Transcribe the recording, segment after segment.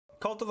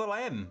Cult of the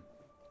Lamb.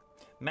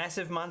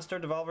 Massive Monster,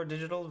 Devolver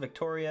Digital,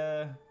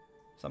 Victoria,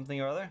 something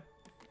or other.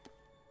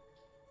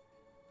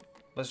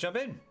 Let's jump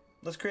in.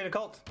 Let's create a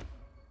cult.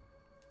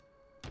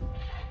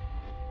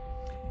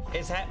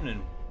 It's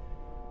happening.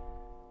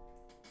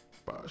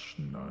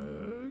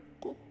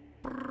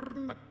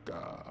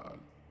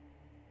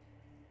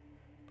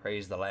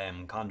 Praise the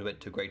Lamb,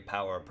 conduit to great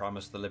power,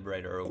 promise the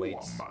liberator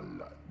awaits.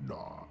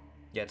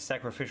 Yet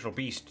sacrificial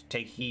beast,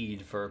 take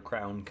heed, for a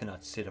crown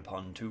cannot sit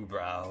upon two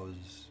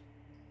brows.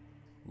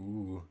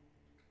 Ooh.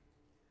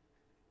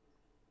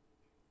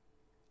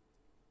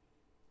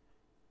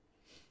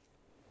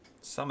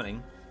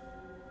 Summoning.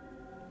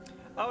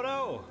 Oh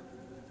no!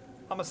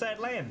 I'm a sad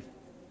lamb.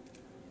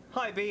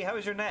 Hi B, how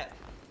is your net?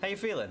 How you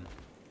feeling?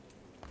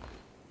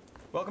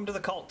 Welcome to the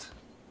cult.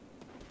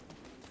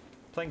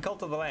 Playing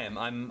Cult of the Lamb.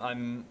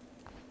 I'm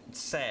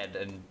sad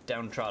and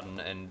downtrodden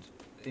and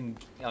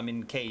I'm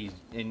in cage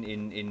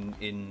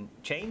in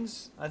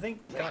chains, I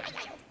think.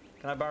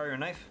 Can I borrow your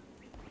knife?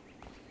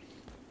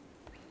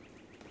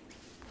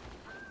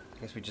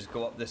 I guess we just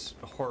go up this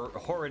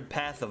horrid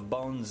path of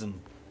bones and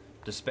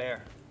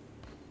despair.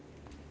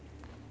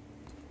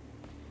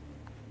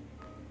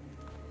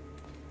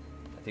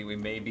 I think we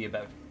may be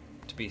about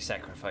to be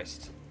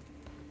sacrificed.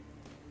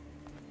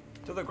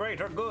 To the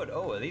greater good.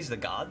 Oh, are these the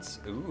gods?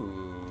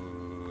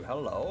 Ooh,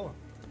 hello.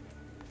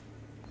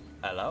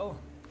 Hello.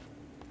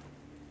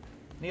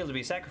 Kneel to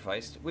be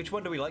sacrificed. Which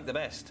one do we like the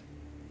best?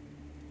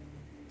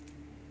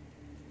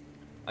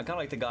 I kind of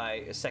like the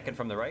guy second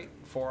from the right.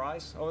 4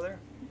 eyes over there.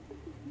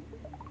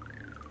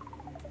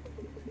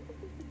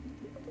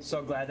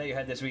 So glad that you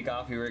had this week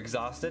off. You were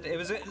exhausted. It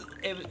was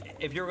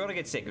if you were going to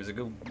get sick, it was a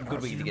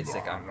good week to get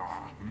sick on.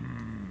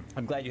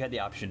 I'm glad you had the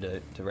option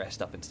to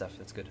rest up and stuff.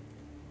 That's good.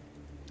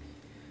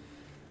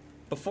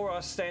 Before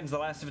us stands the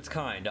last of its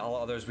kind. All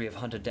others we have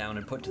hunted down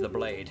and put to the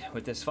blade.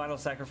 With this final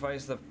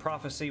sacrifice, the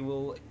prophecy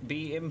will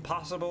be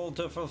impossible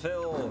to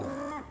fulfill.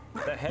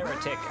 The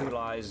heretic who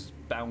lies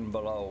bound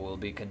below will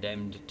be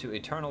condemned to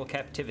eternal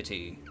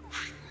captivity.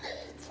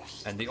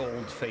 And the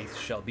old faith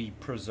shall be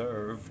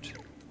preserved.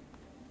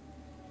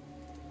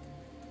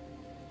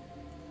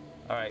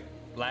 Alright,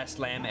 last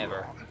lamb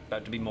ever.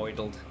 About to be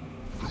moidled.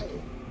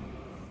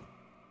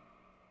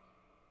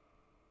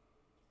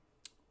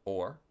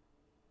 Or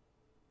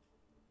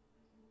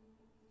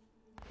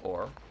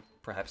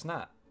perhaps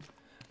not.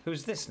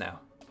 Who's this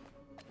now?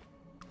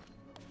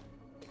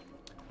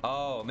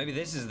 Oh, maybe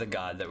this is the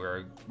god that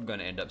we're going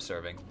to end up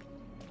serving.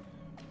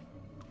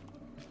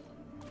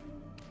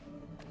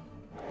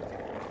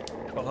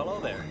 Well, hello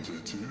there.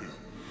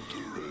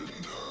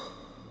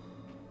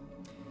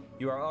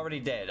 You are already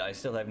dead. I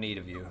still have need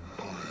of you.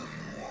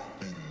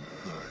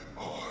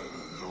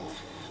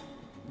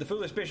 The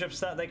foolish bishops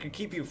thought they could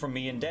keep you from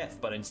me in death,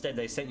 but instead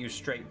they sent you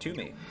straight to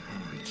me.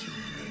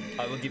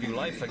 I will give you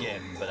life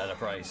again, but at a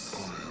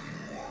price.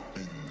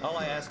 All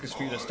I ask is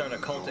for you to start a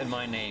cult in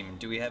my name.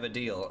 Do we have a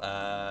deal?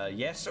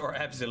 Yes or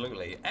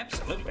absolutely?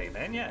 Absolutely,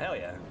 man. Yeah, hell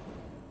yeah.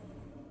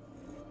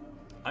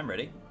 I'm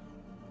ready.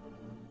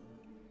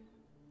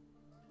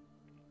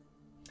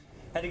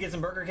 Had to get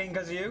some Burger King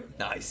because of you?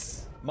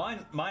 Nice.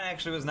 Mine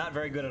actually was not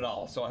very good at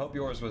all, so I hope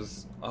yours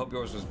was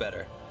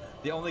better.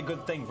 The only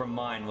good thing from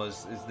mine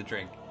is the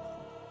drink.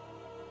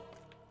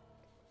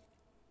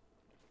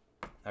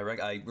 I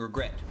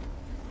regret.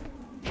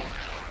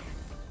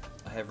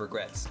 I have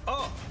regrets.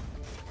 Oh!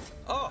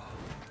 Oh!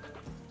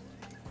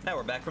 Now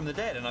we're back from the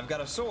dead and I've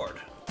got a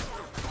sword.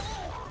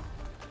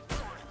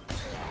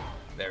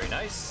 Very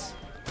nice.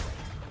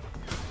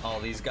 All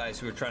these guys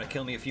who were trying to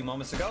kill me a few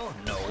moments ago?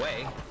 No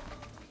way.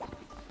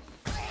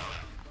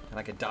 And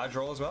I could dodge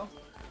roll as well.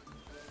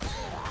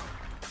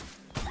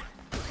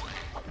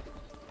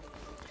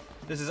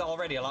 This is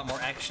already a lot more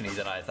action-y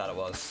than I thought it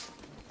was.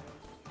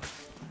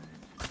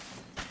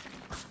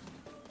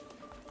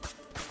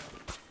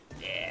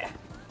 Yeah.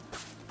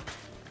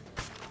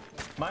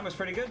 Mine was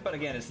pretty good, but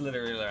again, it's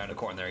literally around the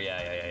corner there.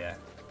 Yeah.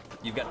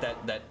 You've got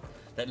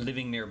that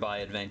living nearby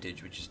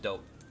advantage, which is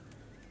dope.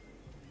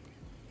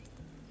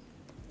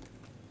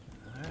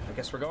 Alright, I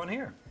guess we're going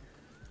here.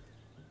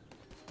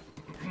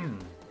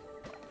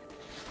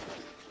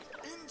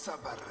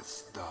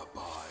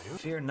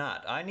 Fear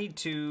not. I need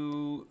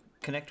to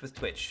connect with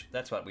Twitch.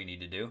 That's what we need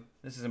to do.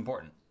 This is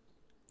important.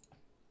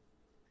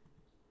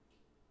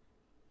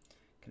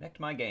 Connect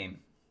my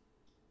game.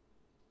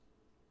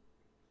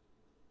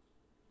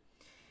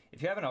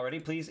 If you haven't already,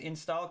 please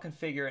install,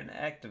 configure, and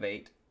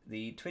activate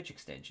the Twitch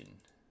extension.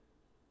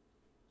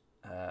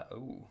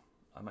 Oh,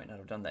 I might not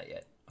have done that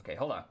yet. Okay,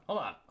 hold on.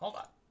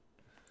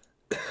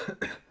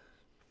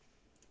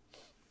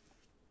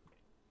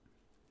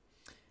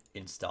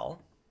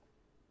 Install.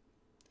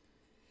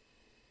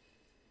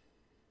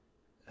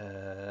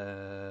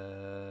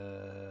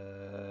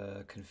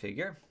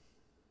 Configure.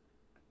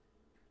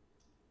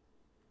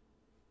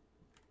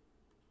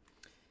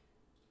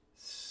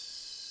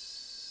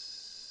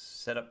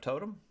 Set up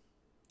totem.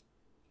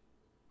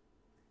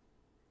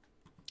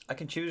 I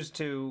can choose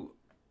to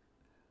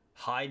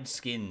hide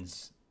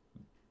skins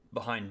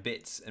behind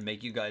bits and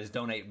make you guys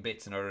donate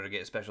bits in order to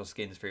get special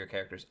skins for your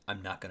characters.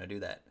 I'm not going to do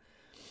that.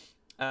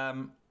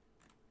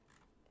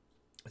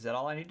 Is that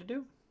all I need to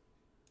do?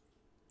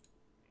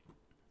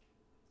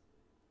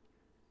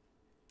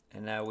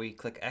 And now we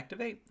click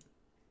activate.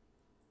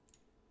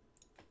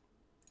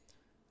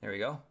 There we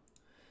go.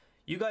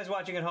 You guys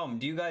watching at home,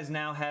 do you guys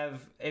now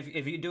have,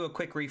 if you do a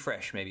quick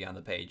refresh maybe on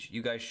the page,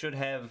 you guys should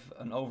have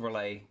an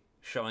overlay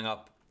showing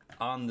up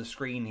on the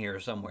screen here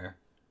somewhere.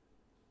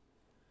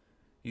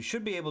 You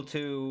should be able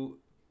to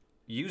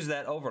use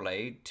that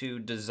overlay to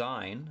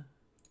design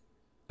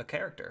a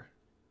character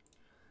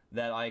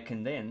that I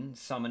can then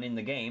summon in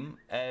the game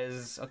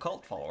as a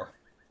cult follower.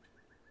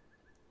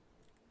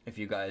 If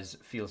you guys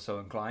feel so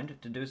inclined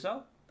to do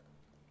so.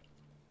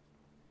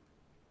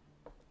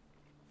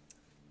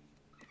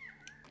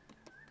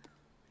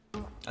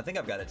 I think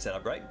I've got it set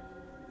up right.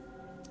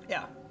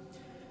 Yeah.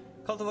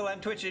 Cult of the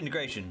Lamb Twitch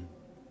integration.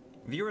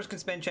 Viewers can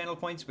spend channel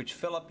points which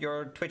fill up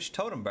your Twitch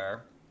totem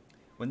bar.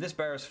 When this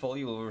bar is full,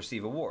 you will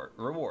receive a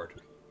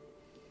reward.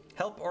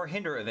 Help or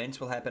hinder events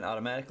will happen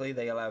automatically.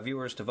 They allow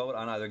viewers to vote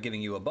on either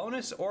giving you a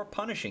bonus or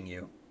punishing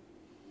you.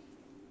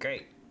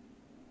 Great.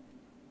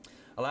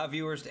 Allow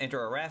viewers to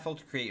enter a raffle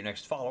to create your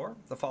next follower.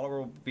 The follower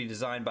will be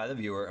designed by the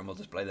viewer and will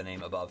display the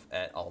name above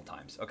at all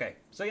times. Okay,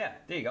 so yeah,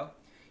 there you go.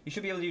 You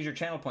should be able to use your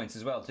channel points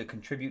as well to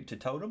contribute to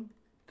Totem.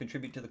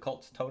 Contribute to the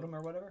cult's totem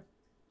or whatever.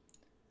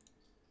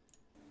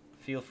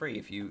 Feel free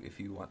if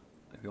you want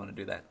to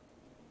do that.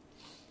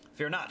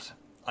 Fear not,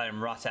 I am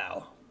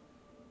Ratau.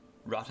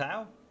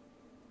 Ratau?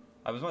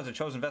 I was once a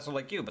chosen vessel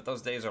like you, but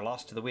those days are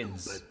lost to the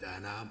winds.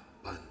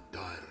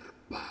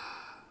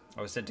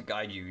 I was sent to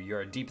guide you. You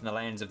are deep in the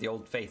lands of the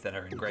old faith and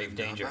are in grave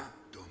danger.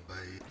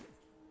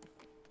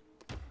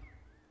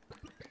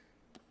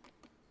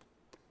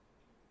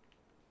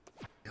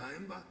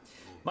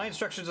 My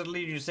instructions are to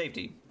lead you to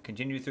safety.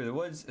 Continue through the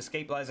woods.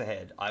 Escape lies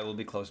ahead. I will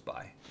be close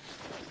by.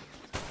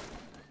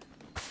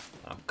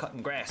 I'm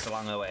cutting grass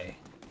along the way.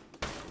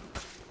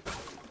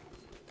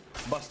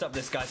 Bust up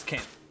this guy's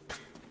camp.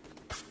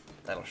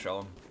 That'll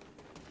show him.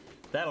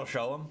 That'll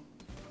show him.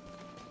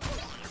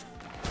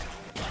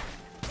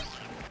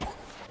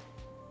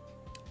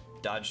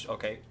 Dodge,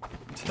 okay.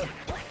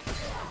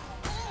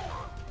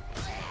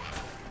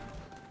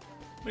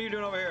 What are you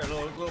doing over here,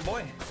 little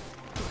boy?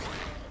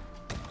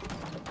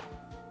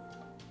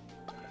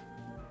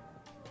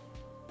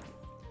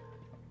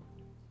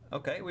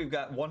 Okay, we've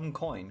got 1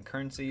 coin.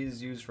 Currency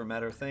is used for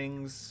matter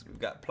things. We've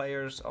got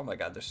players. Oh my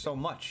god, there's so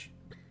much.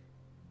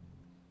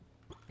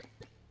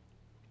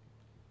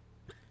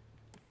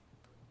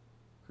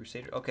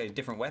 Crusader. Okay,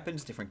 different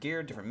weapons, different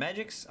gear, different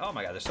magics. Oh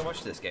my god, there's so much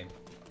to this game.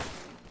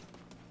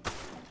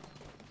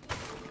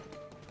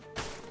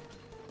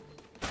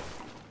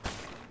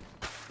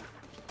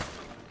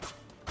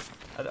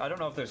 I don't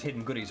know if there's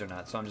hidden goodies or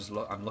not, so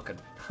I'm looking.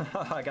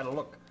 I gotta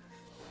look.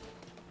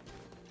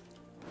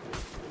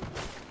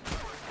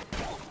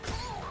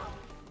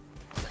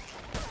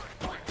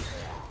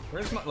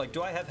 Where's my, like,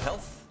 do I have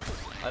health?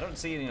 I don't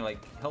see any, like,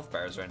 health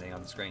bars or anything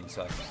on the screen,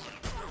 so...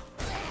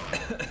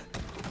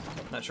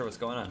 Not sure what's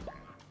going on.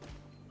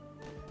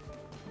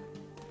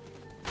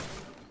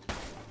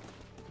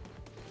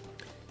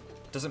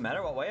 Does it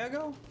matter what way I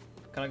go?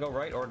 Can I go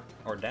right or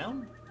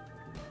down?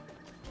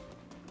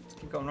 Let's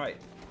keep going right.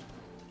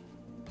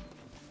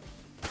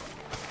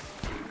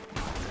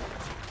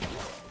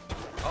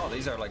 Oh,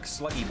 these are like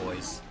sluggy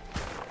boys.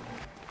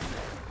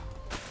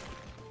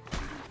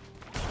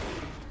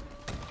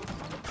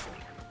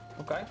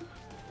 Okay.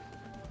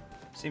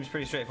 Seems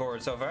pretty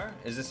straightforward so far.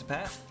 Is this a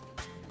path?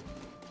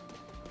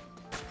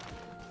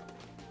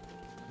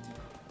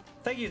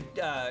 Thank you,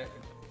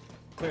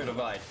 Clear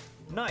Divide.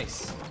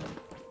 Nice.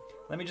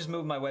 Let me just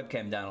move my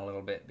webcam down a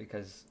little bit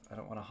because I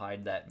don't want to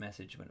hide that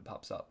message when it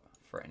pops up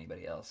for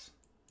anybody else.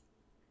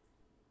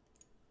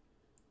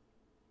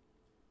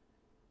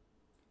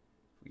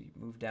 If we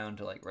move down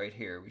to like right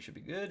here, we should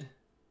be good.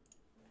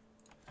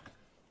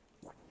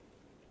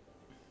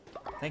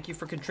 Thank you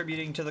for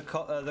contributing to the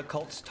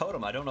cult's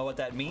totem. I don't know what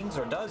that means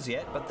or does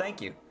yet, but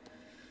thank you.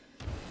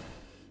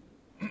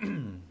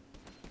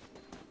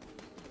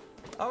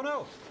 Oh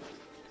no!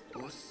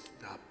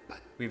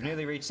 We've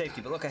nearly reached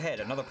safety, but look ahead.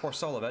 Another poor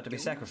soul about to be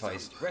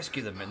sacrificed.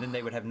 Rescue them, and then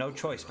they would have no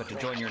choice but to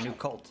join your new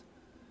cult.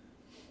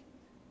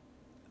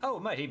 Oh,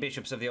 mighty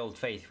bishops of the old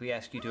faith, we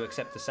ask you to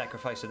accept the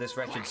sacrifice of this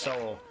wretched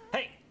soul.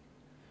 Hey!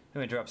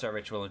 Who interrupts our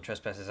ritual and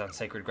trespasses on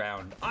sacred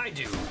ground? I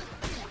do!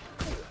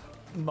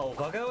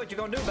 Motherfucker, what you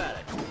gonna do about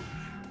it?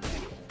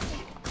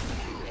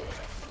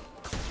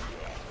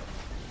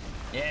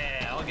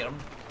 Yeah, I'll get him.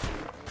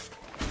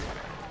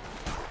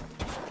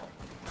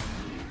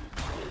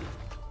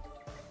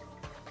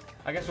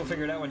 I guess we'll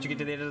figure it out once you get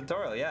to the end of the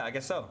tutorial. Yeah, I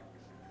guess so.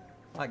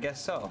 I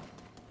guess so.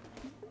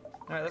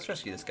 Alright, let's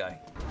rescue this guy.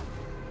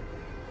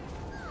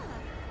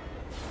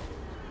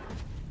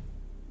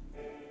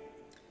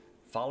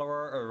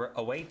 Follower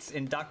awaits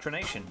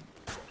indoctrination.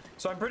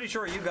 So I'm pretty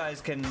sure you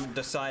guys can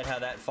decide how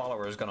that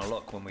follower is gonna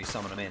look when we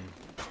summon him in.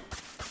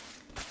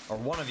 Or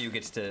one of you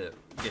gets to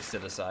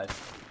decide.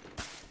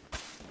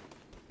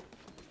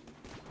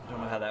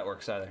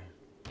 works either.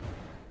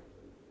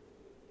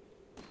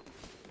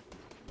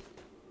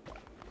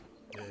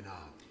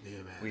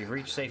 We've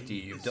reached safety.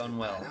 You've done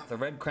well. The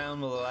red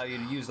crown will allow you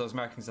to use those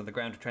markings on the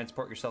ground to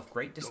transport yourself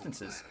great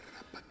distances.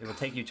 It will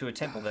take you to a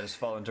temple that has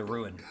fallen to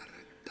ruin.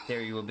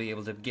 There you will be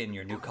able to begin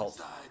your new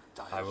cult.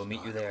 I will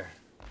meet you there.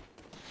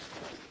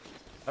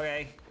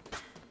 Okay.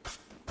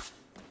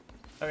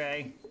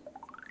 Okay.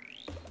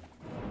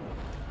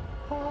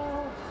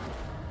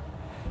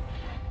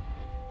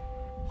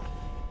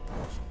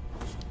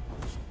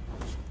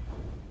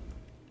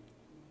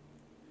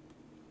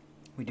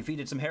 We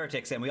defeated some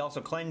heretics and we also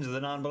cleansed the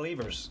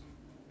non-believers.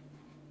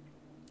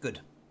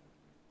 Good.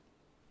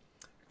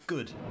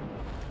 Good.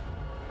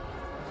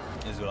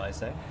 Is what I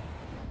say.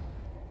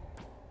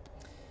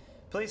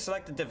 Please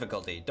select the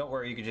difficulty. Don't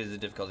worry, you can choose the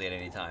difficulty at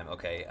any time.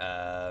 Okay,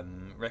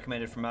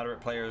 recommended for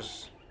moderate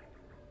players.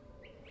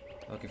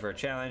 Looking for a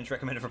challenge.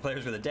 Recommended for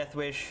players with a death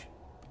wish.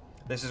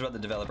 This is what the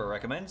developer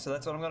recommends, so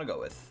that's what I'm gonna go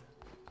with.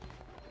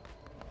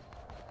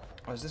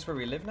 Oh, is this where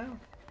we live now?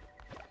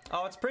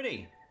 Oh, it's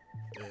pretty!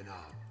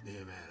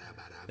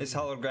 This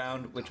hallowed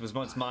ground, which was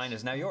once mine,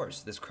 is now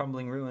yours. This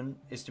crumbling ruin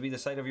is to be the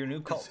site of your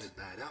new cult.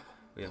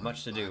 We have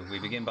much to do. We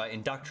begin by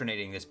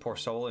indoctrinating this poor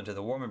soul into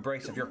the warm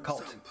embrace of your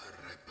cult.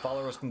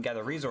 Followers can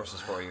gather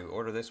resources for you.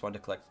 Order this one to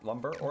collect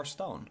lumber or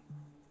stone.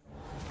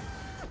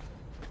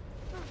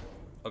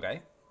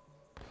 Okay.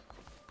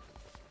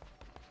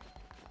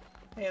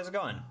 Hey, how's it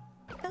going?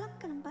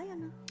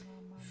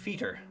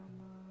 Feeder,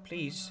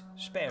 please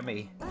spare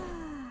me.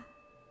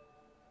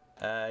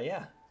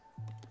 Yeah.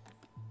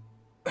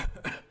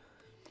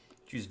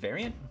 Choose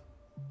variant.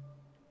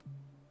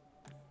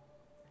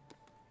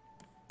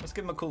 Let's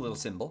give him a cool little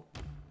symbol.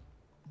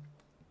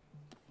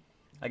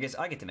 I guess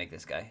I get to make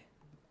this guy.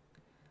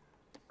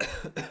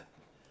 Do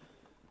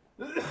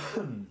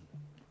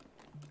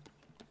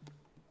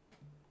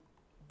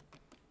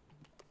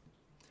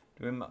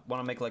we want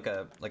to make like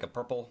a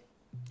purple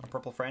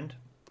friend?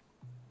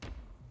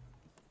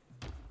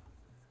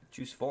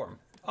 Choose form.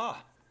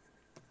 Ah,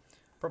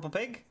 purple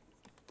pig,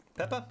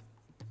 Peppa.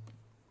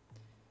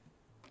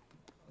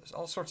 There's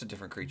all sorts of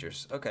different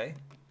creatures. Okay,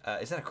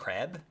 is that a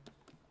crab?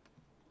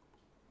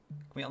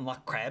 Can we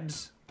unlock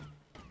crabs?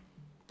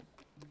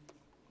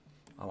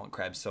 I want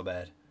crabs so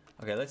bad.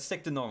 Okay, let's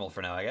stick to normal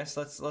for now, I guess.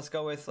 Let's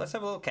go with, let's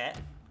have a little cat.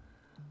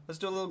 Let's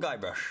do a little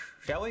Guybrush,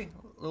 shall we?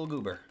 A little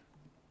goober.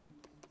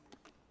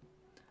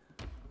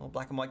 Little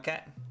black and white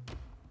cat.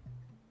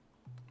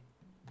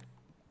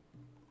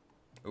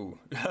 Ooh,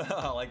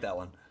 I like that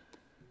one.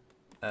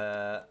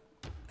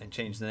 And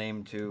change the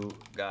name to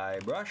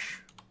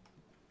Guybrush.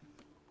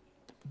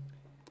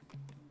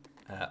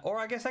 Or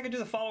I guess I could do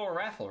the follower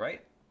raffle,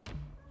 right?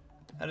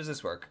 How does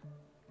this work?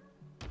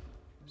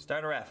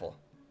 Start a raffle.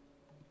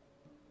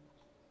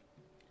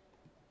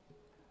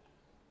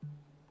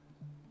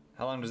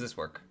 How long does this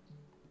work?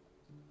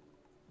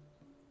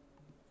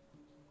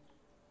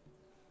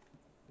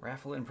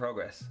 Raffle in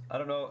progress. I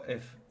don't know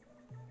if...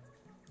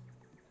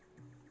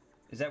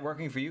 Is that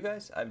working for you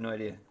guys? I have no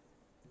idea.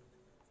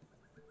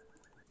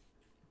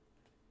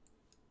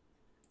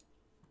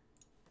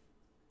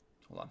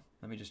 Hold on,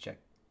 let me just check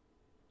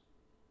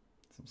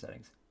some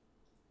settings.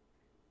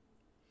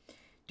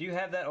 Do you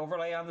have that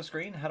overlay on the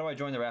screen? How do I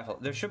join the raffle?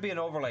 There should be an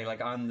overlay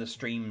like on the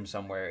stream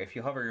somewhere. If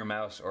you hover your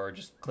mouse or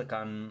just click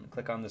on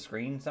the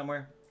screen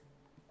somewhere.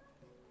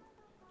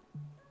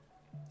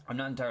 I'm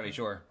not entirely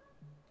sure.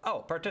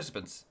 Oh,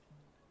 participants.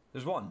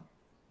 There's one.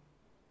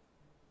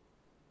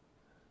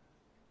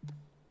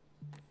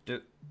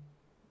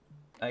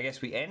 I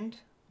guess we end?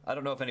 I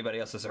don't know if anybody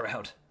else is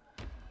around.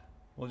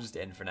 We'll just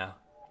end for now.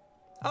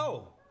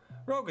 Oh,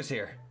 Rogue is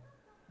here.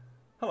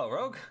 Hello,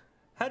 Rogue.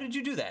 How did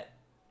you do that?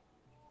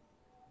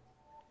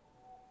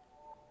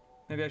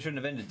 Maybe I shouldn't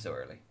have ended so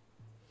early.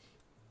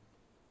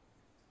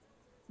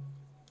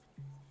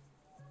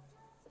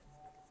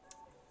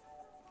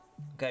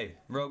 Okay,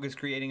 Rogue is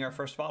creating our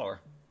first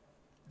follower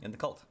in the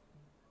cult.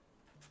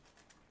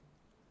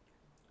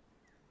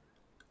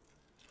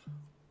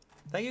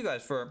 Thank you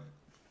guys for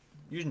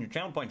using your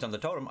channel points on the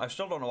totem. I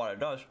still don't know what it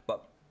does,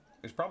 but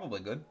it's probably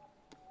good.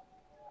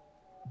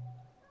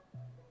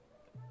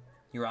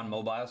 You're on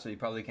mobile, so you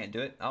probably can't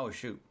do it. Oh,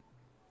 shoot.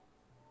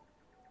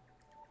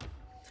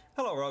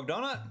 Hello, Rogue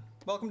Donut.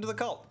 Welcome to the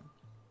cult.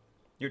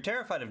 You're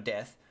terrified of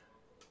death.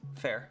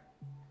 Fair.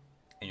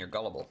 And you're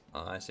gullible.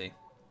 Oh, I see.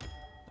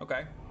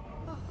 Okay.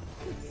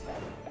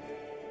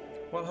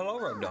 Well, hello,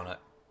 Rogue Donut.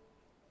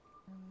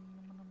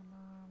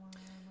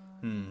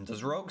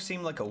 Does Rogue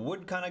seem like a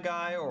wood kind of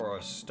guy or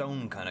a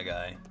stone kind of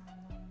guy?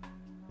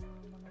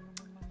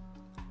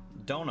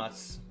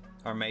 Donuts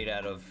are made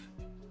out of...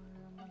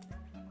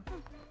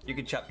 You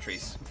can chop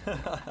trees.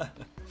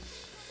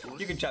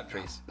 You can chop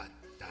trees.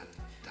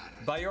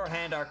 By your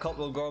hand, our cult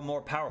will grow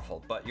more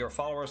powerful, but your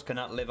followers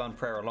cannot live on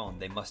prayer alone.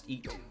 They must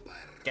eat.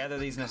 Gather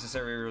these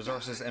necessary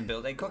resources and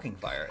build a cooking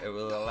fire. It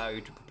will allow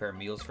you to prepare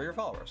meals for your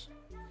followers.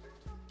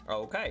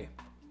 Okay.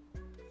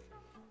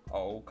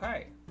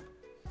 Okay.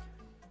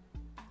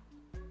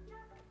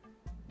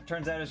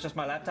 Turns out it's just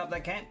my laptop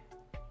that can't.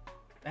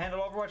 handle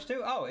Overwatch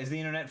 2? Oh, is the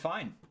internet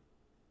fine?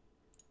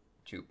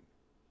 Choop.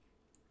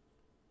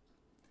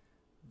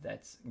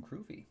 That's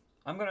groovy.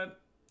 I'm gonna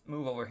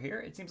move over here.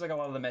 It seems like a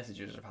lot of the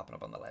messages are popping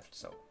up on the left,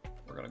 so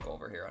we're gonna go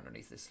over here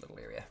underneath this little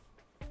area.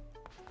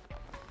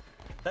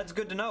 That's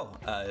good to know,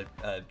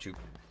 Choop.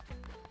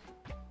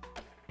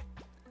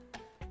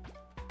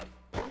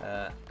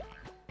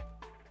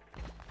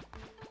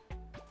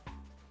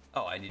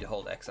 Oh, I need to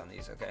hold X on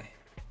these, okay.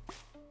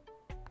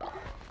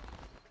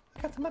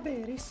 I got my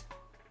berries.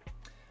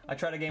 I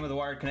tried a game with a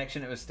wired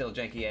connection, it was still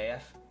janky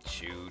AF.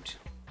 Shoot.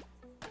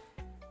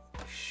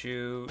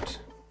 Shoot.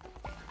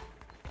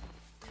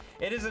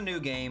 It is a new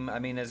game. I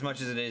mean, as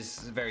much as it is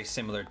very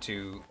similar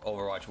to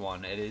Overwatch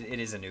 1, it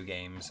is a new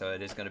game, so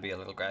it is going to be a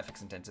little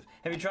graphics intensive.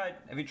 Have you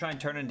tried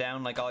turning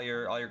down like all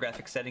your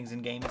graphics settings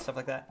in game and stuff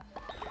like that?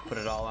 Put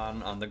it all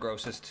on the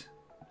grossest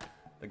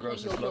look.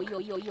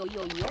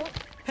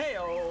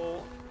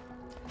 Heyo,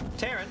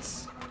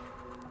 Terrence.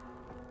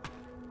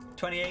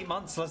 28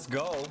 months. Let's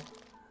go.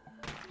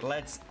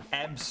 Let's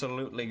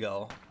absolutely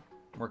go.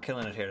 We're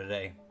killing it here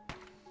today.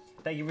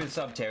 Thank you for the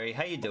sub, Terry.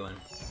 How you doing?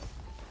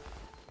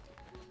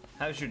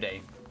 How's your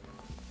day?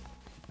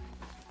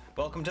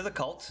 Welcome to the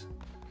cult.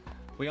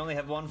 We only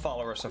have one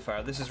follower so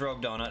far. This is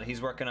Rogue Donut.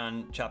 He's working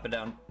on chopping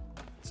down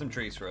some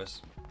trees for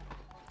us.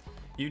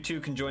 You two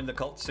can join the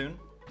cult soon.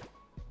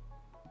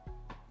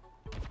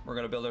 We're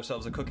gonna build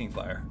ourselves a cooking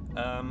fire.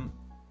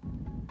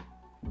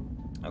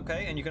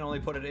 Okay, and you can only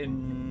put it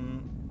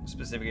in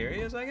specific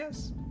areas, I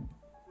guess?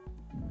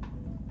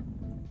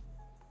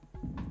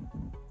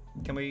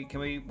 Can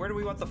we, where do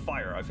we want the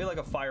fire? I feel like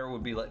a fire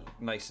would be like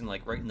nice and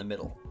like right in the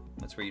middle.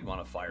 That's where you'd want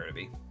a fire to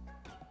be.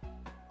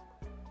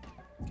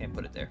 Can't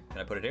put it there. Can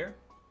I put it here?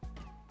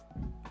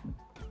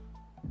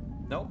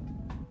 Nope.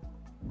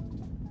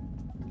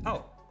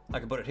 Oh, I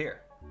can put it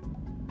here.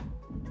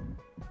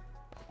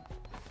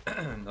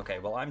 Okay,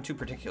 well, I'm too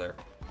particular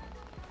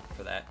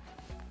for that.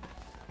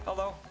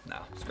 Although, no,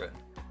 screw it.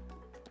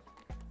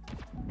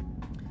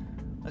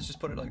 Let's just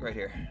put it like right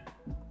here.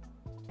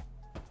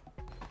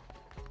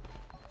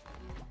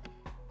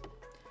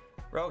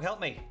 Rogue,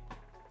 help me.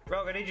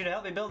 Rogue, I need you to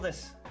help me build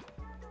this.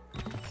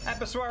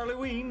 Happy Swarley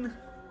Ween.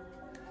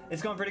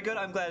 It's going pretty good.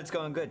 I'm glad it's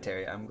going good,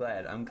 Terry. I'm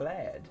glad. I'm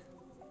glad.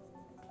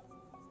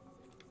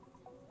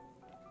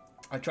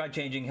 I tried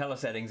changing hella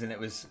settings and it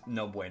was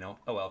no bueno.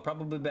 Oh well,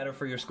 probably better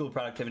for your school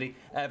productivity.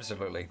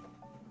 Absolutely.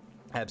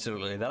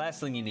 Absolutely. The last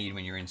thing you need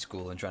when you're in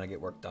school and trying to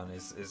get work done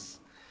is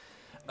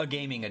a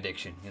gaming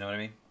addiction. You know what I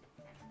mean?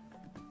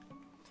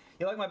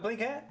 You like my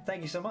blink hat?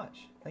 Thank you so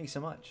much. Thank you so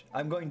much.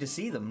 I'm going to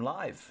see them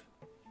live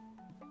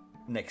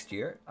next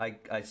year. I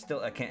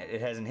can't,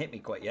 it hasn't hit me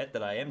quite yet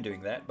that I am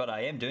doing that, but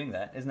I am doing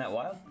that. Isn't that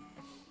wild?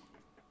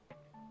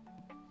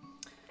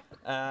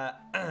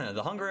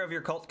 The hunger of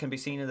your cult can be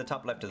seen in the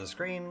top left of the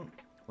screen.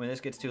 When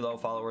this gets too low,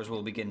 followers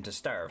will begin to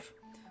starve.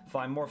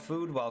 Find more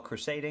food while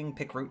crusading.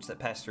 Pick routes that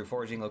pass through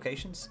foraging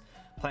locations.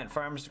 Plant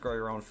farms to grow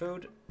your own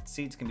food.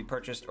 Seeds can be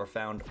purchased or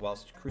found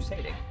whilst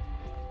crusading.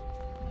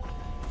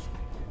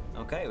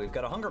 Okay, we've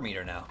got a hunger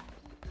meter now.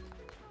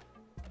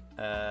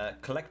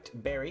 Collect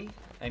berry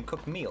and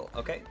cook meal.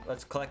 Okay,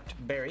 let's collect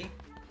berry.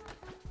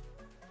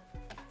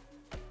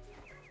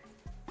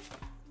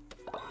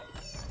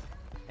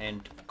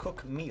 And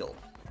cook meal.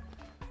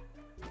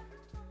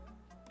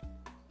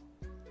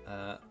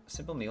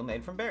 Simple meal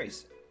made from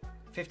berries.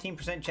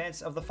 15%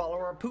 chance of the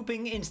follower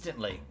pooping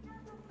instantly.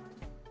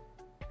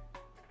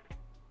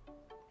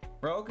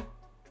 Rogue?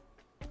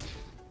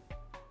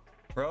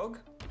 Rogue?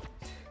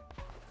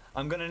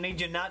 I'm gonna need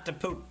you not to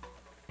poop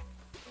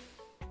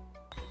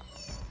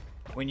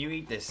when you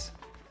eat this.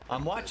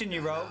 I'm watching you,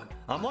 Rogue.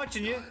 I'm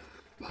watching you.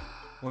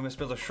 We must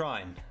build a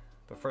shrine.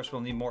 But first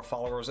we'll need more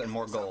followers and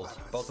more gold,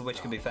 both of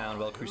which can be found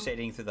while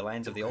crusading through the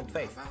lands of the Old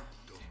Faith.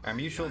 Our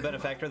mutual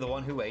benefactor, the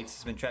one who waits,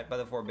 has been trapped by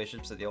the 4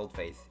 bishops of the Old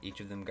Faith. Each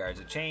of them guards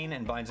a chain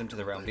and binds them to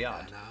the realm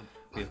beyond.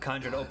 We have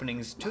conjured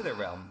openings to their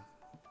realm.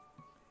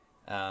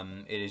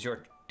 It is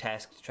your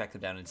task to track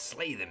them down and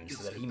slay them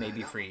so that he may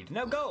be freed.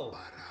 Now go!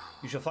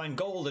 You shall find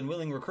gold and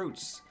willing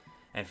recruits.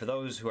 And for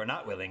those who are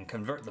not willing,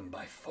 convert them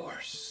by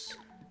force.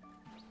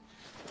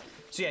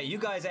 So yeah, you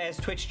guys as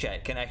Twitch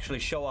chat can actually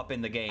show up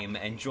in the game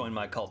and join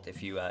my cult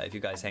if you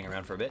guys hang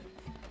around for a bit.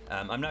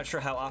 I'm not sure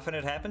how often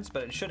it happens,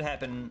 but it should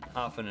happen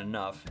often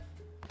enough.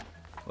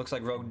 Looks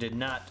like Rogue did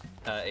not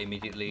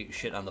immediately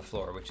shit on the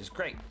floor, which is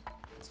great.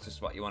 It's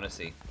just what you want to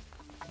see.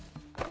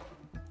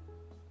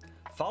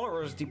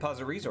 Followers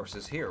deposit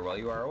resources here while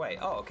you are away.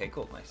 Oh, okay,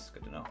 cool, nice,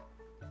 good to know.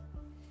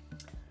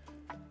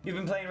 You've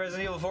been playing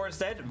Resident Evil 4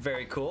 instead?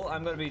 Very cool.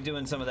 I'm going to be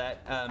doing some of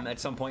that at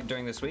some point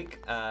during this week.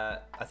 I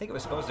think it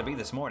was supposed to be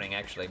this morning,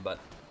 actually, but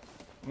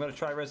I'm going to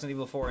try Resident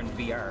Evil 4 in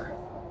VR,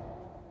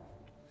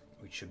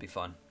 which should be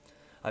fun.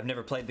 I've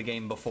never played the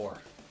game before,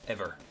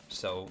 ever,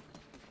 so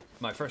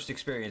my first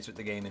experience with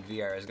the game in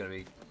VR is going to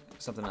be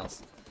something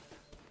else.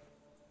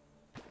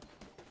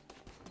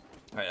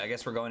 Alright, I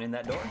guess we're going in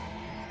that door.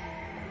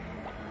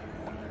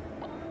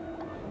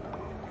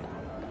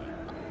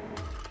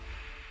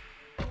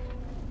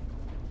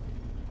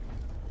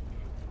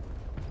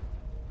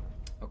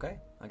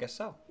 guess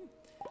so.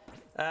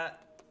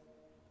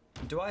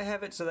 Do I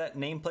have it so that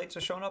nameplates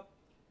are showing up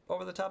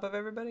over the top of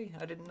everybody?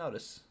 I didn't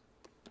notice.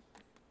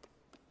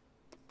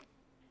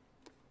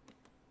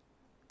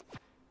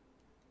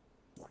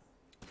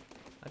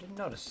 I didn't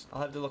notice.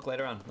 I'll have to look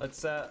later on.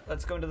 Let's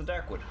go into the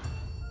Darkwood.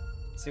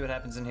 See what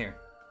happens in here.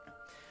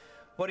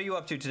 What are you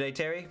up to today,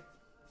 Terry?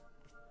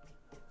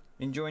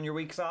 Enjoying your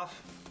weeks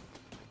off?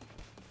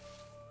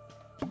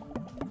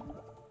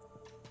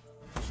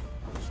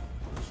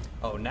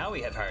 Oh, now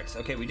we have hearts.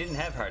 Okay, we didn't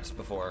have hearts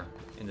before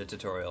in the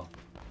tutorial.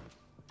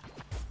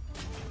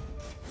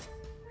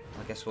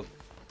 I guess we'll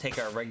take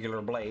our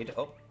regular blade.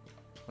 Oh,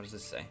 what does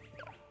this say?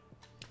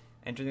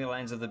 Entering the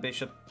lands of the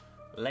Bishop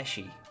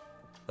Leshy.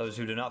 Those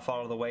who do not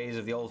follow the ways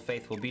of the old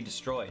faith will be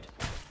destroyed.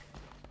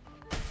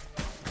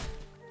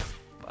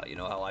 Well, you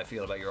know how I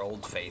feel about your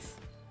old faith.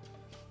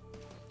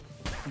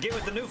 Get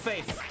with the new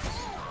faith!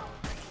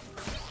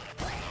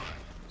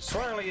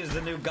 Swarley is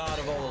the new god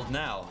of old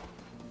now.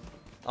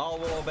 All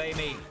will obey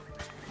me.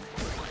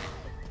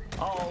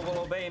 All will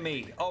obey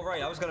me. Oh,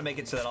 right, I was gonna make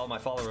it so that all my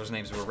followers'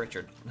 names were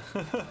Richard.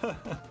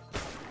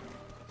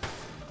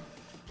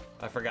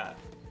 I forgot.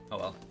 Oh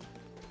well.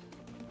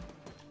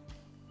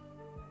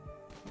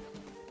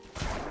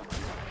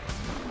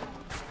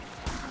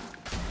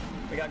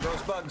 We got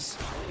gross bugs.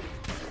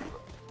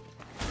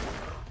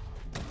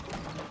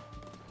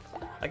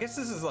 I guess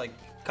this is like,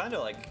 kind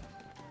of like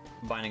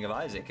Binding of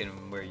Isaac,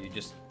 and where you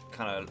just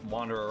kind of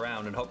wander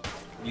around and hope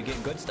you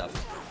get good stuff.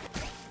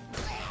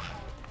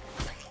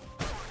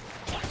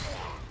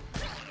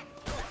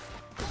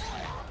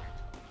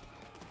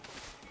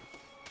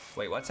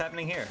 Wait, what's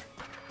happening here?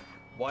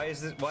 Why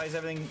is this? Why is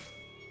everything?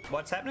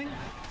 What's happening?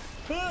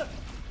 Ah!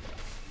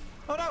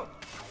 Oh no!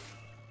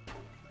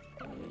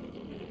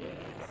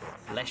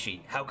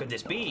 Leshy, how could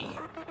this be?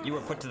 You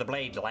were put to the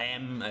blade,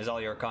 lamb, as all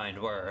your kind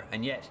were,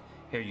 and yet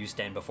here you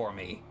stand before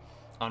me,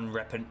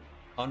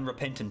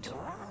 unrepentant.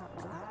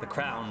 The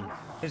crown,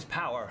 his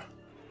power,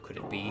 could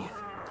it be?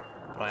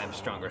 But I am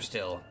stronger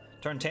still.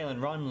 Turn tail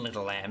and run,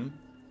 little lamb.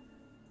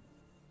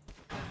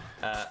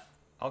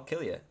 I'll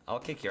kill you. I'll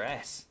kick your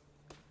ass.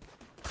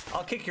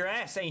 I'll kick your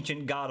ass,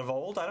 ancient god of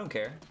old. I don't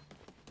care.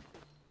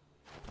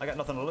 I got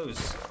nothing to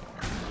lose.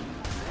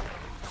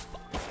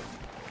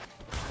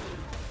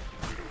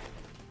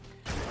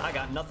 I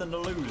got nothing to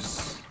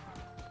lose.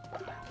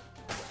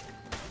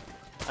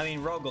 I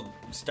mean, Rogue will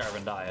starve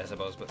and die, I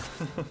suppose, but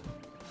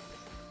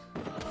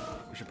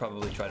we should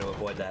probably try to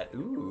avoid that.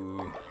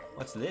 Ooh,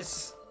 what's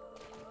this?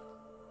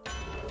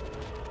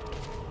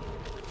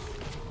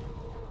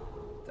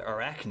 The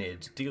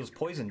arachnid deals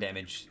poison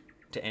damage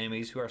to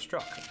enemies who are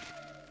struck.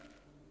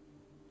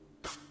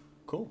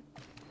 Cool.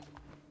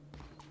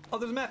 Oh,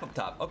 there's a map up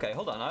top. Okay,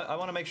 hold on. I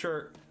want to make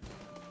sure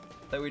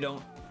that we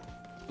don't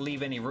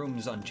leave any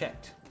rooms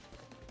unchecked.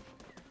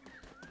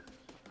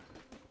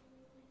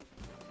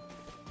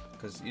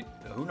 Because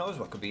who knows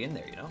what could be in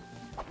there, you know?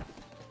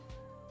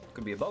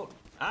 Could be a boat.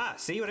 Ah,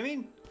 see what I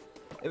mean?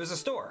 It was a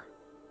store.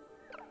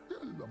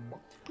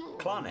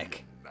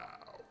 Clonic.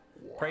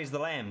 Praise the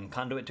Lamb,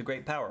 conduit to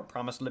great power,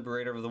 promised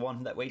liberator of the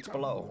one that waits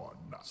below.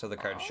 So the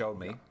card showed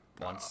me,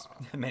 once,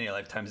 many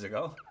lifetimes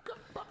ago.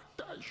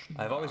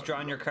 I've always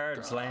drawn your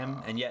cards,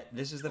 Lamb, and yet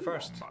this is the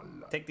first.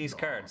 Take these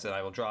cards, and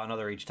I will draw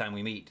another each time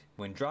we meet.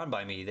 When drawn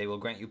by me, they will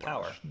grant you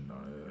power.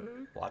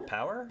 What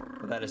power?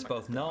 That is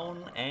both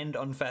known and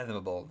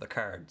unfathomable. The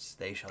cards,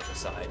 they shall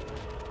decide.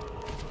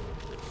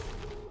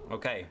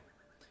 Okay.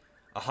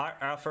 A heart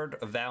offered,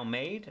 a vow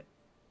made,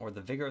 or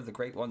the vigor of the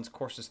great ones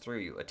courses through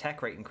you.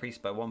 Attack rate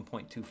increased by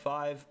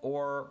 1.25,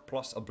 or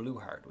plus a blue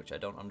heart, which I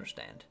don't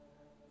understand.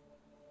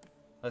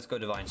 Let's go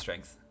divine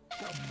strength.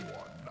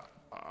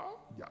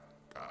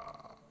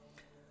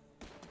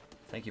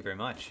 Thank you very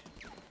much.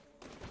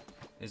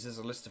 Is this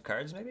a list of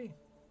cards, maybe?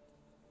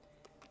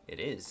 It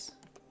is.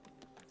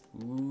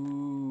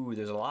 Ooh,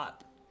 there's a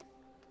lot.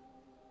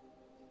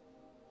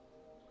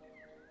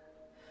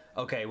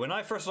 Okay, when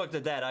I first looked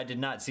at that, I did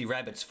not see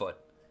Rabbit's Foot.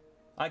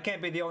 I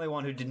can't be the only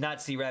one who did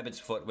not see Rabbit's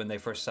Foot when they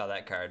first saw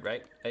that card,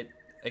 right?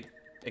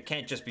 It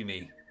can't just be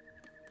me.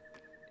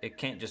 It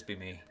can't just be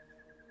me.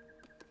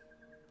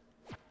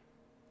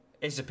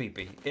 It's a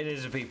peepee. It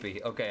is a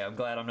peepee. Okay, I'm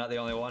glad I'm not the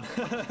only one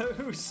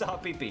who saw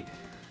peepee.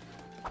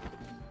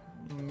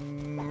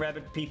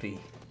 Rabbit peepee.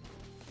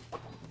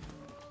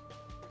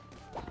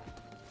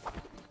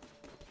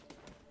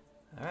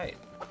 All right,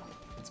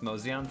 let's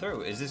mosey on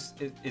through. Is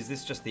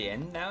this just the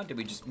end now? Did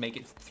we just make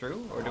it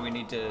through, or do we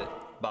need to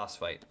boss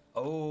fight?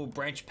 Oh,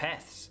 branch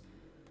paths.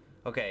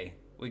 Okay,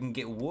 we can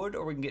get wood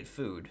or we can get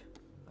food.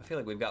 I feel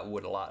like we've got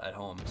wood a lot at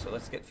home, so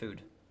let's get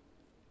food.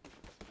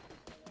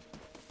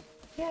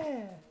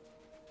 Yeah.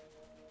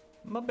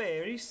 My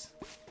berries.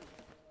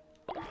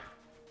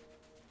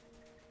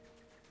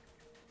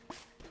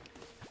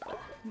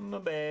 My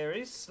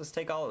berries. Let's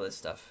take all of this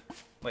stuff.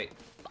 Wait.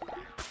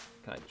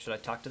 Should I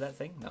talk to that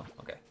thing? No.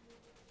 Okay.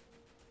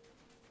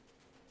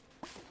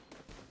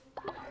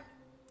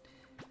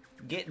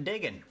 Get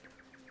digging.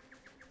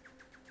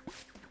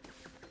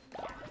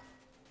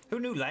 Who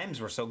knew lambs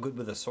were so good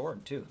with a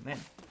sword, too? Man.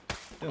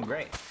 Doing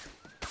great.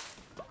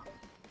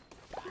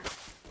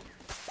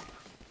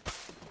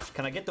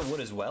 Can I get the wood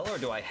as well, or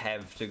do I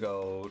have to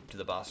go to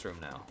the boss room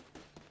now?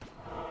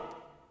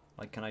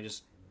 Like, can I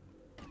just...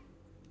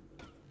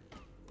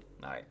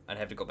 Alright, I'd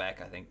have to go back,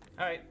 I think.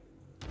 Alright,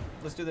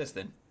 let's do this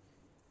then.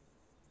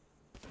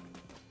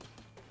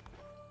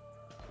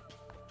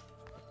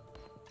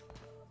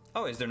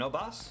 Oh, is there no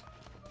boss?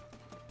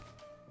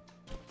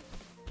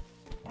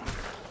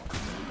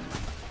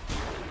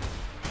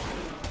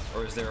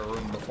 Or is there a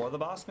room before the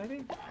boss,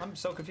 maybe? I'm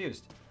so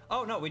confused.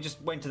 Oh, no, we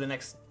just went to the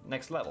next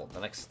level, the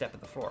next step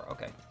of the floor.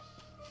 Okay.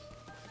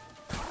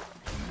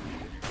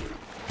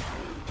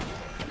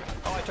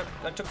 Oh,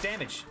 I took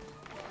damage.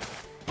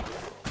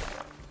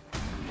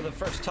 For the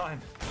first time.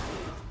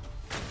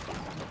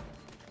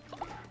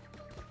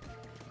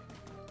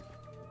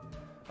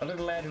 A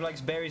little lad who likes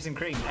berries and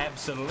cream.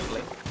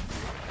 Absolutely.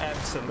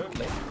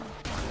 Absolutely.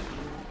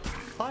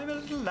 I'm a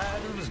little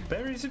lad who loves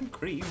berries and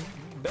cream.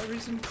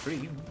 Berries and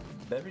cream.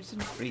 Berries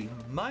and cream.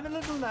 I'm a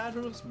little lad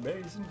who loves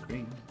berries and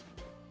cream.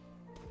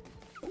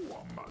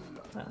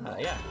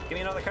 Yeah, give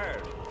me another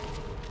card.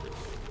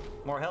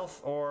 More health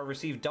or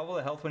receive double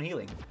the health when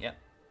healing. Yep.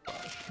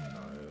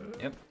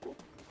 Yep.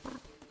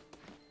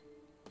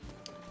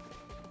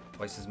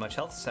 Twice as much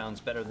health sounds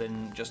better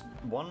than just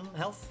one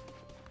health.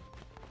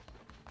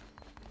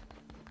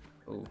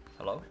 Ooh,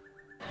 hello?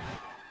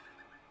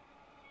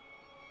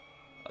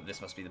 Oh,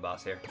 this must be the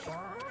boss here.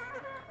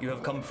 You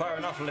have come far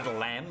enough, little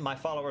lamb. My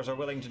followers are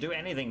willing to do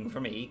anything for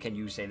me. Can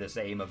you say the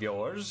same of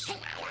yours?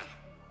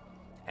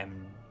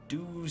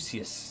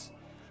 Amdusius.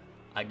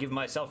 I give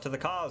myself to the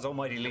cause, O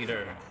mighty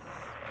leader.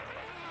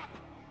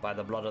 By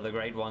the blood of the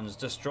great ones,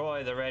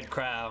 destroy the red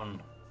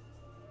crown.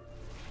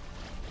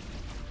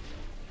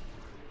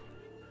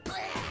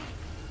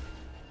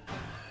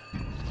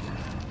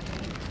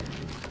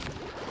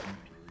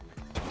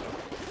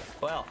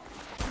 Well.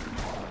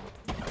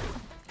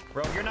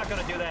 Rogue, you're not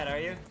gonna do that, are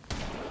you?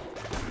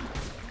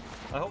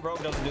 I hope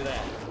Rogue doesn't do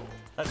that.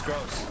 That's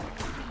gross.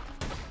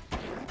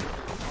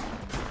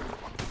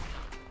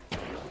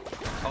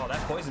 Oh, that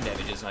poison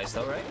damage is nice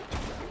though, right?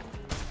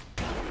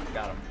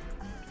 Got him.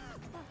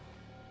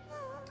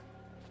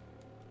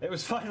 It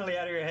was finally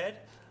out of your head.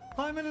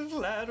 I'm a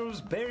little lad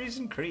who's berries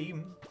and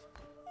cream.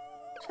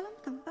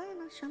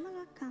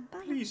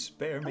 Please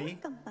spare me.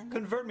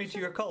 Convert me to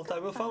your cult. I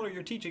will follow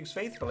your teachings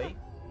faithfully.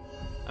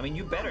 I mean,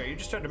 you better. You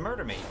just tried to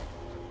murder me.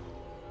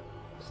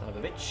 Son of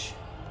a bitch.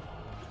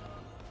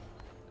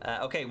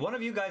 Okay, one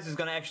of you guys is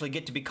going to actually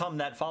get to become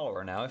that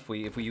follower now if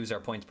we use our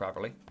points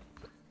properly.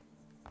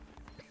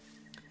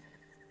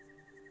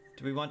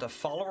 Do we want a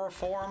follower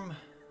form,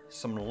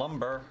 some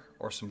lumber,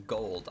 or some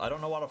gold? I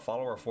don't know what a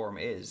follower form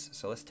is,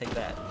 so let's take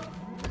that.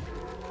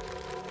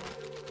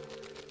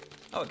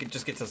 Oh, it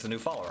just gets us a new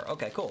follower.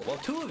 Okay, cool. Well,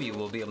 2 of you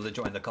will be able to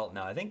join the cult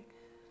now, I think.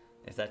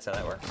 If that's how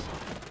that works.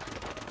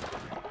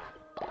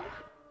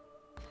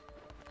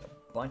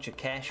 A bunch of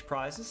cash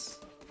prizes.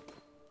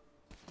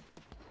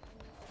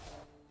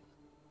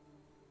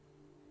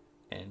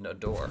 And a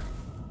door.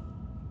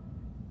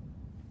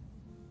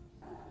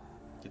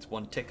 It's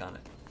 1 tick on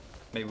it.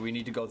 Maybe we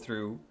need to go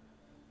through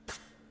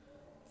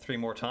 3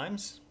 more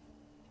times,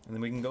 and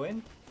then we can go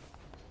in.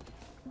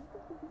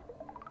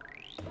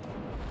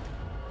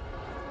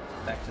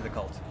 Back to the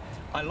cult.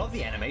 I love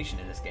the animation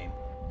in this game.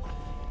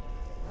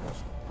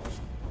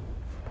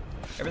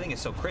 Everything is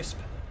so crisp.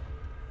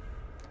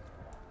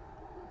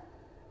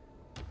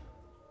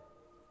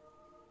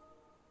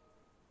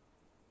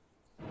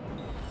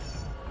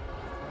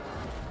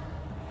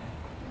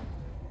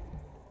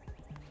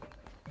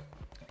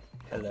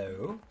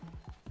 Hello.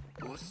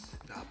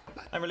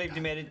 I'm relieved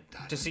you made it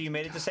to see you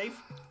made it to safe.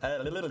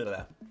 Let's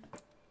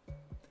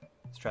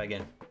try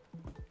again.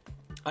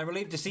 I'm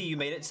relieved to see you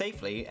made it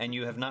safely, and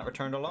you have not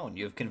returned alone.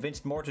 You have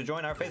convinced more to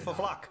join our faithful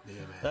flock.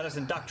 Let us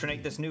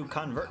indoctrinate this new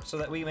convert so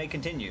that we may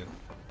continue.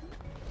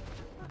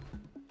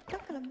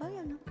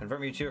 Convert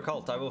me to your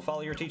cult. I will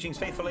follow your teachings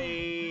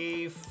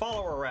faithfully.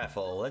 Follower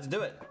raffle. Let's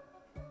do it.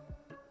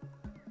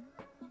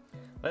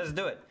 Let's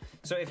do it.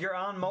 So if you're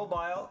on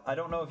mobile, I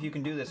don't know if you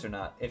can do this or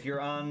not. If you're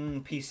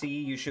on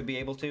PC, you should be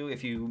able to.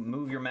 If you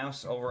move your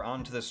mouse over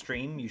onto the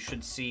stream, you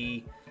should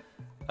see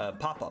a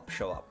pop-up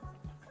show up.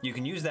 You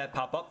can use that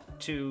pop-up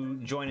to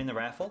join in the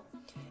raffle.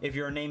 If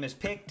your name is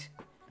picked,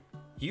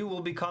 you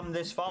will become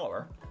this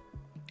follower,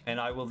 and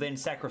I will then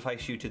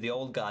sacrifice you to the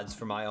old gods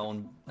for my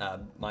own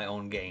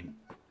gain.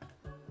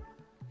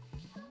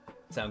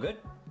 Sound good?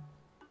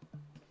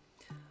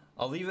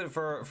 I'll leave it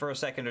for a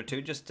second or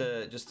two just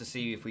to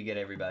see if we get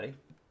everybody.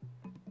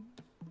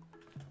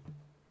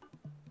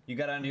 You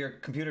got onto your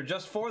computer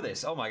just for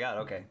this. Oh my god,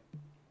 okay.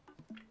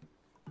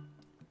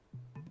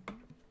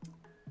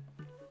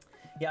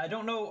 Yeah, I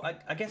don't know.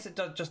 I guess it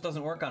just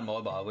doesn't work on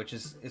mobile, which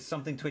is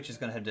something Twitch is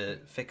going to have to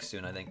fix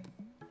soon, I think.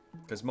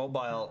 Because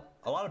mobile,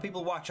 a lot of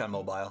people watch on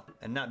mobile,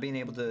 and not being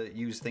able to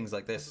use things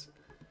like this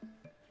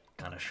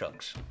kind of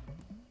shucks.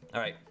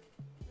 Alright.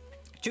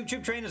 Choop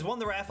Choop Train has won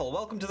the raffle.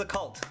 Welcome to the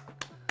cult.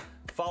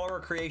 Follower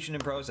creation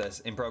in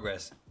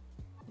progress.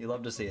 You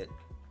love to see it.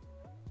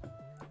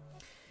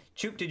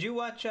 Choop, did you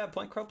watch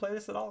Point Crow play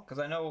this at all? Because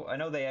I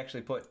know they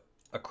actually put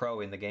a crow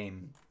in the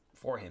game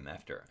for him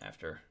after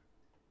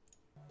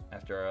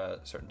a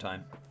certain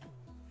time.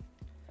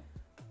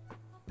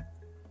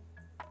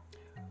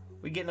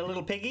 We getting a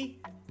little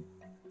piggy?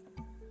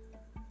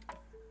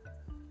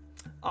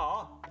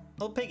 Aw,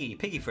 little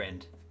piggy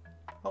friend.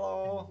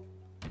 Hello.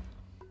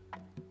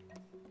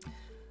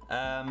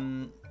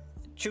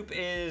 Choop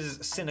is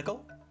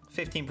cynical,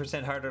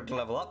 15% harder to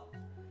level up,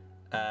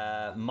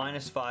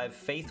 -5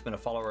 faith when a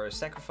follower is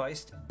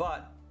sacrificed,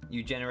 but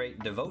you generate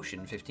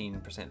devotion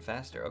 15%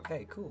 faster.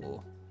 Okay,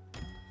 cool.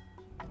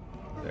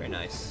 Very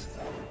nice.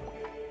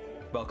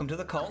 Welcome to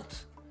the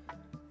cult.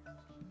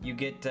 You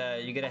get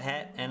a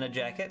hat and a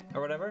jacket or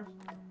whatever.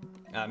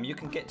 You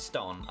can get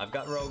stone. I've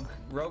got rogue.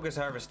 Rogue is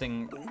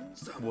harvesting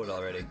wood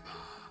already.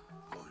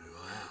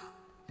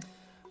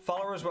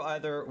 Followers will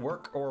either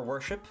work or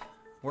worship.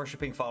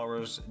 Worshipping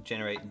followers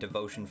generate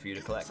devotion for you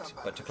to collect,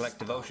 but to collect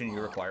devotion you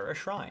require a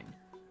shrine.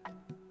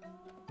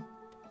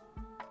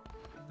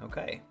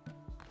 Okay.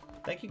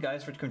 Thank you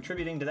guys for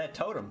contributing to that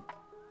totem.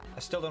 I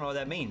still don't know what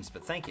that means,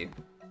 but thank you.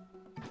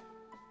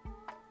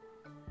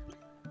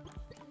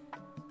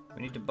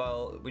 We need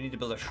to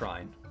build a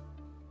shrine.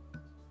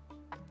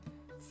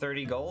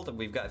 30 gold and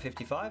we've got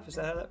 55. Is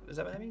that what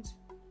that means?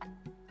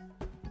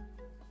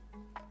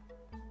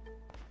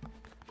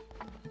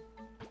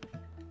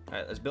 All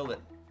right, let's build it.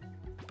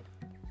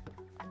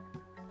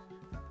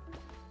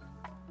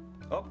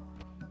 Oh,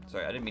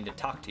 sorry, I didn't mean to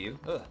talk to you.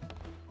 Ugh.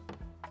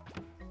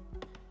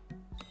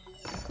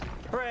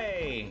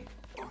 Hooray!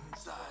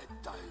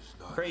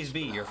 Praise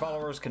be, your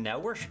followers can now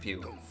worship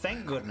you.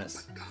 Thank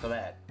goodness for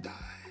that.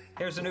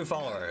 Here's a new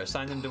follower.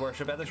 Assign them to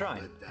worship at the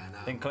shrine.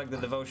 Then collect the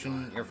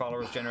devotion your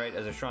followers generate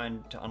as a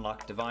shrine to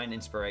unlock divine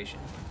inspiration.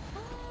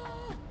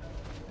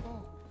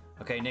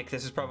 Okay, Nick,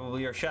 this is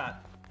probably your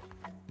shot.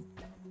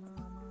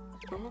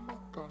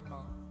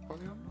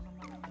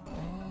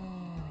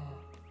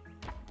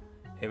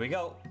 Here we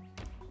go.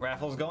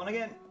 Raffle's going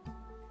again.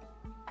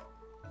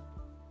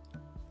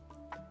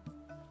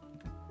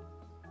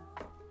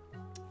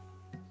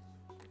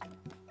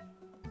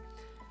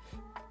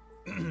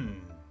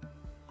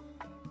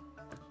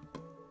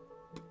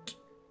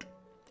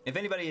 If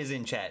anybody is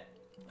in chat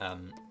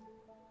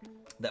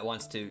that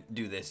wants to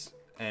do this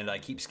and I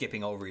keep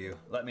skipping over you,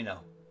 let me know.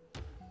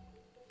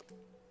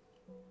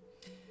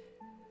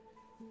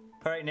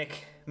 Alright,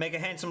 Nick, make a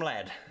handsome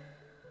lad.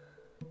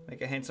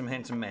 Make a handsome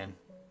man.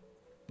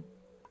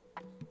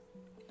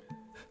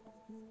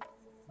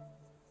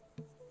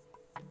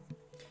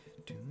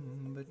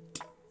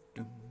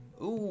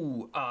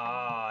 Ooh,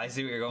 I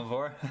see what you're going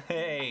for.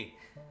 Hey!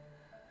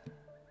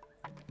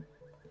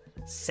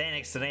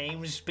 Sanic's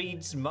name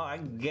speeds my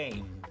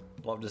game.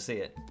 Love to see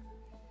it.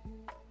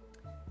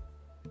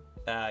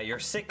 You're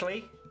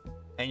sickly,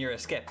 and you're a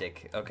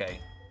skeptic. Okay.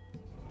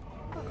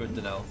 Good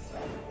to know.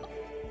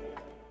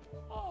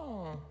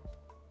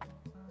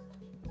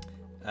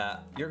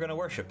 You're gonna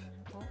worship.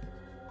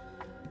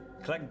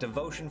 Collect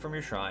devotion from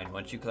your shrine.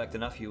 Once you collect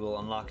enough, you will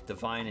unlock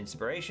divine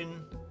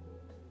inspiration.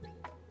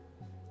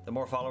 The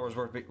more followers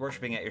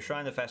worshipping at your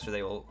shrine, the faster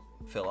they will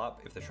fill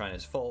up. If the shrine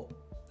is full,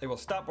 they will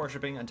stop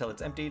worshipping until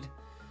it's emptied.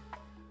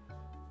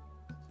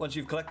 Once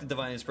you've collected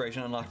divine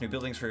inspiration, unlock new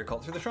buildings for your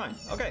cult through the shrine.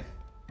 Okay.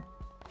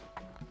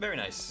 Very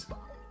nice.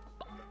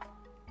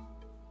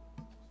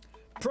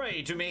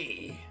 Pray to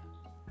me.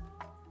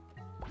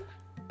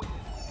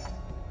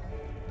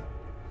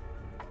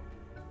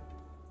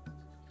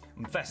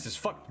 I'm fast as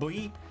fuck,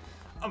 boy.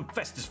 I'm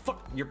fast as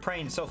fuck. You're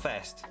praying so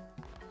fast.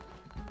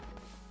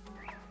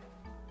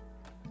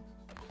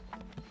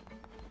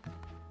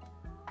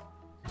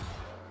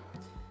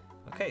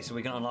 Okay, so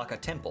we can unlock a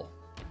temple.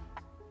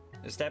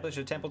 Establish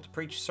a temple to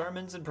preach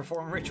sermons and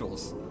perform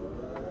rituals.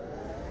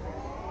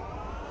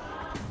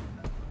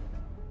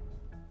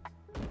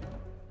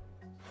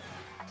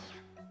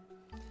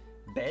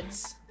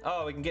 Beds?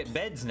 Oh, we can get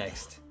beds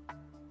next.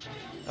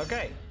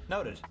 Okay,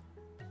 noted.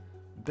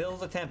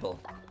 Build a temple.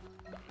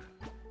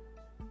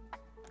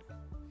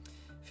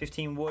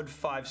 15 wood,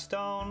 5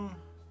 stone.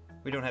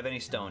 We don't have any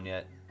stone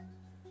yet.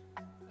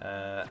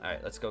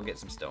 Alright, let's go get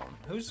some stone.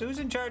 Who's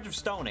in charge of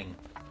stoning?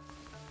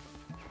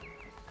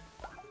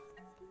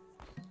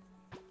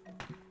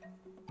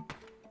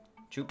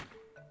 Choop.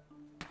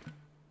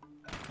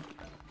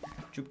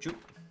 Choop, choop.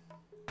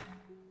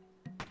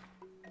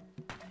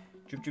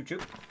 Choop, choop,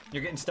 choop.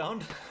 You're getting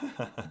stoned?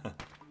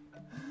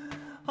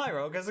 Hi,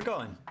 Rogue. How's it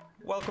going?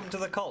 Welcome to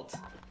the cult.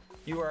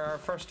 You are our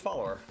first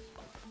follower.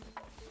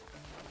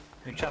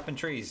 You're chopping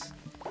trees.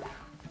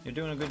 You're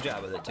doing a good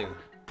job with it, too.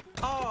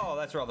 Oh,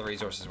 that's where all the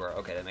resources were.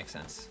 Okay, that makes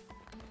sense.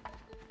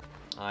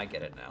 I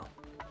get it now.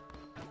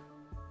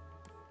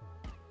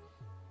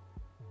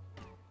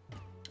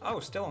 Oh,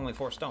 still only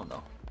 4 stone,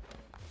 though.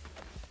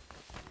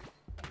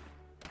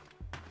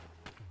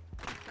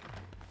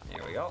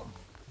 There we go.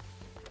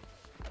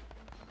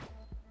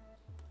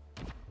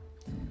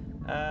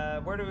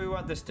 Where do we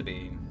want this to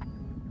be?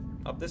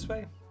 Up this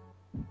way?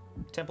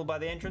 Temple by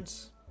the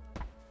entrance?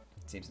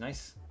 Seems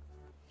nice.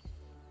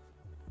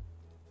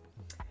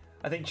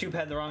 I think Choop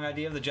had the wrong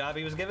idea of the job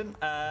he was given.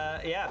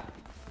 Yeah.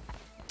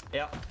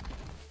 Yeah.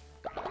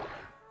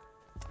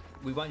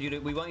 We want you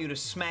to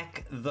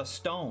smack the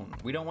stone.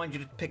 We don't want you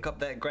to pick up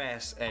that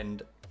grass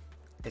and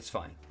it's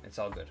fine. It's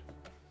all good.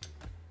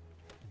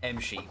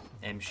 M-she.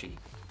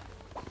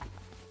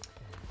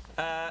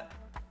 Now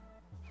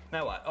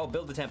what? Oh,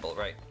 build the temple,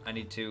 right. I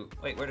need to...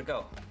 Wait, where'd it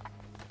go?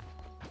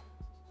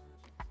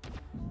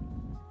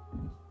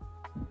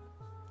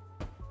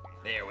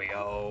 There we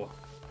go.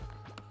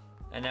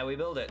 And now we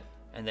build it,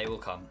 and they will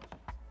come.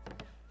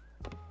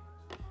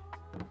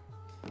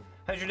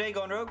 How's your day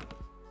going, Rogue?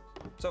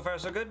 So far,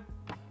 so good?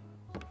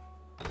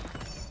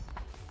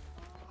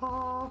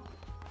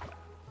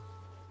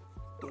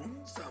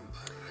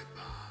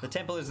 The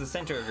temple is the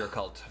center of your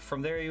cult.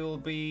 From there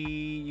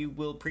you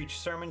will preach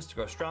sermons to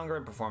grow stronger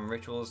and perform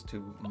rituals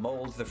to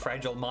mold the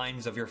fragile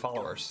minds of your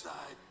followers.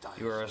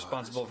 You are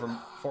responsible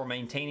for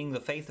maintaining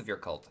the faith of your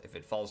cult. If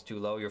it falls too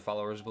low, your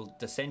followers will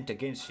dissent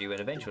against you and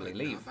eventually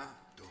leave.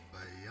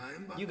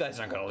 You guys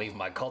aren't gonna leave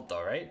my cult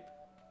though, right?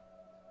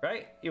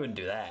 Right? You wouldn't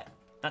do that.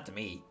 Not to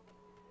me.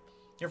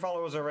 Your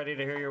followers are ready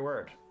to hear your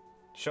word.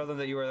 Show them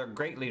that you are a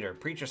great leader.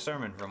 Preach a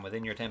sermon from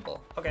within your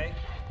temple. Okay.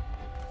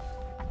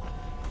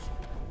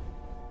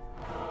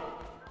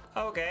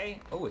 Okay.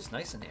 Oh, it's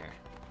nice in here.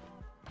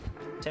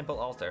 Temple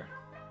altar.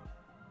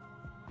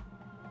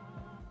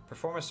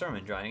 Perform a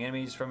sermon, drawing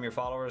enemies from your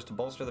followers to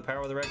bolster the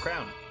power of the Red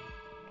Crown.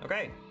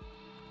 Okay.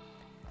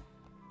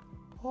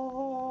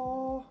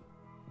 Oh.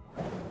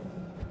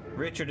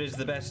 Richard is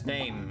the best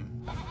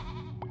name.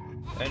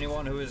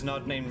 Anyone who is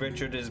not named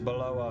Richard is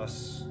below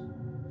us.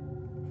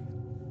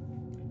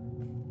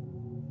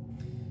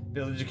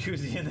 Build a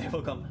jacuzzi and they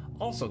will come.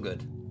 Also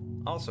good.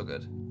 Also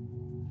good.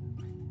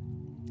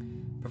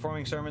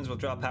 Performing sermons will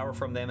draw power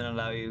from them and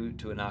allow you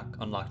to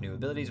unlock new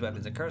abilities,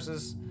 weapons, and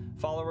curses.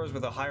 Followers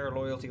with a higher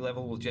loyalty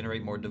level will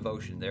generate more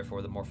devotion.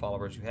 Therefore, the more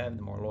followers you have,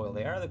 the more loyal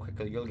they are, the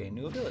quicker you'll gain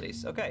new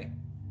abilities. Okay.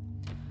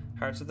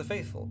 Hearts of the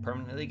Faithful.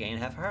 Permanently gain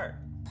half a heart.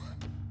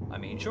 I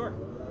mean, sure.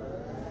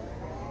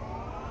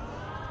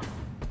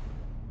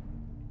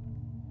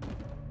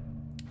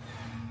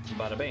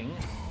 Bada bing.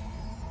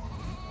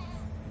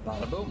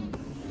 Bada boom.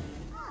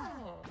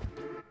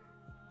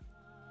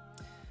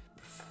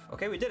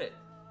 Okay, we did it.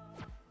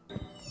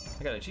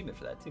 I got an achievement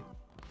for that too.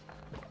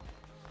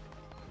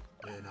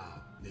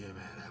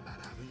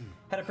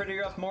 Had a pretty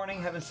rough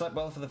morning, haven't slept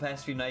well for the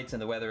past few nights,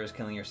 and the weather is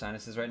killing your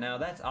sinuses right now.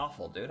 That's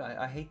awful, dude.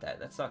 I hate that.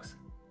 That sucks.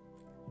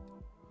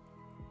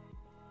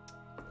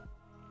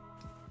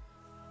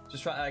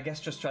 I guess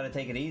just try to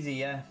take it easy,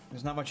 yeah.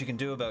 There's not much you can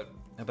do about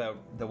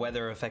the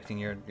weather affecting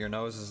your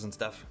noses and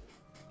stuff.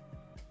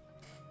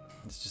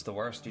 It's just the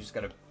worst. You just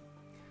gotta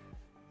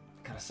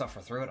suffer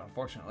through it,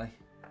 unfortunately.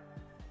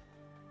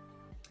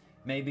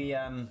 Maybe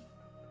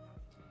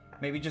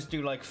just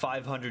do like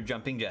 500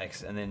 jumping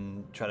jacks and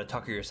then try to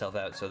tucker yourself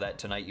out so that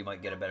tonight you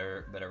might get a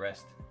better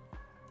rest.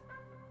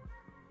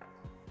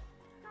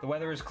 The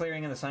weather is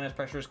clearing and the sinus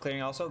pressure is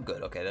clearing also?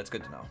 Good, okay, that's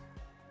good to know.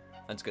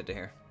 That's good to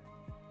hear.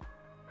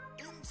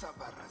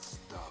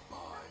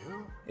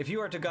 If you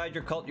are to guide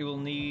your cult, you will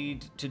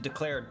need to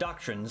declare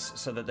doctrines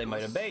so that they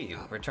might obey you.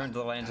 Return to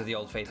the lands of the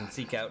old faith and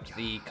seek out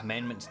the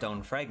commandment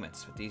stone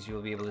fragments. With these you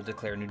will be able to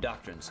declare new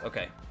doctrines.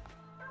 Okay.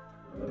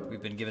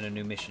 We've been given a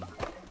new mission.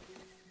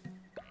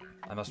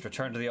 I must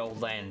return to the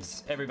old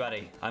lands.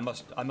 Everybody, I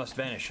must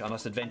vanish. I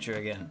must adventure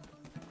again.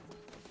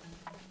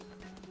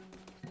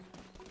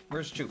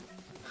 Where's Choop?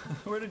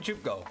 Where did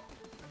Choop go?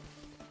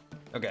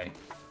 Okay.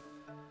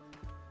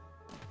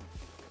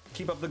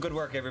 Keep up the good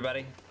work,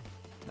 everybody.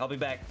 I'll be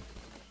back.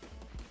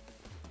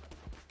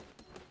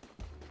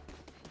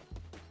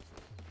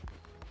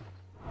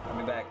 I'll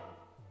be back.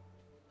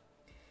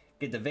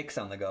 Get the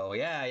Vicks on the go.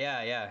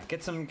 Yeah.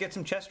 Get some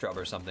chest rub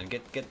or something.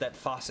 Get that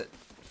faucet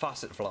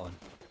flowing.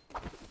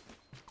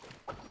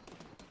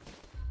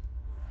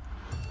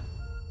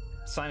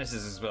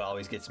 Sinuses is what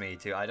always gets me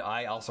too.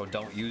 I also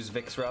don't use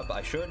Vicks rub.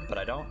 I should, but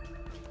I don't.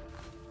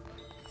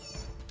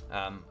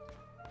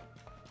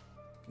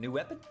 New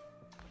weapon?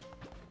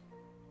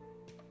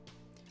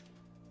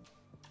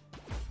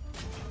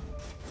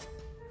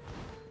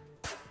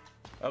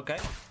 Okay.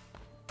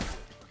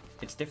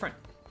 It's different.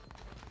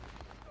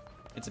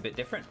 It's a bit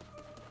different.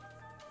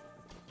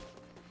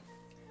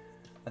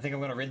 I think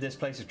I'm gonna rid this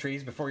place of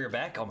trees before you're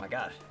back. Oh my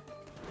god.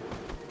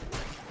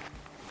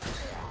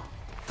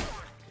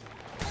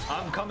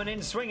 I'm coming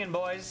in swinging,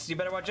 boys. You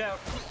better watch out.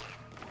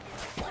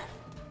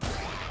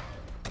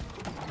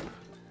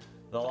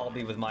 They'll all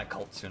be with my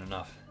cult soon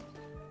enough.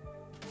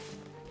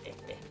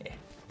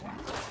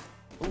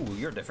 Ooh,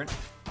 you're different.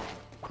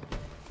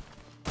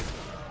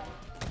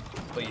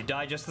 But you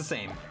die just the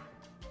same.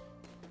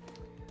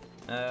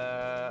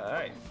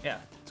 Alright, yeah,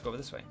 let's go over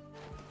this way.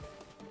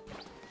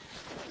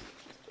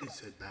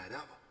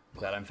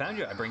 Glad I found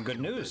you. I bring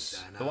good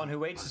news. The one who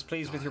waits is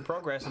pleased with your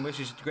progress and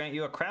wishes to grant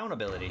you a crown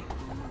ability.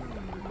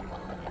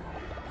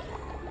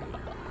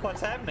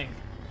 What's happening?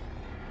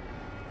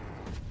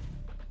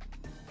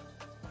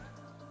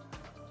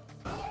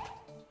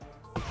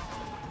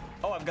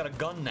 Oh, I've got a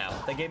gun now.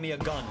 They gave me a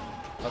gun.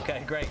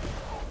 Okay, great.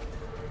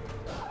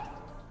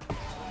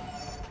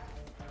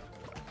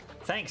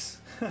 Thanks.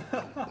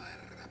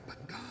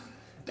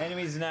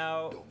 Enemies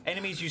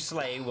you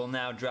slay will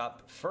now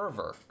drop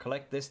fervor.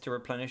 Collect this to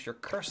replenish your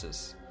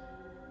curses.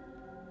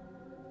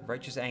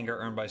 Righteous anger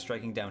earned by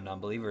striking down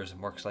non-believers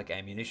and works like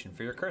ammunition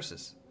for your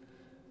curses.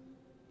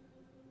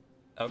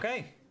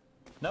 Okay.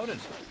 Noted.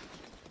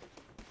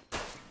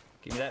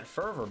 Give me that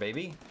fervor,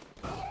 baby.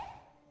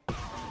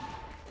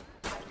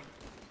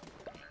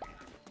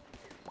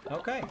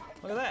 Okay,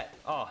 look at that.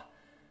 Oh.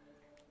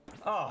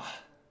 Oh.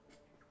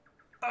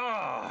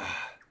 Oh.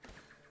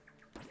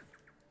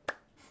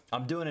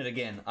 I'm doing it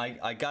again.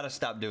 I gotta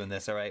stop doing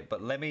this, alright?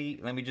 But let me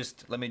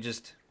just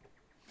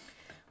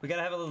we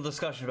gotta have a little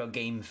discussion about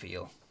game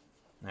feel.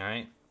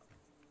 Alright?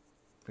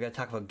 We gotta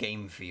talk about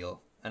game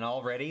feel. And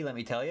already, let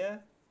me tell you,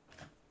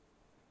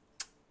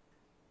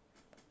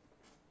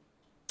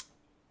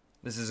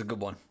 this is a good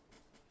one.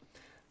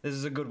 This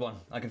is a good one.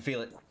 I can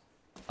feel it.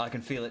 I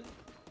can feel it.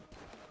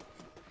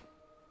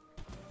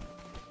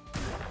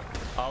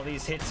 All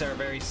these hits are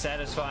very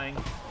satisfying.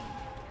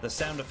 The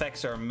sound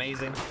effects are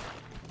amazing.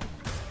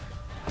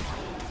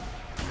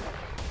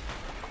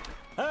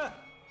 Ah!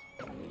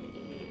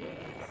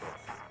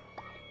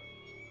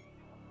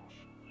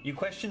 You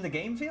question the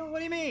game feel? What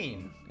do you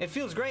mean? It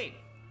feels great.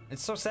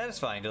 It's so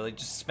satisfying to like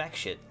just smack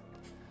shit.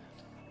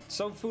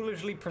 So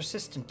foolishly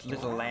persistent,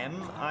 little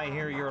lamb. I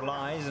hear your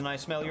lies and I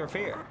smell your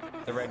fear.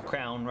 The red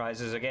crown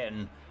rises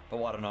again, but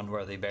what an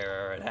unworthy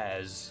bearer it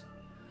has.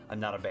 I'm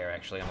not a bear,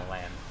 actually. I'm a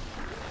lamb.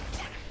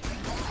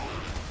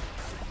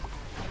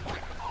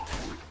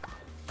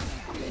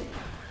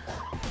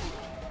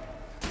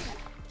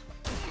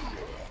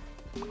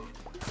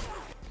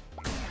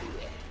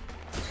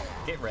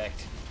 Get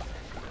wrecked.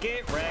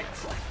 Get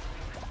wrecked.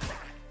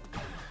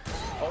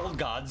 Old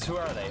gods, who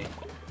are they?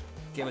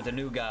 Get with the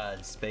new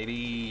gods,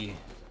 baby.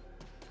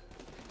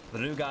 The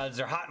new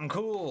gods are hot and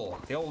cool.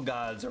 The old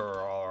gods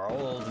are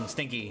old and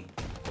stinky.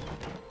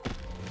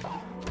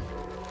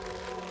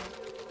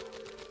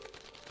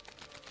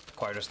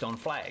 Acquired a stone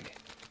flag.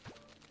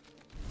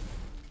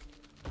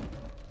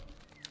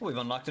 We've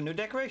unlocked a new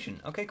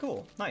decoration. Okay,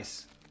 cool.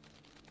 Nice.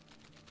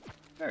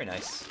 Very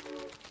nice.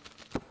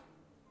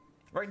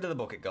 Right into the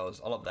book it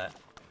goes. I love that.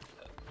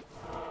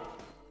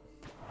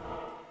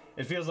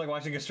 It feels like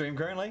watching a stream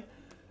currently.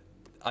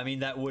 I mean,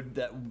 that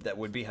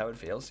would be how it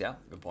feels. Yeah,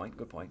 good point.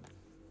 Good point.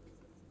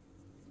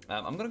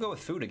 I'm gonna go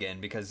with food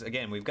again because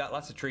again we've got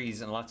lots of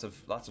trees and lots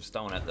of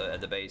stone at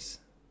the base.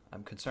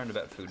 I'm concerned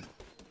about food.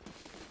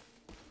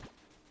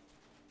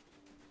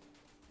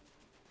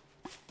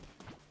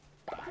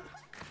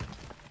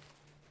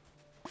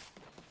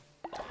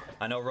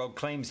 I know Rogue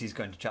claims he's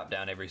going to chop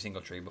down every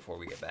single tree before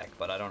we get back,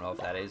 but I don't know if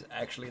that is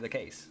actually the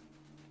case.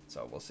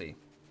 So we'll see.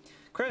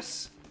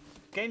 Chris,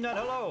 Game Nut,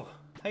 hello.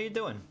 How you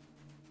doing?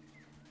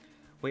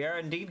 We are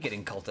indeed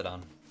getting culted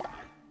on.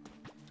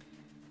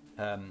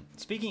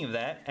 Speaking of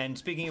that, and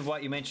speaking of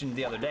what you mentioned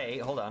the other day,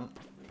 hold on,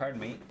 pardon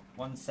me,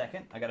 1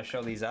 second. I gotta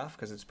show these off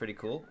because it's pretty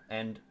cool,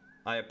 and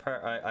I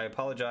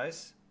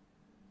apologize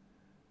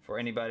for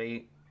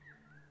anybody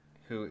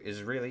who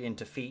is really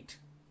into feet.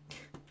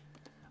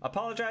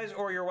 Apologize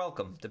or you're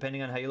welcome,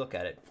 depending on how you look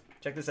at it.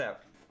 Check this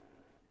out.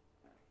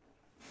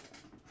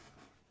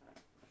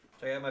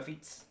 Check out my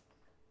feet.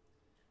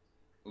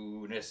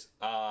 Unis,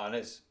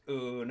 anis,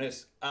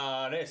 unis,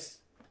 anis.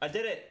 I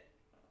did it!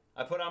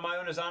 I put on my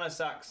unis, anis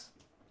socks.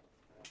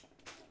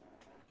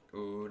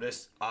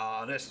 Unis,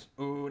 anis,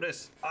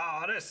 unis,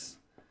 anis.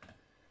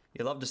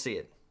 You love to see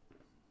it.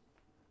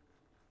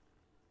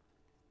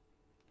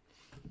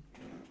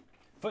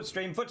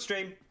 Footstream,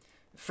 footstream.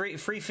 Free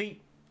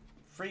feet.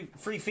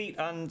 Free feet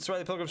on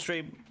Swarley Pilgrim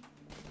stream.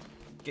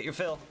 Get your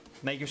fill.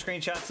 Make your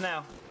screenshots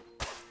now.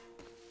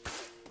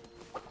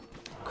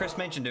 Chris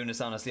mentioned doing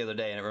this on us the other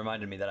day and it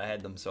reminded me that I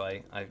had them, so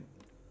I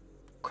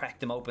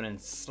cracked them open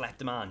and slapped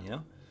them on, you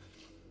know?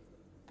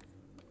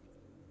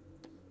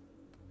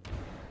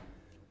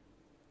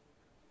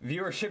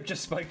 Viewership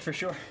just spiked for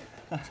sure.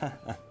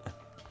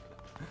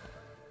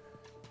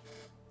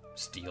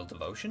 Steal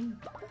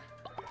devotion?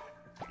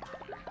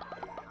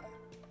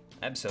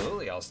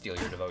 Absolutely, I'll steal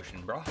your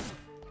devotion, bro.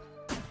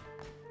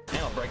 And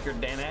I'll break your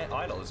damn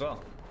idol as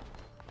well.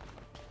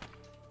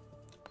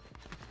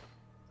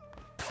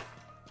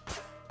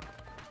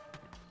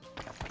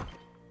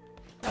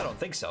 I don't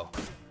think so.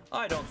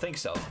 I don't think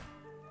so.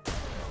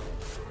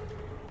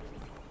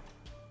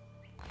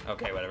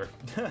 Okay, whatever.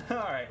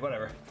 Alright,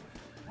 whatever.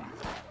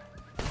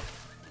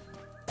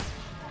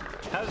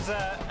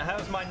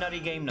 How's my nutty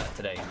game nut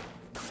today?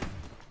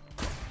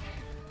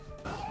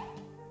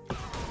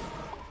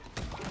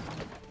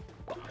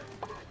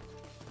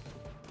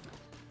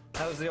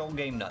 How's the old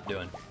game nut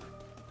doing?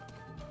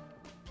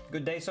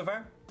 Good day so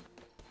far?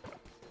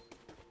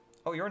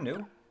 Oh, you're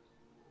new.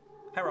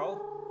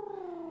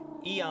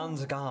 Hello.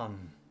 Eons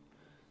gone.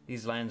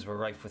 These lands were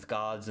rife with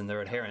gods and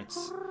their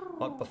adherents.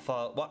 What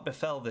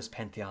befell this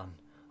pantheon?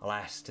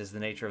 Alas, 'tis the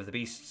nature of the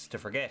beasts to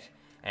forget,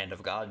 and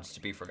of gods to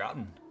be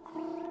forgotten.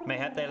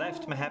 Mayhap they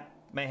left,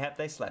 Mayhap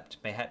they slept.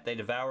 Mayhap they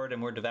devoured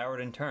and were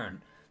devoured in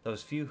turn.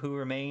 Those few who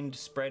remained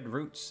spread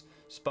roots,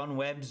 spun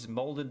webs,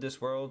 molded this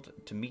world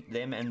to meet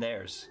them and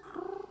theirs.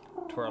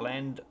 'Twere a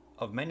land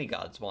of many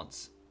gods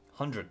once.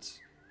 Hundreds.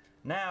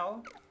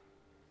 Now,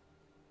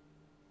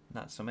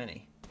 not so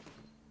many.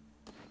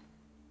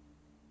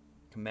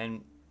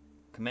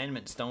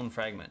 Commandment stone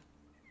fragment.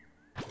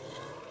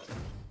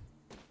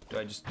 Do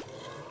I just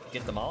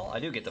get them all? I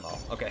do get them all.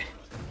 Okay.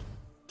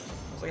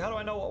 It's like, how do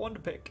I know what one to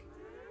pick?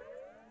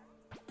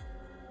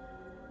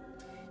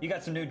 You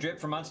got some new drip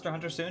for Monster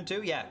Hunter soon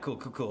too? Yeah,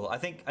 cool. I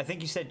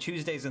think you said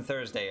Tuesdays and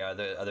Thursday are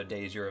the other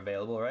days you're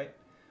available, right?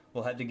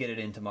 We'll have to get it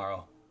in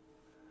tomorrow.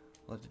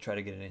 We'll have to try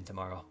to get it in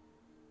tomorrow.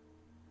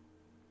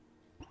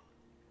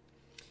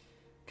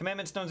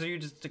 Commandment stones are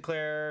used to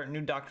declare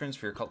new doctrines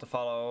for your cult to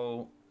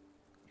follow.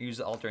 Use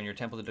the altar in your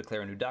temple to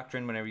declare a new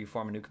doctrine whenever you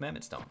form a new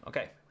commandment stone.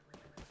 Okay.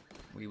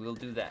 We will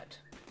do that.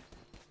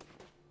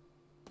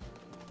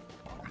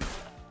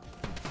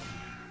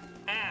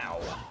 Ow!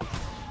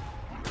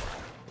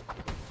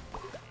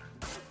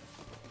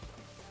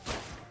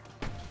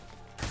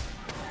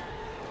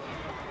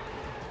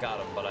 Got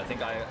him, but I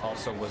think I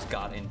also was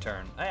got in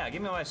turn. Ah, yeah,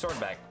 give me my sword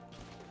back.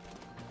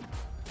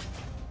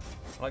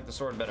 I like the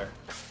sword better.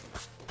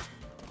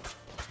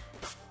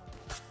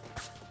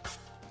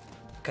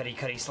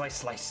 Cutty,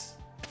 slice.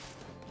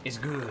 Is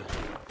good.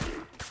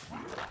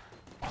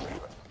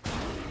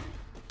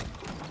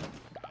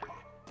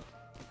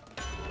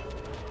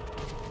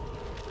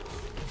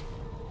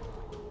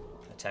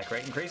 Attack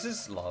rate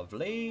increases.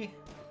 Lovely.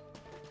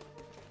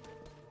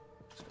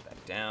 Let's go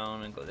back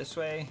down and go this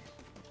way.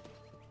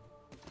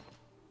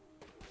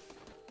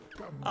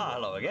 Ah,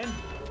 hello again.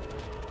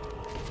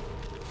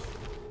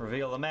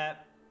 Reveal the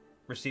map.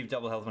 Receive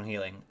double health when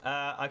healing.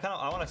 I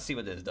want to see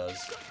what this does.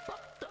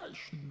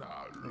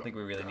 I don't think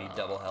we really need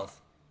double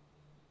health.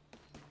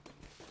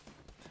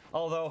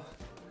 Although,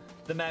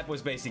 the map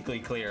was basically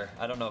clear.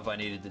 I don't know if I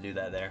needed to do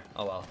that there.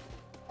 Oh well.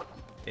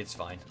 It's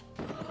fine.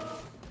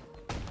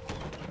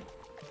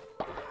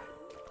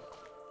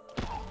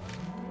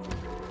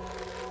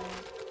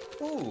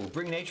 Ooh,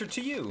 bring nature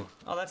to you.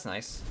 Oh, that's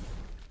nice.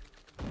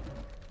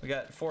 We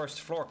got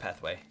forest floor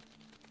pathway.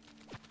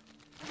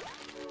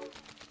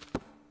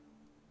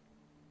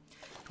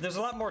 There's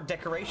a lot more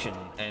decoration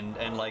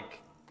and like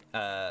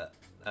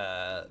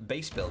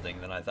base building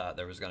than I thought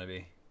there was gonna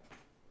be.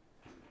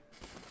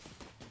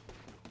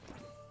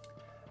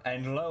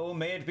 And lo,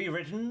 may it be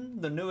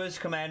written, the newest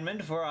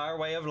commandment for our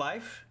way of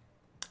life: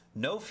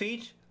 no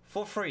feet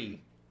for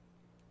free.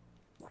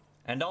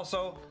 And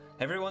also,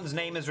 everyone's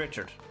name is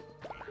Richard.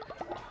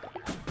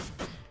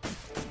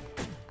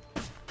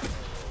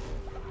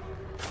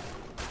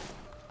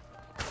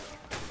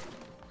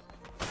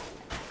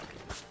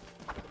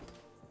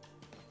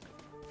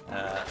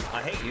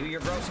 I hate you, you're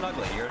gross and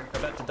ugly, you're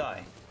about to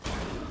die.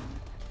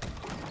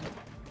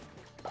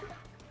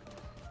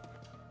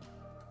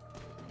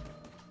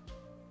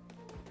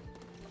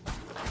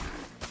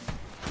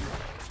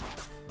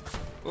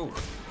 Ooh.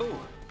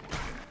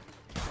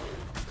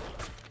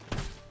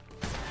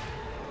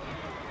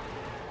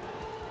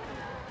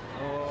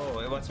 Oh,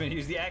 it wants me to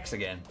use the axe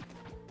again.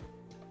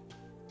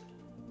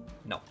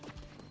 No.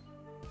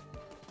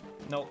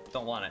 Nope,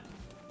 don't want it.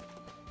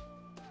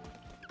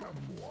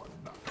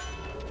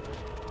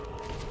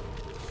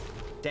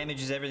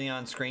 Damages everything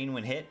on screen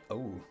when hit.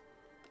 Oh.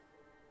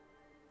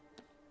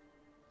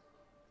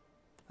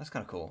 That's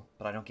kind of cool,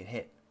 but I don't get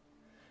hit.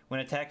 When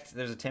attacked,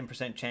 there's a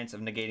 10% chance of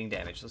negating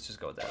damage. Let's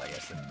just go with that, I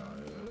guess.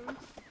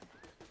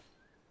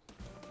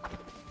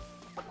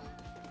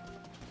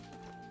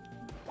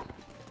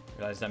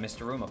 Realized I missed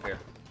a room up here.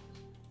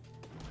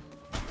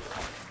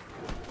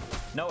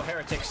 No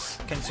heretics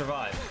can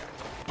survive.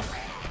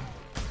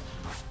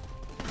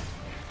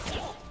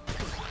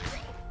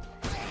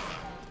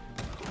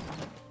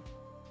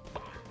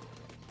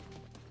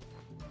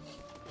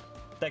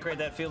 Decorate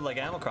that field like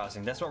Animal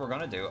Crossing. That's what we're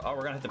gonna do. Oh,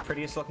 we're gonna have the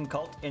prettiest looking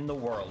cult in the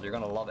world. You're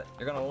gonna love it.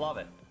 You're gonna love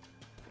it.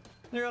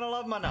 You're gonna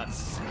love my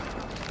nuts.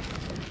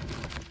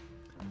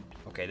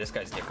 Okay, this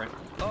guy's different.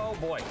 Oh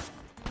boy.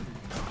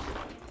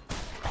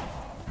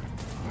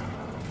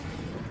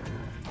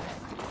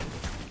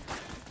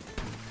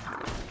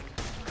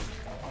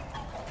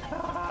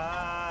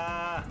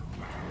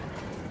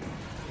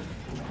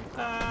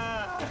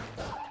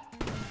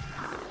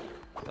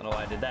 Don't know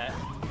why I did that.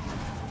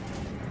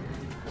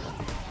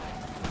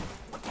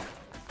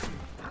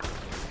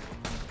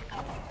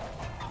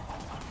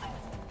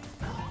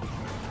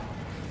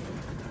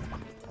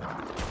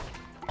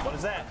 What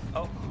is that?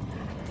 Oh.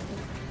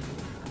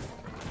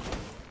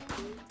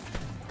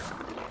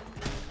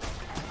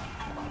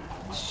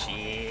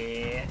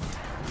 Shit.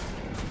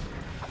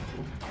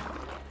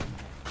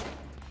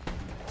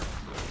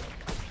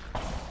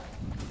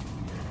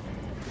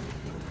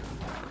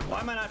 Why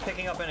am I not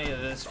picking up any of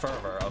this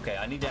fervor? Okay,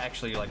 I need to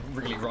actually like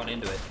really run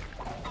into it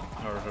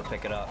in order to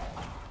pick it up.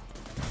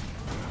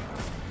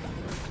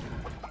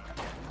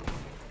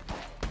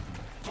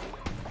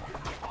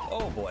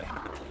 Oh boy.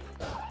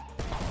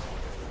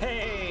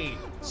 Hey!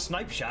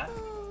 Snipe shot.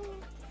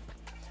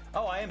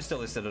 Oh, I am still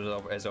listed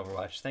as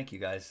Overwatch. Thank you,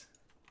 guys.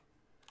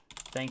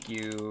 Thank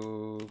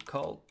you,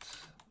 Cult.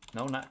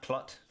 No, not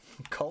Clut.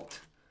 Cult.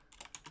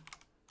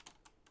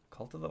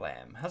 Cult of the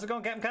Lamb. How's it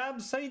going, Captain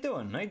Cobbs? How you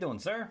doing? How you doing,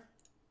 sir?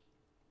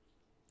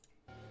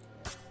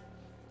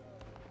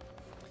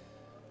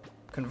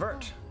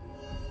 Convert.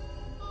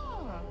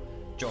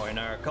 Join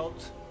our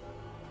cult.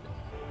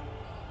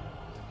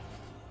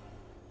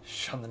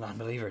 Shun the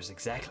non-believers.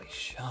 Exactly.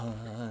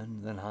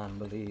 Shun the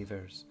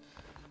non-believers.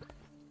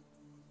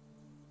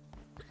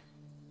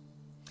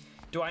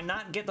 Do I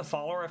not get the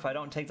follower if I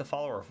don't take the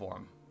follower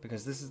form?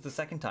 Because this is the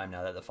second time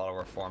now that the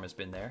follower form has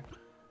been there.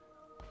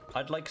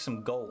 I'd like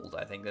some gold,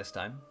 I think, this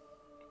time.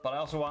 But I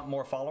also want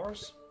more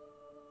followers.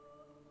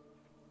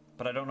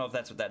 But I don't know if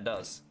that's what that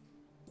does.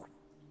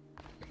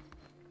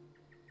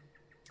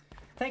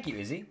 Thank you,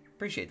 Izzy.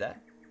 Appreciate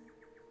that.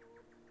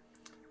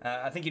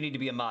 I think you need to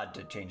be a mod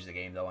to change the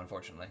game, though,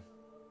 unfortunately.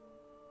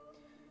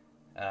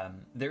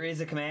 There is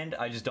a command.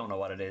 I just don't know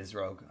what it is,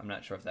 Rogue. I'm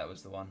not sure if that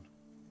was the one.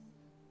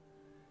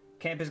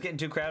 Camp is getting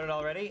too crowded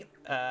already.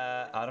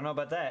 I don't know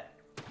about that.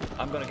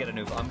 I'm gonna get a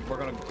new. We're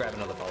gonna grab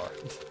another follower.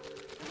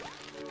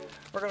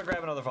 We're gonna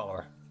grab another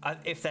follower,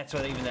 if that's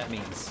what even that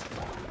means.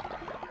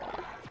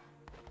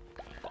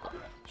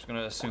 Just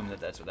gonna assume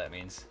that that's what that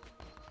means.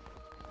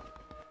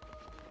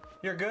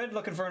 You're good?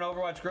 Looking for an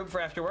Overwatch group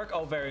for after work?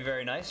 Oh, very,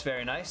 very nice,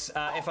 very nice.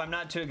 If I'm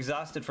not too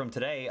exhausted from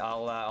today,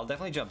 I'll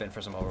definitely jump in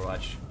for some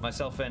Overwatch.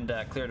 Myself and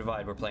Clear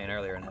Divide were playing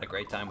earlier and had a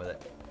great time with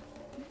it.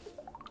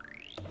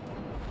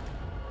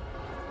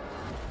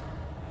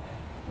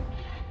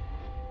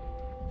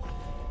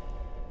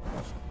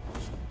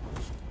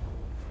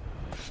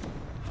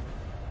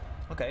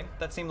 Okay,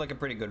 that seemed like a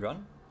pretty good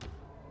run.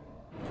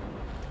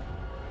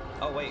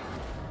 Oh, wait.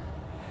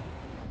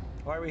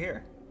 Why are we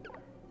here?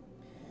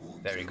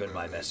 Very good,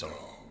 my vessel.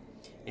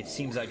 It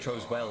seems I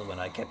chose well when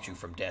I kept you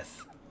from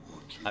death.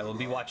 I will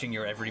be watching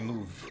your every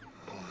move.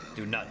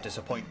 Do not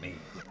disappoint me.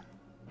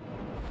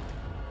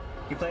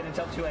 You played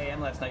until 2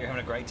 a.m. last night. You're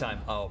having a great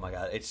time. Oh my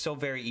god, it's so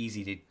very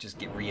easy to just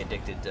get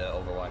re-addicted to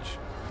Overwatch.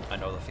 I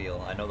know the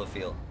feel. I know the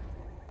feel.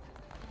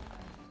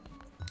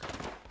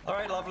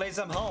 Alright,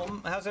 lovelies, I'm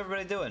home. How's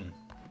everybody doing?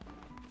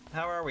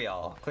 How are we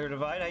all? Clear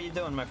Divide, how you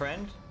doing, my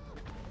friend?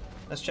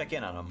 Let's check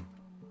in on them.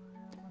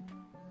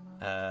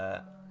 I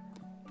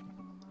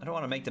don't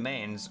want to make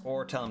demands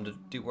or tell him to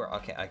do work.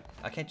 Okay,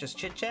 I can't just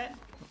chit chat.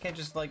 I can't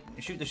just like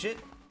shoot the shit.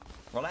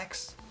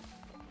 Relax.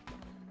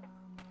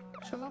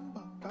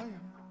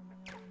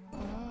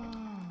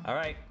 All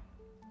right.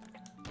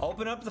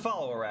 Open up the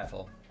follower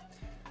raffle.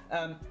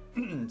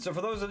 So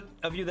for those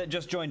of you that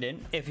just joined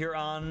in, if you're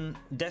on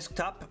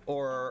desktop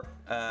or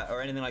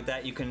anything like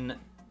that, you can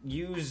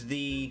use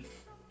the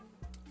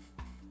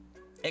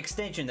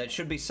extension that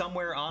should be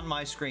somewhere on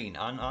my screen,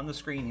 on the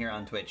screen here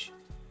on Twitch.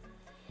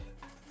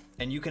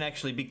 And you can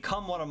actually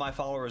become one of my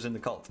followers in the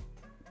cult.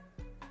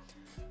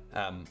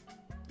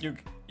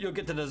 You'll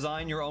get to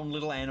design your own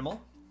little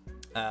animal.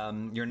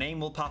 Your name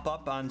will pop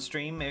up on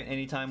stream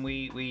anytime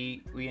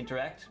we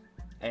interact.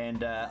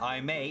 And I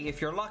may, if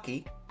you're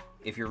lucky,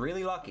 if you're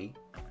really lucky,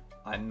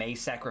 I may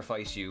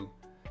sacrifice you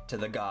to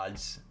the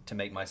gods to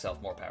make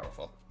myself more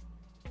powerful.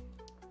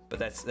 But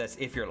that's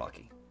if you're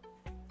lucky.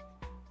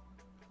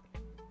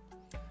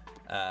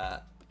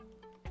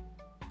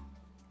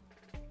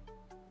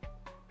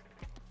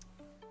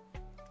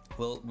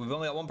 Well, we've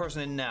only got one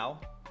person in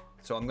now,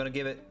 so I'm gonna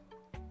give it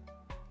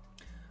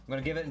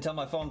until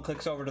my phone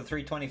clicks over to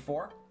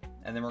 324,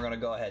 and then we're gonna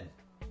go ahead.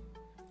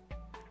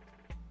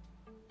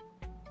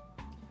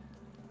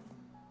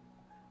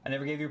 I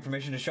never gave you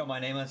permission to show my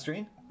name on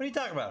stream? What are you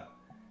talking about?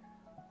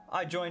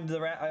 I joined the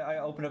I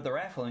opened up the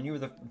raffle and you were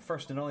the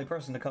first and only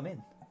person to come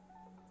in.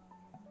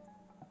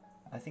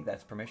 I think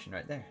that's permission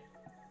right there.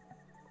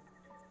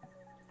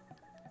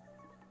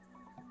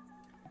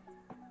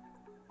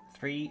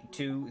 Three,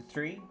 2,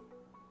 3.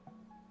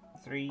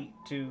 3,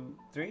 2,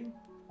 3.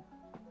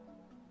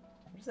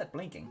 What is that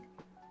blinking?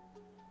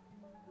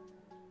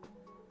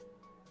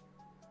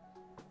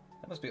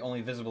 That must be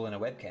only visible in a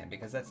webcam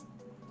because there's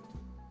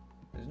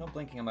no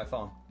blinking on my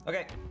phone.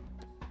 Okay.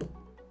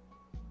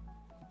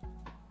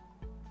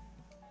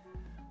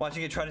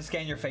 Watching it try to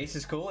scan your face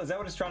is cool. Is that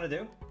what it's trying to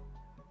do?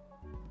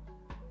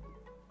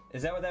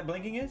 Is that what that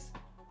blinking is?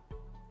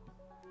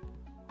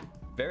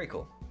 Very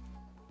cool.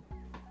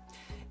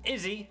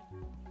 Izzy's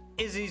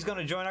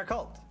gonna join our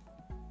cult.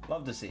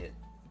 Love to see it.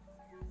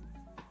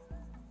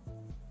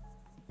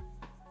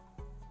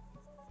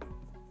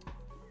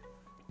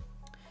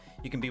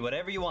 You can be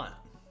whatever you want.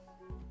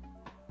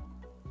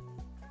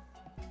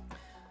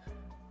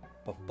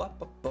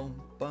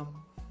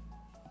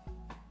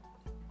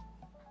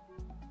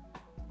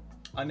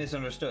 I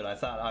misunderstood. I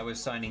thought I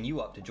was signing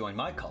you up to join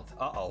my cult.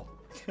 Uh-oh.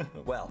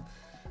 Well,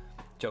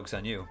 joke's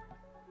on you.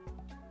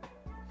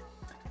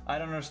 I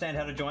don't understand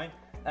how to join.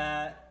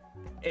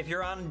 If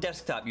you're on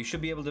desktop, you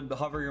should be able to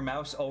hover your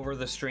mouse over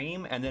the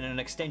stream, and then an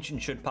extension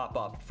should pop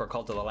up for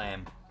Cult of the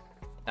Lamb.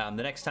 The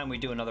next time we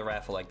do another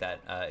raffle like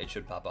that, it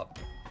should pop up.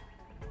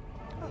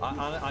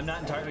 I'm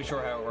not entirely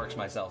sure how it works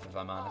myself, if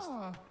I'm honest.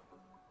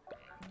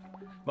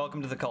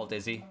 Welcome to the cult,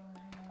 Izzy.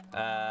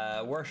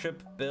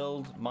 Worship,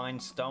 build, mine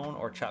stone,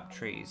 or chop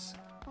trees.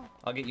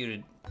 I'll get you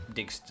to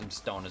dig some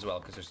stone as well,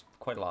 because there's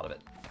quite a lot of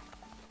it.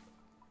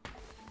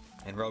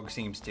 And Rogue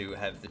seems to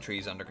have the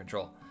trees under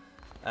control.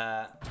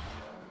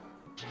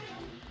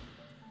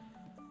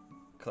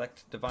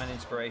 Collect divine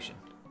inspiration.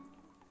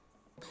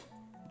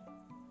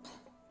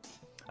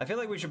 I feel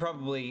like we should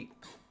probably...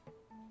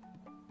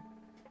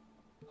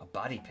 A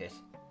body pit.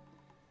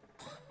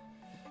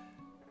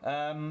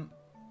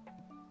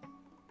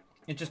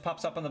 It just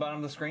pops up on the bottom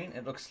of the screen.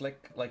 It looks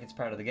like it's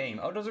part of the game.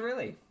 Oh, does it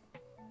really?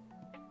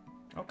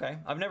 Okay.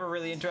 I've never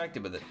really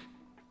interacted with it.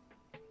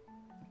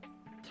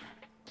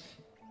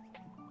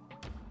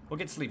 We'll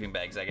get sleeping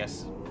bags, I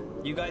guess.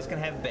 You guys can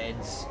have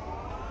beds.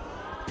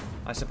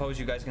 I suppose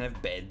you guys can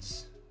have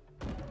beds.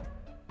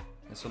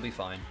 This will be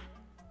fine.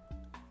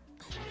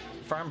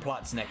 Farm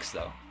plots next,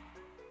 though.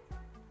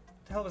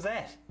 What the hell was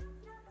that?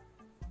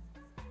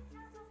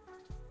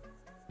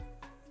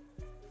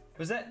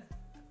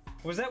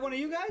 Was that one of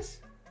you guys?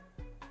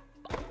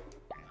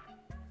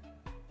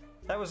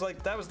 That was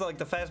like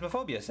the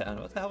phasmophobia sound.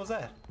 What the hell was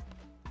that?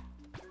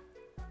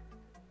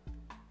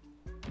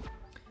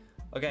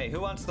 Okay, who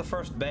wants the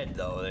first bed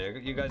though?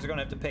 You guys are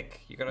gonna have to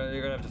pick. You're gonna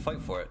have to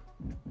fight for it.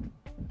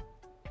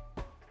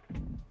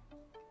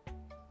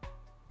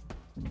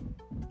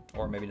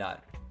 Or maybe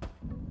not.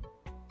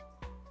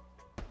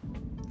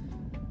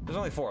 There's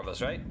only 4 of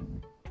us, right?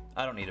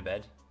 I don't need a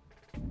bed.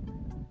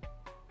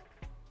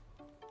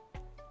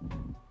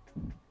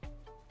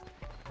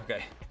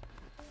 Okay,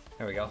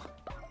 there we go.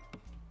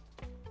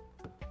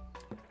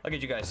 I'll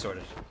get you guys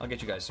sorted.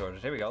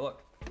 Here we go.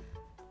 Look,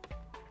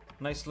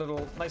 nice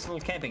little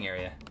camping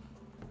area.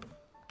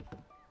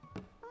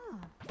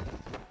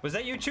 Was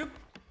that you, Choop?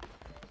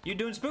 You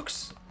doing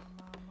spooks?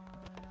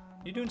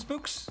 You doing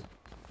spooks?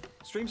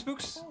 Stream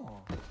spooks?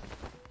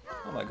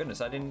 Oh my goodness,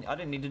 I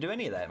didn't need to do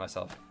any of that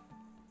myself.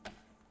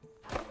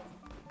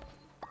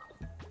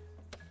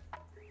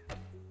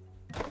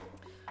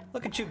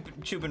 Look at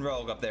Choop and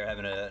Rogue up there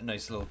having a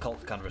nice little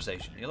cult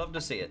conversation. You love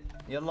to see it.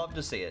 You love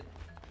to see it.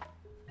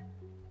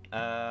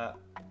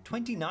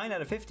 29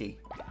 out of 50.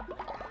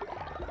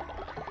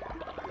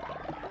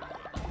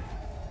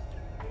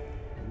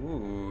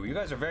 Ooh, you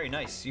guys are very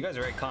nice. You guys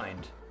are very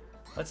kind.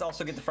 Let's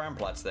also get the farm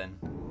plots then.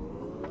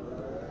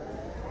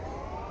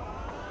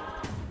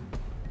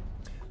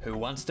 Who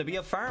wants to be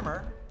a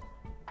farmer?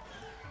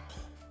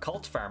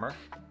 Cult farmer.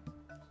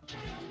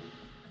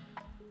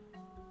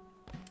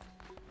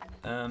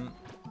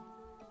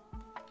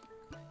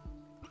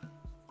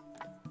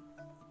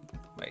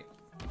 Wait.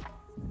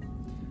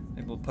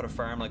 Maybe we'll put a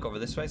farm like over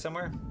this way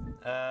somewhere.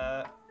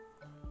 Yeah.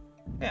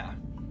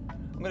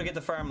 I'm gonna get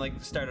the farm like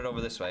started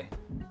over this way.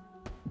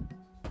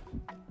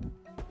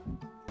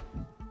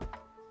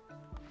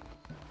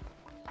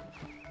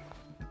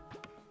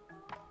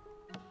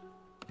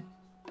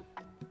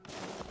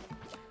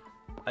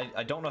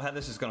 I don't know how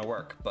this is gonna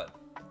work, but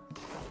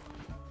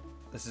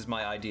this is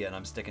my idea and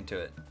I'm sticking to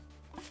it.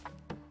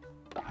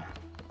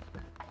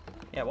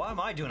 Yeah, why am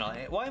I doing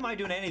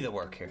any of the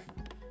work here?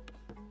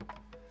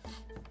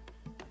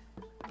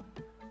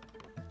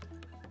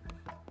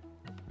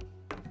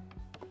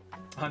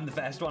 I'm the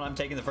fast one. I'm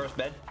taking the first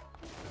bed.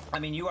 I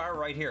mean, you are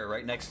right here,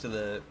 right next to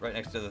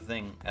the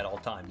thing at all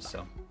times.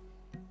 So,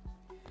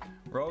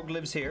 Rogue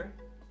lives here.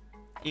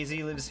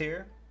 Izzy lives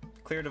here.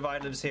 Clear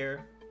Divide lives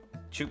here.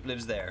 Choop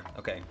lives there.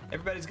 Okay,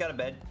 everybody's got a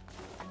bed.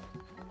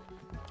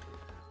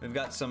 We've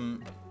got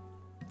some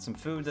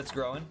food that's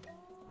growing.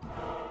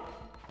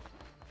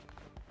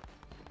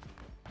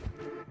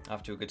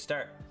 Off to a good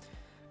start.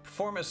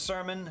 Perform a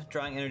sermon,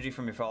 drawing energy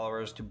from your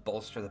followers to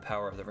bolster the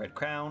power of the Red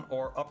Crown,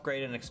 or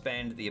upgrade and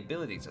expand the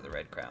abilities of the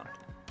Red Crown.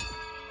 I'm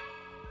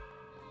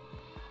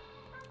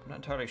not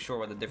entirely sure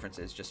what the difference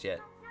is just yet.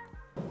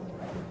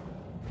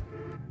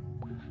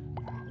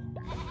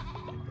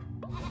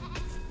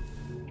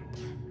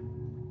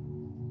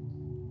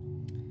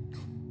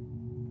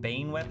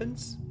 Bane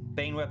weapons?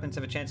 Bane weapons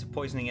have a chance of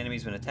poisoning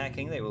enemies when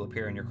attacking. They will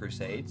appear in your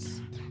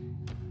crusades.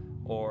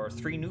 Or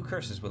 3 new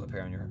curses will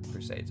appear on your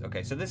crusades.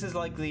 Okay, so this is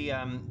like the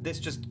this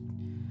just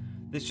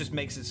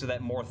makes it so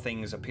that more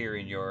things appear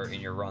in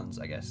your runs,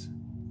 I guess.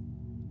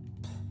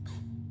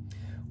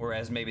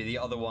 Whereas maybe the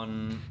other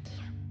one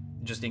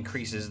just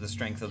increases the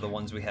strength of the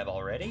ones we have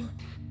already.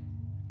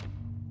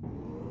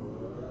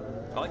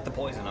 I like the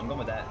poison. I'm going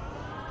with that.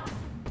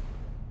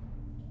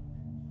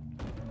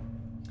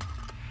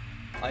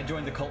 I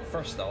joined the cult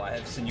first, though. I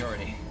have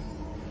seniority.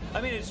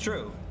 I mean, it's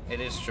true. It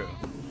is true.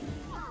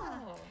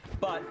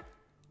 But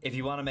if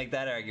you want to make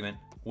that argument,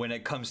 when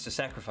it comes to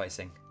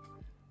sacrificing,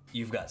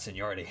 you've got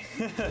seniority.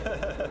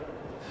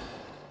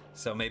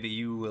 So maybe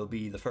you will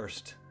be the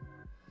first.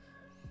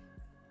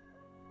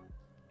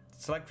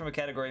 Select from a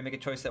category, make a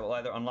choice that will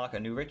either unlock a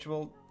new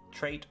ritual,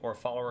 trait, or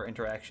follower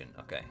interaction.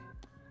 Okay.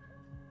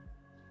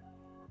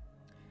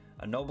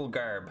 A noble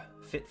garb,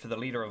 fit for the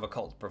leader of a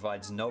cult,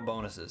 provides no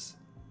bonuses.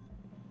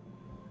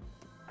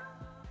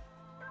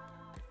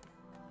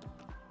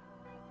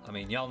 I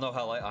mean, y'all know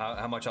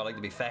how much I like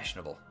to be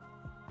fashionable.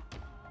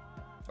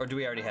 Or do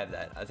we already have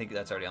that? I think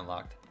that's already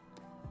unlocked.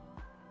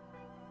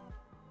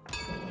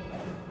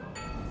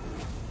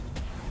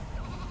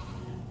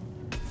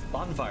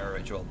 Bonfire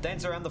ritual.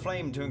 Dance around the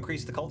flame to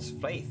increase the cult's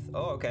faith.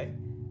 Oh, okay.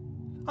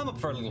 I'm up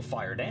for a little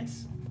fire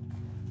dance.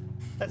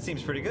 That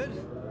seems pretty good.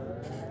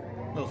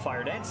 Little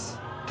fire dance.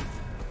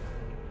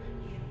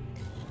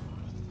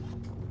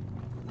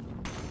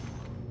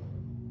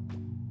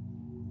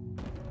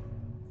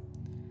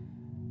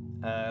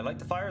 Light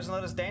the fires and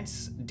let us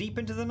dance deep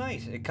into the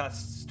night. It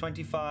costs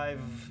 25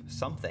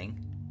 something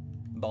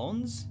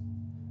bones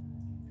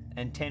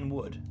and 10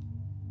 wood.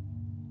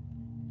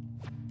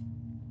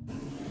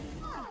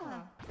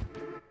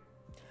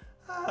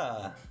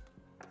 Ah.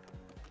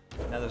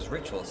 Now there's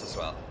rituals as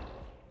well.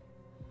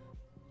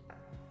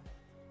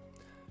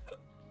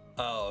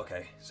 Oh,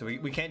 okay. So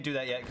we can't do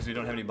that yet because we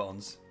don't have any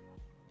bones.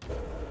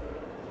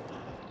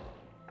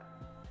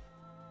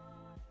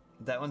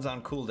 That one's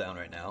on cooldown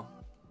right now.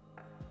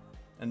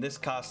 And this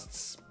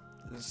costs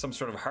some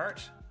sort of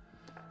heart?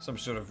 Some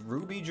sort of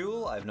ruby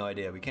jewel? I have no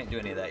idea. We can't do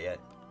any of that yet.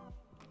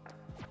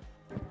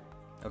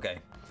 Okay.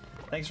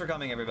 Thanks for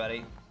coming,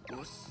 everybody.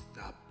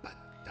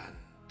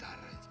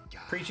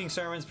 Preaching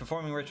sermons,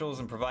 performing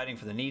rituals, and providing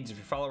for the needs of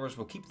your followers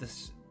will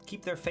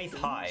keep their faith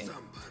high.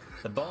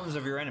 The bones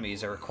of your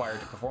enemies are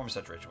required to perform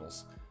such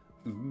rituals.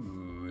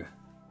 Ooh.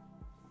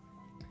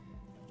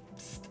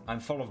 Psst, I'm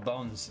full of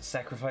bones.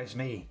 Sacrifice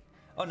me.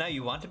 Oh, now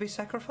you want to be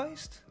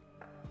sacrificed?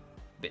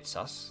 Bit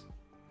sus.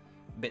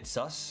 Bit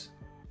sus.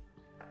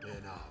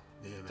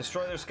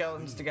 Destroy their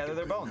skeletons to gather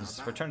their bones.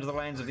 Return to the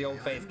lands of the old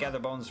faith, gather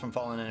bones from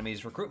fallen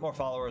enemies, recruit more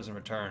followers, and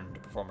return to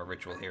perform a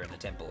ritual here in the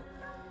temple.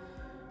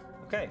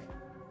 Okay.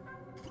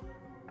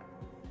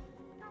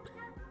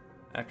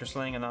 After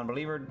slaying a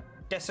non-believer,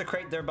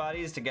 desecrate their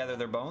bodies to gather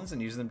their bones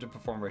and use them to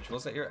perform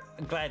rituals at your...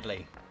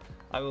 Gladly.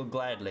 I will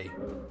gladly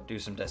do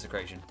some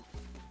desecration.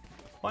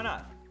 Why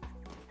not?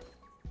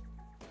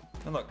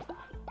 And look,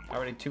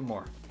 already two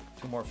more.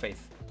 Two more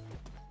faith.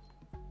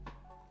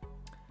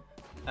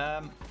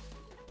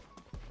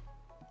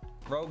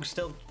 Rogue's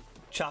still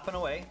chopping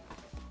away.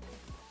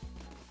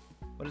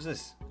 What is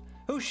this?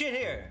 Who's shit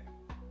here?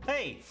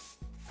 Hey!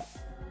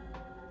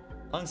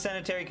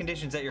 Unsanitary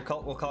conditions at your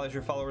cult will cause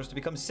your followers to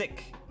become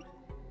sick.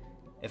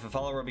 If a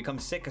follower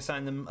becomes sick,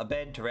 assign them a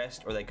bed to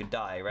rest or they could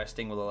die.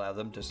 Resting will allow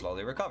them to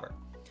slowly recover.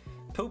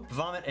 Poop,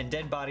 vomit, and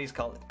dead bodies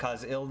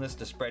cause illness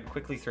to spread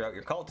quickly throughout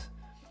your cult.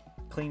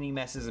 Cleaning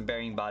messes and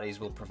burying bodies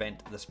will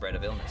prevent the spread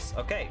of illness.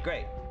 Okay,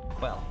 great.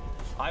 Well,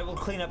 I will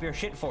clean up your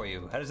shit for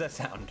you. How does that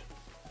sound?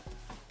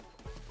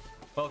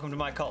 Welcome to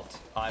my cult.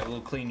 I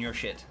will clean your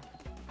shit.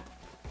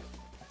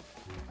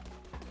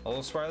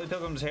 Old Swarley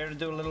Pilgrim's here to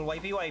do a little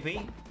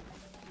wipey-wipey.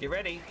 Get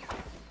ready.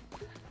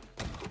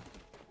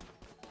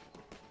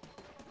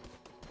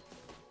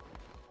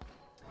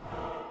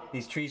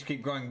 These trees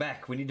keep growing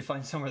back. We need to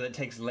find somewhere that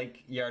takes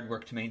yard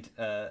work to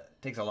maintain.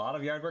 Takes a lot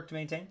of yard work to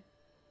maintain.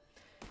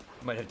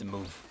 Might have to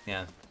move.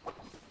 Yeah.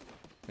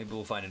 Maybe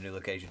we'll find a new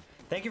location.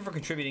 Thank you for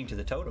contributing to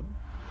the totem.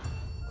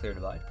 Clear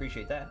divide.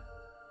 Appreciate that.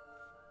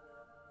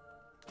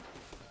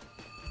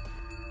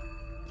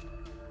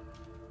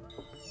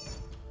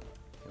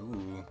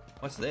 Ooh.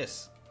 What's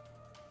this?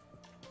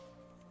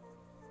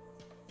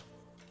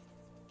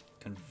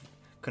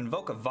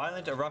 Convoke a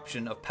violent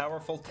eruption of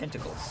powerful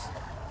tentacles.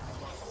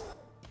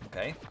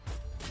 Okay.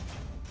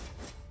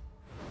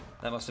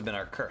 That must have been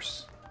our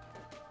curse.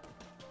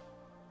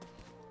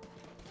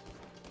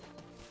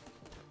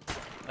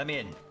 Let me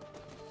in.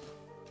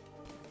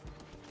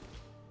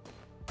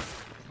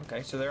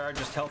 Okay, so there are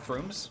just health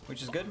rooms,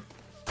 which is good.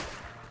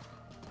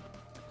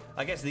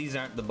 I guess these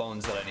aren't the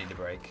bones that I need to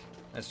break.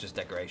 That's just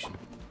decoration.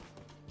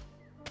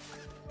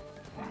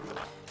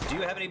 Do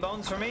you have any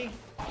bones for me?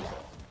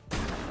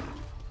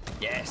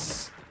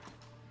 Yes!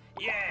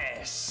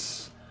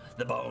 Yes!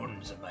 The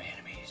bones of my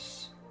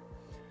enemies.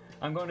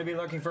 I'm going to be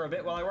lurking for a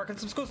bit while I work on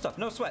some school stuff.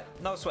 No sweat.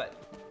 No sweat.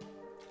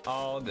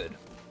 All good.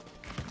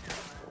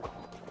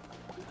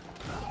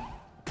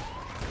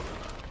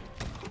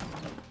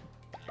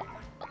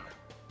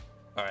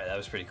 Alright, that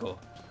was pretty cool.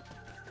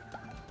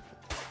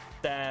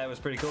 That was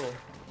pretty cool.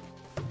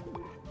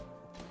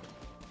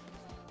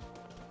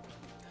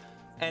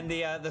 And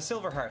the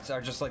silver hearts are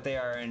just like they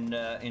are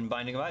in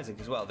Binding of Isaac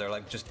as well. They're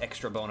like just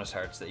extra bonus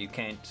hearts that you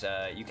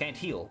can't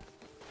heal.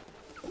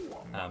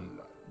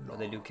 But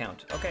they do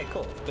count. Okay,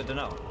 cool. Good to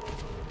know.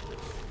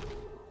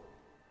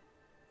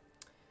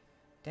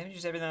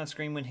 Damages everything on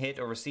screen when hit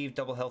or receive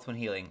double health when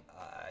healing.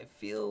 I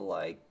feel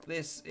like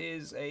this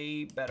is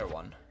a better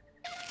one.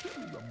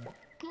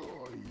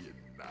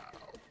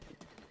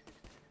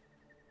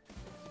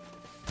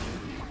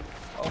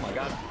 Oh my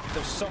god,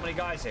 there's so many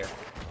guys here.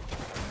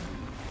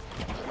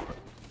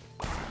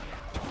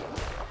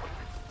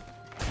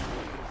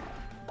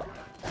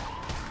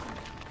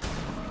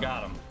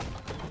 Got him.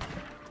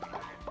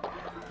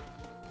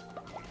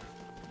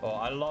 Oh,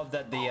 I love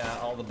that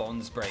all the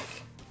bones break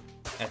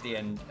at the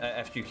end.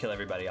 After you kill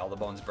everybody, all the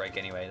bones break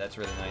anyway. That's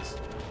really nice.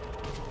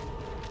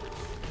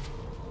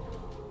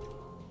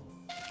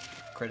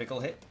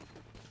 Critical hit.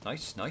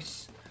 Nice,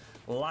 nice.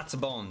 Lots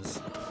of bones.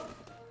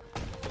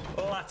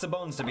 Lots of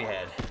bones to be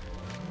had.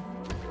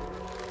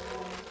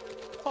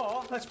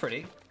 Oh, that's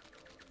pretty.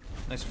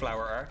 Nice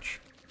flower arch.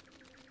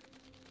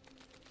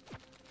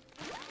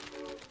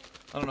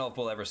 I don't know if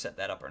we'll ever set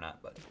that up or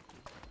not, but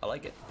I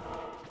like it.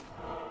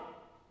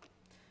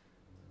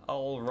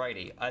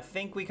 Alrighty, I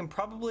think we can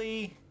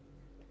probably...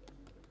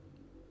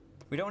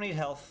 We don't need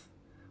health.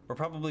 We're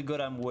probably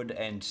good on wood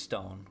and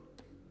stone.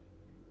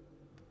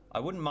 I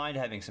wouldn't mind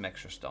having some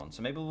extra stone,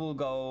 so maybe we'll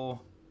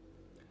go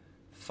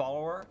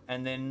follower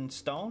and then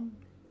stone.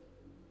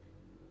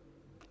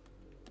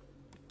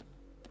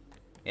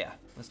 Yeah,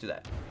 let's do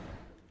that.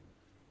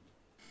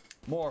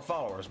 More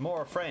followers,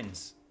 more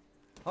friends.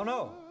 Oh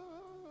no!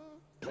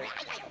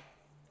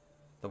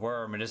 The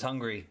worm, it is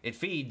hungry. It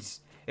feeds.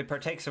 It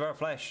partakes of our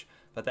flesh.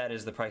 But that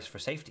is the price for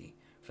safety.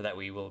 For that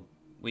we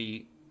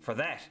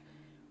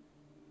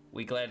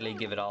gladly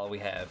give it all we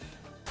have.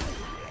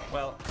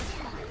 Well,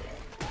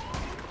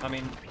 I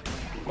mean,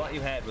 what you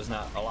had was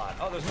not a lot.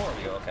 Oh, there's more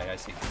of you. Okay, I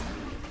see.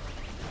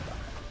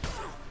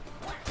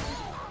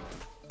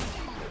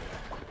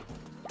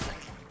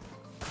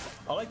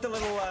 I like the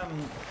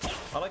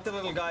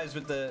little guys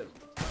with the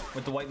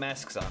white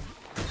masks on.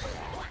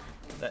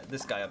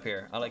 This guy up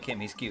here. I like him.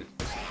 He's cute.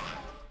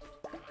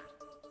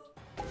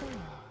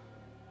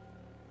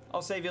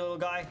 I'll save you, little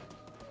guy.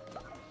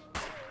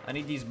 I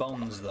need these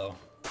bones, though.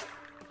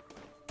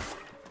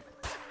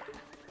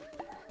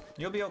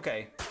 You'll be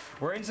okay.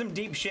 We're in some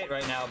deep shit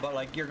right now, but,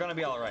 like, you're gonna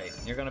be alright.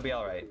 You're gonna be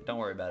alright. Don't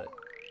worry about it.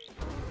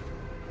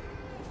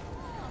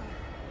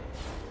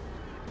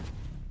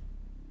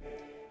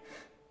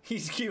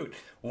 He's cute.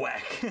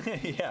 Whack.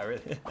 Yeah,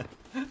 really.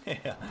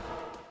 Yeah.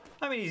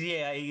 I mean,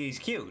 he's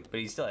cute, but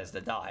he still has to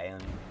die,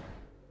 and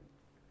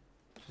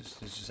it's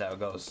just how it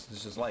goes.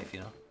 It's just life, you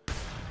know.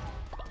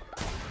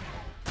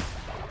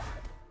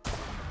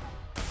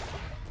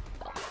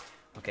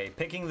 Okay,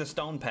 picking the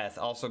stone path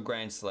also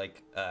grants,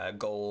 like,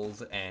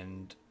 gold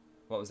and...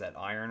 What was that,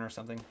 iron or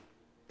something?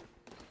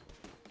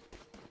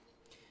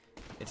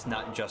 It's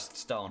not just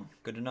stone.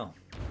 Good to know.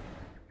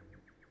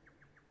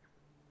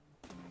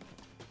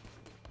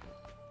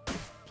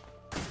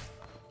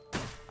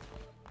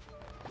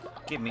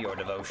 Give me your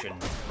devotion.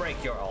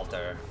 Break your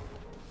altar.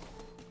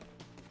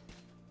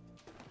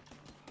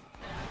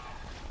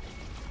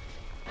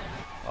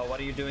 Oh, what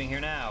are you doing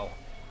here now?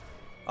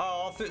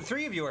 Oh,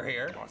 three of you are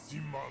here.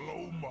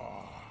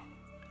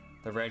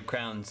 The red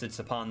crown sits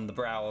upon the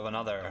brow of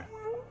another.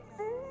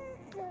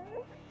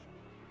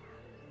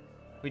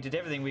 We did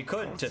everything we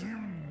could to...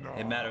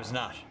 It matters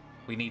not.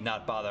 We need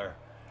not bother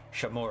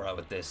Shamura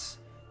with this.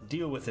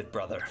 Deal with it,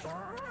 brother.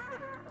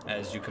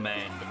 As you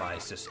command, my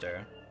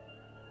sister.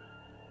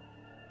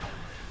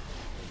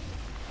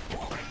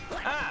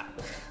 Ah!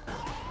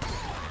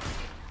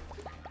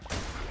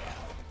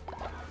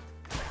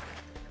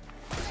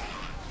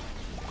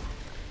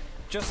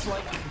 Just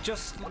like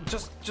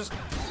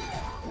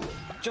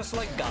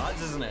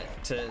gods, isn't it?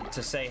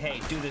 To say,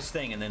 hey, do this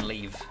thing and then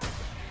leave.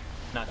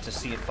 Not to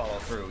see it follow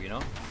through, you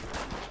know?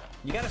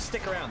 You gotta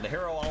stick around. The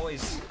hero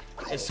always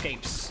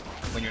escapes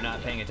when you're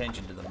not paying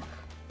attention to them.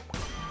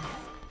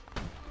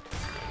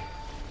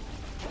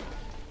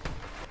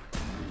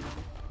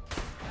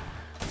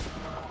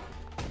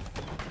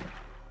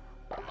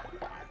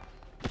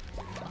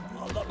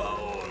 All the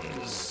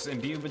bones!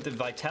 Imbued with the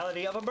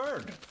vitality of a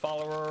bird.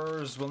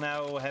 Followers will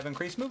now have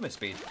increased movement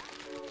speed.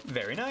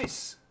 Very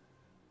nice.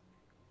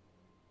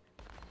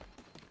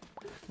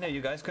 Now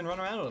you guys can run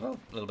around a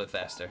little bit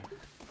faster.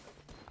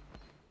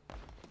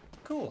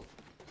 Cool.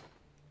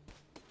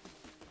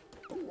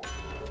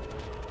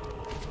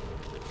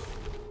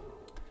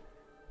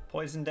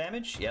 Poison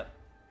damage? Yep.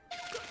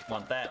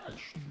 Want that.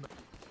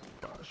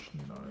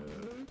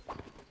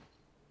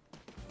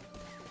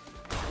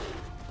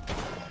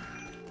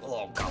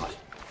 Oh god.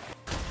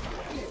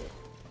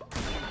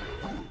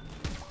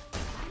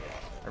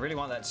 I really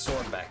want that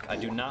sword back. I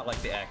do not like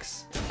the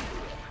axe.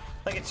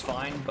 Like, it's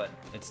fine, but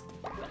it's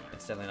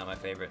definitely not my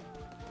favorite.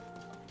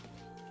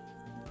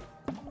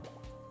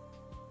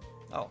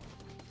 Oh.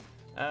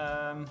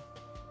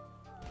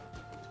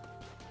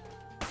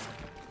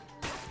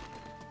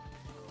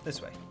 This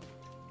way.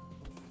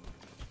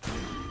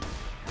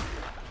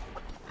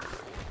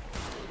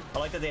 I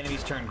like that the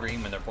enemies turn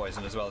green when they're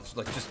poisoned as well. It's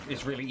like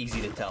it's really easy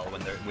to tell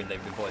when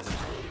they've been poisoned.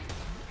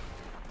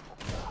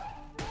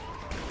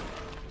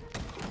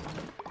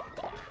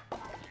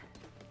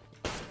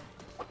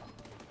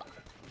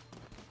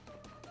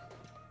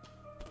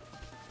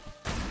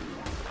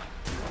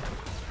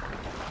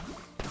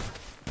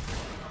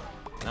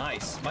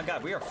 Nice. My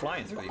god, we are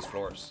flying through these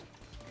floors.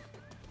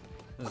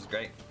 This is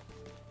great.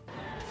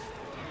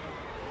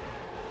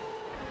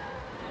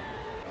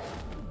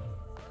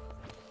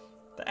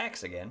 The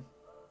axe again.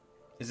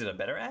 Is it a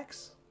better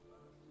axe?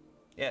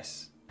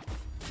 Yes.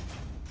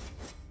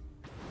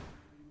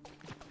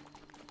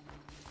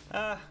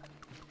 Does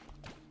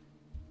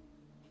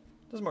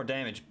more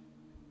damage,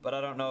 but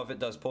I don't know if it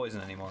does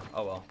poison anymore.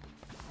 Oh well.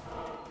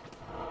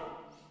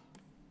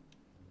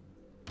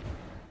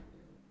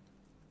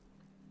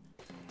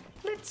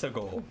 Let's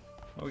go.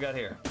 What we got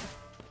here?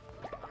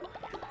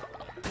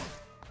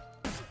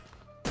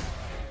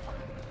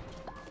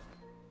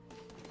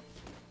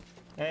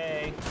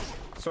 Hey,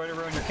 sorry to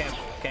ruin your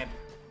camp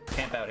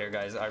out here,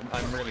 guys.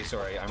 I'm really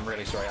sorry. I'm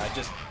really sorry.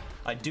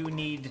 I do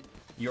need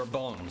your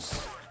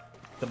bones.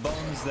 The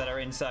bones that are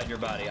inside your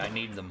body. I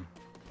need them.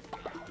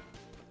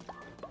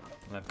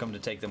 And I've come to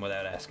take them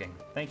without asking.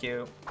 Thank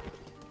you.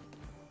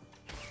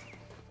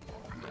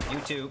 You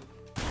too.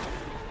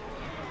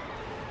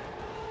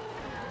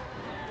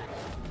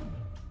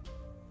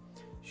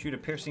 Shoot a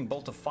piercing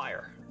bolt of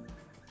fire.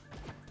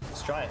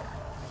 Let's try it.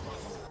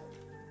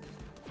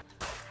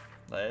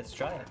 Let's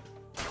try it.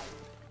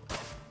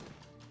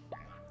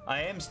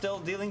 I am still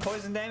dealing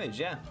poison damage,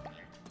 yeah.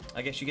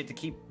 I guess you get to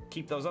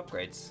keep those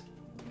upgrades.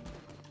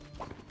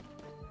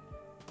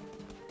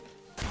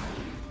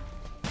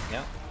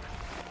 Yeah.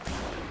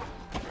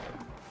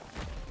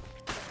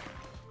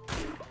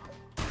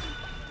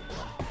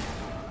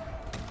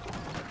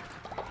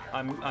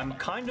 I'm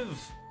kind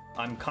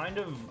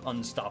of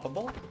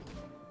unstoppable.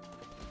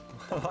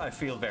 I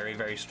feel very,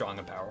 very strong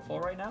and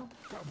powerful right now.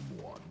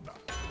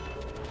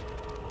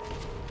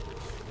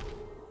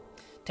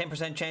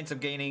 10% chance of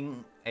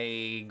gaining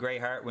a gray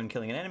heart when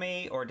killing an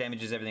enemy, or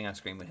damages everything on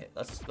screen when hit.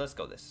 Let's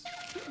go this.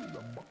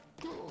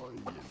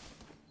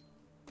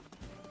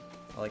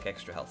 I like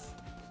extra health.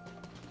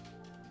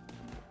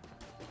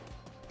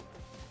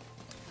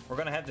 We're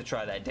gonna have to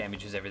try that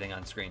damages everything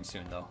on screen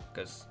soon though,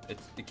 because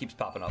it keeps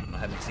popping up and I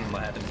haven't seen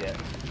what happens yet.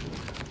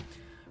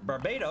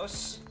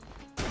 Barbados.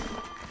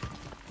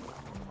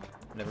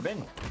 Never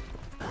been.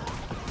 I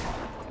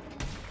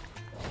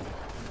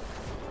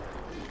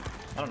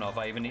don't know if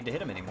I even need to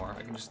hit him anymore.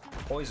 I can just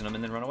poison him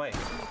and then run away.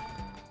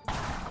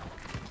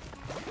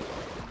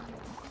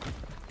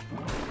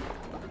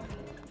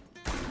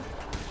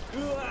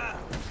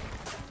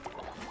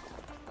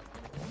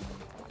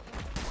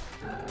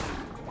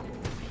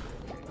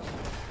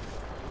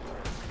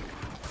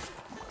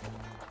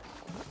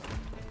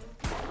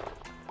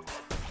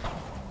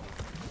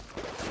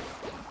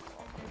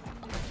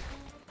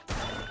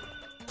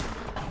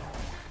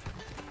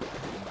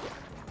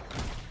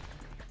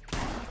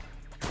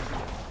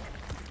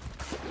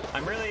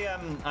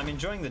 I'm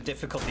enjoying the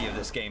difficulty of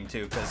this game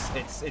too,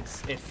 because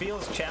it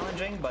feels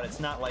challenging, but it's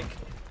not like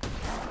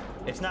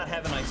it's not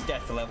having nice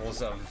death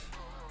levels of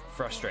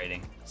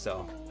frustrating.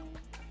 So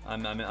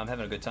I'm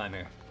having a good time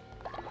here.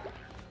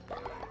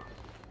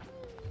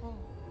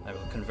 I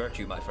will convert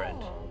you, my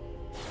friend.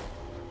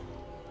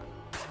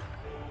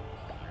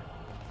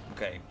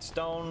 Okay,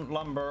 stone,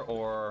 lumber,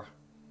 or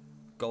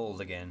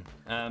gold again.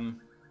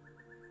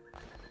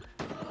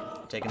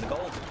 Taking the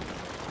gold.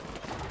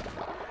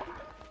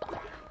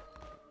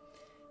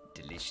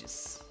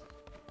 Delicious.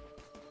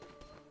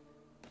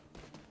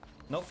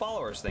 No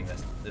followers thing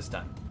this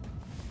time,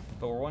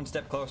 but we're one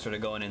step closer to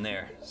going in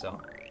there,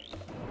 so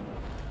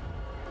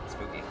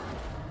spooky.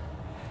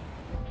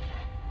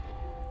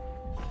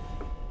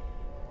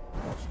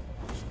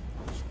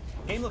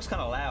 Game looks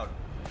kind of loud,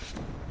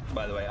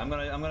 by the way. I'm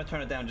gonna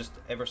turn it down just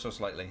ever so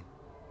slightly.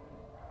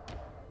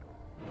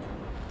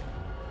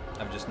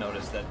 I've just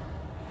noticed that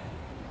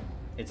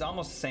it's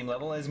almost the same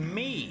level as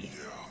me.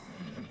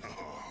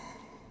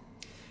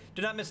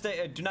 Do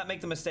not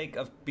make the mistake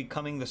of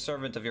becoming the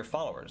servant of your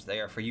followers. They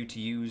are for you to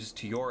use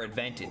to your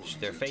advantage.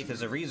 Their faith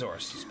is a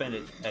resource. Spend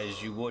it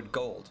as you would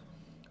gold.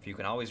 If you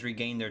can always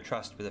regain their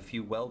trust with a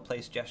few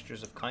well-placed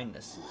gestures of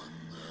kindness.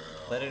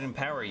 Let it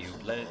empower you.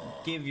 Let it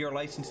give your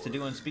license to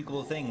do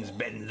unspeakable things.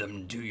 Bend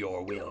them to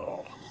your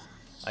will.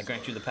 I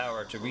grant you the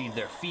power to read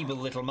their feeble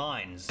little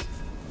minds.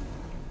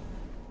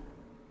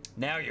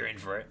 Now you're in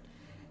for it.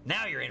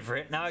 Now you're in for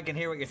it. Now I can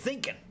hear what you're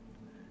thinking.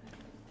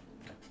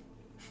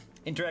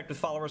 Interact with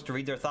followers to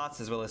read their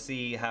thoughts as well as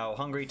see how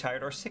hungry,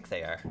 tired, or sick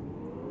they are.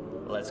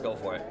 Let's go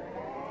for it.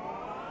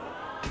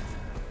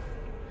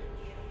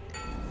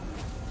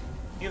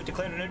 You have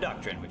declared a new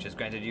doctrine, which has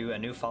granted you a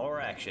new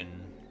follower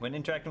action. When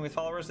interacting with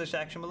followers, this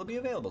action will be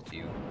available to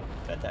you.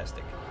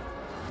 Fantastic.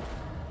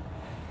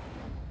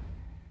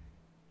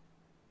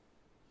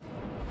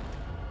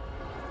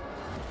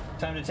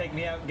 Time to take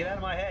me out. Get out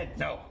of my head.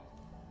 No.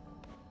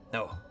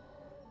 No.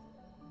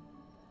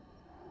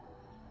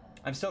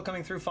 I'm still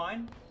coming through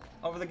fine?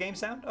 Over the game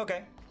sound?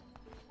 Okay.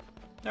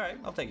 Alright,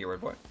 I'll take your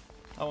word for it.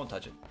 I won't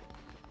touch it.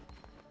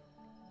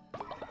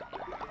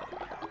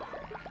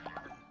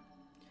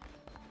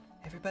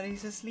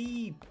 Everybody's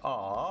asleep.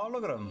 Aw,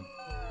 look at them.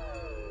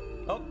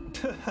 Oh.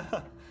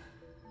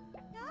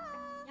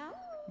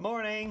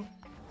 Morning.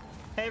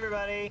 Hey,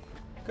 everybody.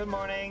 Good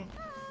morning.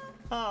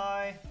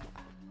 Hi.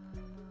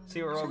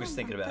 See what Rogue is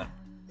thinking about.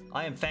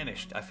 I am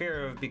famished. I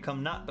fear I have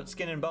become naught but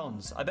skin and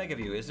bones. I beg of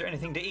you, is there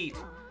anything to eat?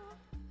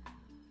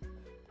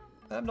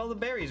 What happened to all the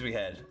berries we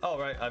had? Oh,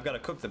 right, I've got to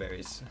cook the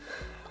berries.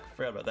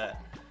 Forgot about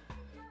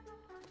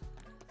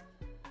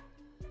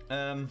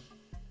that.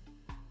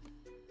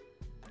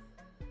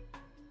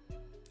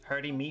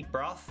 Hearty meat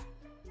broth?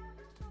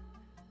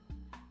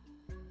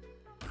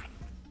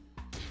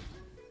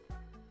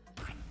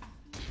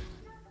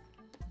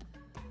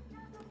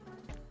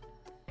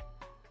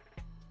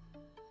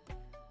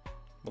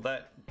 Will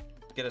that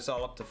get us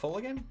all up to full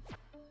again?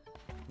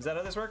 Is that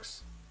how this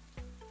works?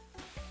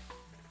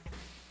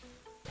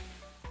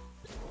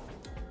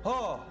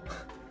 Oh!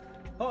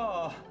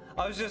 Oh!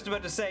 I was just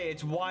about to say,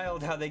 it's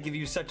wild how they give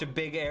you such a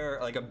big error,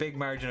 like a big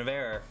margin of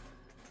error,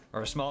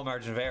 or a small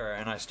margin of error,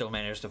 and I still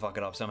managed to fuck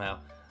it up somehow.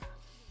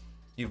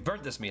 You've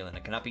burnt this meal and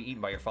it cannot be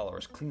eaten by your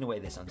followers. Clean away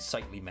this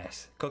unsightly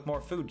mess. Cook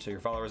more food so your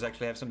followers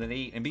actually have something to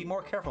eat, and be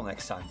more careful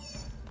next time.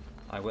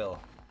 I will.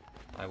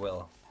 I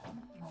will.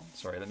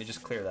 Sorry, let me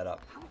just clear that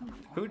up.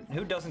 Who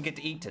doesn't get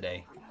to eat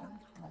today?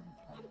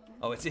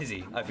 Oh, it's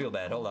Izzy. I feel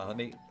bad. Hold on, let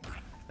me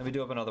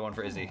do up another one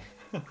for Izzy.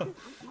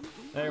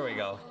 There we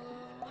go.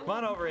 Come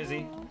on over,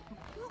 Izzy.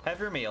 Have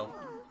your meal.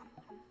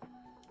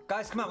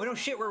 Guys, come on, we don't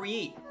shit where we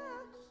eat.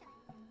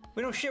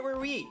 We don't shit where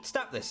we eat.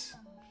 Stop this.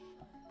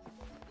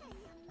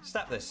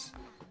 Stop this.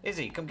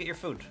 Izzy, come get your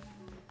food.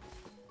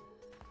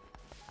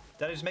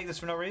 Did I just make this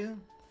for no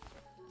reason?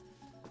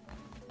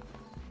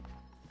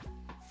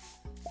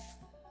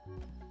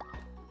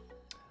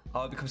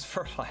 Oh, it becomes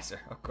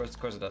fertilizer. Of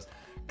course it does.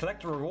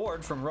 Collect a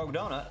reward from Rogue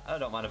Donut. I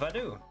don't mind if I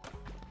do.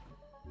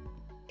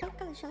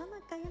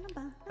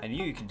 I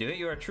knew you could do it.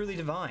 You are truly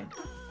divine.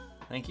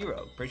 Thank you,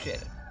 Rogue.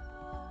 Appreciate it.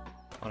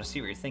 I want to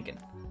see what you're thinking.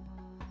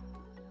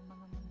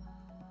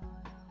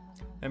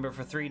 Member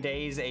for 3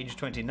 days, age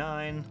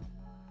 29.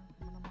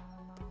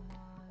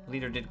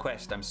 Leader did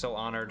quest. I'm so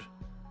honored.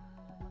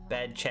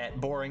 Bad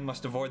chat, boring.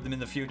 Must avoid them in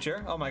the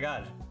future. Oh my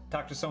god.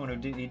 Talk to someone who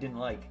he didn't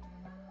like.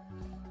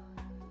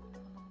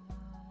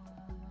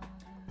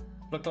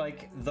 Looked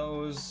like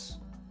those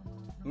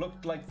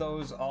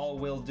all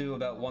will do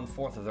about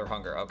 1/4 of their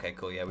hunger. Okay,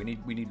 cool. Yeah, we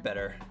need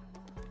better.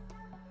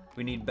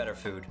 We need better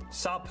food.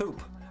 Saw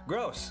poop.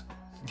 Gross.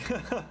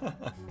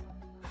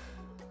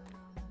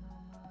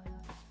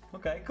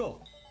 Okay,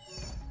 cool.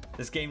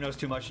 This game knows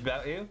too much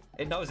about you.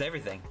 It knows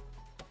everything.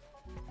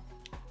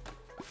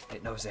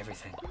 It knows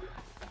everything.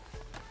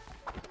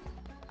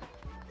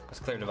 What's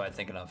Clear Divide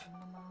thinking of?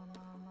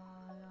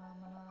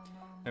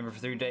 Member for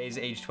 3 days,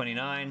 age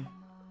 29.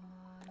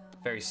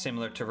 Very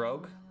similar to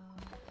Rogue.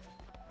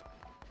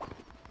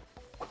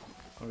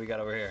 What do we got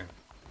over here?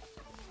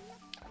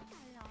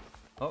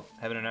 Oh,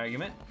 having an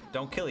argument?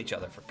 Don't kill each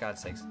other, for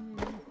God's sakes.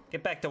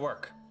 Get back to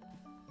work.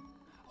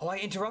 Oh, I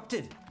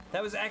interrupted.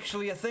 That was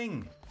actually a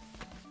thing.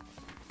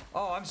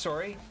 Oh, I'm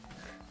sorry.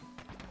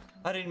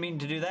 I didn't mean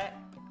to do that.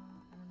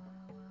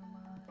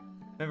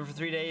 Member for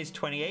 3 days,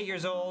 28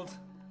 years old.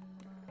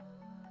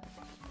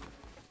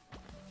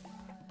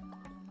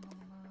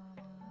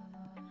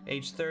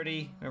 Age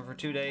 30, member for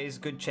 2 days,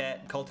 good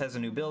chat. Cult has a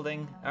new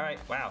building. All right,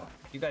 wow.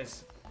 You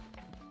guys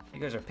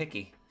are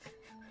picky.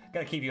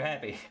 Gotta keep you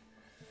happy.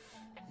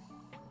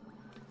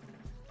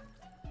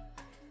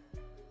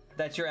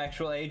 That's your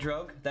actual age,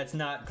 Rogue? That's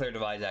not Clear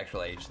Divide's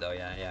actual age, though.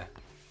 Yeah.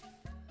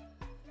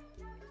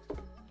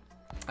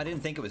 I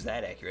didn't think it was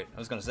that accurate. I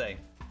was gonna say.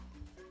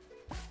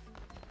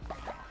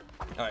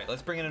 All right,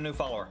 let's bring in a new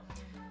follower.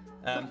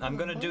 I'm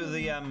gonna do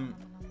the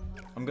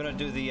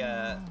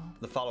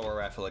follower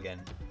raffle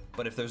again.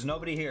 But if there's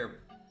nobody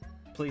here,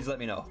 please let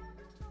me know,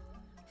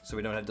 so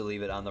we don't have to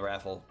leave it on the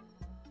raffle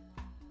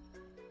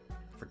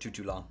for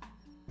too long.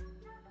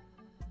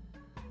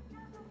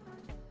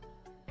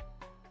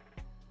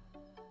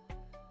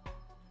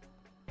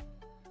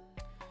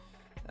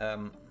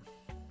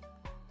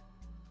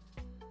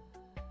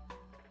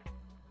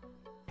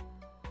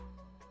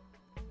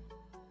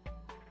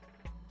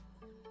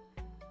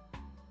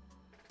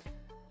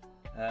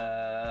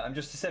 I'm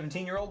just a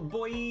 17-year-old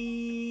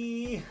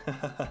boy.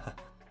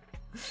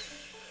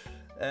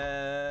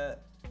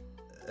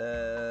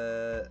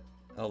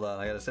 Hold on,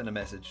 I gotta send a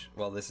message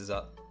while this is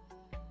up.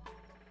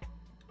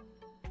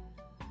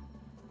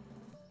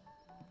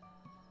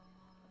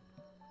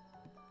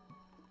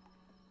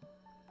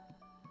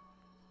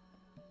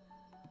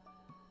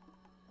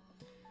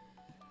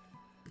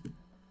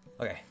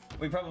 Okay,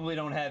 we probably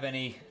don't have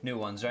any new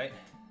ones, right?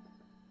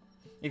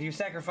 If you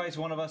sacrifice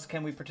one of us,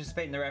 can we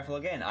participate in the raffle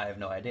again? I have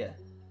no idea.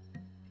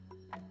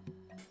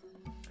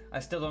 I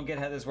still don't get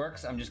how this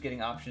works. I'm just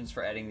getting options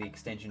for adding the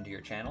extension to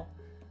your channel.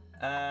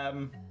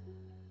 Yeah,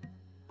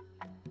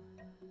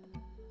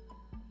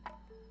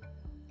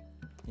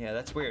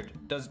 that's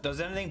weird. Does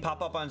anything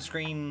pop up on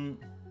screen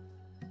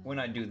when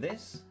I do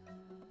this?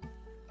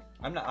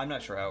 I'm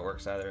not sure how it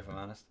works either, if I'm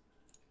honest.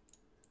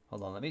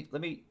 Hold on,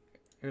 let me.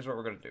 Here's what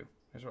we're gonna do.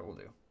 Here's what we'll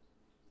do.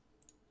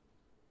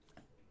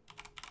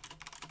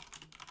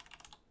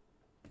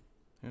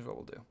 Here's what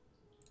we'll do.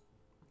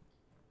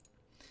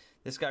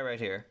 This guy right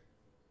here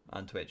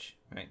on Twitch,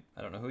 right?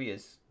 I don't know who he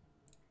is.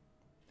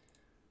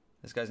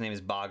 This guy's name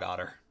is Bog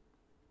Otter.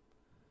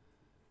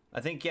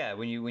 I think, yeah,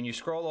 when you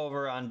scroll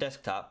over on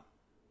desktop,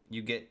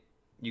 you get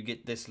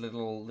this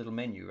little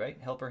menu,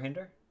 right? Help or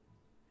hinder.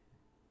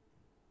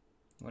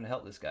 I'm gonna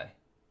help this guy.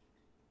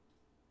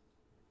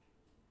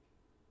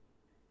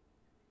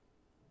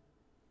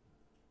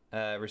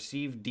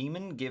 Receive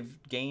demon,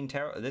 gain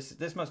tarot. This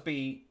just must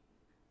be.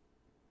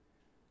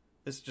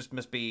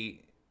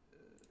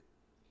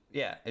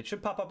 Yeah, it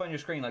should pop up on your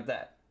screen like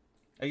that.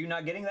 Are you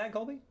not getting that,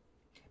 Colby?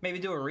 Maybe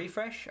do a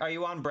refresh. Are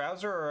you on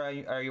browser or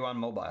are you on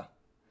mobile?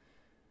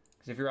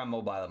 Because if you're on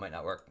mobile, it might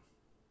not work.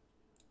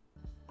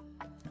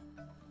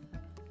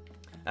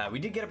 We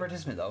did get a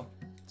participant though,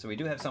 so we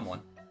do have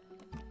someone.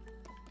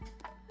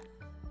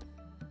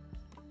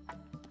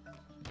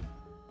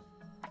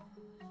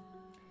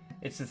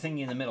 It's the thingy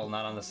in the middle,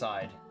 not on the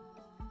side.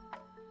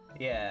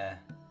 Yeah.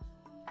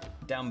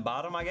 Down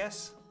bottom, I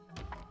guess?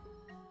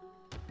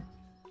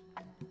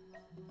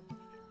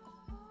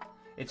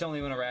 It's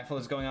only when a raffle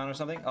is going on or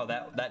something? Oh,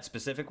 that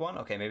specific one?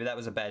 Okay, maybe that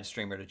was a bad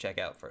streamer to check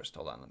out first.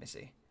 Hold on, let me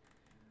see.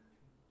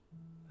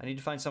 I need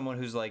to find someone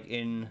who's like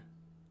in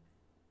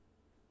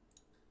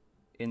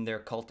their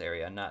cult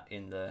area, not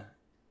in the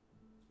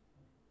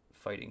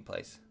fighting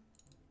place.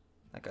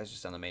 That guy's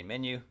just on the main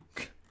menu.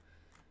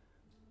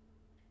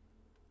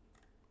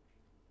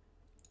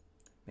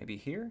 Maybe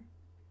here?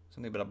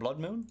 Something about a blood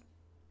moon?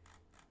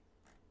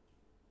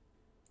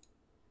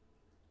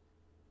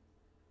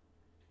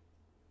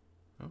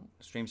 Oh,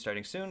 stream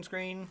starting soon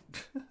screen.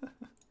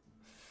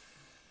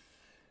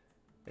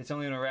 It's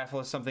only when a raffle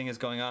or something is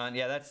going on.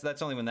 Yeah,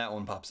 that's only when that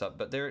one pops up.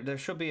 But there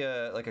should be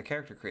a like a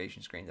character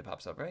creation screen that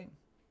pops up, right?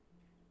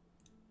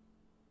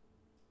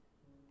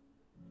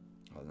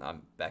 Well,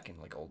 I'm back in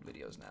like old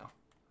videos now.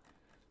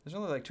 There's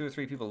only like 2 or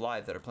 3 people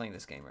live that are playing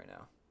this game right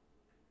now.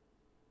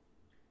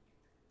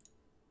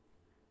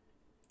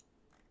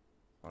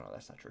 Oh no,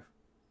 that's not true.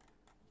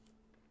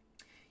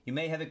 You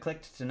may have it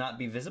clicked to not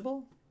be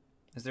visible.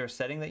 Is there a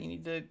setting that you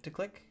need to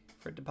click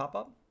for it to pop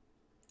up?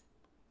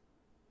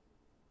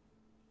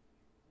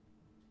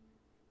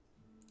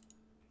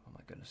 Oh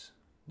my goodness.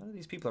 None of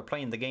these people are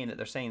playing the game that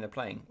they're saying they're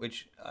playing,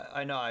 which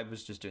I know I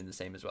was just doing the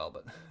same as well,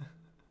 but...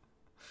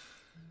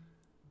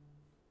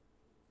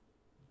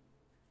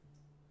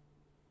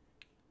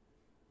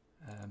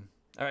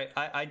 all right,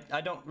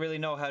 I don't really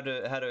know how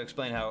to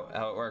explain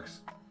how it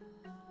works.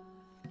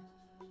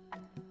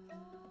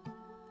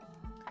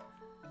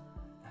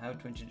 How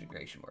Twitch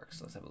integration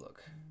works. Let's have a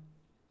look.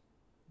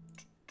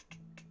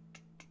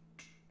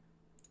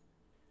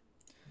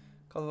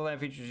 Call the line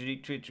features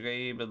unique Twitch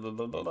grade, blah, blah,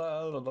 blah, blah,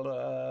 blah, blah,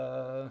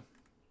 blah.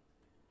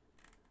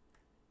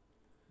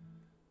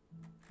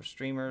 For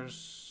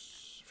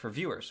streamers, for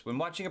viewers, when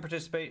watching a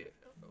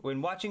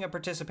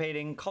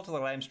participating Cult of the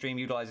Lamb stream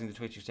utilizing the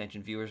Twitch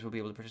extension, viewers will be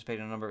able to participate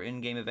in a number of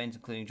in-game events,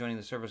 including joining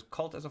the server's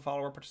cult as a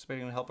follower,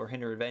 participating in help or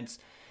hinder events,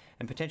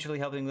 and potentially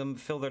helping them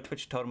fill their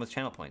Twitch totem with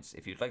channel points.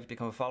 If you'd like to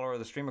become a follower of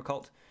the streamer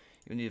cult,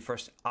 you need to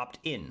first opt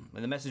in.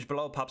 When the message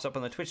below pops up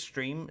on the Twitch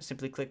stream,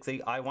 simply click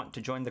the I want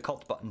to join the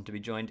cult button to be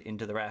joined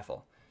into the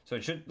raffle. So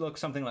it should look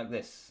something like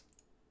this.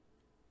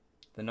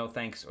 The no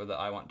thanks or the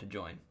I want to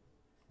join.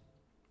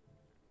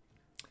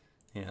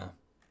 Yeah.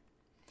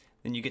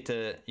 Then you get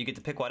to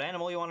pick what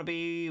animal you want to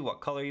be, what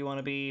color you want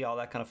to be, all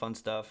that kind of fun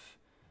stuff.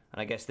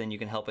 And I guess then you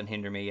can help and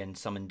hinder me and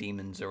summon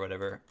demons or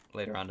whatever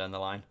later on down the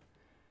line.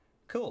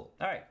 Cool.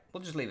 All right.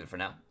 We'll just leave it for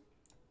now.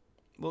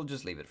 We'll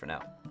just leave it for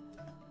now.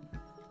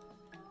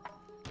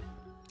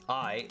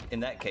 I, in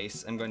that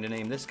case, am going to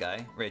name this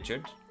guy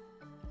Richard.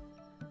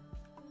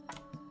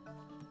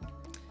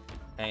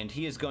 And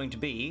he is going to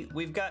be...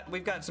 We've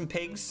got some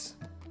pigs.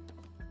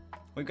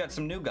 We've got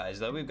some new guys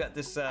though. We've got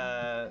this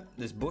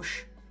this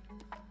bush.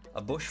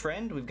 A bush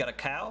friend. We've got a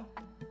cow.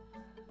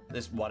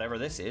 This whatever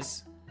this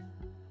is.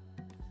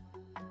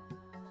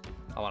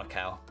 I want a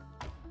cow.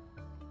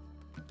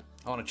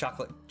 I want a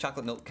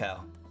chocolate milk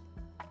cow.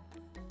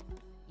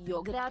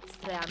 Yo,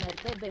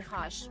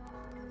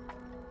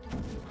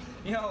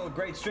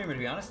 great streamer to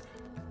be honest.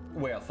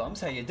 Whale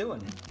Thumbs, how you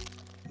doing?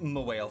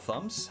 Whale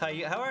Thumbs, how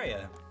are you?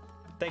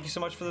 Thank you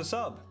so much for the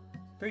sub.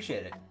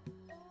 Appreciate it.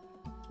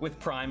 With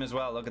Prime as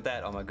well. Look at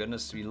that. Oh my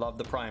goodness, you love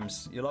the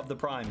primes. You love the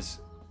primes.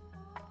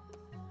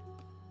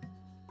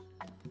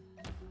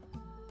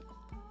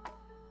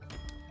 All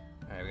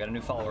right, we got a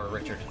new follower,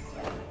 Richard.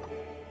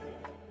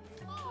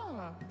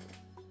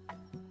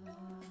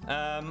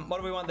 What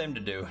do we want them to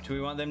do? Do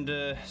we want them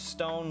to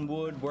stone,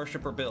 wood,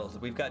 worship, or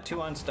build? We've got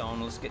 2 on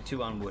stone. Let's get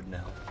 2 on wood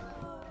now.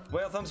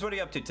 Whale Thumbs, what are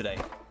you up to today?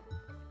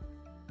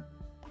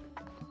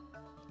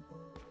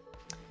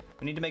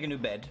 We need to make a new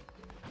bed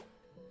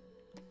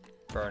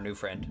for our new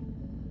friend.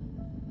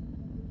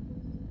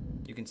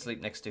 You can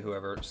sleep next to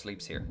whoever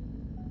sleeps here.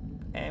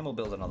 And we'll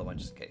build another one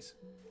just in case.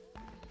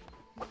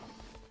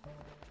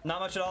 Not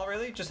much at all,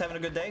 really? Just having a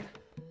good day?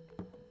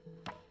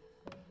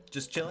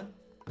 Just chilling?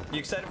 You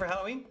excited for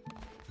Halloween?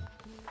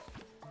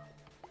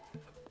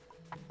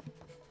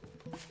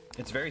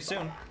 It's very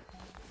soon.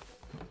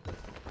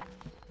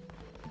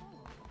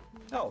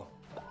 Oh,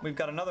 we've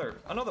got another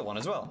one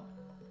as well.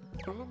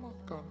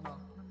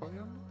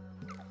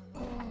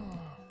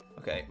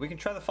 Okay, we can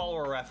try the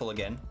follower raffle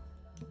again.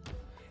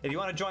 If you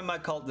want to join my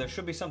cult, there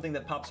should be something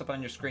that pops up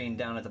on your screen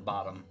down at the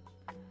bottom,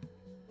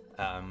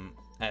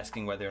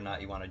 asking whether or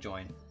not you want to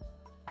join.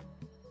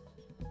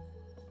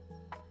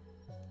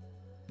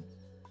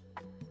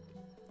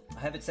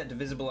 I have it set to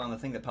visible on the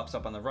thing that pops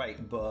up on the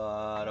right,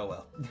 but oh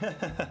well.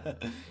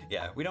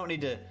 Yeah, we don't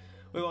need to,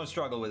 we won't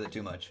struggle with it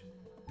too much.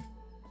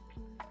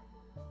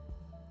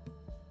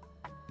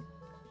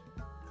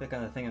 Click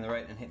on the thing on the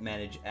right and hit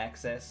manage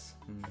access.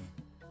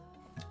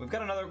 We've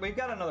got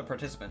another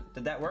participant.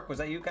 Did that work? Was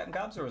that you, Captain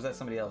Cobbs, or was that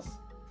somebody else?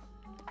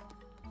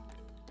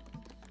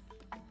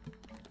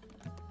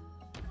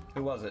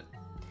 Who was it?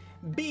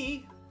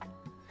 B!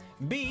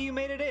 B, you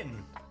made it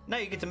in! Now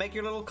you get to make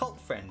your little cult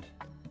friend.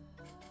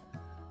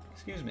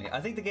 Excuse me.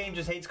 I think the game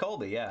just hates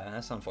Colby. Yeah,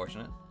 that's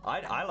unfortunate.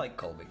 I like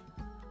Colby.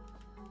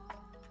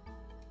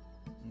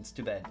 It's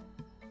too bad.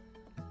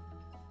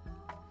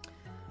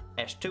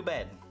 It's too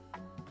bad.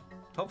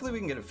 Hopefully we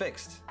can get it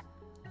fixed.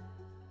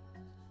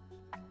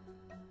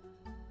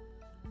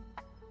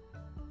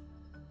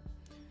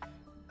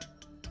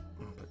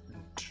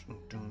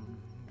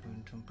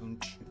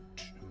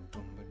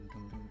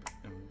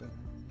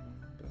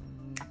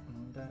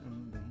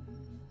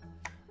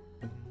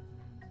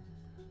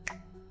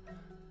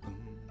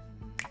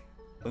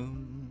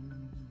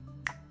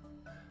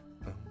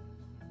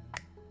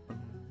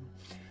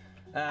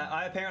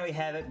 I apparently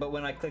have it, but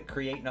when I click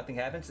create, nothing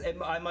happens.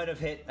 I might have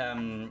hit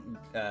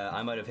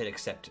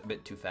accept a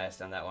bit too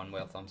fast on that one.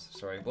 Whale thumbs.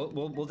 Sorry.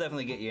 We'll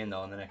definitely get you in though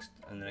on the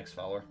next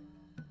follower.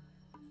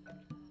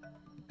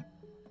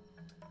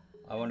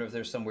 I wonder if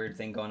there's some weird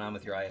thing going on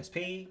with your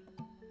ISP.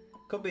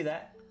 Could be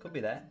that. Could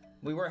be that.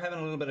 We were having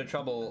a little bit of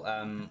trouble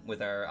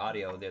with our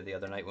audio there the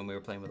other night when we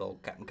were playing with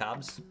old Captain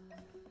Cobbs.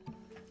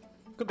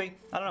 Could be.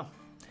 I don't know.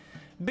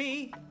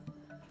 B,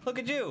 look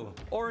at you,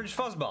 orange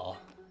fuzzball.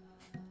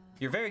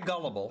 You're very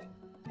gullible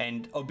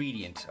and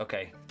obedient.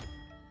 Okay.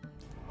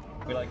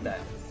 We like that.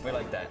 We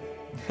like that.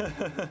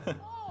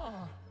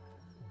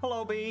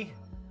 Hello, B.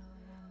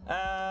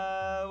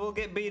 We'll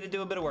get B to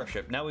do a bit of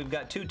worship. Now we've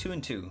got 2, 2,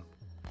 and 2.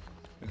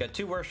 We've got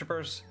 2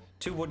 worshippers,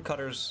 2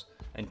 woodcutters,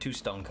 and 2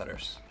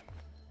 stonecutters.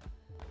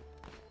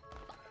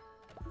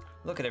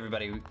 Look at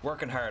everybody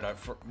working hard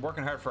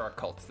for our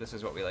cult. This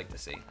is what we like to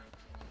see.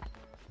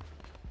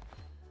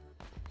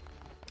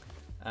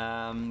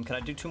 Can I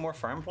do 2 more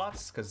farm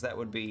plots? Because that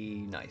would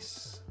be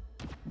nice.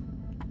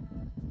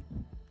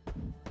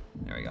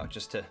 There we go.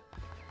 Just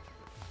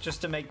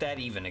to make that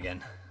even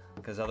again.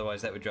 Because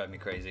otherwise that would drive me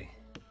crazy.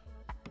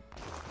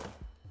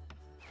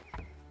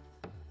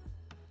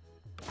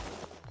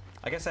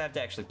 I guess I have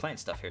to actually plant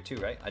stuff here too,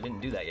 right? I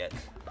didn't do that yet.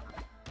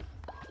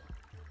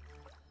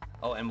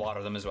 Oh, and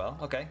water them as well.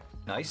 Okay,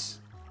 nice.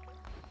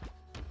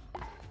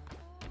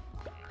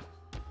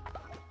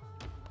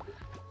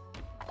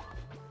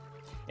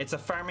 It's a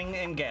farming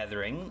and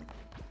gathering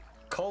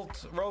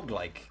cult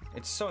roguelike.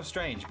 It's so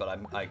strange, but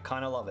I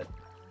kind of love it.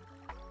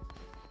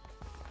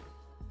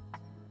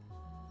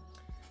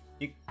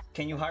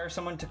 Can you hire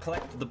someone to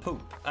collect the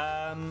poop?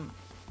 I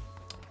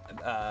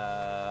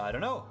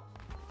don't know.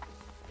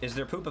 Is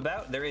there poop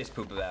about? There is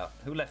poop about.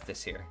 Who left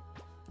this here?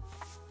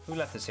 Who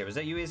left this here? Was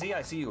that you, Izzy?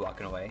 I see you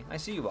walking away. I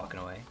see you walking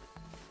away.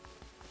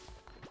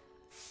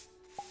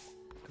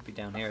 Could be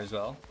down here as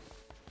well.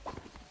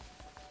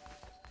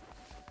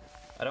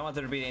 I don't want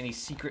there to be any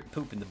secret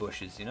poop in the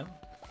bushes, you know?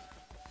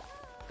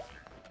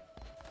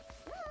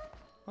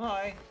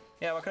 Hi.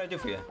 Yeah, what can I do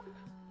for you?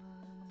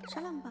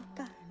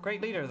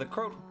 Great leader, the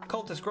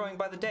cult is growing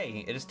by the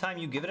day. It is time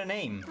you give it a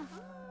name.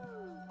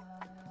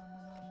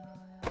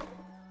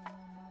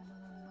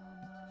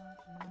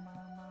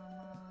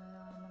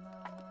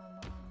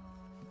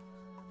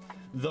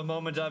 The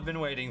moment I've been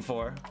waiting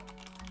for.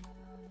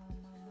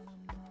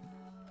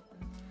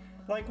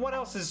 Like, what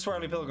else is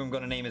Swarley Pilgrim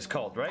gonna name his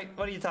cult, right?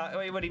 What do you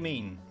what do you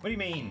mean? What do you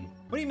mean?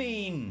 What do you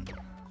mean?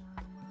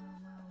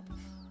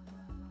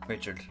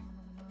 Richard.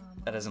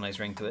 That has a nice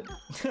ring to it.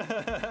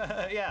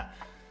 Yeah.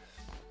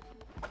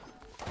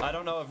 I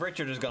don't know if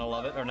Richard is gonna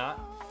love it or not.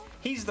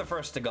 He's the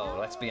first to go,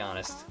 let's be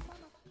honest.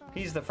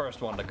 He's the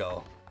first one to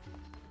go.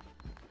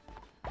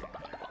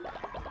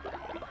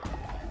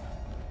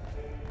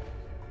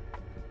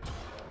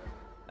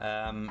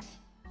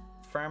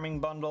 Farming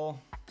bundle.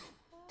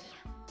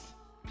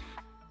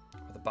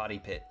 With a body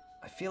pit.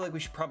 I feel like we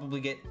should probably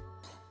get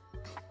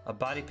a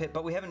body pit,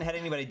 but we haven't had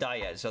anybody die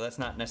yet, so that's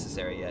not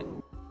necessary yet.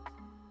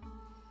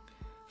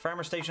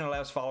 Farmer station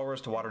allows followers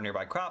to water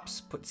nearby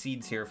crops. Put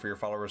seeds here for your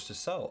followers to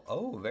sow.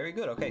 Oh, very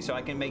good. Okay, so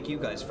I can make you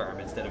guys farm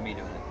instead of me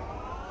doing it.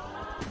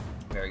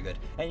 Very good.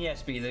 And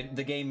yes, B,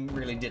 the game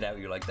really did out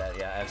you like that.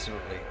 Yeah,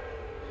 absolutely.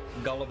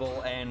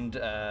 Gullible and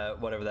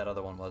whatever that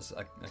other one was.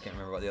 I can't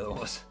remember what the other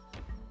one was.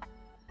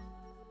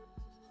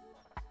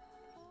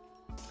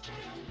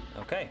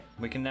 Okay,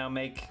 we can now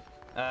make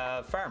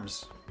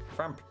farms.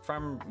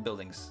 Farm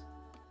buildings.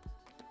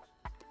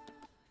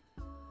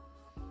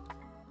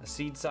 A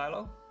seed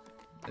silo.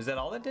 Is that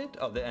all it did?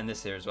 Oh, and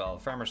this here as well.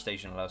 Farmer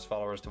station allows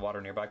followers to water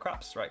nearby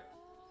crops. Right.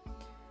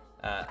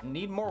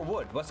 Need more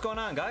wood. What's going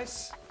on,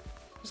 guys?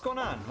 What's going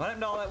on? What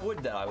happened to all that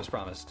wood that I was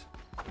promised?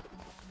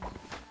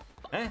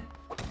 Eh?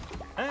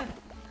 Eh? I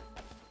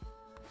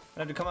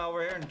have to come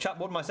over here and chop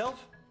wood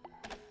myself?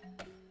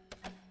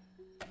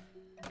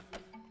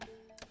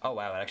 Oh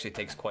wow, it actually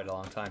takes quite a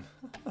long time.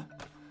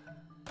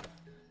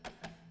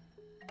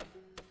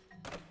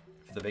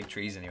 For the big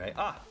trees anyway.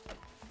 Ah!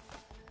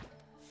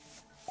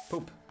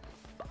 Poop.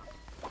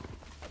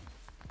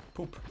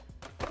 Poop.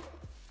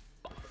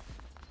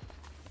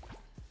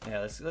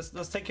 Yeah,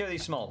 let's take care of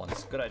these small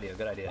ones. Good idea,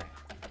 good idea.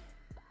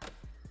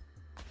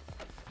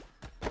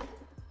 There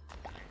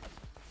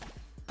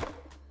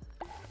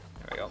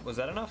we go. Was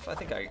that enough? I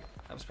think that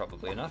was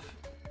probably enough.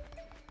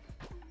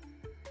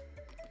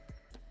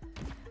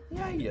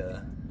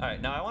 Yeah.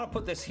 Alright, now I want to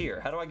put this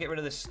here. How do I get rid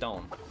of this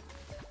stone?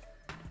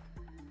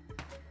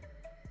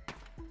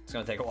 It's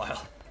gonna take a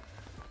while.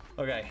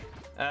 Okay.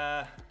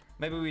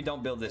 Maybe we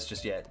don't build this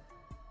just yet.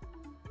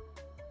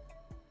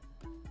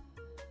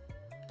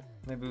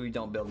 Maybe we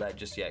don't build that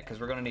just yet, because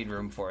we're gonna need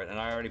room for it, and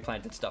I already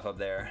planted stuff up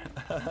there.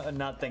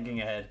 Not thinking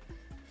ahead.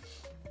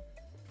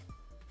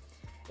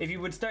 If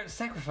you would start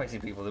sacrificing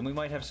people, then we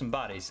might have some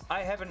bodies.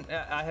 I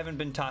haven't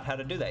been taught how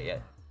to do that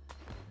yet.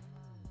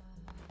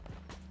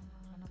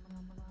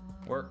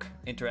 Work,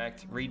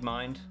 interact, read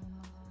mind.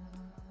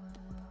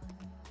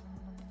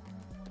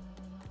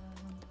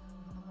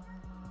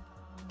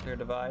 Clear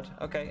divide.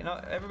 Okay,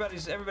 no,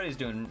 everybody's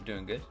doing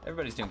good.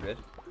 Everybody's doing good.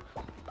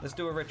 Let's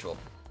do a ritual.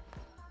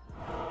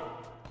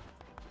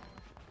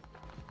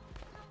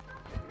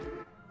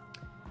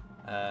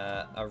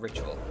 A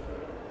ritual.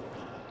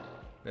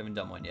 We haven't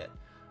done one yet.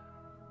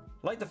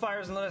 Light the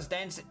fires and let us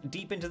dance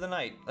deep into the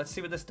night. Let's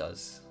see what this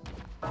does.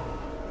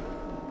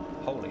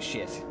 Holy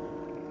shit.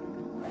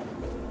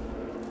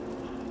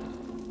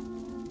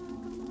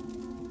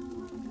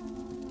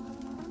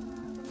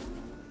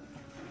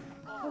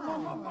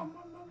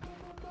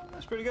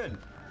 That's pretty good.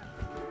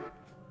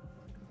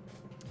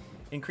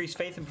 Increase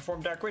faith and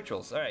perform dark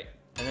rituals. All right,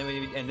 and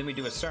then we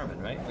do a sermon,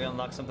 right? We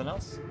unlock something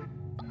else.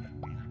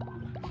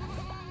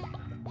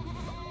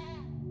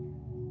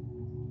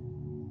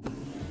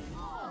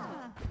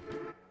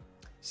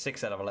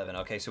 Six out of 11.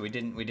 Okay, so we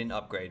didn't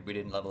upgrade. We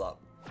didn't level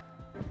up.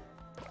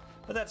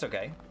 But that's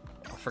okay.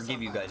 I'll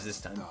forgive you guys this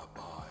time.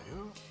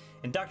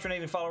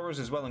 Indoctrinating followers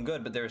is well and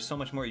good, but there is so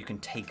much more you can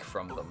take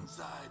from them.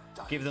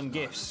 Give them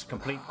gifts,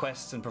 complete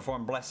quests, and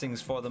perform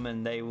blessings for them,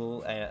 and they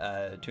will,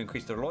 to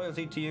increase their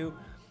loyalty to you.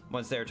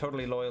 Once they are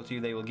totally loyal to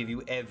you, they will give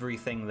you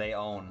everything they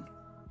own.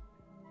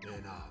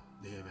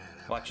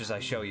 Watch as I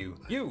show you.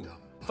 You,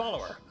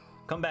 follower,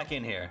 come back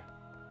in here.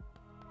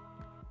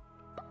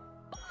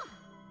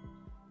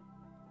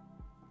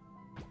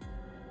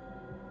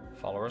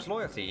 Followers'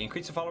 loyalty.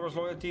 Increase the followers'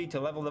 loyalty to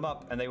level them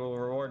up, and they will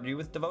reward you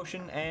with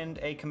devotion and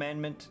a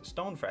commandment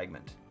stone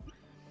fragment.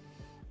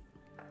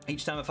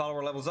 Each time a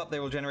follower levels up, they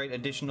will generate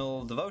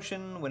additional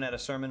devotion when at a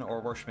sermon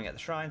or worshipping at the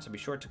shrine, so be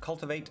sure to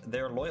cultivate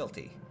their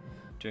loyalty.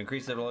 To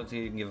increase their loyalty,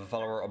 you can give a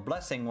follower a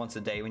blessing once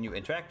a day when you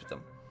interact with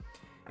them.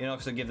 You can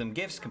also give them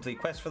gifts, complete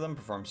quests for them,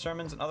 perform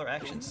sermons, and other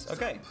actions.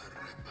 Okay.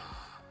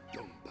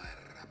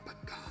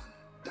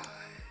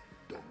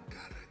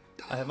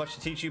 I have much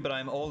to teach you, but I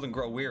am old and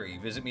grow weary.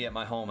 Visit me at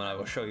my home and I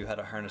will show you how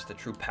to harness the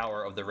true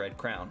power of the Red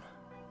Crown.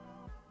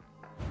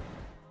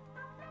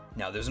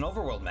 Now there's an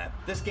overworld map.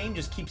 This game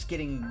just keeps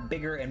getting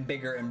bigger and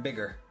bigger and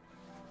bigger.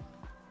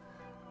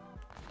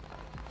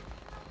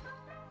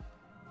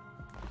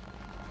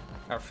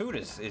 Our food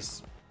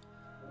is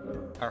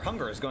our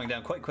hunger is going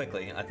down quite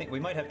quickly. I think we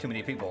might have too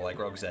many people, like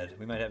Rogue said.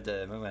 We might have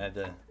to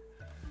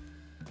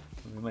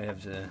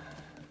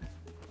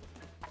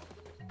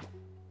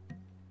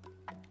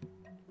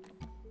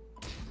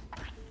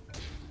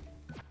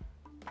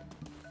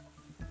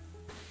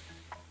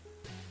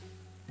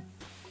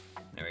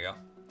There we go.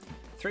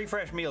 3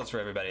 fresh meals for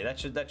everybody. That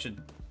should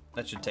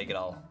take it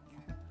all.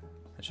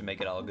 That should make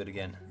it all good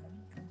again.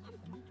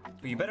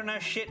 But you better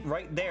not shit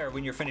right there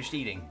when you're finished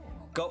eating.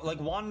 Go,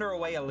 like, wander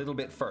away a little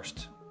bit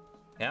first.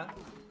 Yeah?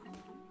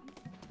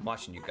 I'm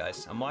watching you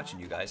guys. I'm watching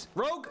you guys.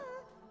 Rogue!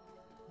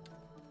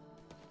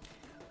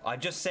 I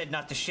just said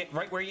not to shit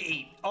right where you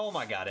eat. Oh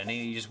my god, and then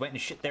you just went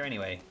and shit there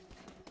anyway.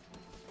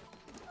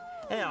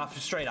 And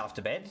straight off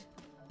to bed.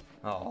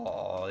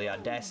 Oh, the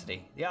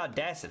audacity. The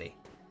audacity.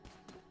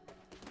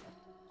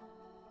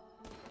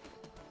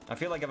 I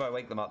feel like if I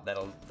wake them up,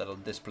 that'll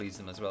displease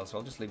them as well, so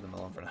I'll just leave them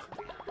alone for now.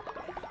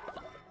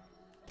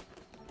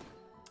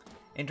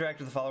 Interact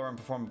with the follower and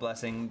perform a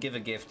blessing. Give a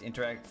gift.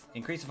 Interact.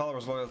 Increase the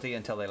follower's loyalty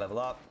until they level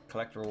up.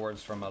 Collect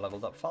rewards from a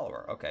leveled up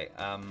follower. Okay.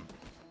 I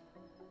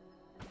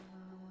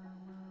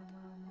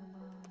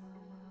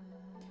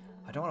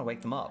don't want to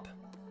wake them up,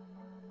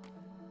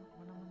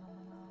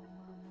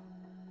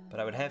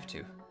 but I would have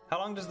to. How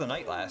long does the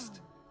night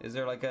last? Is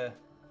there like a?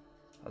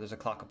 Oh, there's a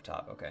clock up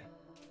top. Okay.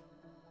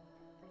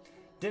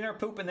 Dinner,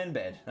 poop, and then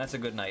bed. That's a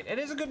good night. It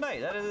is a good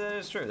night. That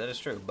is true. That is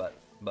true. But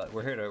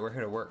we're here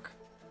to work.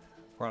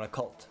 We're on a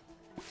cult.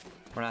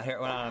 We're not here.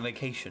 We're not on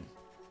vacation.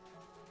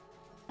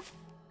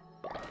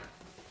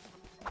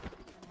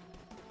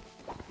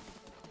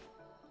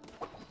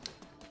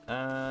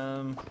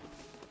 I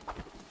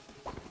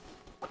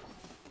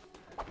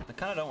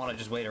kind of don't want to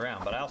just wait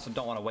around, but I also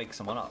don't want to wake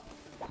someone up.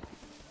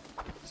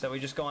 So we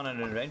just go on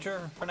an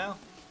adventure for now.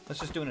 Let's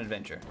just do an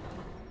adventure.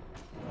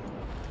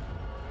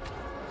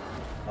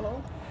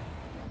 Hello.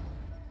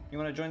 You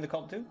want to join the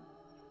cult too?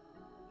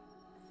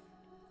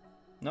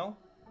 No?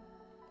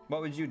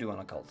 What would you do on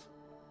a cult?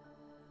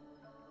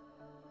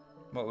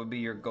 What would be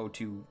your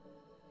go-to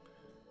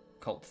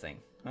cult thing?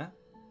 Huh?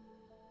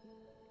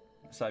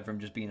 Aside from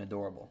just being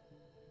adorable.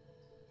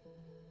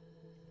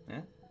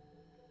 Yeah?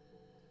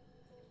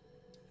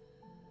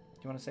 Do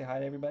you want to say hi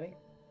to everybody?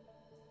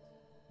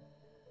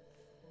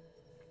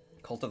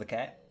 Cult of the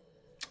Cat?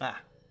 Ah,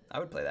 I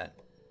would play that.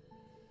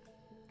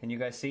 Can you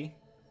guys see?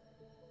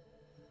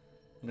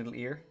 Little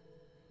ear.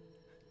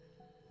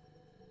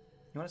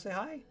 You want to say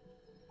hi?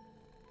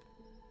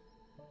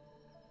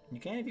 You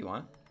can if you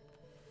want.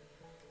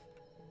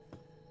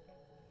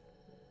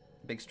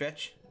 Big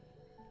stretch.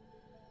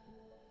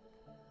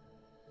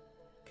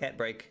 Cat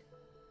break.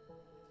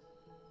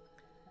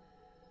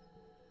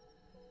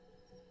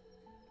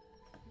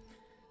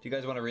 Do you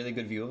guys want a really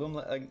good view of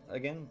him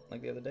again,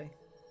 like the other day?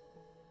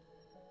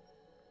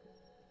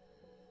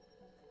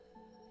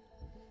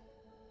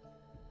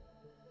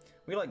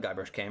 We like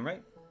Guybrush Cam,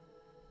 right?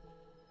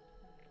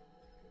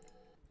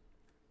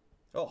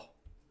 Oh,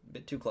 a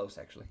bit too close,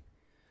 actually.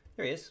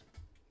 There he is.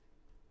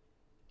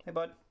 Hey,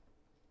 bud.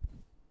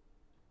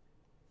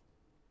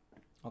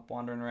 Up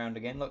wandering around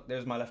again. Look,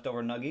 there's my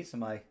leftover nuggies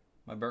and my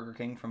Burger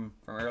King from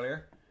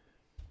earlier.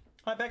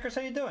 Hi, Beckers,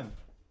 how you doing?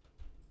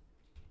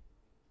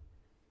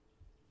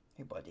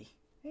 Hey, buddy.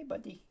 Hey,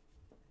 buddy.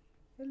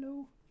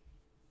 Hello.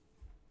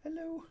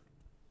 Hello.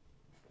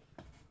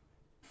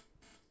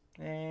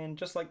 And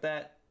just like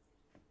that,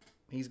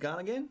 he's gone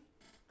again?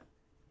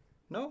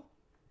 No?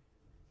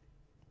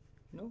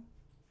 No?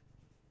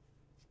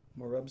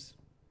 More rubs?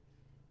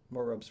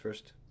 More rubs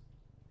first.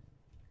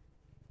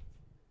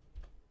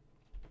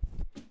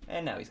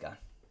 And now he's gone.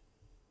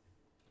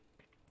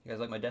 You guys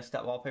like my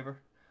desktop wallpaper?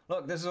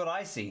 Look, this is what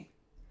I see.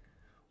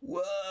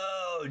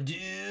 Whoa,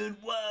 dude,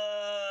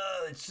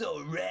 whoa, it's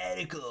so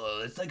radical.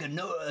 It's like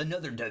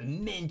another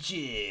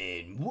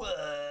dimension.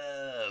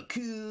 Whoa,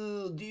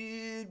 cool,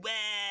 dude,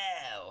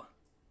 wow.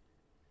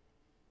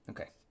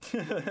 Okay,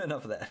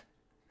 enough of that.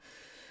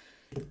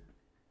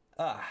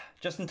 Ah,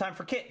 just in time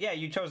for Kit. Yeah,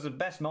 you chose the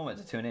best moment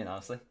to tune in,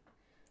 honestly.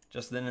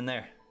 Just then and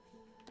there.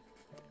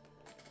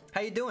 How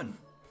you doing,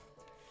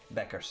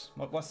 Beckers?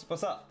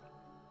 What's up?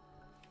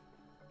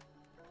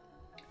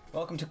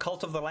 Welcome to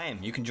Cult of the Lamb.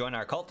 You can join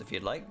our cult if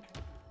you'd like.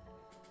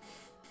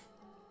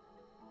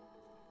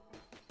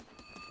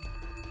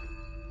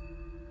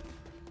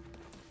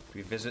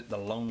 We visit the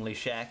lonely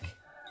shack.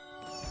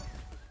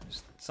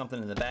 There's something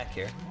in the back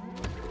here.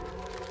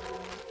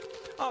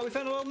 Oh, we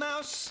found a little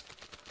mouse.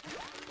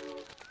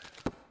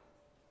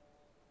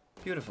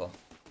 Beautiful.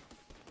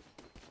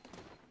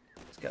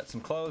 He's got some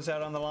clothes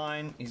out on the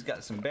line. He's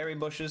got some berry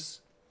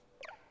bushes.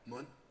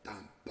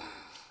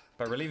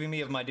 By relieving me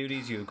of my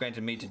duties, you have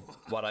granted me to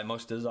what I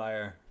most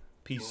desire.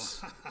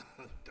 Peace.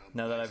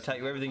 Now that I've taught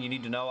you everything you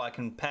need to know, I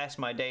can pass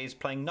my days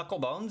playing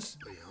knucklebones.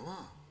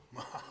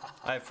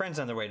 I have friends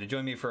on their way to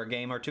join me for a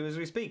game or two as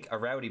we speak. A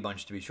rowdy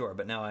bunch, to be sure,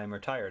 but now I am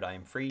retired. I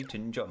am free to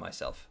enjoy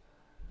myself.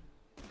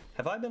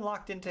 Have I been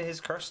locked into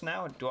his curse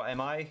now? Am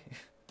I?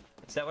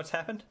 Is that what's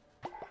happened?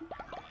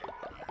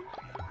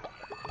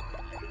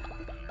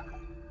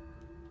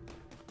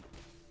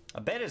 A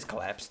bed has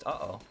collapsed.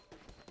 Uh-oh.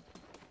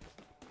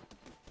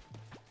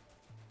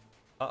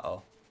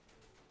 Uh-oh.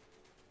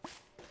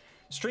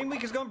 Stream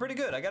week is going pretty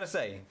good, I gotta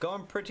say.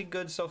 Going pretty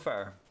good so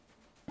far.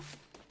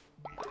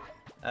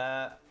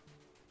 I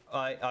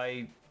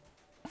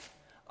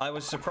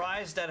was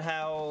surprised at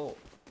how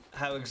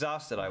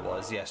exhausted I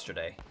was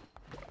yesterday.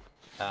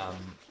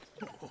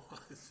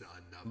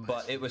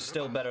 But it was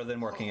still better than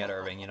working at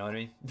Irving, you know what I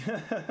mean?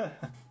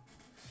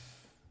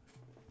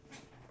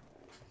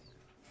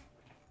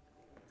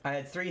 I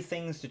had 3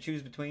 things to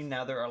choose between,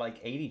 now there are like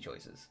 80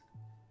 choices.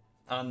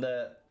 On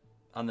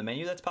the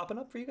menu that's popping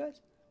up for you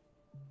guys?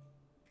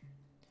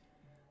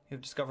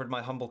 You've discovered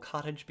my humble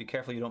cottage. Be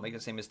careful you don't make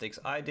the same mistakes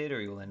I did, or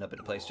you will end up in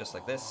a place just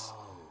like this.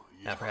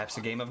 Now perhaps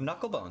a game of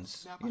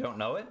knucklebones. You don't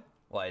know it?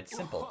 Why, it's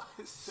simple.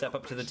 Step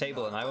up to the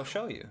table and I will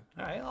show you.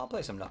 Alright, I'll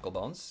play some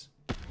knucklebones.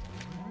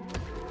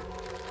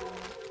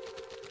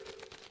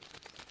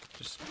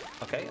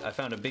 Okay, I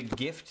found a big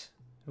gift.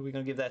 Who are we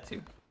gonna give that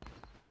to?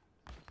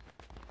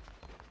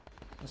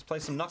 Let's play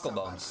some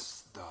knucklebones.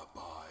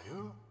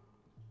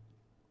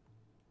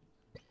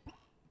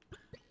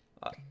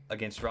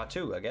 Against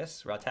Ratu, I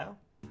guess. Ratau?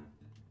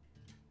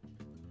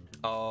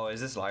 Oh, is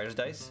this liar's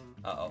dice?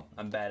 Uh-oh,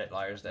 I'm bad at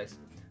liar's dice.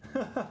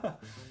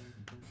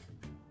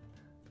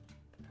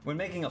 When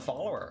making a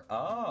follower.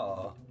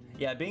 Oh.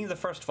 Yeah, being the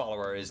first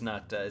follower is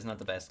not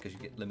the best because you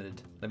get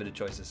limited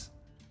choices.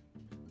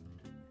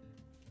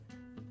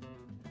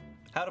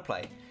 How to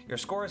play. Your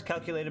score is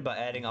calculated by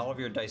adding all of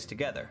your dice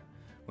together.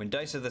 When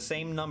dice of the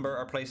same number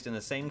are placed in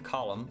the same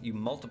column, you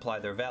multiply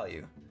their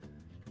value.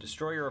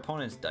 Destroy your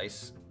opponent's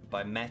dice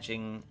by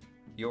matching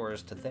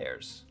yours to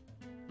theirs.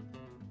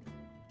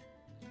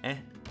 Eh?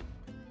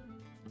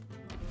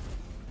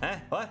 Eh?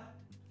 What?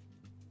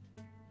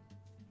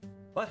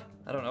 What?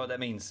 I don't know what that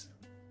means.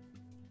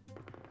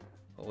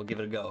 But we'll give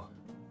it a go.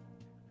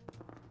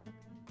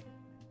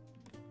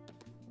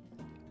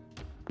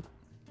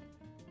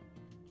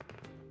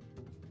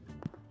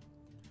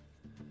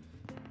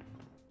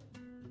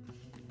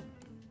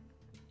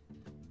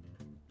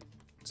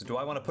 So do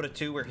I want to put a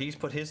 2 where he's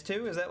put his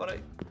 2? Is that what I...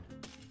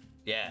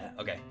 Yeah,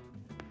 okay.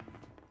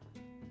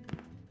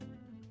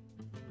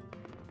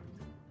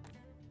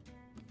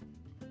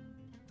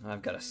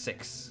 I've got a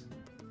 6.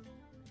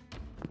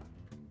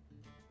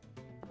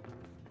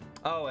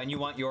 Oh, and you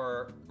want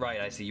your... Right,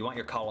 I see. You want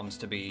your columns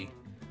to be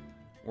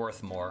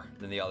worth more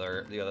than the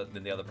other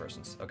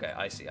person's. Okay,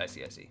 I see.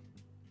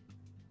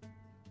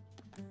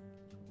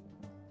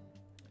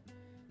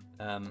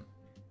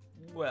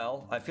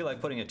 Well, I feel like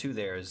putting a 2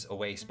 there is a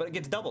waste, but it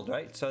gets doubled,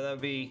 right? So that would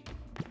be...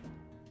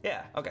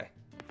 Yeah, okay.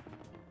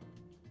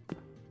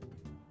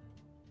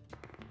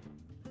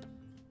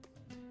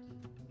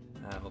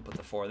 We'll put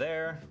the 4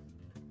 there.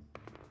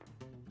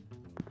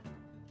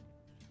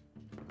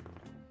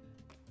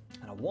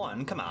 And a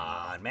 1, come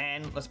on,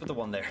 man. Let's put the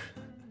 1 there.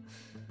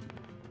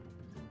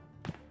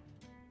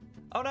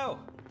 Oh no!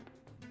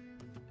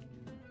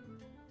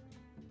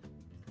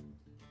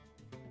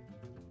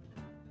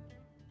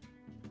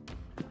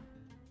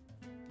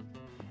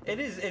 It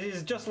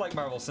is just like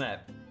Marvel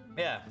Snap.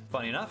 Yeah,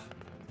 funny enough.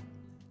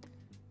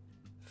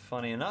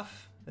 Funny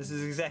enough. This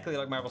is exactly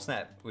like Marvel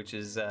Snap, which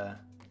is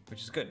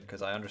good,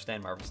 because I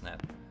understand Marvel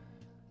Snap.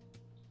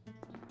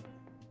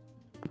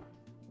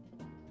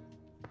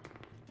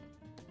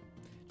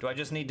 Do I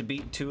just need to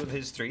beat 2 of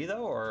his 3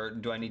 though, or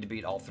do I need to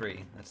beat all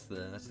 3? That's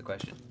the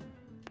question.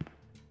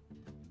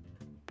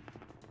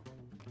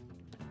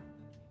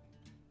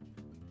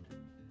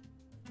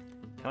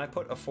 Can I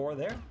put a 4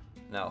 there?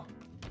 No.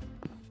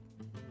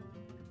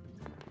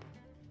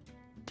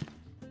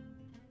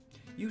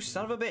 You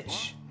son of a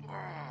bitch!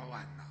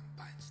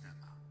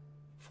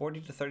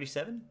 40 to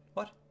 37?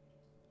 What?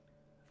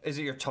 Is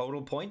it your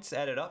total points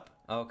added up?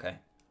 Oh, okay.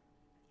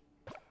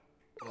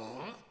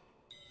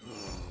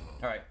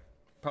 Alright.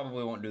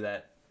 Probably won't do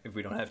that if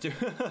we don't have to.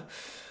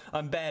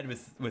 I'm bad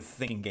with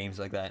thinking games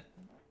like that.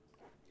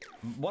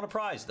 Won a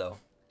prize, though.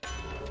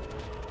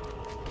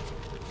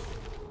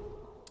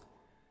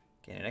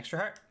 Gain an extra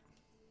heart.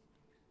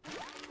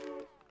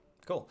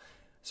 Cool.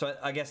 So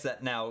I guess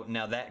that now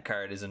that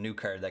card is a new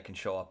card that can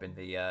show up in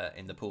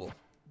the pool,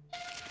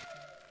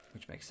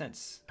 which makes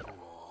sense.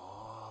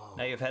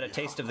 Now you've had a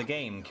taste of the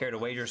game. Care to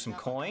wager some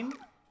coin?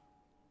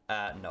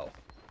 No.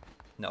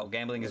 No,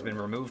 gambling has been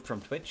removed from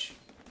Twitch,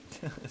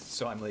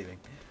 so I'm leaving.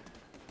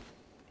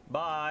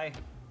 Bye.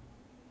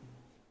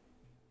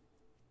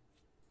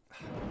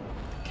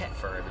 Cat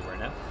fur everywhere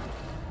now.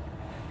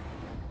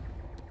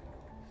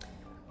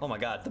 Oh my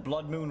god, the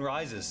blood moon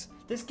rises.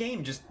 This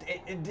game just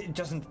it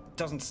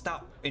doesn't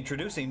stop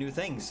introducing new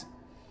things.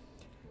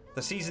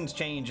 The seasons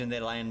change in the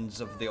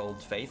lands of the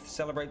old faith.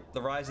 Celebrate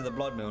the rise of the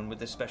blood moon with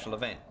this special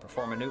event.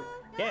 Perform a new...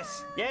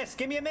 Yes,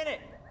 give me a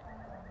minute!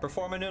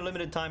 Perform a new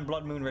limited time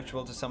blood moon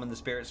ritual to summon the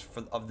spirits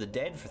of the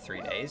dead for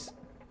 3 days.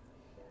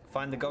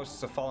 Find the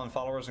ghosts of fallen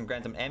followers and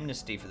grant them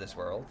amnesty for this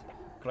world.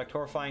 Collect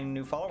horrifying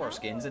new follower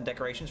skins and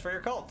decorations for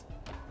your cult.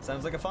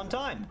 Sounds like a fun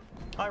time.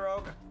 Hi,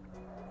 Rogue.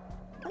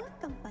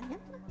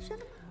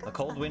 A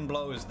cold wind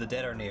blows, the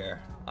dead are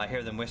near. I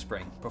hear them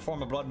whispering.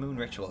 Perform a blood moon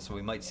ritual so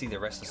we might see their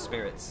restless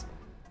spirits.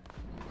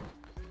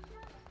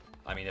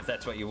 I mean, if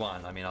that's what you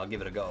want, I mean, I'll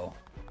give it a go.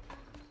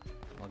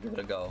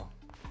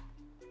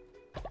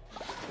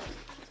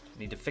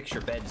 Need to fix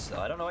your beds, though.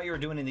 I don't know what you were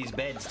doing in these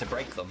beds to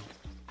break them,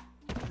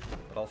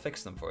 but I'll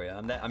fix them for you.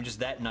 I'm just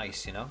that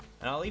nice, you know?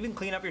 And I'll even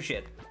clean up your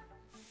shit.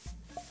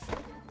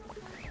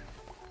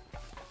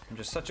 I'm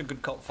just such a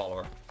good cult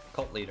follower.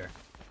 Cult leader.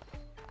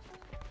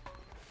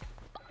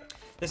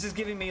 This is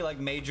giving me like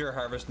major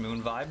Harvest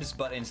Moon vibes,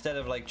 but instead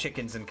of like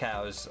chickens and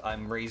cows,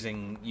 I'm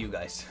raising you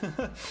guys.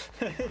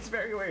 It's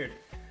very weird.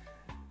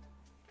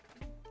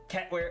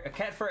 Cat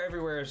fur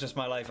everywhere is just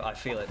my life. I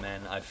feel it,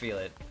 man. I feel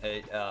it.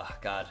 Oh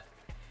god.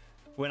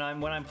 When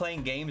I'm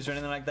playing games or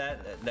anything like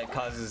that, that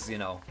causes, you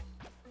know,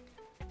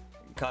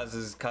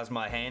 cause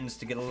my hands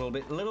to get a little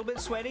bit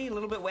sweaty, a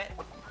little bit wet.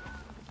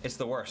 It's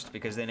the worst,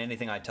 because then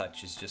anything I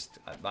touch is just,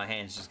 my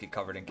hands just get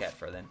covered in cat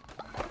fur then.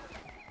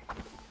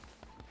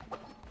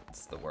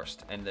 It's the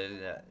worst. And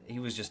he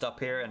was just up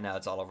here, and now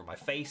it's all over my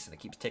face, and it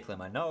keeps tickling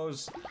my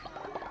nose.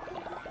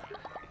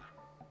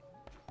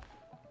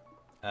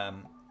 Are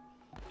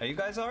you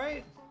guys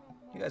alright?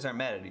 You guys aren't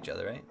mad at each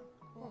other, right?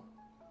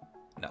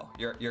 No,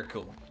 you're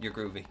cool. You're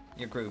groovy.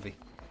 You're groovy.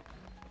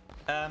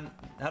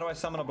 How do I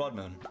summon a blood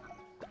moon?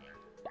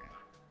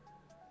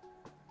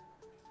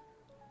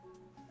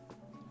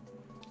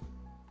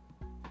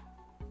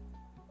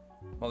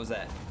 What was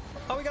that?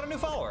 Oh, we got a new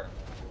follower.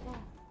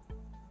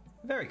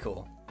 Very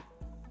cool.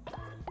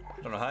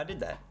 I don't know how I did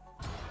that.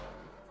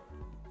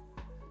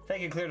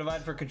 Thank you, Clear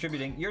Divide, for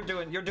contributing. You're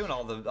doing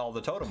all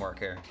the totem work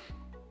here.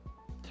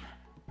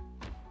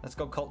 Let's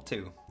go cult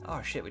 2.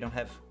 Oh shit, we don't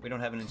have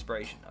an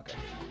inspiration. Okay.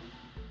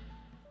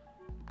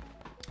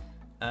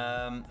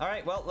 All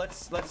right, well,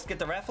 let's get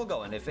the raffle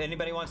going. If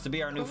anybody wants to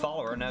be our new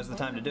follower, now's the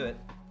time to do it.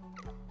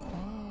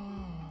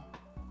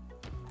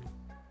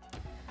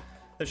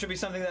 There should be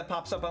something that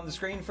pops up on the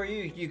screen for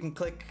you. You can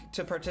click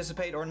to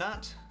participate or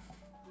not.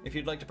 If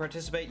you'd like to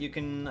participate, you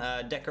can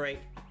decorate,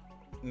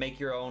 make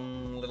your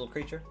own little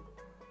creature.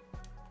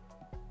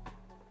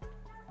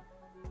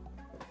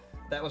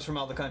 That was from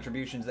all the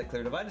contributions that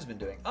Clear Divide has been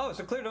doing. Oh,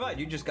 so Clear Divide,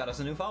 you just got us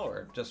a new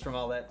follower just from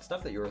all that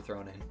stuff that you were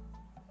throwing in.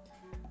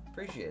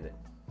 Appreciate it.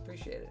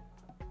 Appreciate it.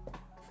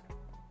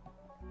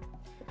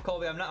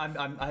 Colby,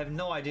 I have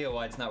no idea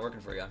why it's not working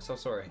for you. I'm so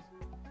sorry.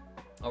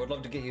 I would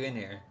love to get you in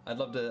here. I'd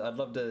love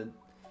to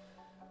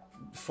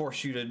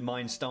force you to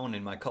mine stone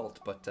in my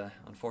cult, but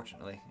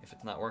unfortunately, if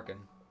it's not working,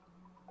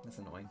 that's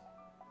annoying.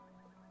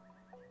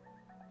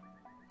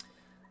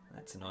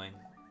 That's annoying.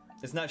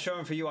 It's not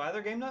showing for you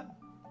either, Game Nut?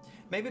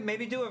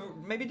 Maybe do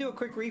a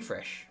quick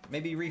refresh.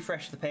 Maybe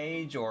refresh the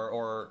page,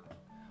 or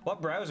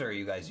what browser are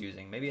you guys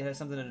using? Maybe it has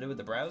something to do with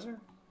the browser?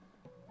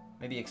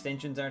 Maybe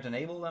extensions aren't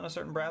enabled on a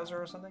certain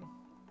browser or something?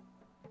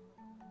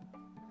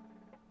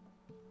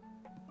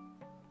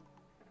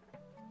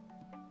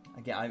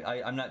 Again,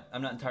 I'm not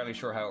entirely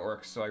sure how it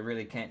works, so I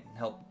really can't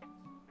help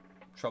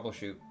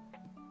troubleshoot.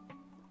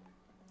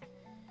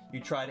 You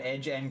tried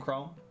Edge and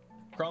Chrome?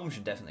 Chrome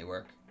should definitely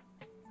work.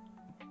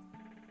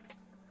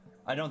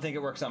 I don't think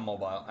it works on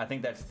mobile. I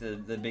think that's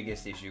the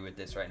biggest issue with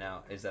this right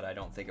now, is that I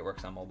don't think it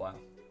works on mobile.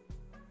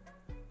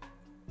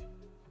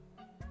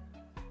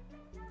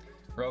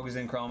 Rogue is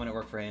in Chrome and it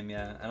worked for him,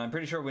 yeah. And I'm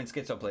pretty sure when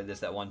Schizo played this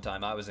that one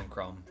time, I was in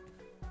Chrome.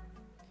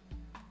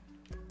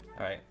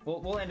 Alright,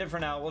 we'll end it for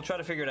now. We'll try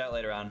to figure it out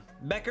later on.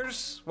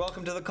 Beckers,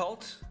 welcome to the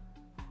cult.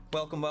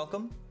 Welcome,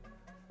 welcome.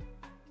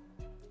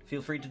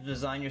 Feel free to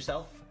design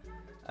yourself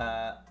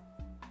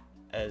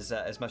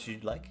as much as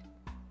you'd like.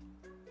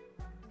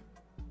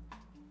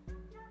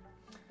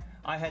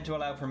 I had to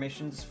allow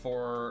permissions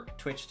for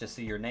Twitch to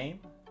see your name.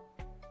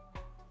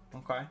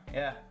 Okay,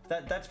 yeah,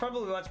 that's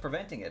probably what's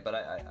preventing it, but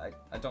I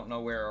don't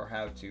know where or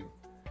how to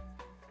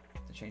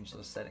change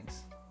those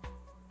settings.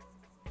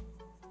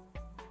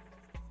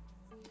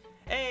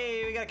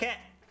 Hey, we got a cat.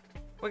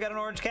 We got an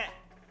orange cat.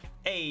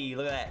 Hey,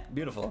 look at that,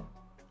 beautiful.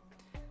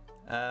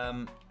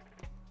 10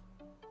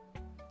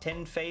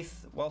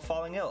 faith while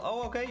falling ill.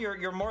 Oh, okay,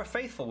 you're more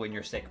faithful when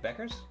you're sick,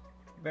 Beckers.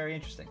 Very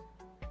interesting.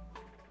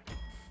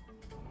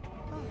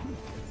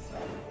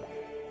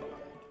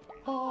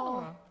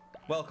 Oh.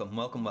 Welcome,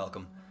 welcome,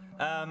 welcome.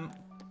 I'm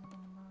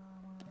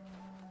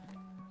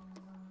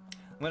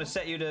gonna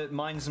set you to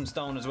mine some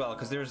stone as well,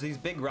 because there's these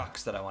big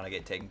rocks that I want to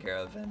get taken care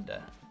of, and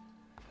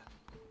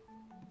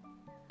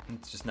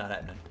it's just not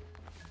happening.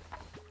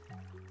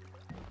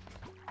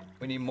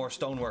 We need more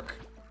stonework.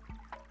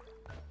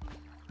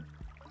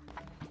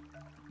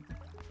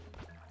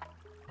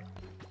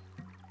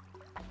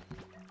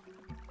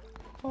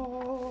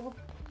 Oh.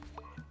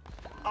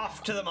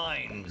 Off to the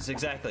mines,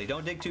 exactly.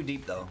 Don't dig too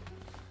deep though.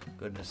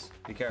 Goodness,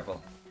 be careful.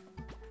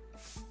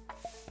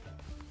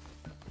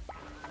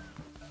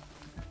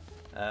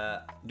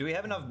 Do we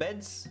have enough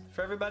beds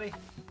for everybody?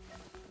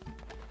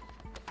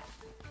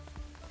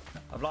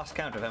 I've lost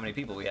count of how many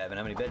people we have and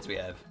how many beds we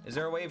have. Is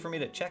there a way for me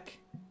to check?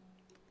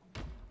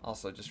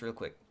 Also, just real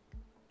quick.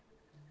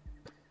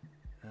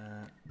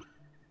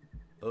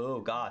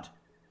 Oh God.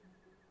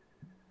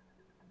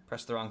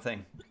 Pressed the wrong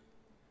thing.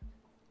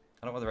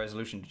 I don't want the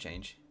resolution to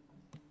change.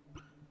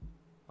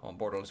 I want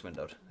borderless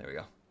windowed. There we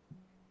go.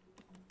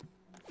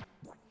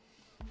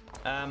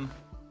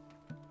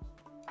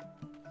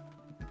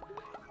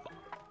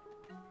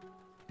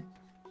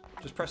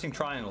 Just pressing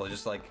triangle,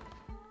 just like...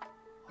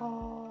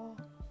 Oh,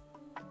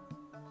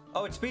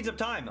 it speeds up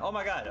time. Oh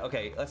my God.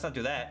 Okay, let's not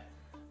do that.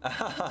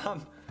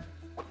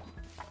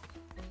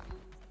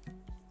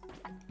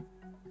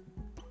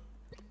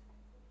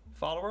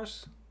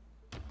 Followers?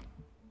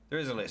 There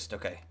is a list,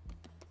 okay.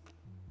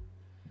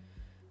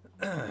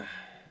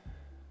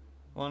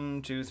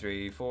 1, 2,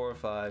 3, 4,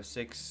 5,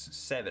 6,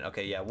 7.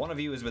 Okay, yeah, one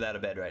of you is without a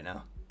bed right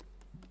now.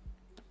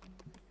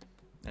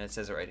 And it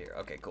says it right here.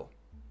 Okay, cool.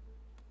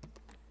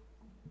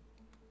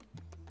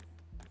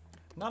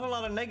 Not a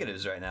lot of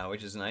negatives right now,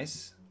 which is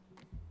nice.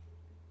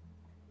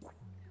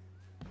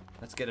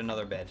 Let's get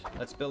another bed.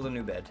 Let's build a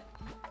new bed.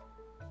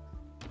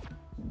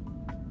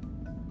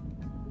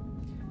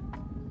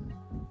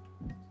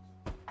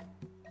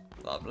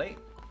 Lovely.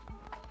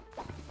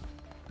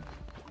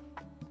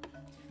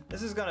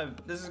 These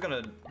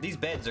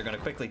beds are gonna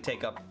quickly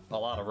take up a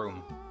lot of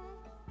room.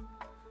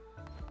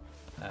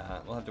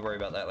 We'll have to worry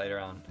about that later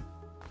on.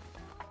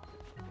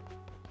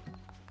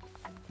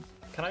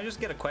 Can I just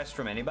get a quest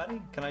from anybody?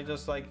 Can I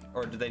just like,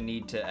 or do they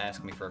need to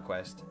ask me for a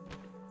quest?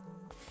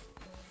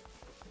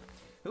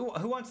 Who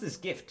wants this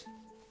gift?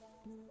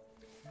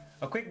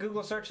 A quick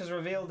Google search has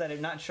revealed that it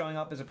not showing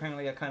up is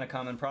apparently a kind of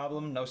common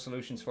problem. No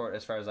solutions for it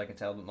as far as I can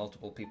tell, but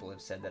multiple people have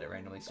said that it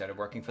randomly started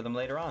working for them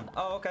later on.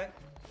 Oh, okay.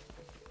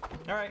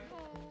 All right.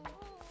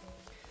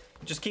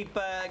 Just keep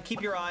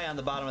your eye on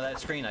the bottom of that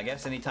screen, I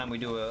guess, anytime we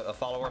do a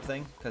follower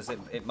thing, because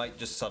it might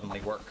just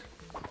suddenly work.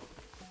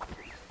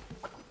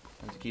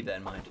 And to keep that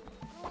in mind.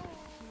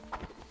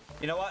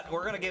 You know what?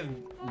 We're gonna give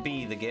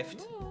B the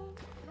gift,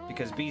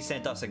 because B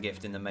sent us a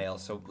gift in the mail.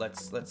 So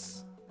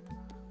let's.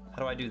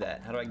 How do I do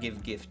that? How do I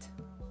give gift?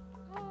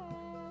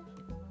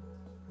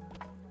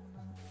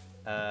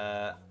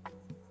 How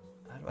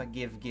do I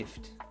give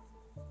gift?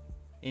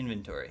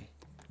 Inventory.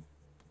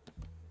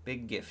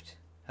 Big gift.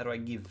 How do I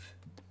give?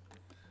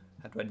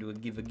 How do I do a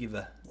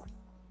giver?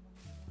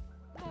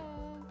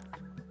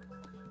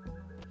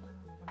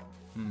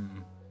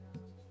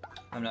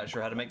 I'm not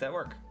sure how to make that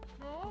work.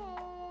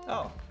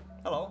 Oh,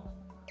 hello.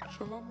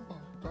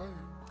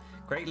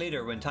 Great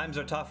leader, when times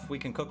are tough, we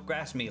can cook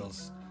grass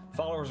meals.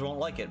 Followers won't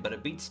like it, but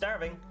it beats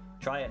starving.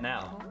 Try it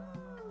now.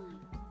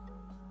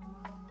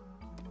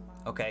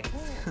 Okay.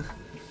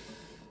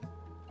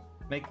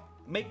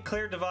 Make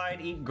clear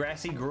divide, eat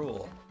grassy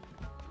gruel.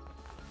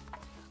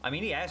 I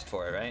mean, he asked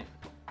for it, right?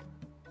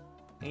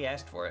 He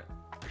asked for it.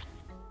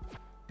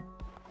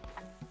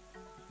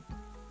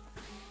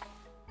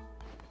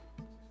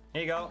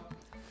 Here you go.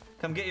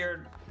 Come get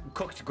your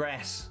cooked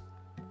grass.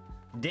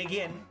 Dig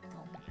in.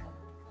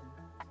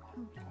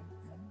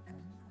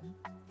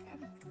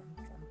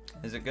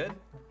 Is it good?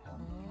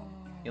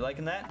 You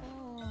liking that?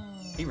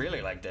 He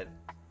really liked it.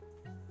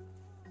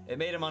 It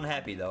made him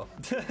unhappy, though.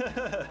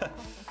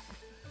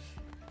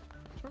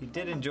 He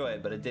did enjoy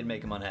it, but it did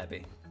make him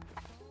unhappy.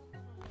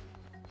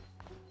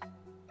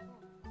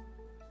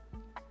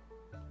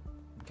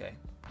 Okay.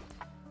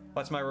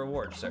 What's my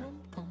reward, sir?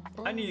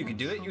 I knew you could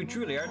do it. You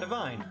truly are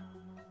divine.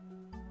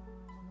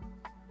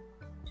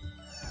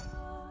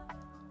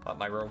 What,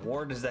 my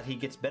reward is that he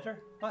gets better?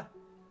 What?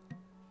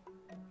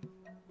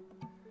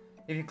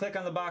 If you click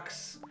on the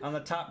box on the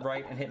top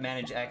right and hit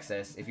Manage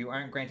Access, if you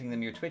aren't granting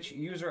them your Twitch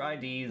user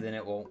ID, then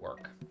it won't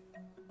work.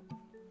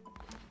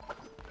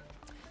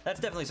 That's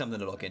definitely something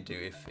to look into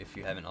if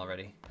you haven't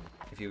already.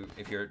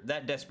 If you're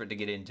that desperate to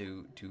get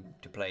into to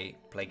play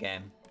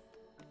game.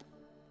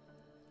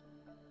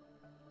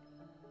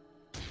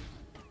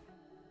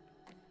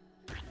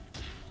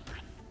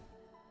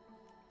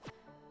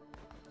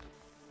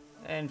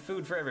 And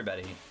food for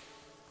everybody.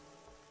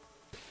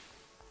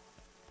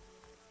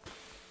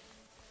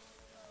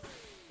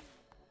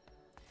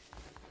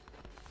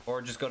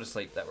 Or just go to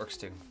sleep. That works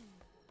too.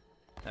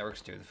 That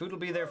works too. The food will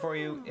be there for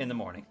you in the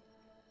morning.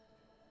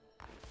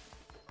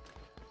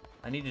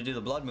 I need to do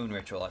the blood moon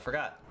ritual. I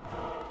forgot.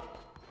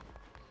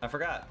 I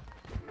forgot.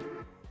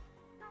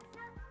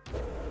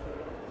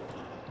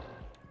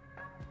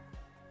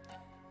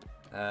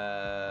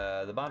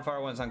 The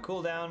bonfire, once on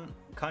cooldown,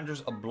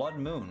 conjures a blood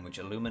moon, which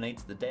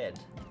illuminates the dead.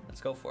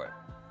 Let's go for it.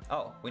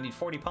 Oh, we need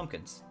 40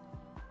 pumpkins.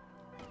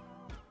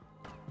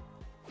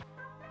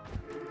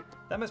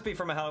 That must be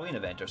from a Halloween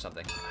event or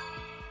something.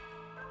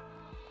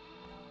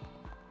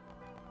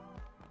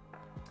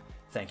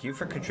 Thank you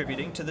for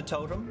contributing to the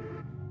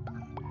totem.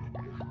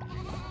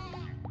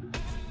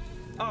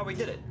 Oh, we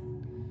did it.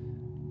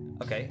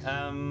 Okay,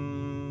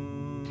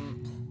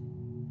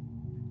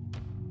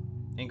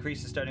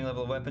 increase the starting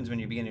level of weapons when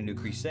you begin a new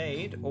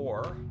crusade,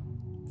 or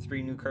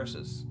 3 new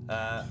curses.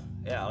 Yeah,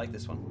 I like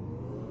this one.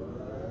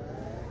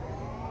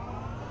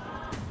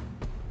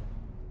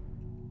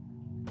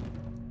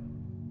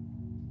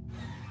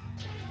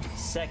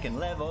 Second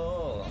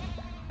level.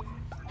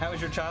 How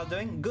is your child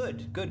doing?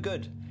 Good, good,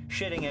 good.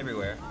 Shitting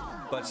everywhere,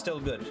 but still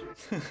good.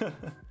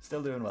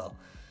 Still doing well.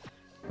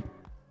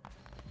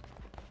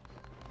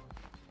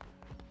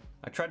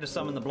 I tried to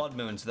summon the blood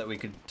moon so that we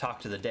could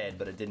talk to the dead,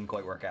 but it didn't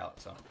quite work out,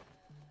 so.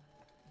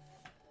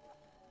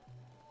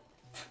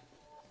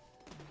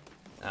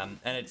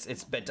 And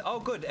it's bedtime. Oh,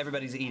 good.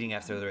 Everybody's eating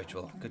after the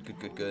ritual. Good, good,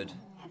 good, good.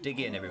 Dig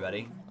in,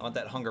 everybody. I want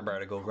that hunger bar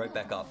to go right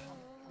back up.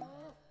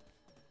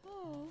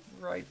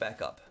 Right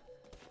back up.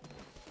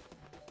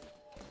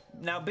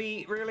 Now,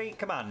 B, really?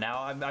 Come on now.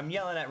 I'm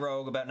yelling at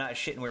Rogue about not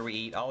shitting where we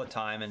eat all the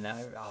time, and now...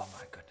 Oh,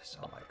 my goodness.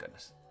 Oh, my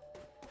goodness.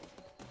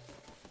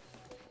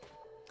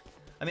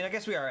 I mean, I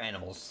guess we are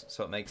animals,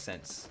 so it makes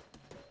sense.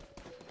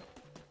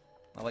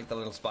 I like the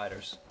little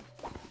spiders.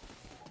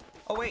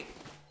 Oh, wait.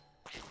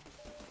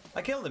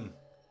 I killed him.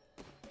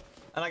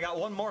 And I got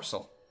 1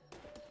 morsel.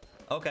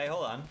 Okay,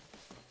 hold on.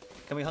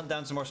 Can we hunt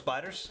down some more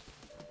spiders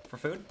for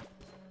food?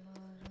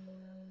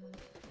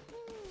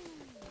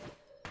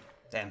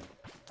 Damn.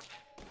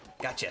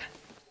 Gotcha.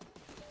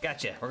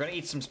 Gotcha. We're gonna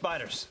eat some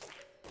spiders.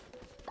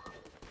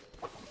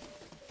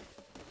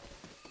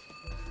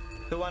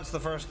 Who wants the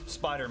first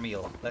spider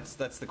meal? That's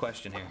the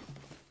question here.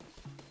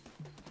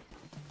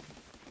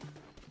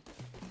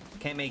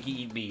 Can't make you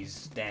eat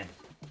bees, Dan.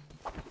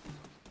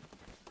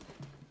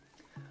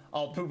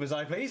 I'll poop as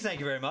I please,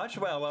 thank you very much.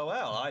 Well, well,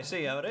 well, I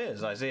see how it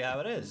is. I see how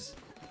it is.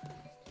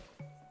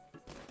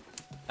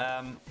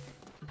 Can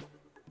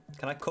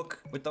I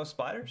cook with those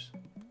spiders?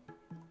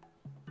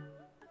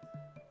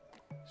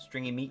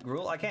 Stringy meat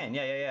gruel? I can,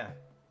 yeah.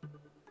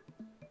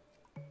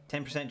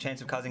 10%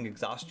 chance of causing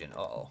exhaustion.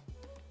 Uh-oh.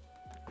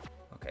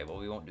 Okay, well,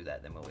 we won't do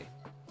that then, will we?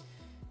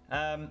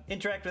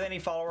 Interact with any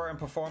follower and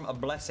perform a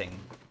blessing.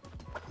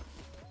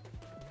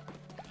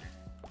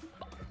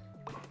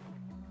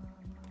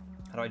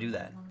 How do I do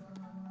that?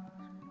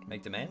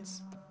 Make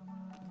demands?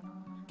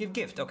 Give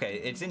gift.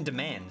 Okay, it's in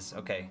demands.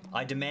 Okay.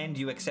 I demand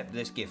you accept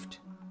this gift.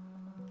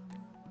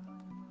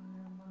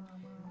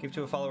 Give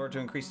to a follower to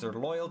increase their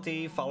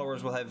loyalty.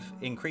 Followers will have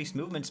increased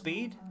movement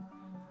speed.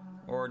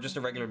 Or just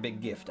a regular big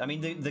gift. I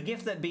mean, the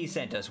gift that B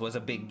sent us was a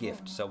big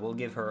gift, so we'll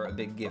give her a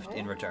big gift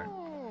in return.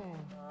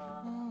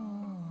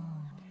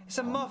 It's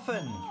a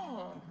muffin!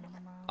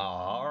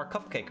 Aw, or a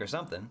cupcake or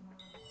something.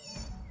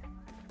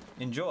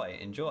 Enjoy,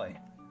 enjoy.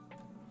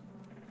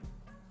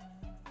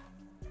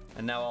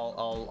 And now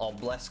I'll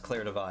bless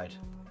Clear Divide.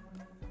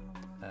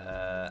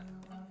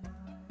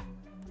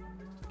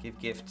 Give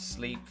gift,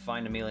 sleep,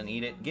 find a meal and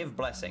eat it. Give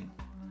blessing.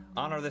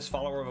 Honor this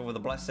follower with a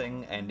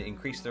blessing and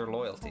increase their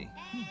loyalty.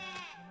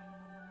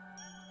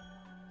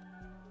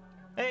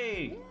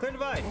 Hey, Clear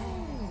Divide!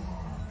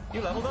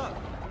 You leveled up!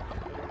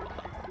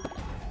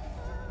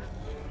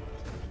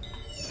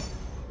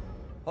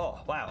 Oh,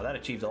 wow, that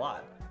achieved a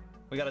lot.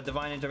 We got a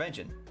divine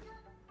intervention.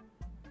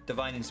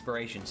 Divine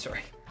inspiration,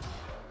 sorry.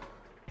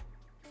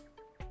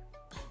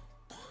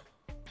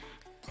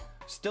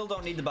 Still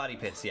don't need the body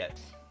pits yet.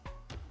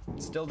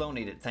 Still don't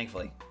need it,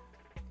 thankfully.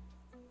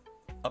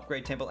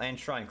 Upgrade temple and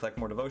shrine, collect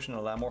more devotion,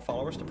 and allow more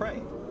followers to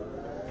pray.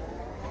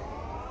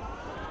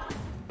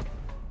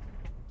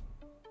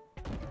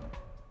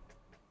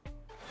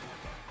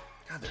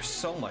 God, there's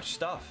so much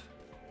stuff.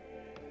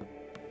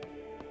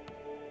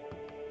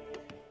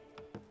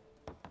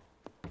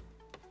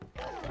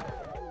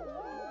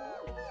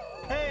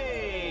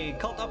 Hey,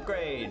 cult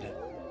upgrade.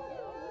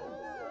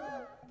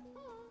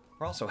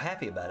 We're also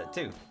happy about it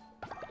too.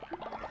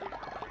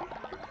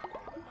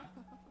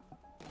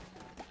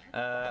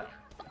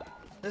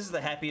 This is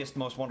the happiest,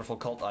 most wonderful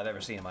cult I've ever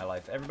seen in my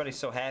life. Everybody's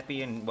so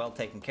happy and well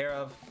taken care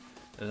of.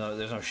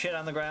 There's no shit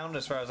on the ground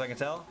as far as I can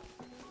tell.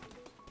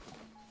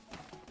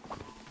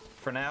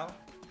 For now.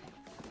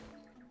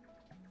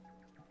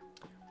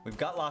 We've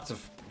got lots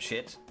of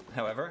shit,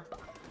 however.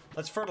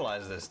 Let's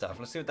fertilize this stuff.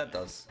 Let's see what that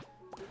does.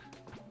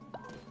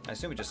 I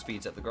assume it just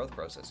speeds up the growth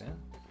process,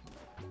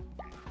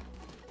 yeah?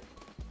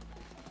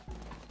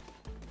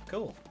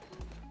 Cool.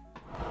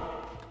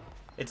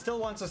 It still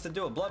wants us to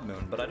do a blood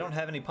moon, but I don't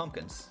have any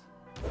pumpkins.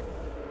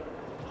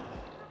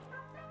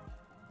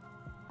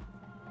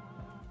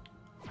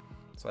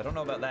 So I don't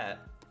know about that.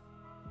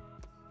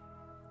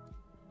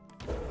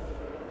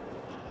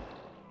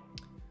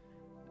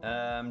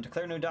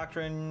 Declare new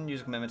doctrine.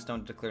 Use commitments.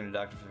 Don't declare new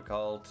doctrine for the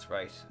cult.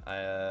 Right.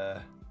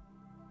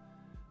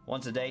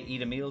 Once a day,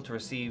 eat a meal to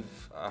receive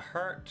a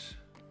heart.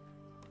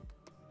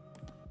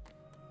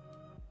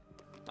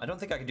 I don't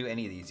think I can do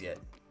any of these yet.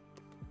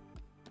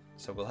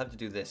 So we'll have to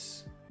do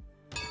this.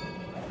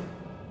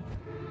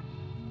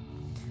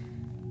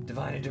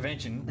 Divine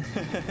intervention.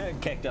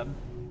 Kecked up.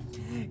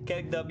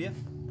 Kecked up, yeah.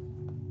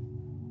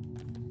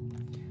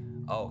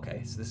 Oh,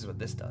 okay, so this is what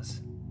this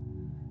does.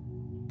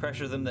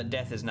 Pressure them that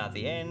death is not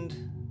the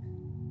end.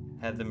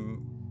 Have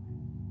them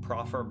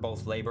proffer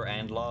both labor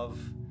and love.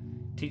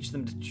 Teach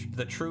them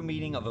the true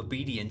meaning of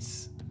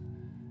obedience.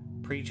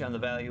 Preach on the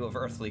value of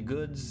earthly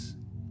goods.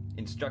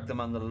 Instruct them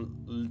on the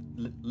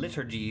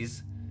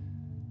liturgies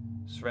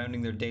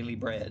surrounding their daily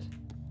bread.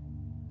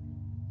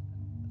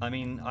 I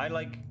mean, I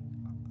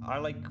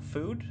like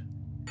food.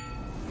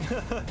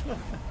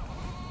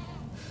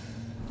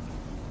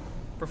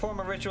 Perform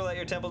a ritual at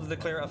your temple to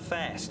declare a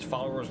fast.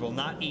 Followers will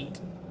not eat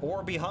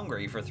or be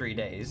hungry for 3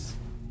 days.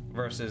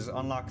 Versus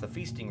unlock the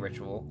feasting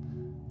ritual.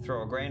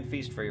 Throw a grand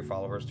feast for your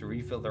followers to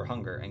refill their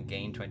hunger and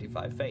gain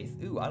 25 faith.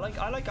 Ooh, I like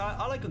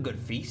a good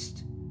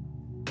feast.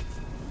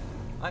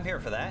 I'm here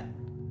for that.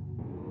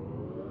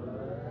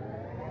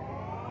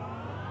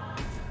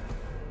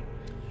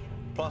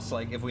 Plus,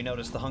 like, if we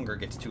notice the hunger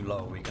gets too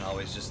low, we can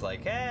always just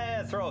like,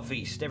 throw a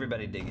feast.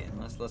 Everybody dig in.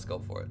 Let's go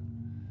for it.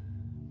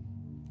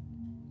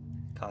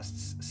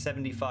 Costs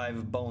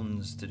 75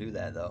 bones to do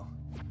that, though.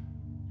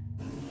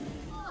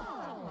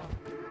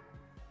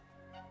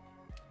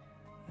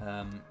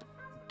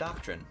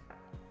 Doctrine.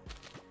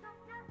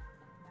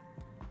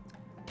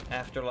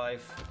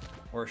 Afterlife,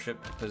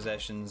 worship,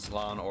 possessions,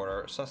 law and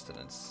order,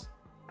 sustenance.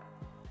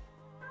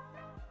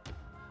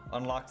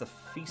 Unlock the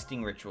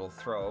feasting ritual,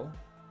 throw.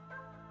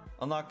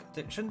 Unlock,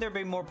 shouldn't there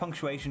be more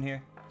punctuation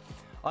here?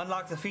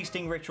 Unlock the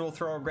feasting ritual,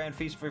 throw a grand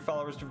feast for your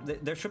followers.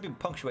 There should be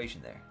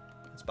punctuation there.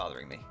 It's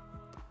bothering me.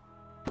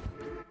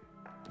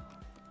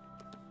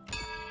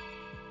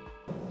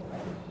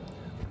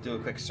 Do a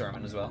quick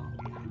sermon as well.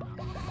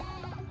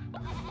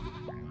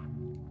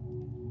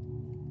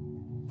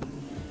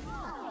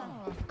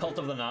 Cult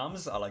of the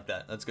Noms? I like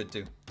that. That's good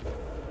too.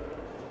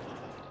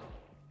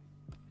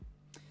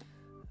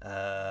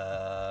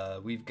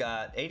 We've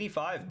got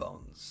 85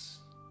 bones.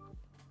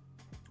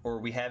 Or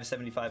we have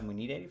 75 and we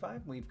need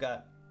 85? We're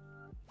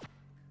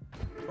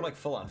like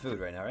full on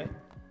food right now, right?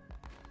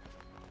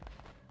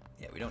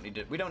 Yeah, we don't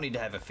need to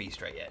have a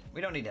feast right yet.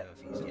 We don't need to have a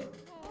feast yet.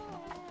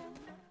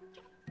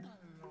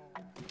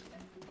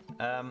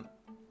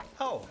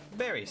 Oh,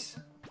 berries.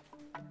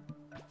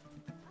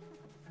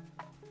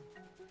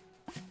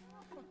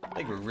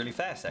 They grew really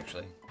fast,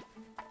 actually.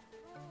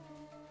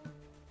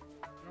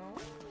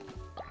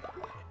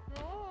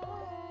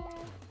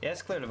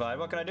 Yes, Clear Divide,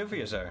 what can I do for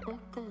you, sir?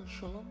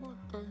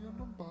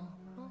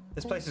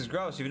 This place is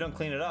gross. If you don't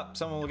clean it up,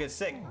 someone will get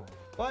sick.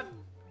 What?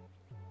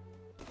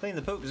 Clean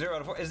the poop, 0 out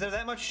of 4. Is there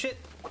that much shit?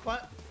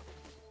 What?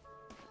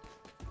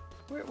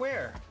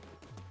 Where?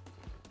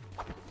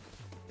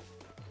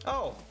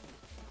 Oh.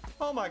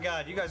 Oh my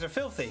god, you guys are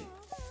filthy.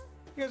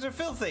 You guys are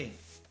filthy.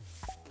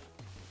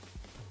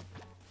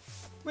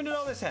 When did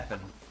all this happen?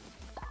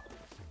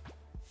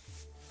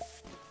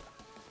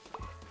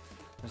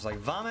 There's like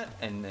vomit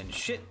and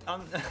shit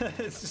on.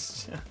 It's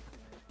just.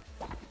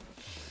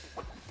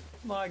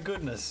 My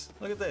goodness,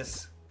 look at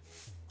this.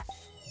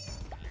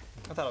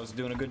 I thought I was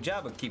doing a good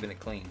job of keeping it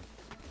clean.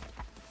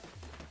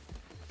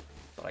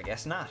 But I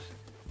guess not.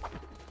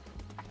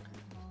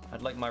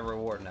 I'd like my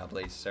reward now,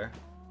 please, sir.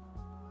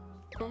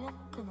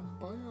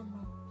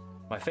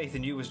 My faith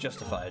in you was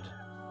justified.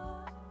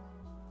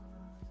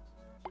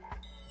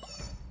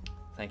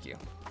 Thank you.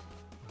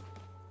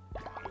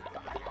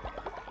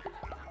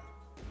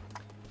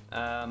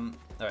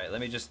 Alright,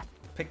 let me just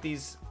pick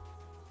these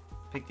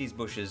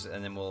bushes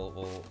and then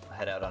we'll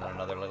head out on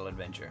another little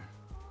adventure.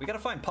 We gotta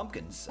find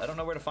pumpkins. I don't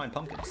know where to find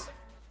pumpkins.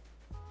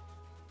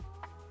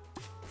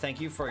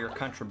 Thank you for your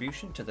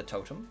contribution to the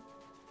totem.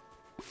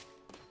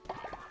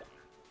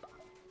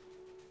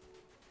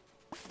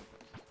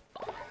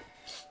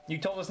 You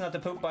told us not to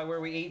poop by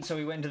where we eat, so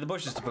we went into the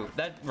bushes to poop.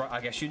 That,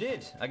 I guess you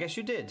did. I guess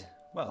you did.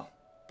 Well.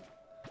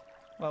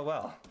 Well,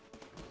 well.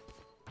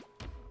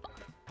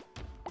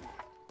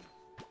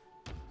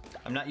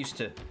 I'm not used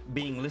to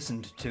being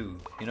listened to.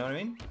 You know what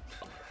I mean?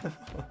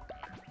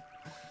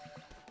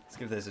 Let's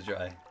give this a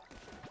try.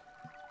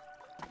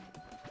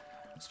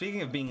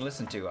 Speaking of being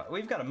listened to,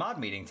 we've got a mod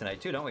meeting tonight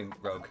too, don't we,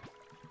 Rogue?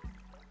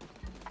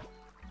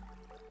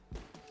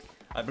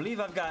 I believe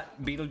I've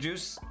got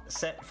Beetlejuice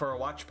set for a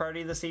watch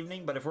party this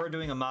evening, but if we're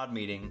doing a mod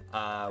meeting,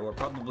 we're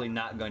probably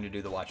not going to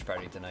do the watch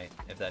party tonight,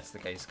 if that's the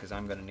case, because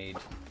I'm going to need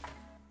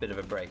a bit of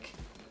a break.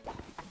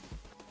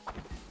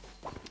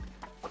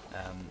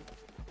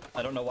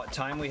 I don't know what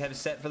time we have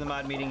set for the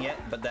mod meeting yet,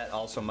 but that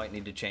also might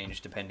need to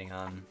change depending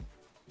on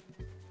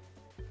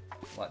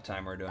what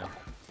time we're doing.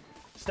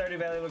 Stardew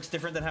Valley looks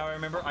different than how I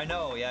remember. I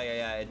know, yeah,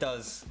 it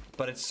does.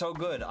 But it's so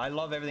good. I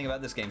love everything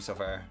about this game so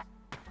far.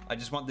 I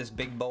just want this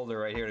big boulder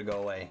right here to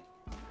go away,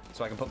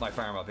 so I can put my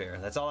farm up here.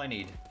 That's all I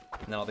need,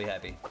 and then I'll be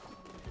happy.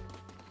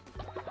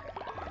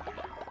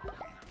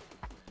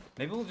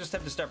 Maybe we'll just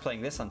have to start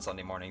playing this on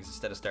Sunday mornings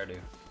instead of Stardew.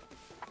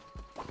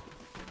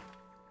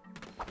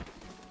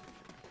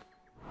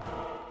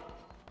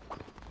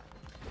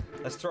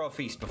 Let's throw a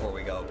feast before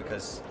we go,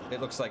 because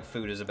it looks like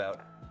food is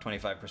about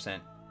 25%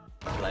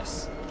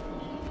 less.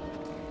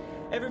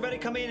 Everybody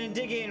come in and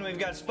dig in. We've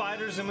got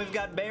spiders and we've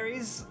got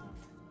berries.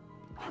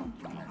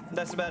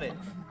 That's about it.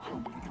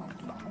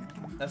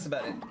 That's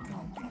about it.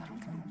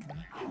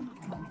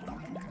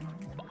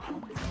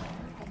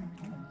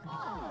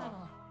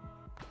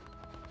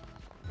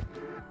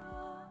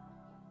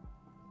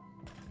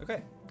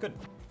 Okay, good.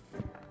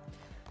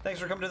 Thanks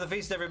for coming to the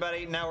feast,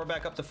 everybody. Now we're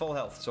back up to full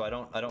health, so I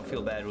don't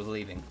feel bad with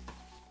leaving.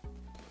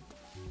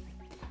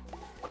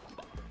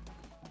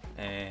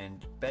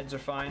 And beds are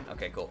fine.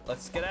 Okay, cool.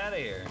 Let's get out of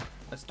here.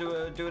 Let's do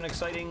an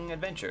exciting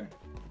adventure.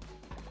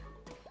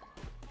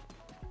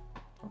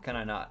 Or can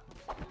I not?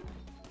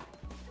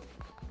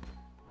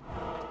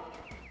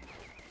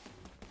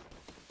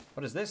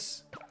 What is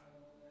this?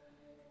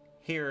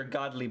 Here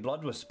godly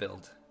blood was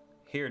spilled.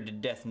 Here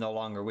did death no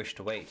longer wish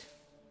to wait.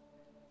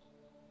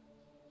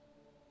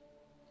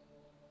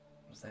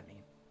 What does that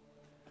mean?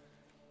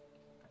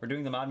 We're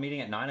doing the mod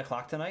meeting at 9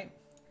 o'clock tonight?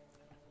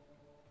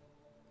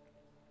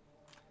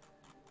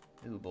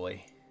 Ooh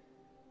boy.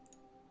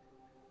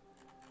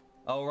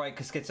 Oh right,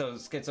 cause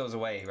Schizo's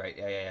away, right?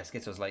 Yeah.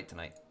 Schizo's late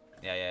tonight.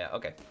 Yeah.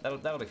 Okay,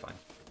 that'll be fine.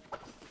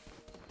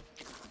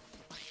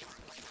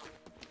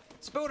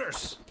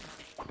 Spooters,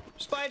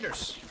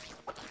 spiders.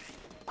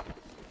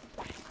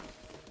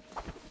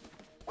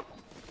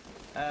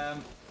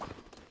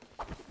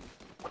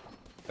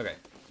 Okay,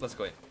 let's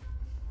go in.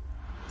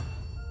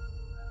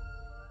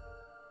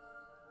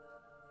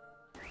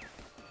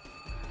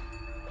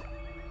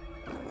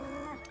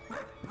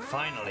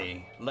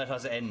 Finally, let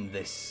us end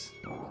this.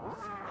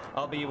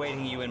 I'll be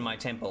awaiting you in my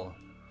temple.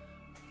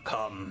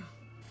 Come.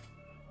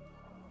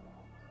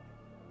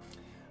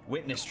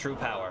 Witness true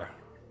power.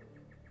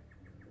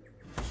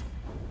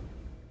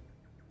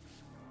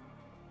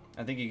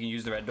 I think you can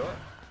use the red door.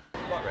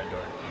 What red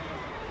door?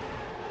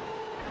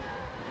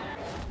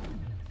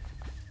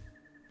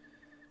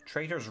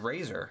 Traitor's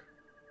Razor.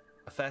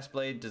 A fast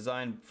blade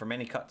designed for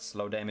many cuts,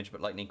 low damage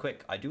but lightning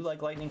quick. I do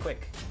like lightning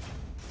quick.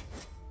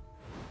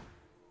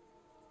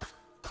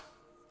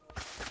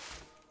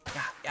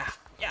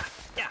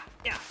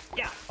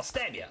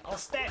 Yeah. I'll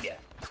stab you.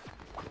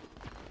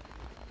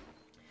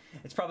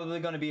 It's probably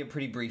going to be a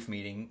pretty brief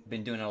meeting.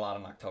 Been doing it a lot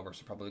in October,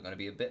 so probably going to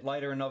be a bit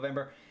lighter in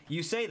November.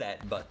 You say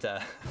that, but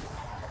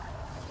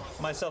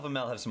myself and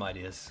Mel have some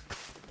ideas.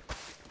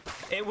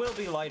 It will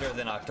be lighter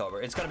than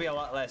October. It's going to be a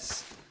lot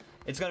less.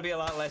 It's going to be a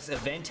lot less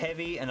event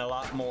heavy and a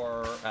lot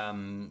more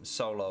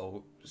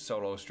solo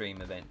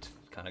stream event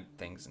kind of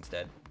things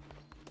instead.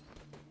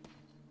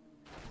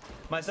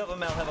 Myself and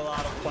Mel have a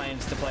lot of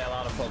plans to play a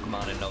lot of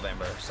Pokemon in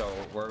November, so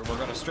we're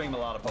going to stream a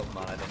lot of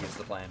Pokemon, I think is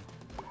the plan.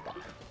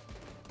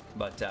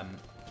 But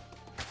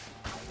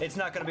it's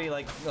not going to be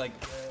like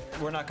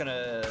we're not going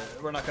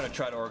to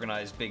try to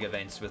organize big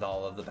events with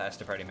all of the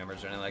Pasta Party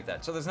members or anything like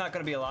that. So there's not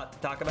going to be a lot to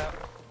talk about.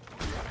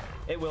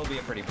 It will be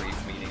a pretty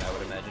brief meeting, I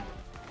would imagine.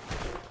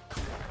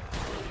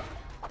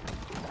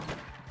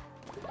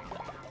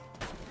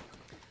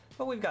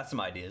 But we've got some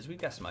ideas. We've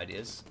got some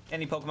ideas.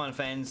 Any Pokemon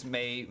fans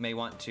may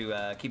want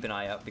to keep an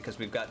eye out because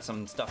we've got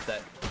some stuff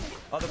that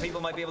other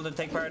people might be able to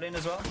take part in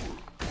as well,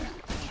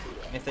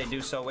 if they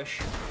do so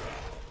wish.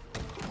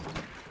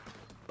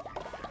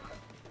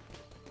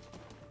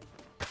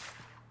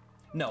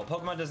 No,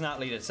 Pokemon does not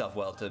lead itself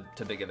well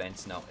to big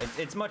events, no.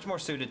 It's much more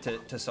suited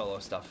to solo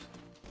stuff.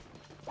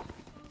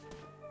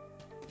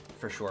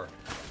 For sure.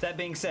 That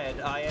being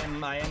said, I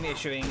am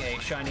issuing a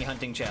shiny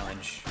hunting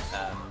challenge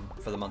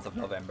for the month of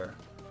November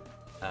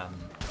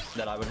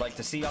that I would like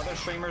to see other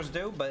streamers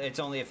do, but it's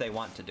only if they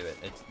want to do it.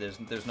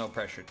 There's no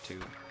pressure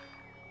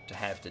to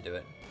have to do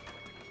it.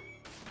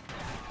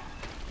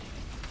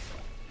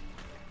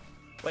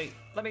 Wait,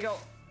 let me go.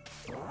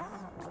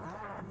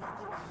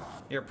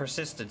 Your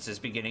persistence is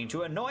beginning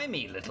to annoy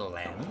me, little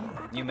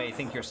lamb. You may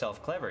think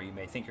yourself clever, you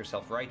may think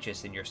yourself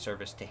righteous in your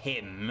service to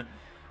him,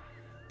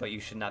 but you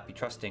should not be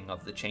trusting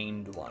of the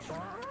chained one.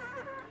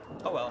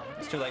 Oh well,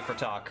 it's too late for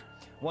talk.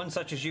 One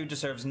such as you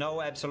deserves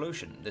no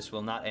absolution. This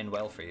will not end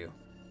well for you.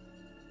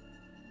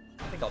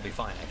 I think I'll be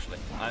fine, actually.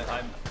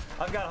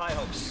 I've got high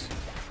hopes.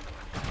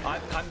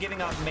 I'm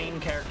giving off main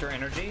character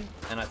energy,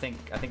 and I think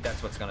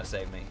that's what's gonna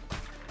save me.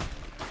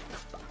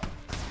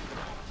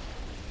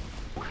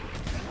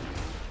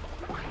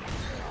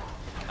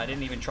 I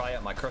didn't even try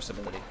out my curse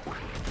ability.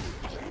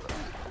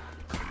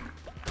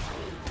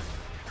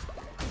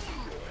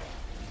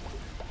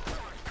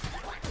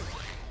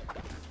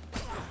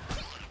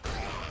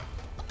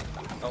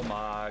 Oh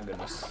my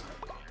goodness.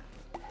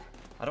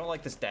 I don't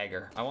like this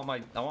dagger. I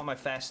want my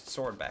fast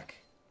sword back.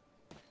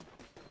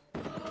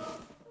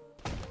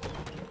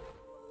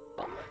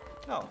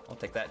 Oh, I'll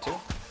take that too.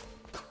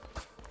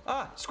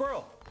 Ah,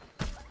 squirrel.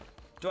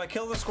 Do I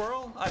kill the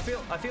squirrel? I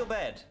feel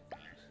bad.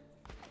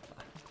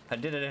 I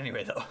did it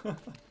anyway, though.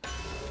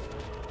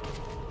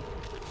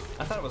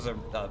 I thought it was a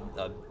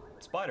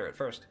spider at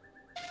first.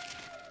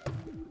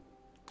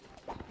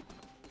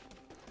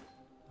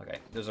 Okay,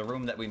 there's a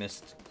room that we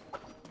missed.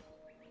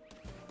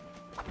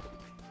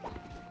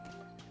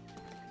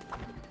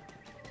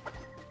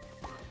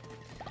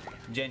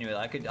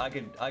 Genuinely,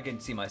 I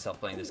could see myself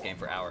playing this game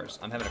for hours.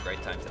 I'm having a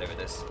great time today with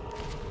this.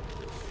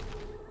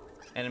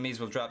 Enemies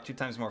will drop 2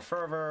 times more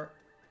fervor,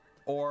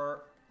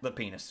 or the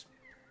penis.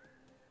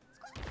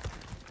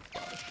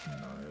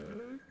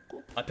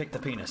 I picked the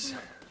penis.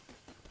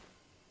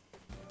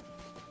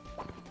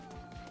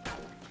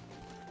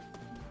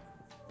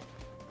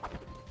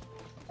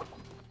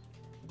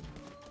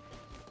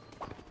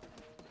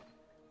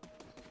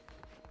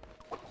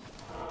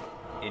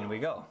 In we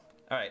go.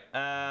 All right.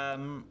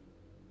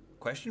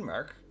 Question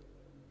mark.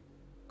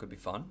 Could be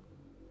fun.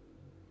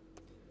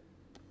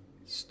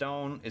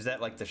 Stone. Is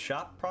that like the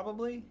shop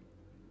probably?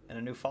 And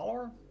a new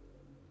follower?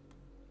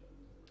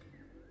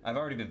 I've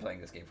already been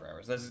playing this game for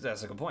hours.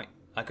 That's a good point.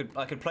 I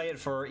could play it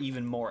for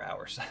even more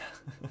hours.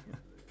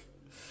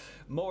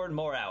 More and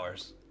more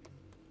hours.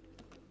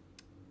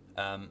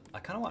 I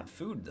kind of want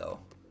food though.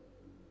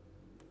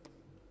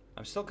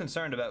 I'm still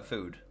concerned about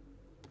food.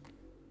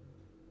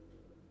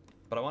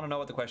 But I want to know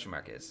what the question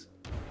mark is.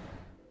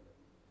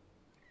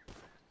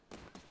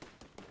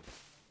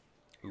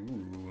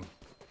 Ooh.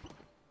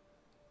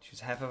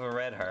 Choose half of a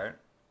red heart,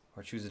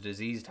 or choose a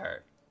diseased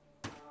heart.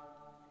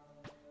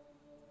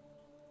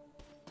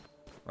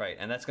 Right,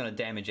 and that's gonna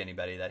damage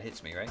anybody that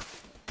hits me, right?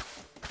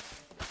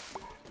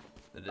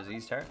 The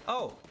diseased heart?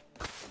 Oh!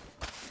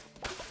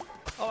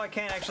 Oh, I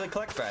can't actually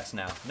collect grass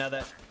now. Now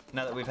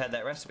that we've had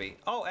that recipe.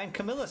 Oh, and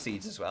Camilla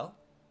seeds as well.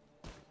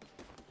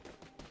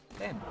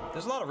 Damn,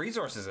 there's a lot of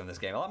resources in this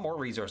game. A lot more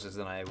resources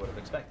than I would have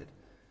expected.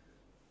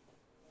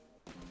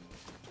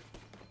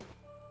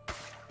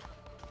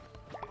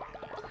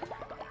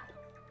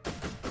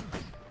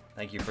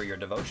 Thank you for your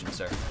devotion,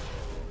 sir.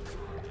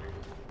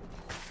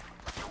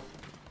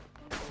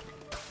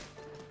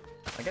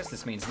 I guess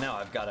this means now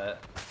I've got to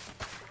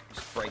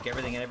just break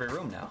everything in every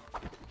room now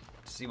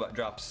to see what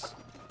drops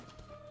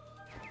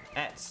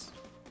ats.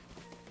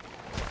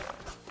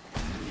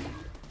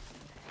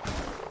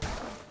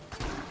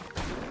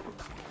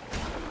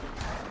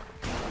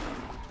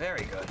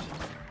 Very good.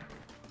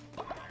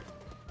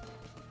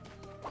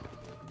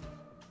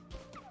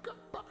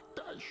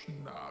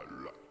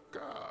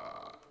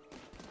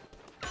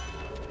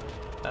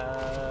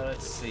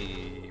 Let's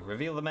see.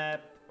 Reveal the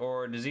map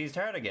or diseased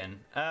heart again.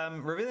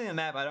 Revealing the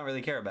map I don't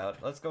really care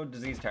about. Let's go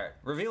diseased heart.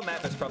 Reveal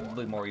map is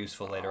probably more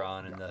useful later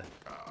on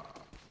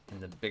in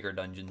the bigger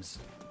dungeons.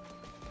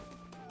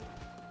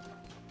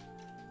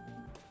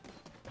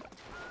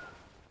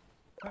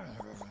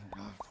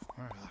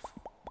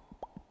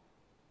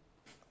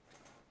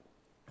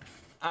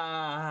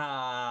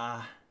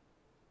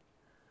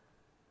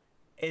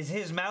 Is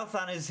his mouth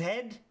on his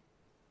head?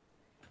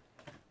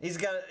 He's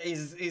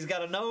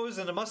got a nose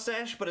and a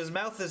mustache, but his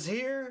mouth is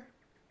here.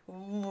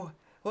 Ooh,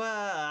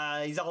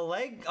 well, he's all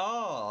leg.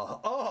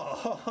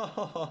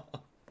 Oh.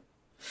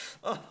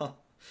 Oh.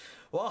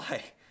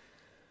 Why?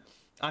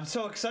 I'm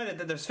so excited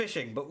that there's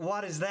fishing, but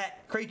what is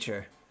that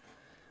creature?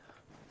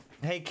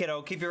 Hey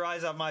kiddo, keep your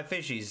eyes off my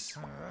fishies.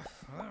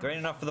 There ain't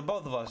enough for the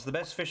both of us. The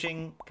best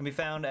fishing can be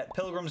found at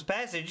Pilgrim's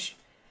Passage.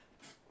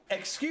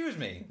 Excuse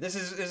me. This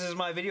is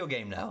my video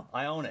game now.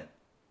 I own it.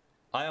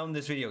 I own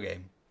this video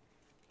game.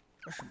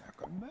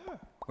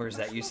 Where's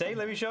that you say?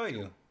 Let me show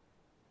you.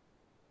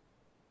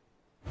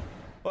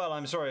 Well,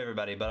 I'm sorry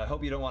everybody, but I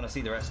hope you don't want to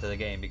see the rest of the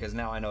game because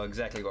now I know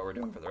exactly what we're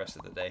doing for the rest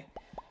of the day.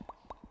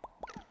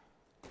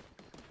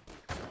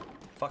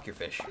 Fuck your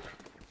fish.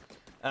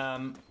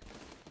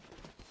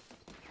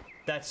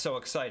 That's so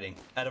exciting.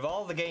 Out of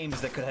all the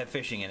games that could have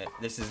fishing in it,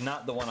 this is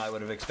not the one I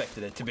would have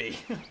expected it to be.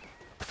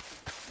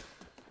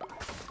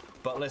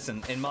 But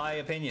listen, in my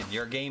opinion,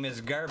 your game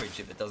is garbage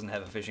if it doesn't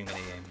have a fishing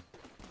minigame.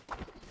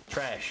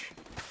 Trash.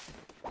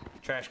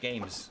 Trash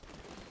games.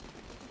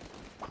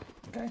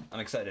 Okay, I'm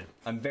excited.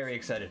 I'm very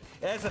excited.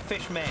 As a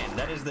fish man,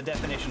 that is the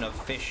definition of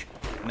fish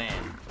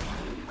man.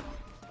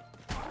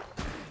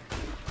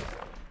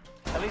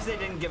 At least they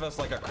didn't give us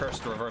like a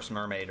cursed reverse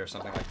mermaid or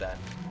something like that.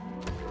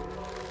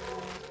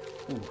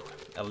 Ooh,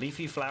 a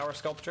leafy flower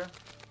sculpture.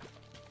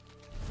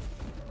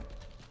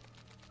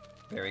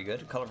 Very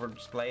good. Colorful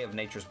display of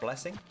nature's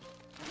blessing.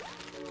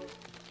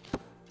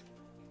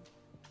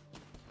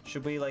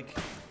 Should we like...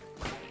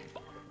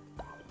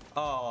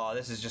 Oh,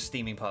 this is just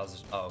steaming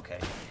piles. Oh, okay.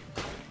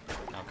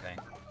 Okay.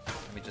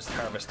 Let me just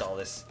harvest all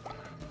this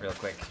real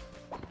quick.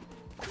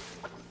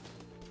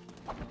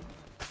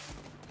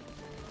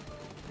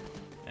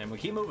 And we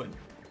keep moving.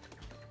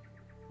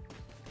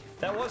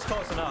 That was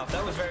close enough.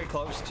 That was very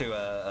close to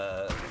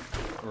a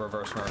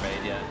reverse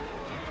mermaid, yeah.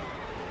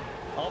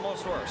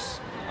 Almost worse.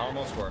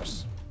 Almost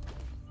worse.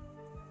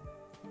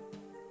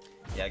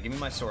 Yeah, give me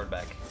my sword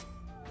back.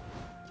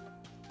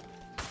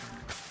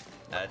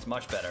 It's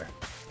much better.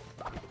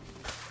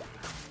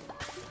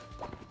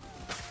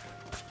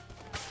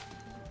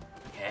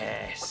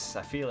 Yes,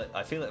 I feel it.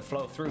 I feel it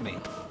flow through me.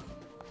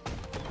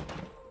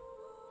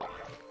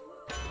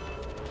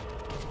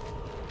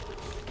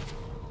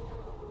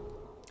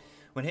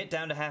 When hit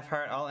down to half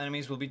heart, all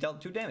enemies will be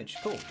dealt 2 damage.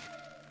 Cool.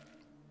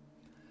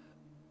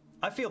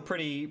 I feel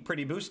pretty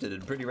boosted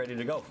and pretty ready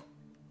to go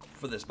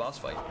for this boss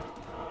fight.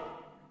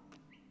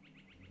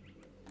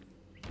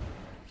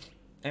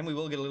 And we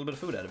will get a little bit of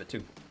food out of it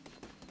too.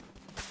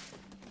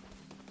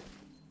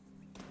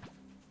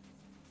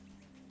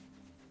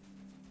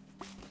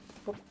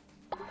 Boop.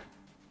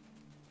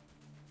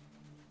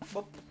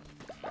 Boop.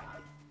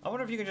 I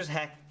wonder if you can just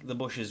hack the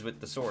bushes with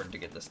the sword to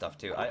get this stuff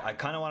too. I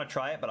kind of want to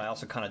try it, but I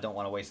also kind of don't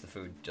want to waste the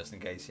food just in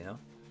case, you know?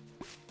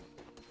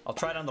 I'll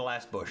try it on the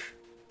last bush.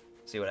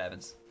 See what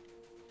happens.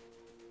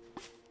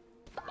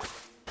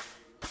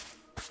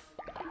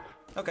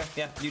 Okay,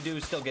 yeah, you do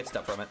still get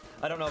stuff from it.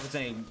 I don't know if it's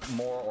any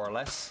more or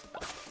less.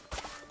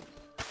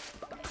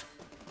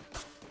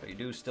 But you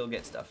do still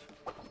get stuff.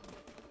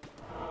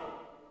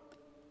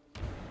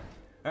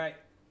 Alright,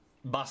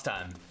 boss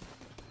time.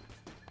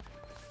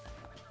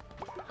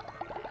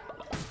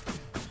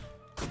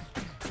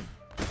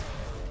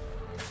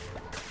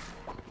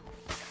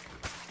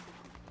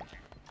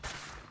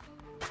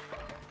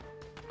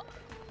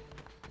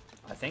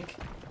 I think.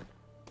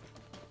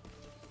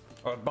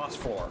 Or boss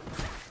 4.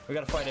 We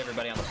gotta fight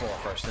everybody on the floor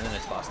first, and then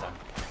it's boss time.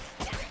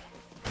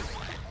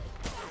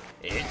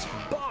 It's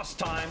boss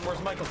time! Where's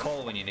Michael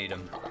Cole when you need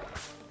him?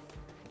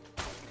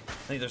 I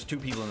think there's 2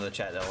 people in the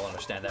chat that will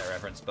understand that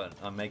reference, but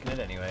I'm making it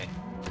anyway.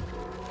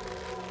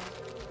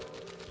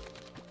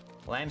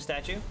 Lamb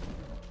statue.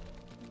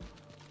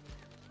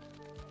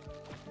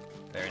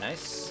 Very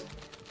nice.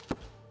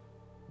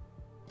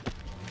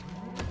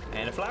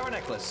 And a flower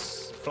necklace.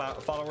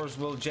 Followers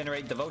will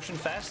generate devotion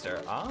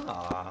faster.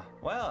 Ah,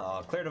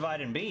 well, Clear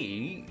Divide and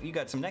B, you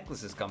got some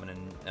necklaces coming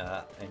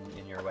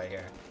in your way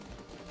here.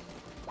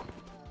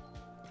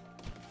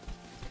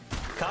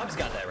 Cobbs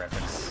got that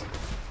reference.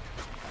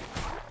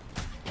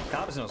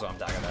 Cobbs knows what I'm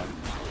talking about.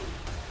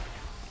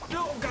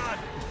 Oh God!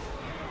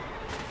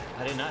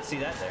 I did not see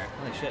that there.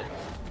 Holy shit.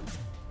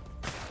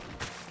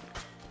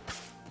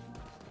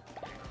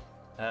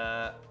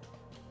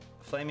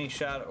 Flaming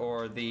Shot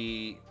or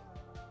the...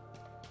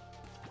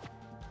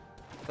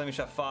 Flaming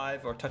Shot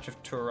 5 or Touch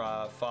of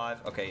Tura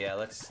 5. Okay, yeah,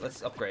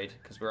 let's upgrade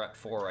because we're at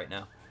 4 right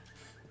now.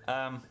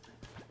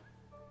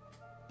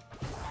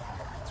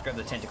 Let's grab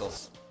the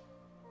tentacles.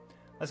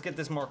 Let's get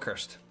this more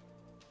cursed.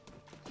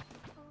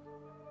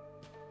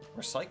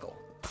 Recycle.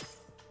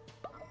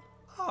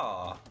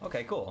 Ah,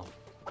 okay, cool.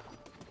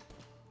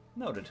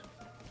 Noted.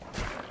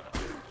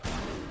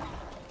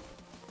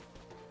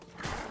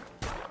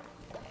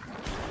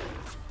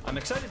 I'm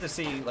excited to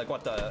see like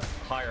what the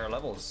higher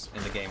levels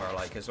in the game are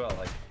like as well,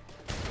 like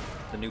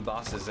the new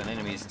bosses and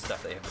enemies and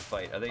stuff they have to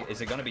fight.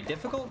 Is it going to be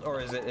difficult, or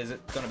is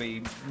it going to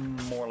be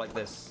more like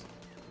this?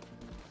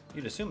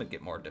 You'd assume it'd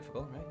get more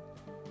difficult, right?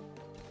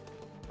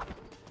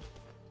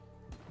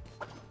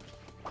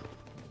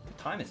 What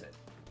time is it?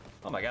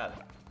 Oh my God.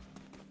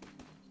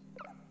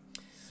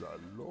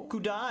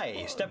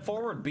 Kudai, step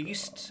forward,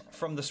 beast,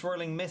 from the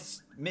swirling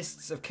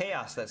mists of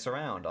chaos that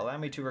surround. Allow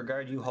me to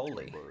regard you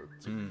wholly.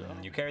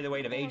 You carry the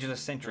weight of ageless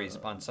centuries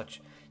upon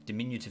such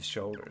diminutive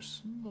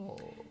shoulders.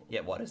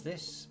 Yet what is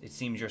this? It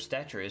seems your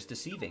stature is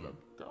deceiving.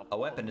 A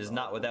weapon is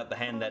not without the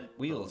hand that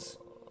wields.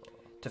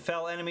 To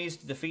fell enemies,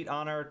 to defeat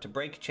honor, to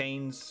break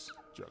chains.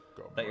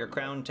 Let your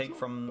crown take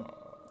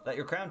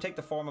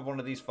the form of one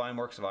of these fine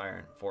works of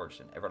iron,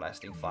 forged in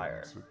everlasting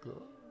fire.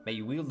 May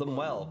you wield them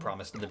well,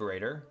 promised the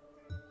Liberator.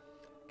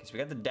 Okay, so we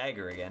got the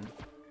dagger again.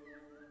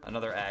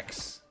 Another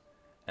axe.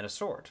 And a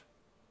sword.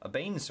 A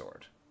Bane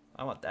sword.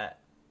 I want that.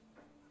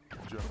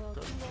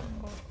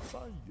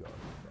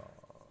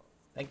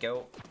 Thank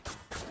you.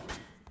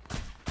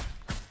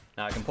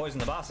 Now I can poison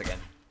the boss again.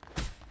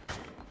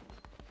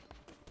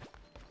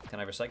 Can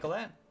I recycle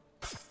that?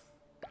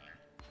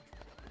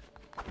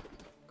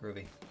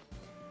 Groovy.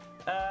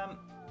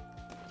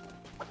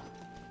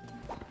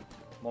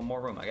 One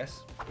more room, I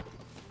guess.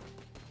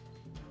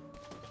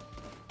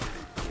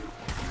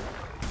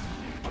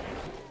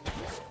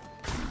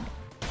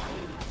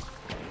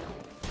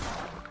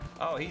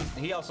 Oh,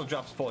 he also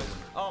drops poison.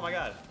 Oh my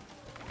god.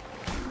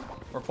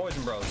 We're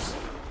poison bros.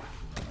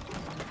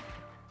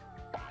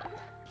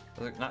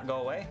 Does it not go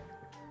away?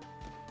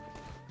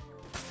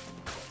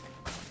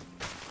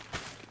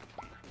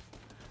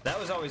 That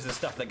was always the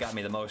stuff that got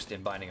me the most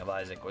in Binding of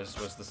Isaac, was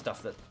the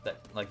stuff that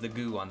like the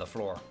goo on the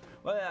floor.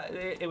 Well,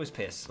 it was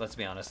piss, let's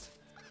be honest.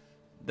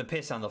 The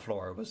piss on the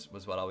floor was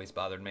what always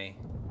bothered me.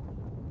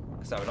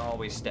 Because I would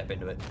always step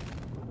into it.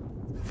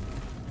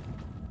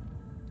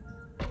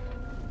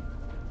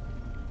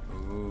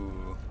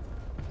 Ooh.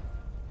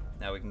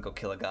 Now we can go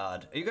kill a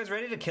god. Are you guys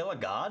ready to kill a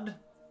god?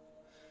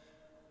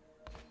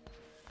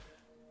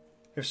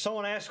 If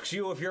someone asks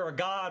you if you're a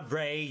god,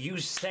 Ray, you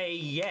say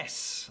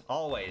yes.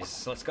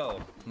 Always. Let's go.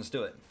 Let's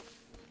do it.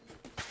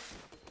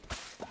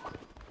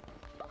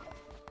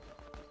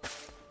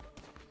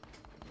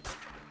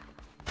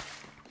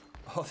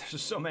 Oh,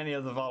 there's so many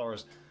of the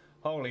followers.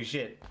 Holy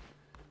shit.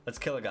 Let's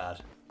kill a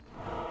god.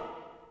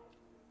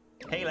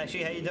 Hey,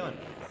 Leshy, how you doing?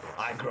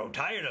 I grow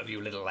tired of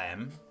you, little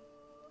lamb.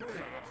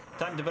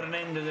 Time to put an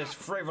end to this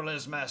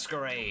frivolous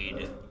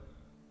masquerade.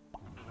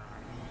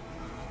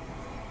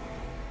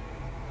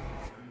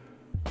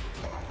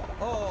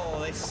 Oh,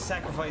 they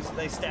sacrificed,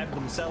 they stabbed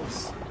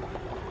themselves.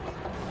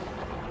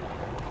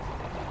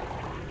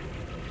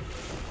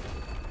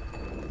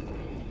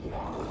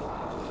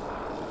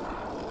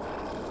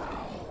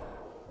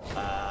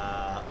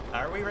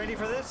 Are we ready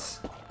for this?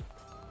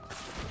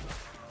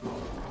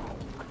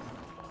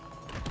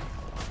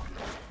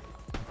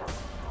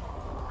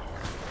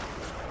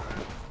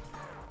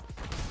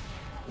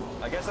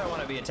 I guess I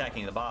want to be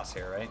attacking the boss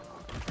here, right?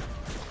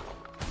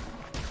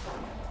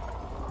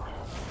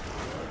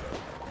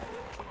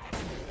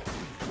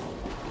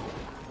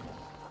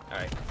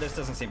 Alright, this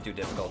doesn't seem too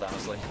difficult,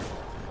 honestly.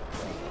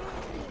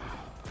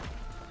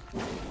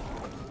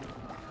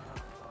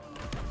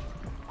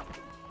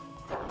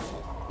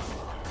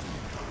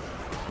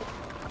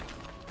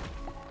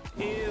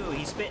 Ew,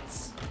 he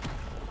spits.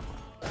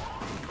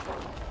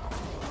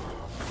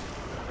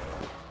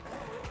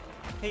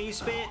 He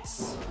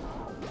spits.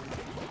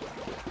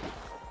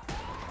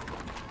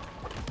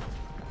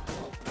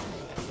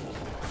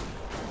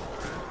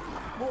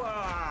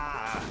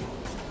 Wah!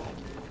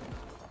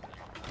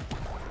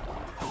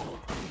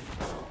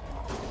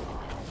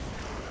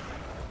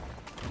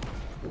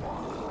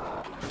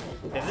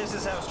 If this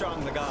is how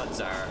strong the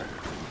gods are,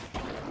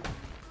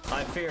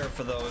 I fear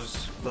for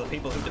the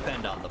people who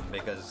depend on them,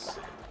 because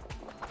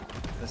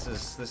this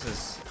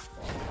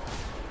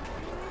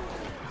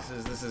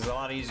is a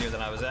lot easier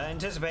than I was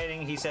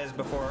anticipating. He says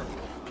before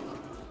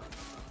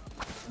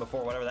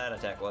whatever that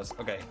attack was.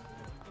 Okay,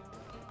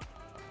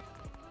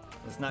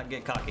 let's not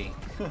get cocky.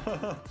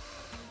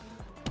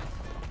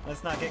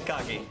 Let's not get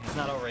cocky. It's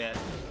not over yet.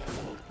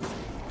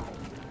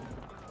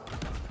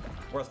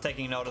 Worth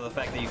taking note of the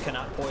fact that you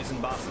cannot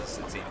poison bosses,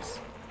 it seems.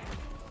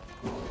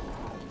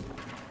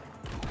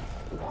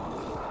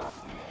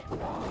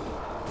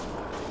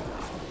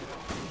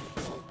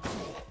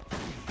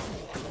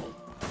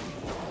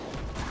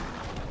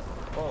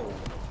 Whoa.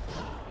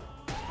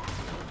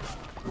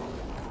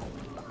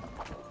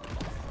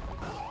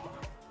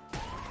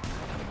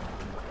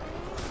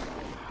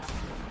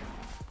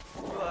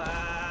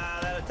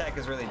 That attack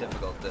is really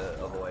difficult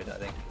to avoid, I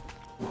think.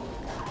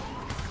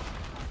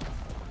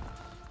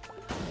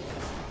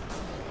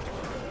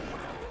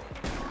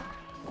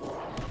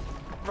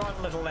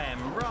 Run, little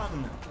lamb,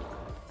 run!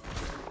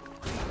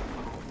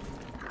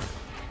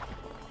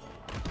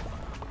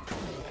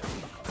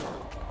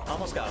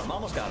 Almost got him,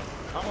 almost got him.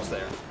 Almost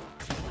there.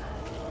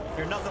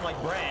 You're nothing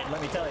like Brad,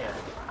 let me tell you.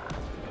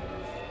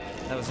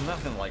 That was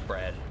nothing like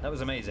Brad. That was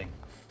amazing.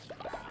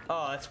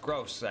 Oh, that's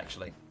gross,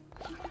 actually.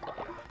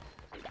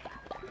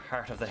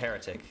 Heart of the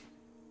heretic.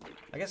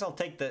 I guess I'll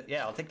take the,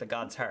 yeah, I'll take the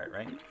god's heart,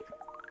 right?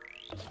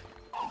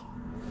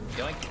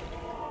 Yoink.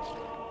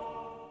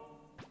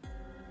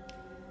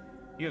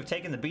 You have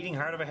taken the beating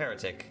heart of a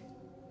heretic.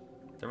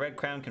 The red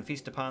crown can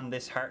feast upon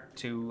this heart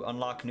to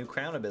unlock new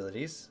crown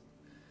abilities.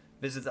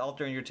 Visit the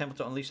altar in your temple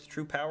to unleash the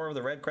true power of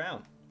the red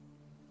crown.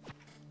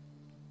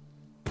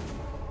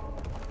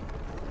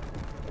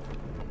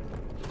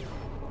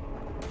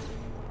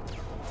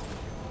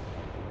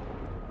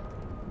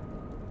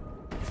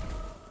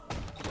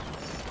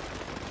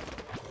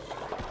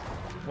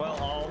 Well,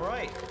 all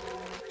right.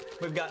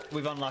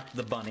 We've unlocked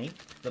the bunny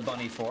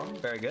form.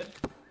 Very good.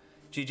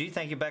 GG,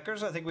 thank you,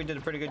 Beckers. I think we did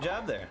a pretty good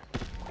job there.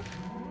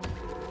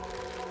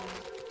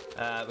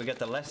 We got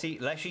the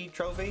Leshy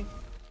trophy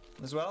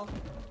as well.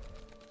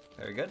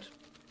 Very good.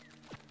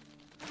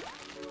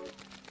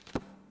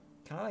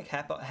 Can I like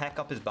hack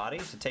up his body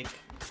to take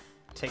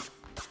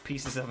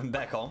pieces of him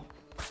back home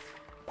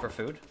for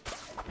food?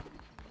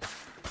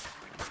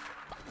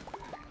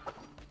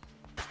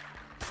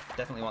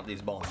 Definitely want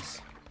these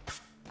bones.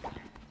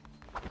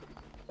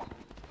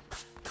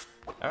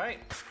 All right,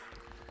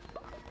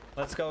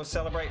 let's go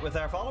celebrate with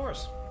our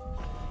followers.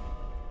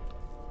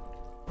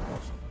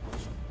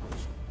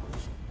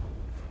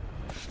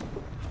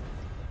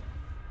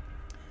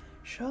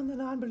 Shun the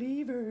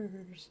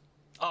non-believers.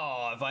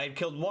 Oh, if I had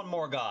killed one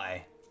more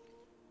guy.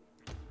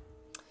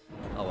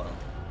 Oh well.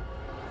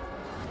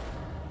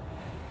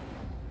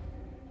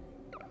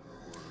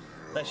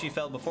 Leshy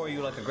fell before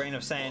you like a grain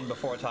of sand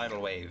before a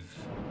tidal wave.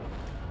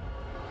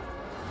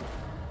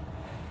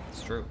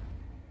 It's true.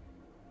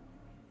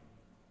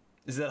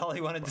 Is that all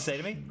he wanted to say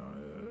to me?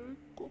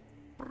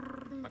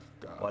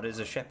 What is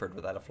a shepherd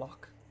without a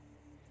flock?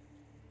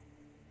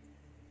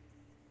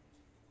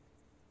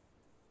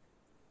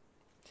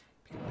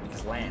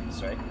 Because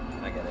lambs, right?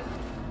 I get it.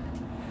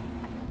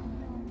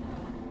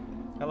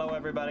 Hello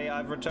everybody,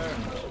 I've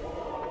returned.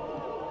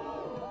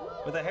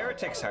 With a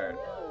heretic's heart.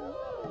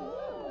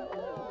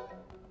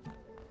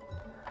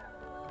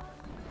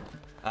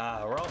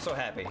 Ah, we're all so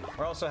happy.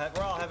 We're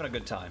all having a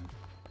good time.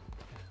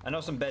 I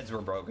know some beds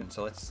were broken,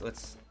 so let's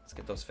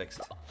get those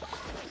fixed.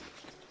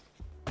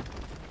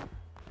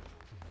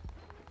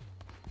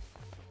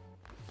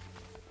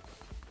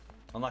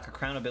 Unlock a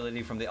crown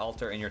ability from the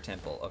altar in your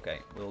temple. Okay,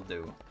 will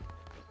do.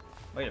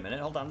 Wait a minute,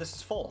 hold on, this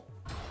is full.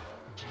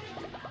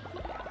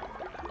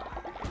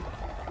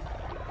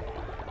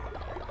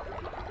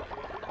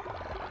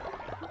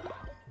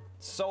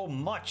 So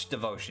much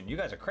devotion. You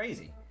guys are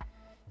crazy.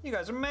 You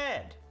guys are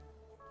mad.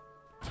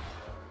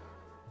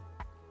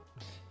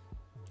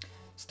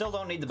 Still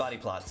don't need the body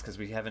plots because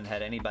we haven't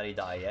had anybody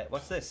die yet.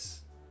 What's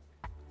this?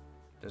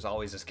 There's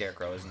always a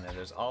scarecrow, isn't there?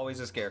 There's always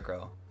a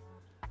scarecrow.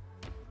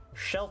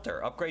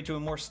 Shelter. Upgrade to a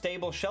more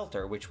stable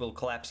shelter, which will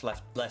collapse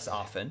less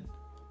often.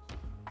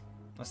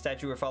 A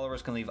statue where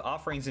followers can leave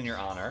offerings in your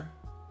honor.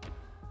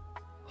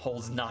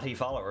 Holds naughty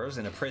followers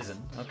in a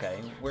prison. Okay,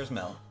 where's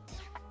Mel?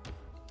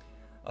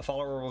 A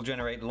follower will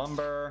generate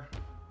lumber.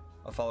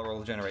 A follower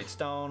will generate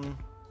stone.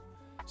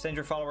 Send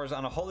your followers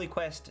on a holy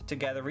quest to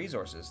gather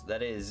resources.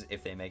 That is,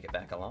 if they make it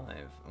back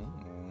alive.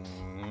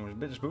 Ooh, a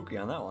bit spooky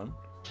on that one.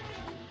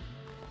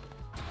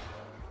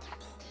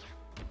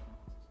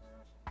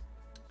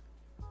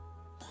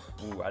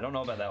 Ooh, I don't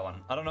know about that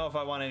one. I don't know if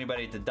I want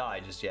anybody to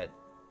die just yet.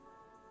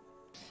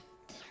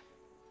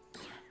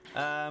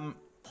 I'm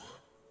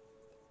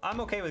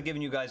okay with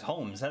giving you guys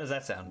homes. How does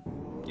that sound?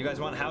 You guys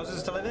want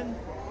houses to live in?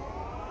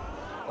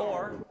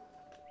 Or,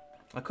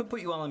 I could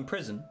put you all in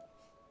prison.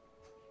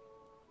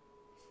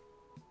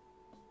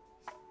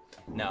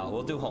 No,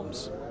 we'll do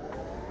homes.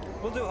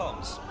 We'll do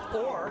homes.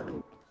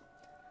 Or,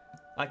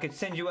 I could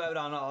send you out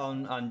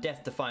on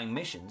death-defying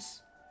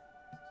missions.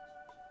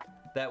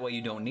 That way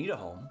you don't need a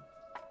home.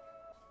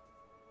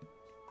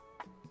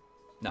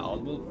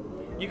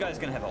 No, you guys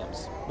can have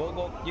homes.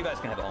 You guys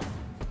can have a home.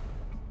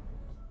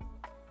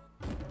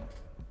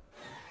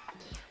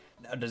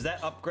 Now, does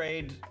that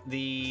upgrade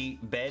the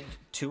bed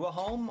to a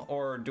home,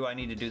 or do I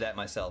need to do that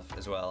myself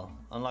as well?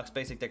 Unlocks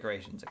basic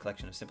decorations, a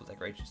collection of simple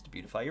decorations to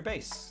beautify your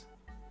base.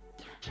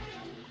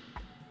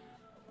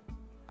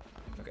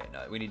 Okay,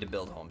 no, we need to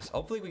build homes.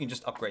 Hopefully we can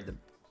just upgrade the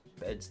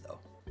beds, though.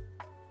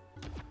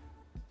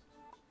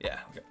 Yeah,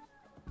 okay.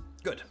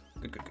 Good.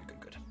 Good.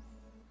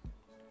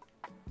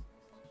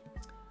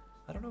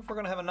 I don't know if we're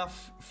gonna have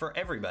enough for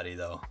everybody,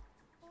 though.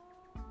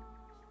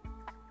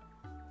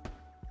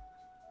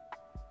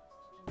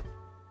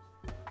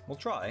 We'll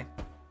try.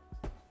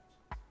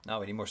 No,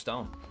 we need more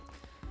stone.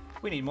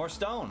 We need more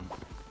stone.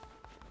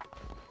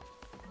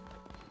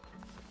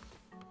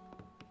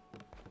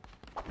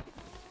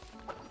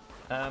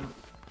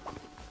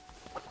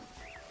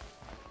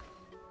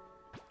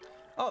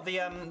 Oh,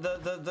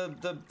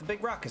 the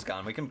big rock is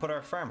gone. We can put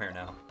our farm here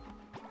now.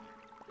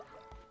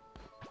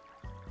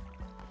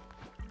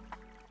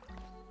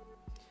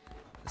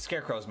 The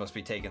scarecrows must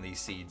be taking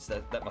these seeds.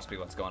 That must be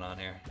what's going on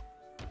here.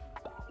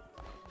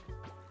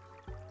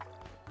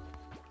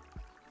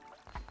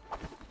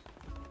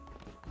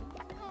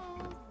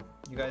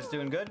 You guys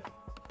doing good?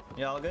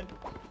 You all good?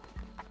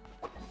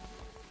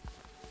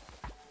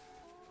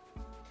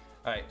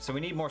 All right, so we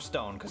need more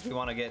stone because we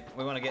want to get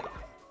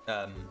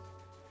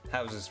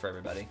houses for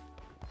everybody.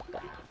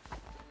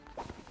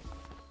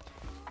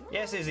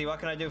 Yes, Izzy, what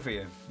can I do for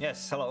you?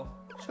 Yes, hello.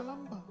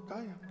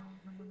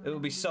 It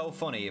would be so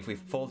funny if we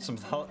pulled some.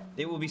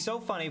 It would be so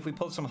funny if we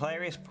pulled some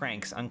hilarious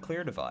pranks on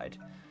Clear Divide.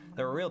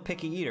 They're a real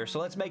picky eater, so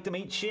let's make them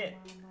eat shit.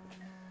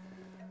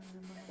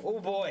 Oh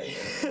boy.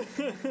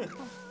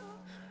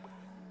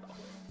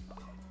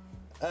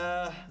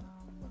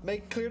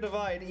 Make Clear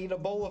Divide eat a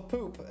bowl of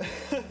poop.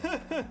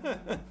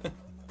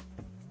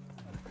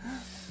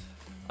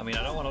 I mean,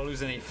 I don't want to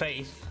lose any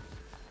faith.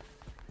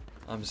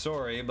 I'm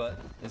sorry, but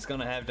it's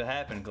gonna have to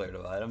happen, Clear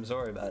Divide. I'm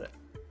sorry about it.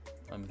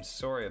 I'm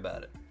sorry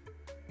about it.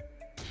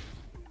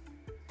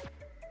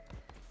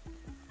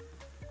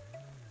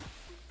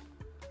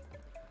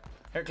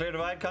 Here, Clear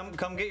Divide,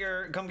 come get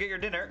your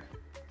dinner.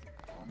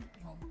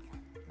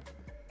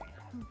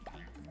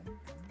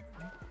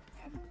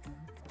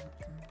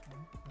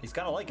 He's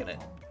kind of liking it.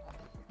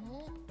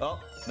 Oh,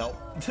 no.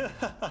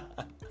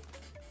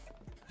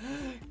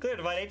 Clear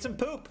Divide ate some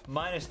poop.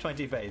 Minus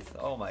 20 faith.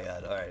 Oh my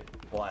god. Alright.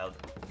 Wild.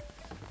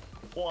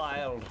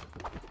 Wild.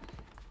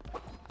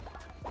 Are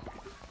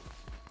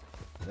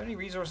there any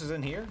resources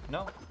in here?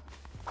 No.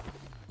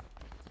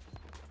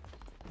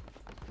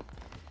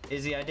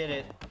 Izzy, I did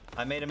it.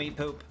 I made him eat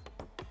poop.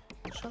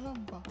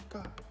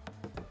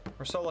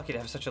 We're so lucky to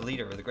have such a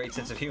leader with a great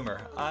sense of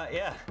humor.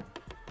 Yeah.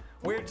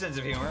 Weird sense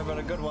of humor, but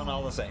a good one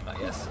all the same, I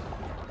guess.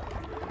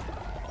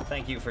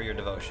 Thank you for your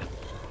devotion.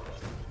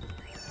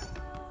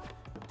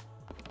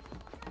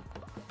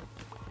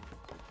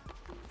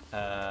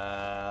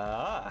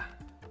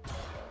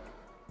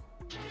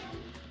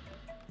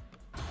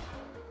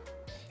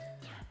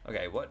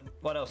 Okay,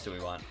 what else do we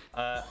want?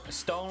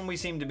 Stone we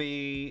seem to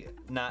be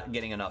not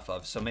getting enough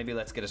of, so maybe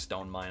let's get a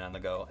stone mine on the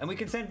go. And we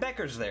can send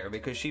Beckers there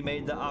because she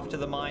made the off to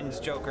the mines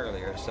joke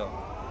earlier, so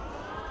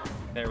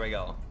there we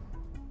go.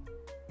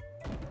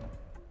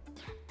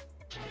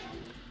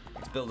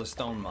 Let's build a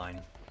stone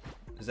mine.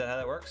 Is that how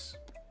that works?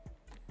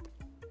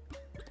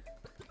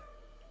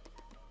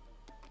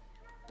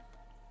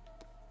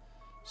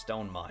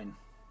 Stone mine.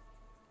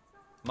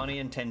 Money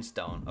and 10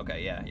 stone.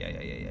 Okay, yeah.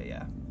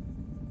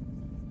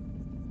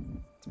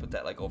 Let's put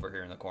that like over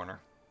here in the corner.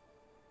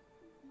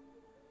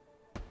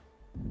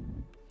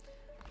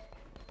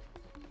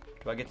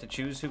 Do I get to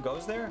choose who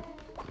goes there?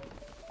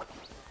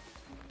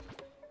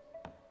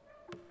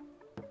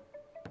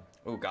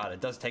 Oh god, it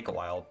does take a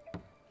while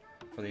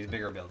for these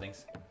bigger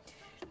buildings.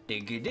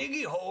 Diggy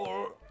diggy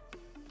hole.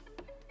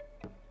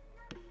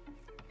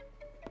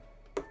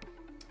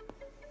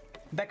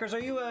 Beckers, are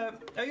you a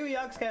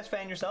Yogscast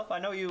fan yourself? I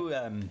know you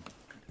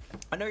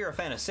I know you're a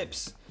fan of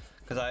Sips,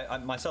 because I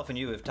myself and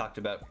you have talked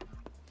about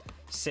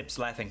Sips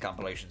laughing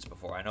compilations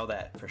before. I know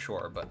that for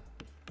sure, but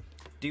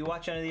do you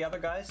watch any of the other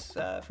guys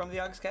from the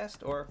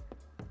Yogscast, or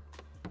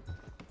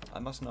I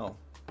must know.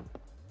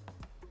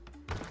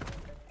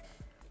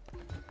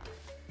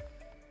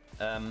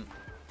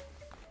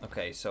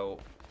 Okay, so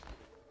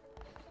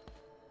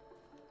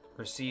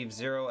receive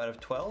 0 out of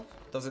 12.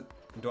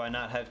 Do I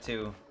not have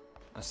to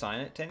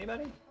assign it to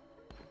anybody?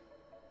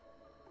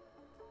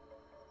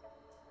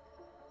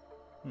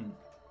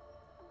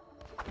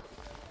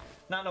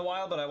 Not in a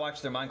while, but I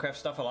watched their Minecraft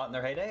stuff a lot in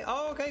their heyday.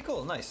 Oh, okay,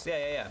 cool, nice.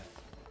 Yeah.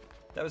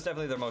 That was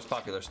definitely their most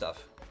popular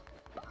stuff.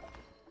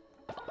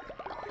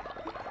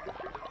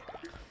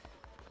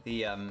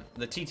 The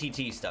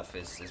TTT stuff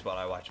is what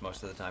I watch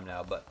most of the time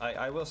now, but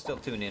I will still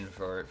tune in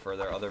for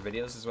their other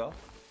videos as well.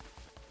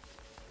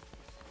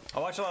 I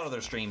watch a lot of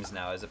their streams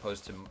now as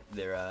opposed to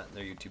their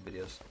YouTube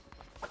videos.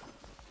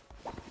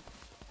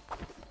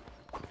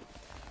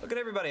 Look at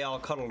everybody all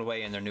cuddled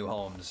away in their new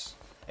homes,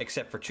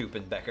 except for Choop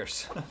and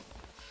Beckers,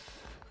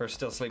 who are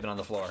still sleeping on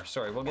the floor.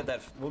 Sorry, we'll get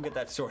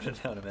that sorted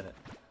out in a minute.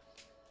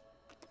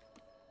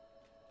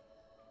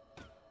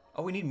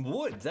 Oh, we need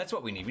wood. That's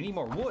what we need. We need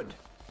more wood.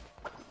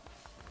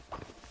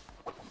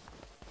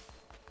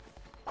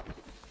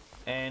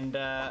 And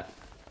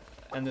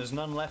there's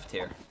none left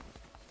here.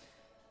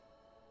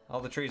 All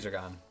the trees are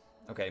gone.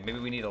 Okay, maybe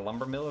we need a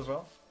lumber mill as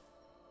well.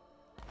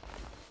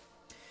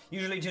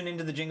 Usually tune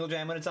into the Jingle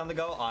Jam when it's on the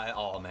go.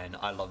 Oh man,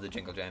 I love the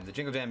Jingle Jam. The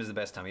Jingle Jam is the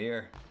best time of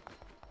year.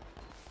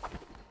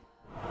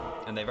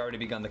 And they've already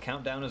begun the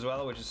countdown as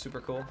well, which is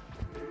super cool.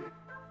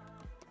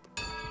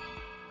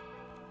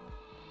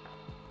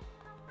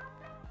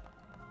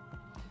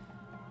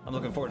 I'm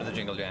looking forward to the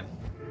Jingle Jam.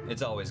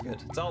 It's always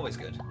good. It's always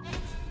good.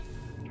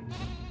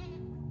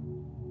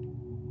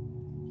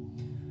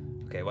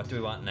 Okay, what do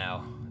we want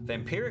now?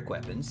 Vampiric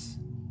weapons.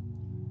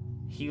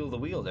 Heal the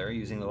wielder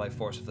using the life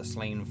force of the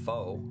slain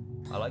foe.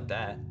 I like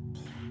that.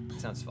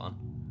 That sounds fun.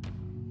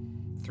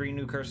 3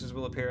 new curses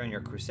will appear on your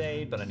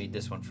crusade, but I need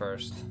this one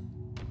first.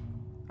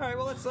 Alright,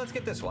 well let's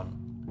get this one.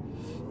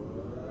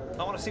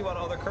 I want to see what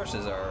other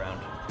curses are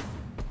around.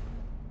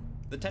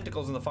 The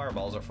tentacles and the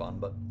fireballs are fun,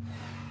 but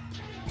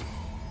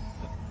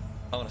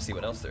I want to see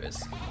what else there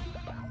is.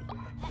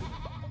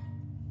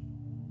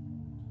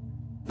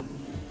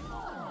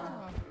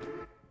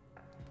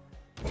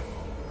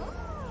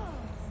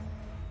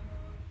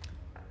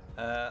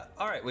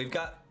 Alright,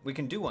 we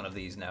can do one of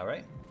these now,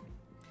 right?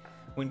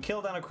 When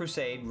killed on a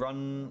crusade,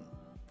 run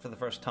for the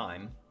first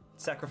time.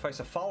 Sacrifice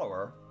a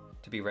follower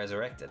to be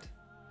resurrected.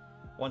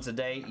 Once a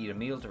day, eat a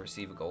meal to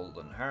receive a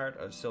golden heart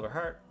or a silver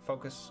heart.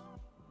 Focus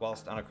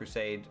whilst on a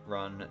crusade.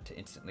 Run to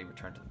instantly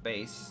return to the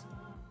base.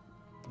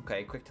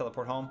 Okay, quick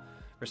teleport home.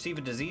 Receive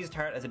a diseased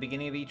heart at the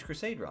beginning of each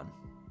crusade run.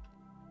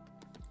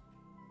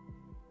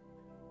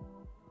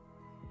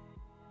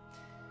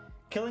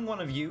 Killing one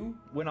of you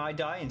when I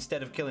die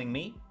instead of killing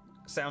me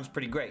sounds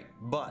pretty great,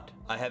 but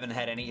I haven't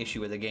had any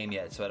issue with the game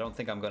yet, so I don't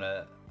think I'm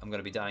gonna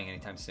be dying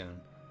anytime soon.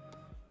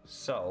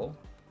 So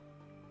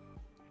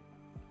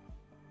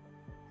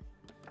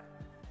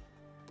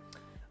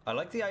I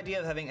like the idea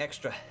of having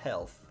extra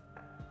health.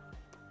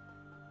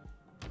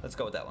 Let's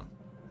go with that one.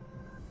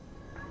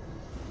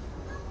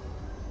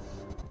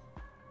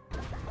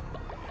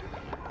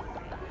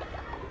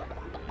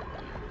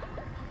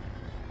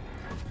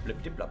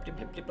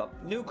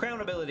 Blip-dip-blop-dip-blip-dip-blop. New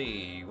crown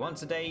ability.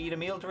 Once a day, eat a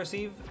meal to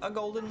receive a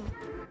golden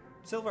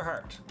silver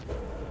heart.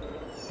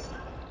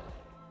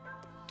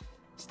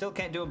 Still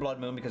can't do a blood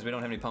moon because we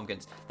don't have any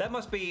pumpkins. That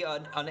must be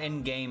an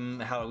end-game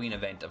Halloween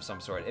event of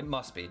some sort. It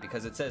must be,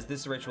 because it says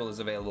this ritual is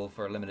available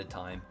for a limited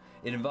time.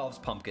 It involves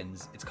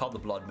pumpkins. It's called the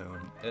blood moon.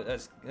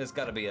 It's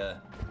got to be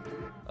a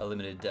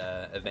limited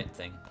event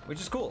thing, which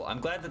is cool. I'm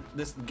glad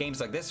that games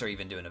like this are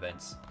even doing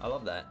events. I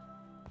love that.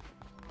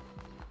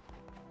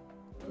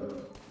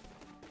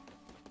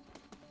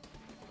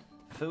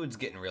 Food's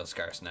getting real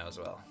scarce now as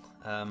well.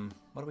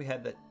 What do we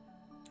have that...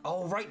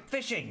 Oh, right,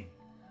 fishing!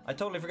 I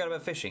totally forgot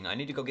about fishing. I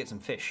need to go get some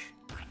fish.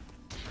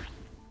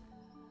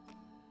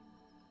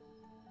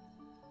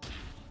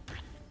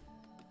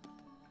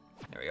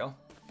 There we go.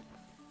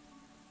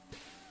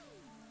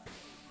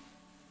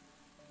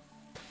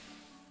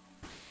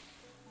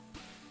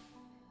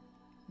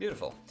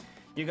 Beautiful.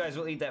 You guys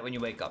will eat that when you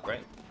wake up,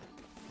 right?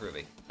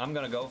 Ruby. I'm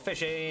gonna go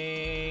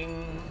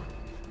fishing!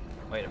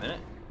 Wait a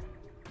minute.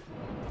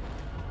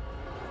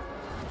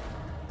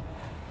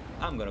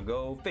 I'm gonna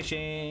go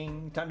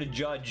fishing. Time to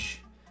judge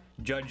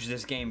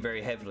this game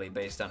very heavily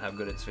based on how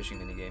good its fishing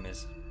minigame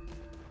is. And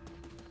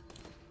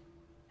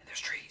there's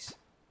trees.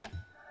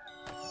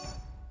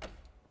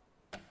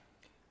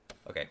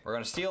 Okay, we're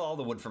gonna steal all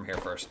the wood from here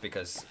first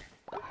because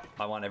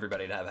I want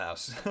everybody to have a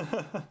house.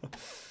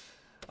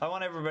 I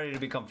want everybody to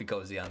be comfy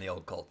cozy on the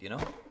old cult, you know?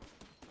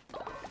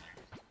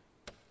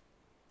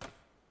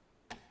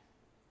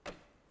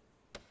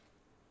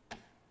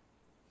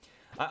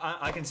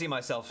 I can see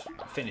myself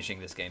finishing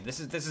this game.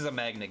 This is a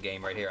magnet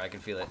game right here. I can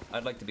feel it.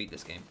 I'd like to beat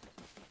this game.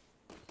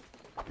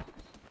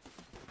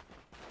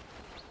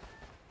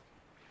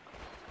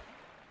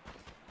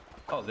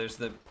 Oh, there's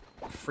the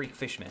freak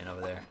fishman over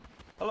there.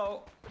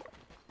 Hello.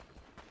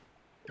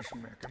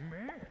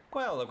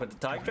 Well, look what the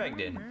tide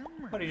dragged in.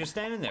 What are you just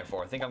standing there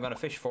for? Think I'm gonna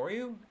fish for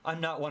you? I'm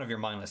not one of your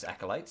mindless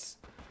acolytes.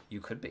 You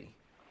could be.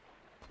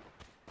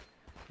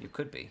 You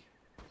could be.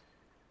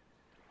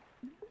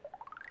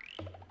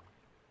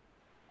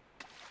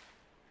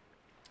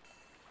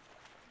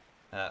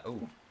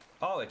 Ooh.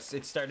 Oh, it's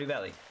Stardew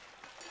Valley.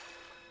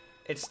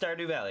 It's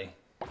Stardew Valley.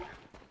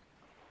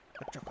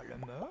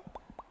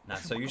 Not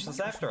so useless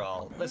after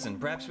all. Listen,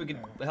 perhaps we could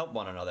help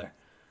one another.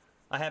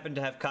 I happen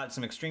to have caught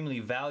some extremely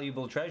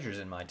valuable treasures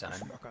in my time.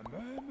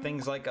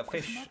 Things like a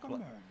fish...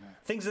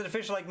 Things that a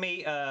fish like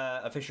me,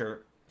 a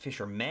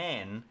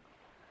fisherman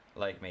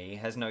like me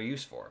has no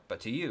use for. But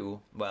to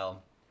you,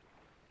 well,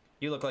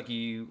 you look like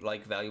you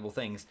like valuable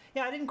things.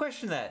 Yeah, I didn't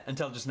question that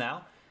until just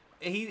now.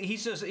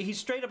 He's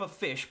straight up a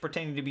fish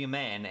pretending to be a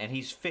man, and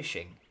he's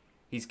fishing.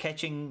 He's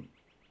catching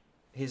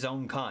his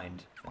own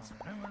kind. That's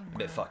a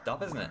bit fucked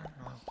up, isn't it?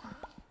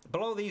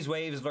 Below these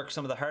waves lurk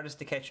some of the hardest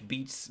to catch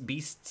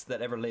beasts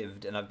that ever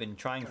lived, and I've been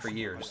trying for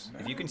years.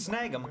 If you can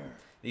snag them,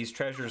 these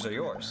treasures are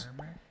yours.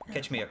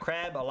 Catch me a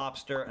crab, a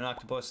lobster, an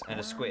octopus,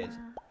 and a squid.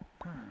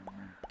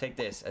 Take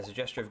this as a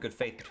gesture of good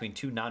faith between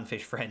two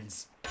non-fish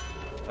friends.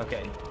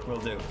 Okay,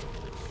 will do.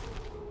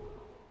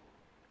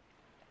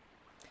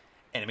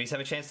 Enemies have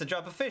a chance to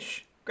drop a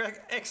fish.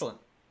 Excellent.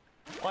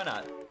 Why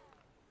not?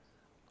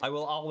 I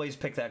will always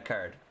pick that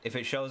card. If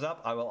it shows up,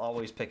 I will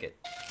always pick it.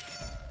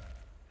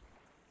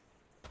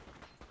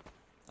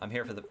 I'm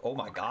here for the... Oh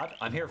my god.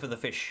 I'm here for the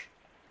fish.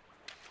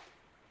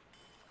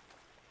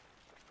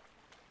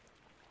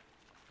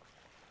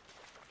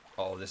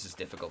 Oh, this is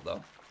difficult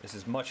though. This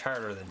is much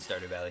harder than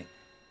Stardew Valley.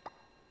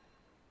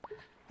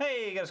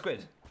 Hey, you got a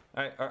squid.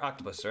 Alright, or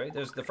octopus, sorry.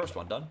 There's the first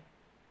one done.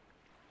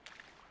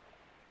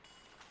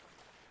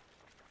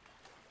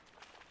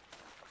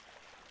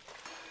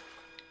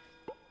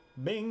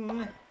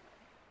 Bing!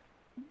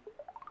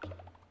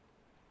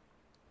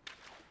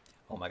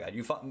 Oh my god,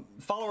 you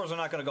followers are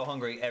not going to go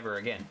hungry ever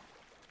again.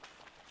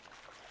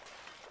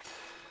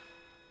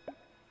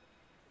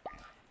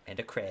 And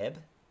a crab.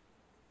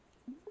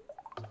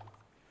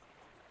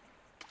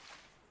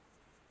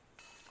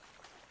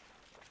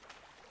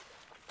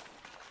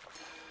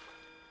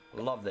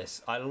 Love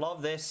this. I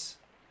love this.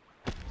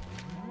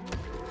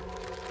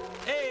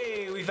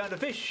 Hey, we found a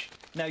fish.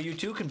 Now you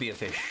too can be a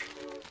fish.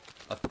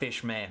 A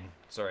fish man.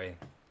 Sorry.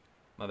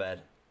 My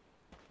bad.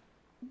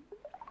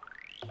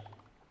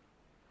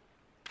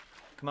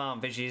 Come on,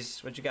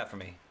 fishies. What you got for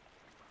me?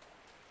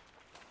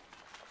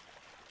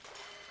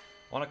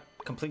 I want to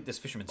complete this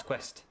fisherman's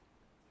quest.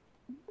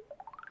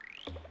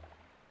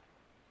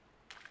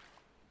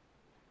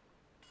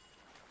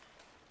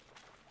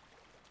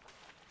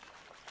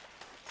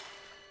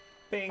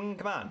 Bing,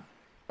 come on.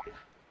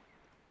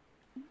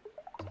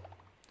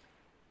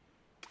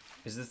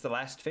 Is this the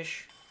last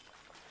fish?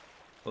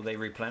 Will they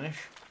replenish?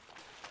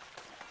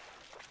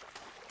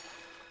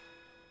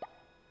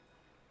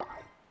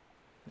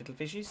 Little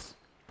fishies?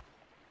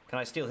 Can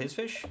I steal his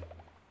fish?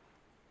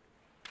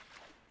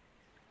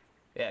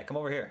 Yeah, come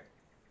over here.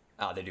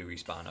 Ah, they do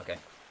respawn, okay.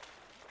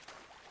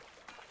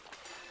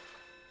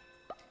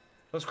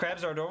 Those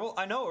crabs are adorable.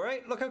 I know,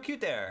 right? Look how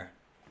cute they are.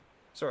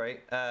 Sorry,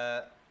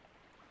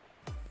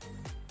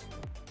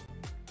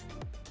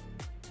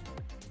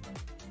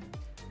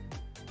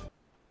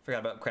 forgot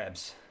about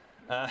crabs.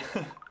 Let's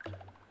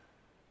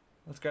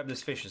grab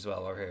this fish as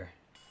well over here.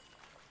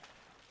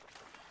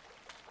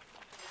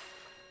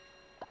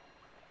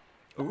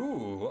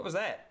 Ooh, what was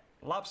that?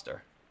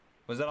 Lobster.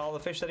 Was that all the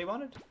fish that he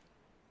wanted?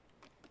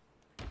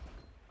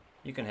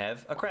 You can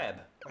have a crab.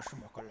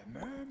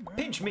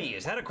 Pinch me,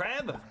 is that a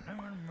crab?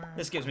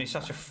 This gives me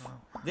such a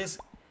this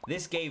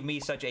gave me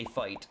such a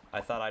fight.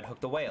 I thought I'd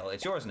hook the whale.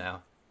 It's yours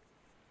now.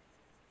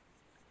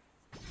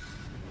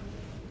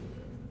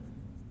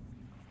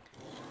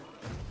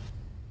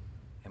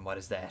 And what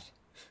is that?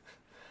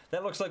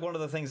 That looks like one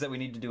of the things that we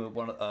need to do at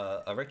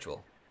a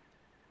ritual.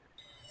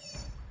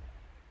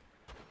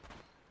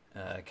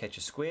 Catch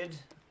a squid.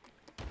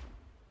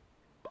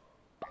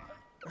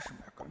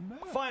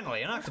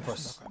 Finally, an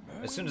octopus!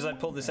 As soon as I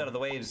pulled this out of the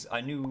waves,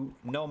 I knew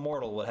no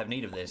mortal would have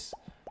need of this.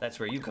 That's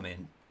where you come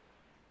in.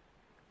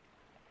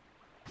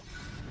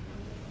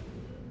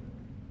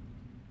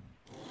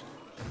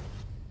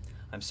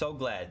 I'm so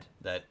glad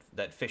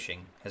that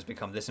fishing has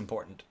become this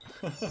important.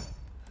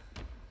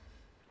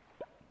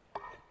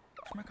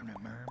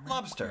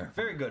 Lobster!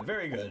 Very good,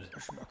 very good.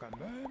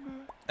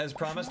 As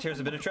promised, here's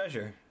a bit of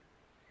treasure.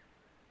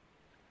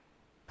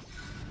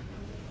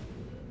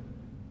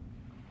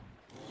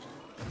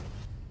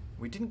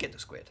 We didn't get the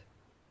squid.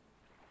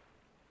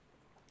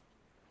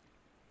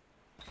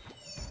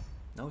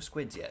 No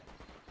squids yet.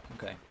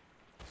 Okay.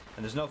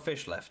 And there's no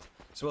fish left.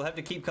 So we'll have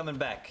to keep coming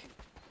back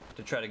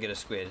to try to get a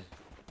squid.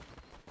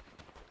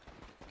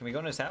 Can we go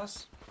in his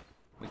house?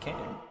 We can.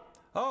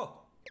 Oh!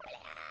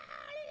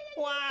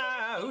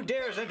 Wow! Who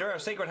dares enter our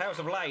sacred house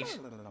of light?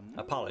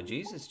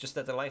 Apologies, it's just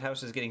that the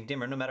lighthouse is getting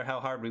dimmer no matter how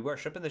hard we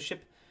worship, and the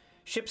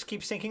ships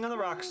keep sinking on the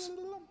rocks.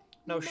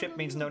 No ship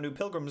means no new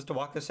pilgrims to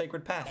walk the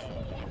sacred path.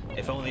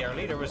 If only our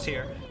leader was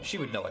here, she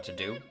would know what to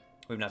do.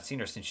 We've not seen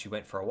her since she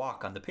went for a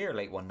walk on the pier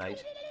late one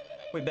night.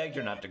 We begged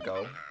her not to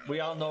go. We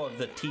all know of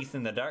the teeth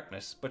in the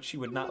darkness, but she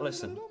would not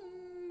listen.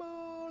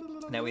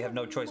 Now we have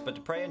no choice but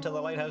to pray until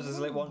the lighthouse is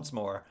lit once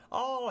more.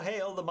 All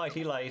hail the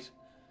mighty light.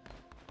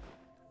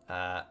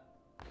 Well,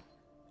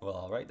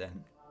 alright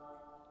then.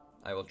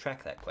 I will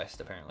track that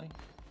quest, apparently.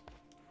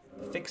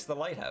 Fix the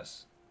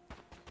lighthouse.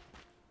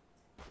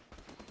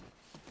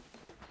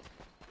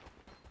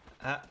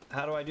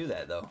 How do I do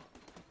that, though?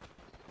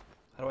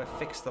 How do I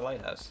fix the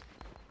lighthouse?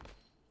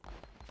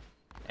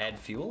 Add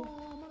fuel?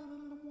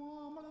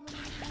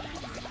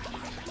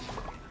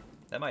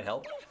 That might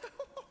help.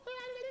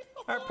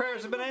 Our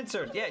prayers have been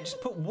answered. Yeah,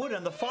 just put wood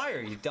on the fire,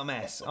 you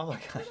dumbass. Oh my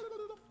god.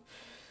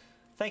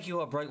 Thank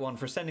you, O Bright One,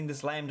 for sending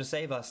this lamb to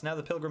save us. Now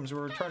the pilgrims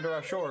will return to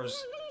our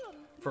shores.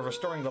 For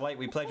restoring the light,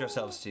 we pledge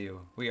ourselves to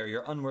you. We are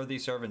your unworthy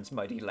servants,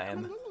 mighty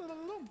lamb.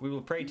 We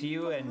will pray to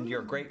you and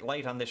your great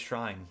light on this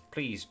shrine.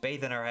 Please,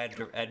 bathe in our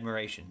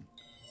admiration.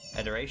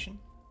 Adoration?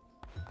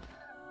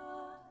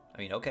 I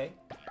mean, okay.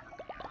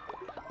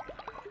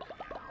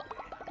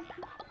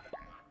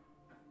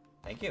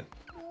 Thank you.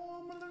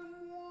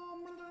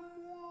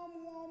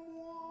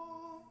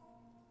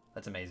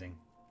 That's amazing.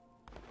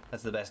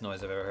 That's the best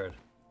noise I've ever heard.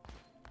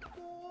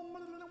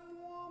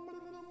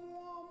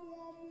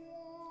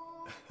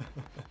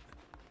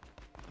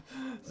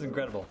 This is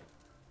incredible.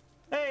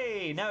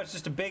 Hey, now it's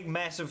just a big,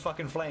 massive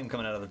fucking flame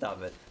coming out of the top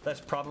of it. That's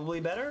probably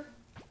better?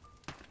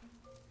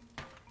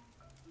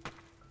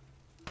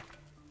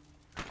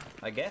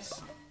 I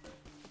guess.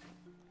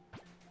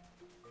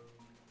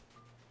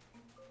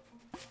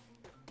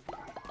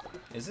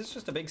 Is this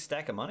just a big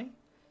stack of money?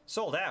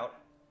 Sold out.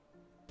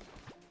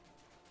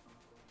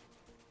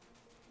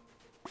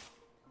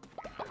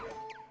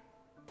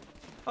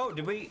 Oh,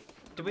 did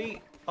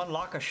we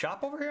unlock a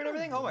shop over here and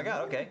everything? Oh my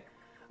god, okay.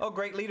 Oh,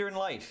 great leader in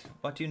light.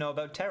 What do you know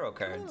about tarot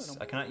cards?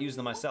 I cannot use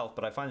them myself,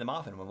 but I find them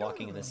often when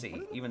walking in the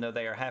sea. Even though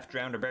they are half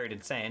drowned or buried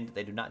in sand,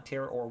 they do not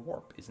tear or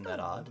warp. Isn't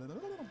that odd?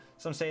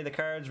 Some say the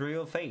cards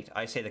reveal fate.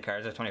 I say the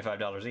cards are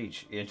 $25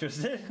 each. You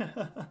interested?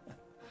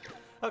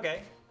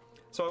 Okay.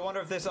 So I wonder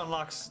if this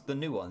unlocks the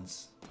new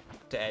ones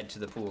to add to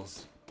the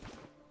pools.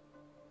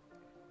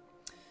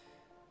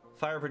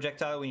 Fire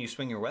projectile when you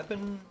swing your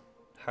weapon.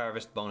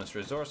 Harvest bonus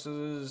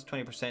resources,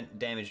 20%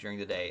 damage during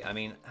the day. I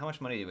mean, how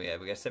much money do we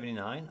have? We got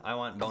 79? I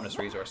want bonus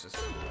resources.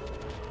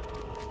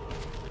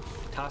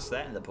 Toss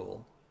that in the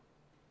pool.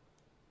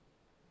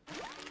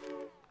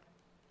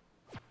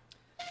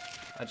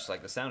 I just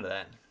like the sound of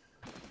that.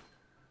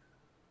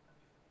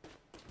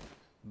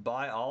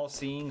 Buy All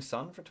Seeing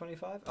Sun for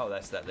 25? Oh,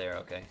 that's that there,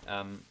 okay.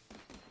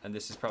 And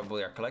this is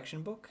probably our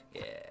collection book?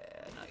 Yeah,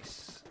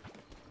 nice.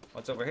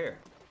 What's over here?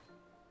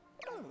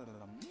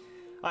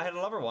 I had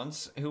a lover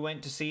once who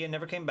went to sea and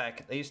never came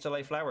back. They used to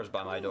lay flowers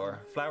by my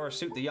door. Flowers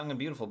suit the young and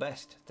beautiful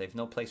best. They've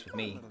no place with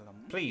me.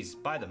 Please,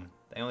 buy them.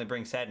 They only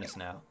bring sadness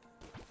now.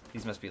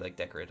 These must be like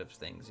decorative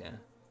things, yeah.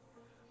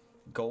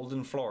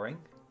 Golden flooring.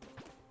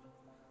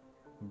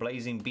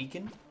 Blazing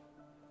beacon.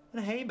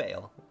 And a hay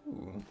bale.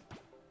 Ooh.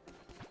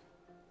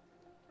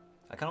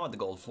 I kind of want the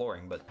gold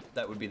flooring, but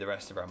that would be the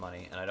rest of our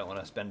money, and I don't want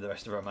to spend the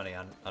rest of our money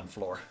on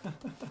floor.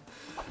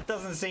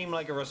 Doesn't seem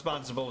like a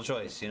responsible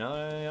choice, you know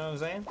what I'm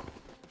saying?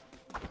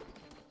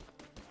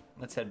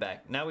 Let's head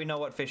back. Now we know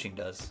what fishing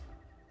does.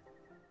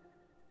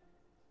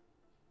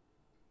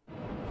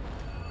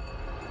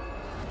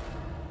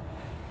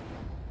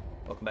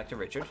 Welcome back to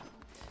Richard.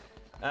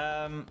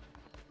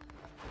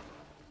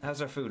 How's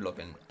our food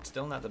looking?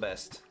 Still not the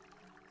best.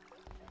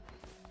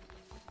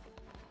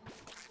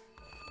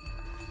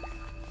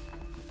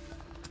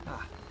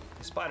 Ah,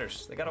 the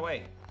spiders, they got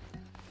away.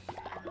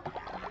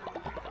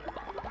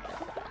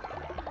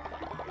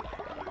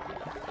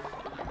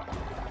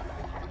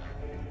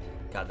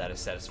 God, that is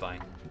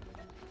satisfying.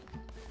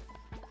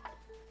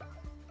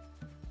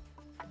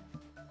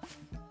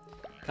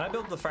 Can I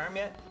build the farm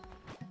yet?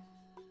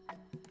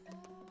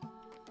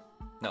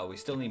 No, we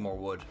still need more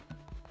wood.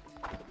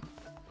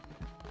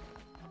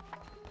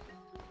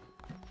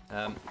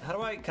 How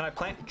do can I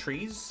plant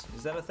trees?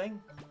 Is that a thing?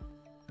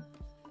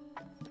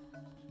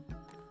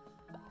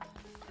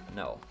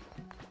 No.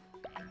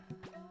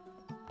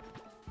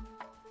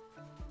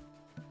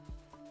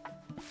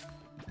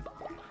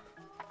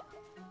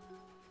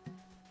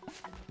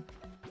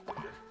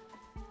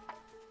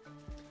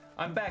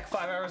 I'm back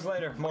 5 hours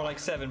later. More like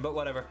 7, but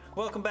whatever.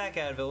 Welcome back,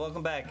 Advil.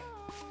 Welcome back.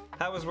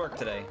 How was work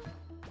today?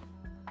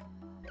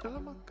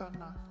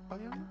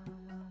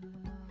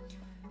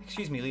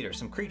 Excuse me, leader.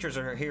 Some creatures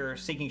are here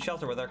seeking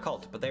shelter with our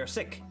cult, but they are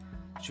sick.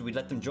 Should we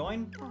let them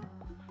join?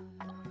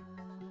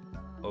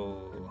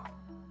 Oh.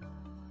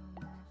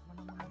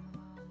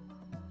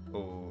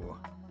 Oh.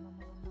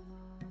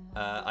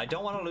 I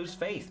don't want to lose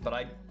faith, but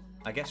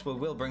I guess we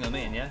will bring them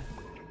in, yeah?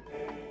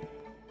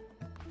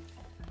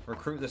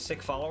 Recruit the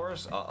sick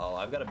followers? Uh-oh,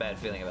 I've got a bad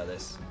feeling about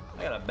this.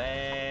 I got a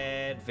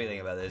bad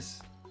feeling about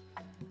this.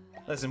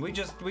 Listen,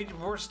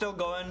 we're still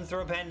going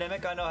through a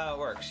pandemic. I know how it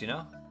works, you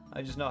know?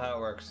 I just know how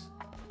it works.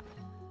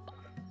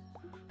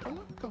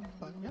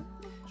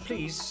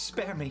 Please,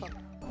 spare me.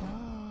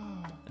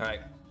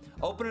 Alright.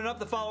 Opening up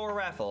the follower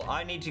raffle.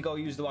 I need to go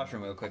use the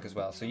washroom real quick as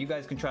well. So you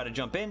guys can try to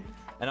jump in,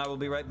 and I will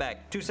be right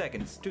back. 2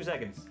 seconds. 2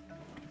 seconds.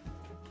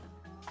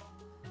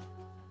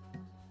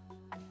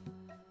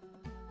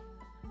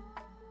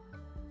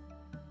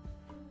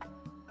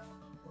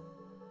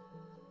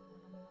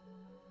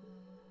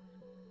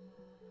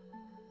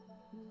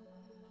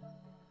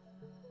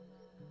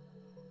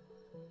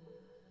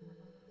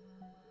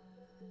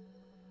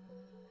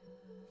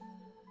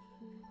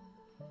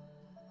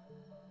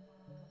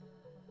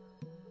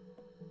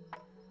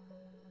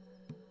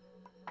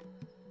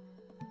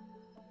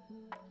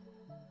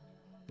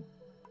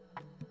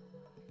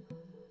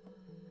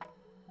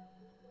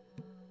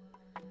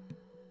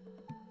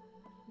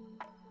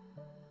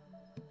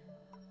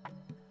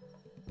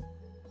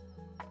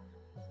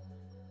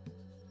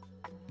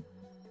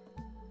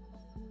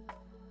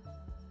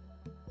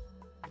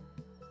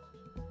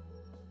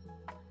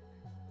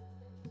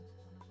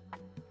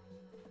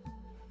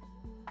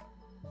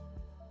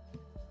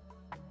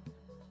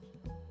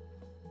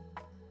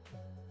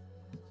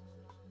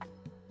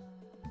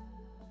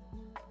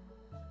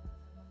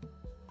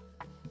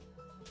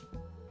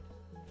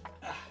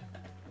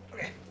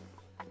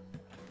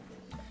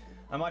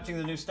 I'm watching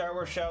the new Star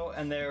Wars show,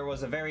 and there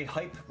was a very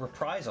hype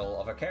reprisal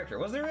of a character.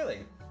 Was there really?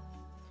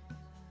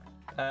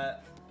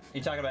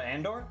 You talking about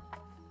Andor?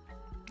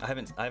 I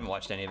haven't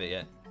watched any of it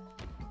yet.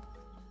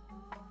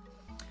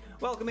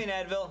 Welcome in,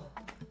 Advil.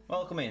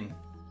 Welcome in.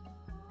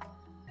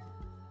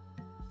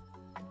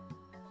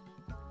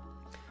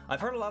 I've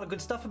heard a lot of good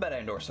stuff about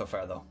Andor so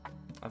far, though.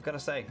 I've got to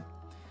say,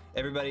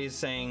 everybody's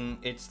saying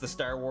it's the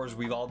Star Wars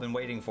we've all been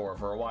waiting for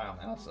a while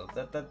now. So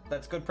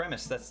that's good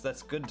premise.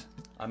 That's good.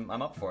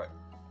 I'm up for it.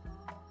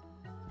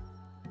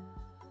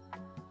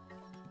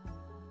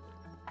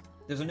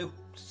 There's a new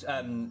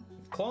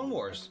Clone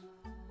Wars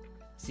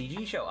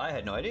CG show. I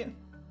had no idea.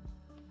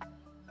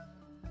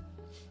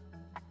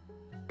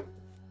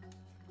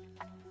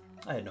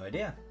 I had no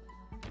idea.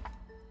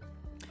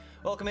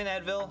 Welcome in,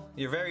 Advil.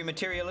 You're very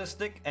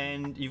materialistic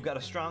and you've got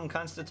a strong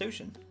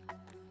constitution.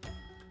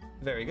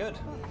 Very good.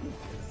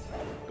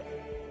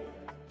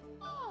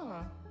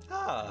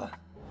 Ah.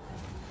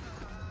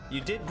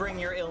 You did bring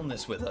your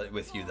illness with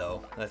you,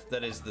 though.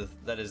 That is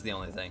the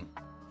only thing.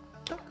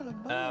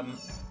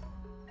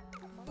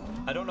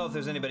 I don't know if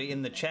there's anybody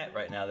in the chat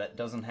right now that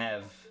doesn't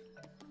have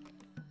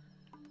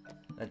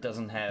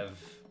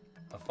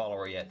a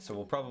follower yet, so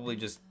we'll probably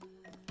just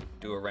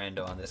do a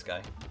rando on this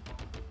guy.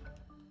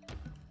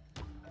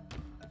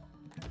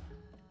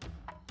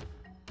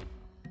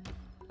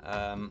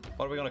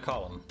 What are we gonna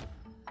call him?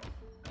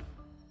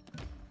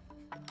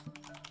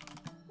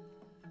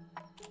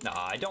 No,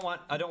 I don't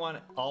want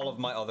all of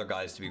my other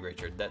guys to be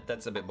Richard.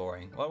 That's a bit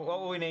boring. What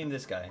will we name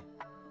this guy?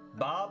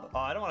 Bob? Oh,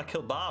 I don't want to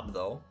kill Bob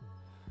though.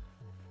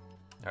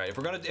 All right, if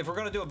we're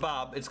gonna do a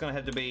Bob, it's gonna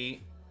have to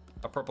be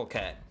a purple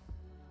cat.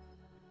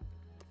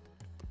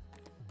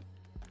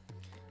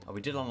 Oh, we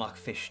did unlock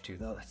fish too,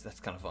 though. That's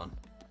kind of fun.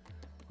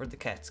 Where'd the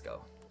cats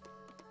go?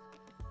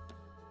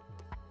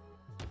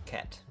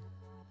 Cat.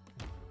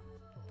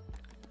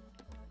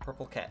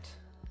 Purple cat.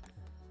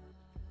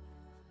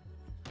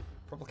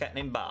 Purple cat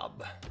named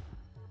Bob.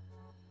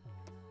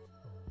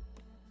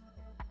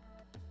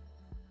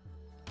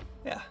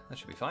 Yeah, that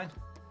should be fine.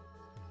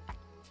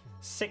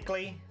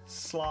 Sickly,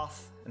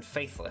 sloth, and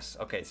faithless.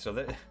 Okay,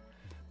 so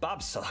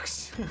Bob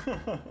sucks.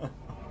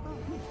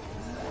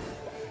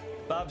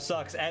 Bob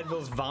sucks.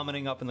 Advil's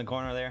vomiting up in the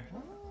corner there.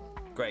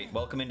 Great,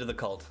 welcome into the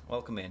cult.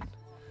 Welcome in.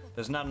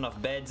 There's not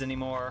enough beds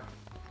anymore.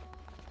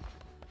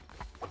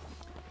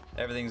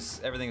 Everything's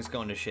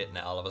going to shit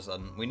now all of a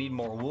sudden. We need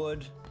more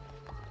wood.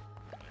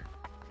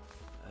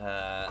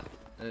 Yeah,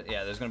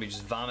 there's gonna be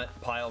just vomit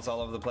piles all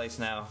over the place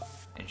now.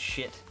 And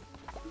shit.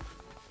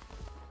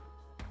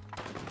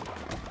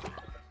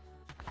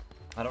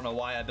 I don't know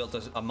why I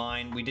built a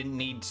mine. We didn't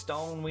need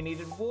stone, we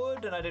needed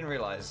wood, and I didn't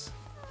realize.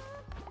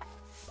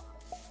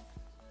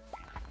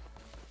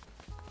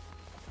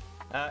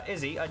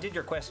 Izzy, I did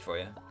your quest for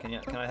you.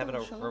 Can I have a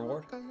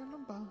reward?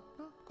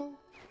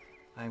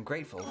 I am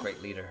grateful,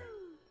 great leader.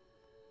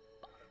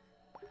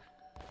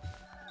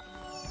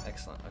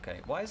 Excellent.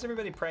 Okay, why is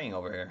everybody praying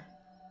over here?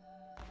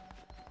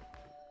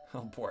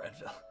 Oh, poor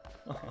Advil.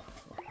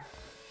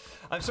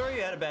 I'm sorry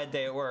you had a bad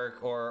day at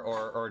work,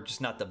 or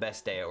just not the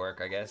best day at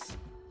work, I guess.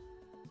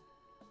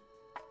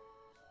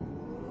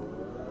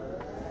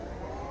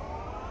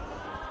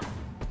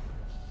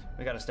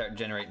 We gotta start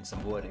generating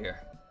some wood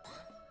here.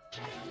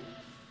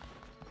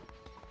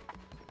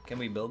 Can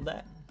we build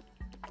that?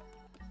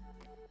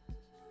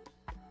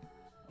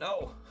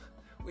 No!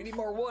 We need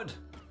more wood!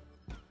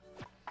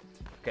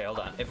 Okay, hold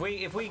on. If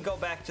we go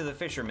back to the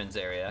fisherman's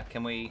area,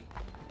 can we...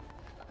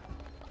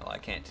 Oh, I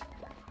can't.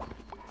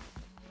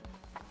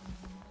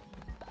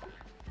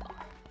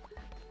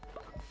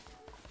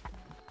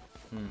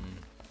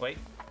 Wait.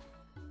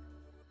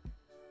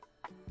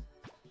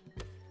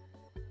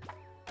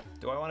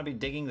 Do I want to be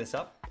digging this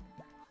up?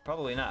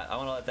 Probably not. I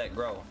want to let that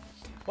grow.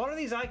 What are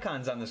these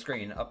icons on the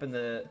screen up in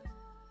the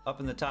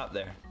top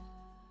there?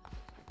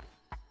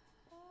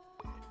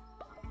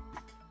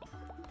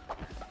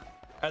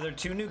 Are there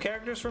 2 new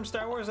characters from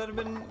Star Wars that have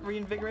been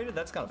reinvigorated?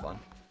 That's kind of fun.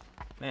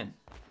 Man.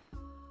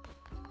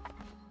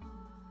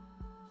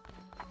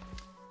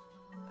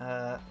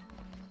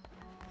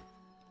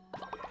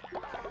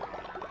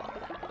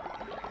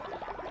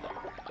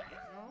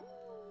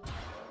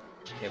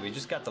 Yeah, we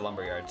just got the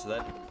lumberyard, so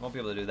that won't be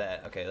able to do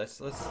that. Okay, let's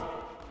come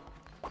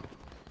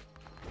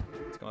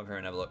up here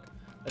and have a look.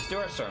 Let's do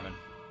our sermon.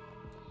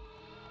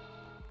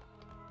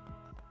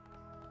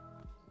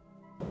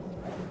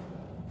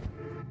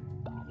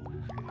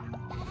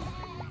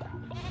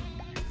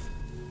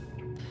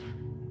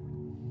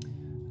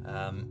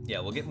 Yeah,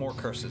 we'll get more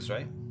curses,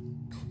 right?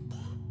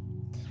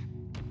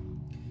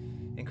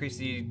 Increase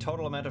the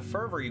total amount of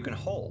fervor you can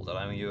hold,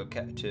 allowing you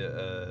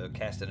to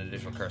cast an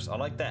additional curse. I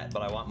like that,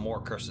 but I want more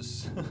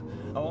curses.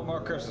 I want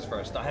more curses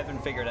first. I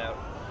haven't figured out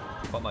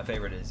what my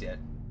favorite is yet.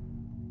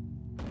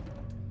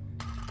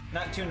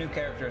 Not 2 new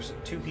characters,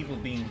 2 people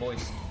being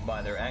voiced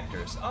by their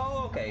actors.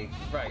 Oh, okay.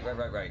 Right.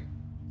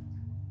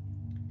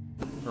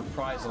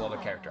 Reprisal of a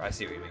character. I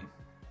see what you mean.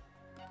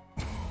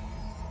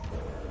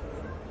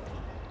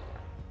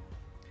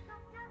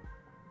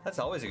 That's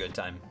always a good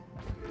time.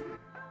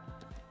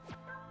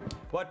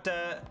 What,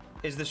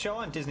 is the show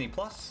on Disney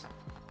Plus?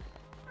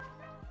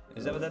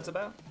 Is that what that's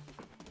about?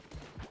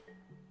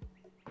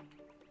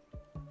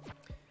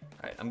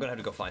 Alright, I'm gonna have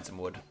to go find some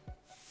wood.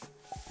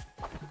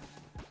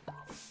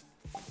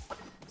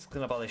 Let's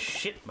clean up all this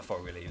shit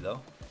before we leave,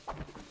 though.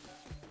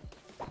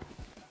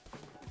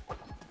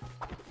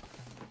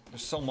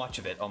 There's so much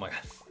of it, oh my god.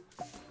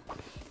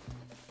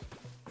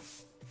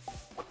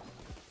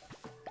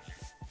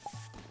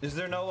 Is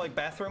there no, like,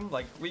 bathroom?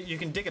 Like, you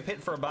can dig a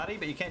pit for a body,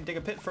 but you can't dig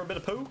a pit for a bit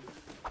of poo?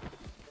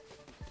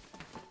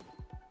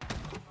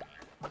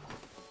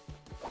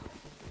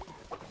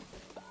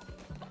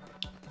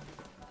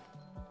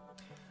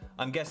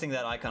 I'm guessing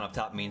that icon up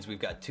top means we've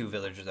got 2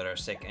 villagers that are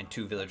sick and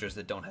 2 villagers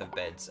that don't have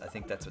beds. I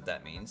think that's what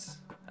that means.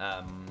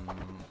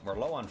 We're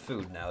low on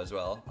food now as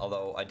well,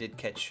 although I did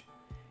catch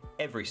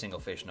every single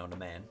fish known to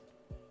man.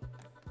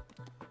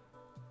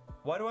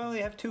 Why do I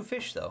only have 2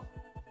 fish, though?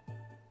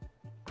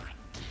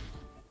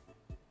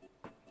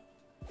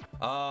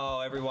 Oh,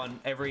 every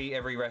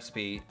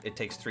recipe, it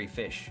takes 3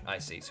 fish. I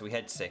see. So we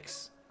had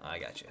 6. I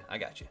got you.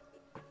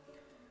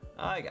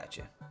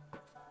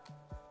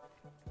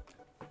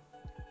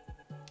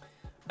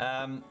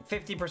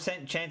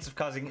 50% chance of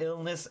causing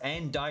illness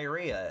and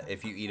diarrhea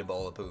if you eat a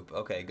bowl of poop.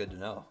 Okay, good to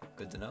know.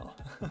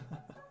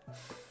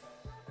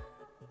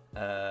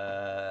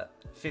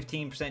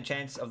 15%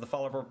 chance of the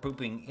follower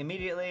pooping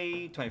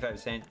immediately,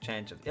 25%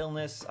 chance of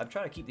illness. I'm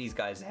trying to keep these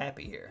guys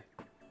happy here.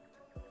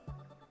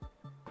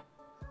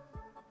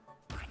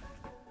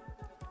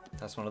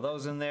 That's one of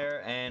those in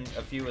there, and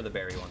a few of the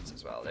berry ones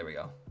as well. There we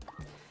go.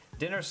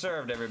 Dinner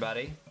served,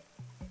 everybody.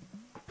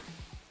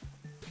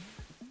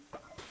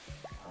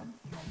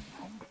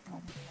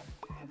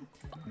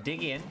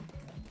 Dig in.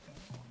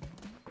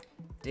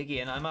 Dig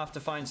in. I'm off to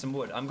find some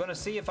wood. I'm gonna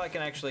see if I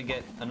can actually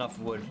get enough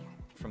wood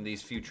from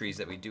these few trees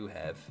that we do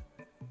have.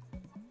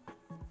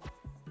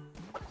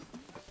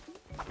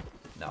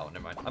 No,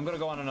 never mind. I'm gonna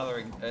go on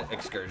another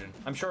excursion.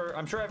 I'm sure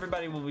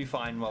everybody will be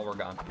fine while we're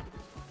gone.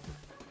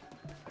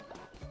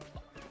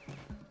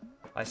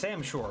 I say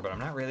I'm sure, but I'm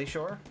not really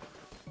sure.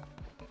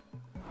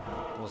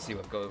 We'll see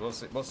what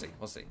goes. We'll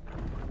see.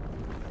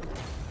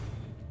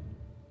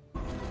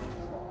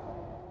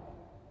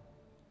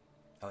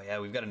 Oh yeah,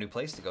 we've got a new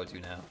place to go to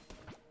now.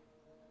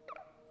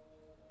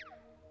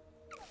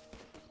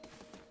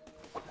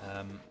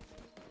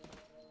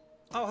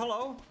 Oh,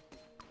 hello.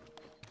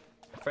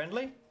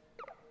 Friendly?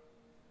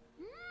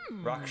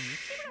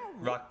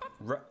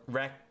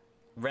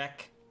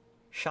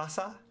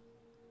 Shasa?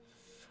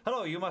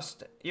 Hello, you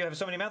have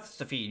so many mouths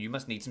to feed, you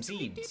must need some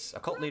seeds. A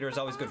cult leader is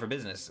always good for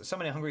business. So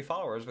many hungry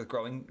followers with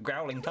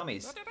growling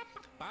tummies.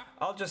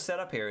 I'll just set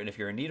up here, and if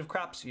you're in need of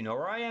crops, you know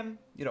where I am.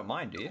 You don't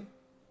mind, do you?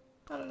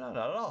 No, not at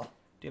all.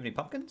 Do you have any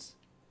pumpkins?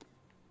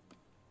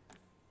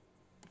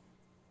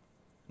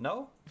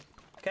 No?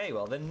 Okay,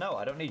 well then no,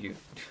 I don't need you.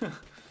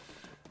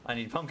 I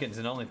need pumpkins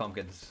and only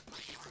pumpkins.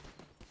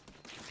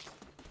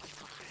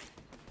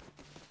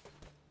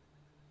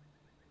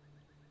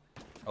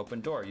 Open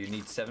door, you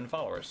need 7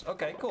 followers.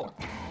 Okay, cool.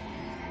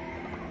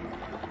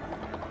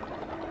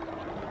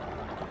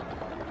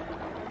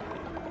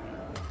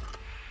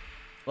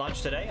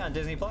 Launch today on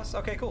Disney Plus?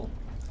 Okay, cool.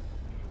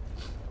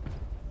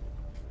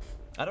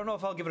 I don't know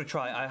if I'll give it a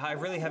try. I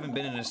really haven't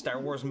been in a Star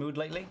Wars mood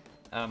lately.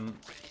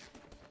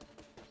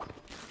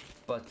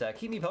 But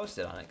keep me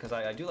posted on it, because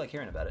I do like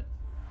hearing about it.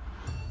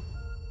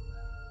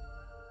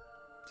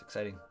 It's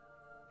exciting.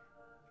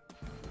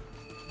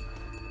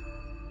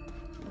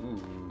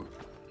 Ooh.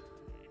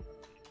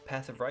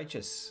 Path of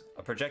Righteous.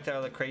 A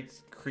projectile that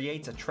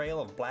creates a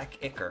trail of black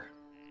ichor.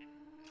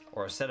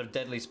 Or a set of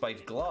deadly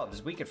spiked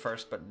gloves. Weak at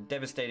first, but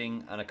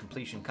devastating on a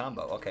completion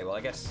combo. Okay, well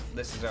I guess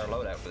this is our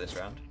loadout for this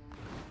round.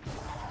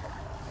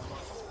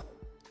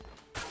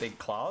 Big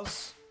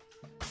claws.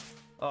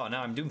 Oh,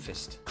 now I'm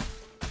Doomfist.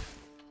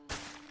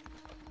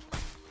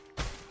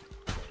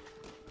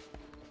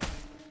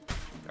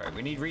 Alright,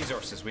 we need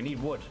resources. We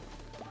need wood.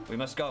 We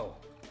must go.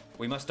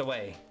 We must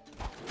away.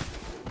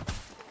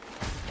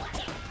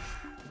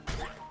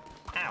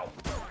 Ow.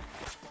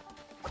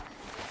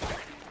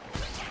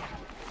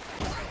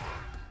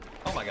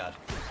 Oh my god.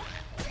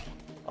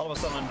 All of a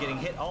sudden I'm getting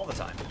hit all the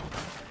time.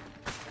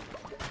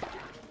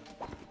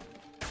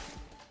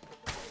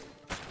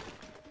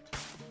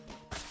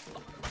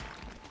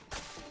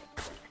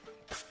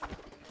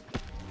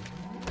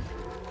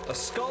 A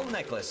skull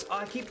necklace.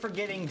 I keep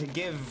forgetting to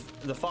give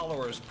the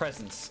followers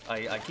presents.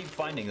 I keep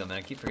finding them and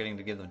I keep forgetting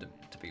to give them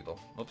to people.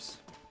 Oops.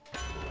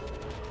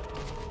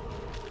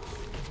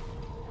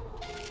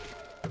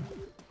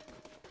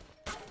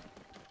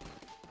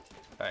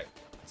 Alright,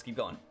 let's keep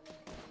going.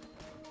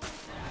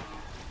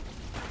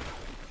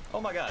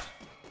 Oh my god.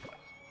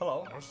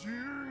 Hello.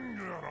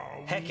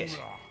 Heck it.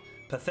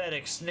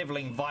 Pathetic,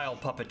 sniveling, vile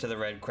puppet to the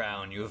Red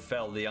Crown, you have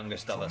felled the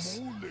youngest of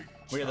us.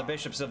 We are the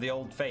bishops of the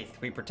old faith.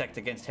 We protect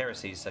against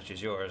heresies such as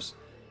yours.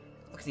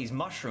 Look at these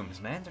mushrooms,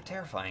 man. They're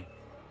terrifying.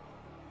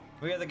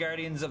 We are the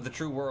guardians of the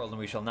true world, and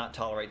we shall not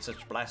tolerate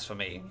such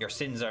blasphemy. Your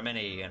sins are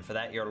many, and for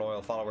that your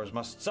loyal followers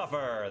must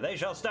suffer. They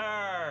shall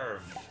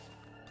starve.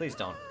 Please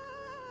don't.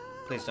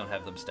 Please don't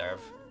have them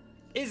starve.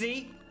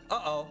 Izzy!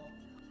 Uh-oh.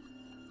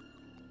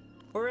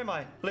 Where am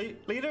I?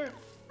 Leader?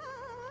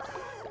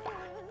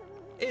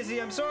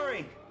 Izzy, I'm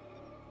sorry!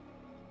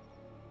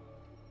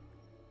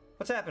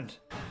 What's happened?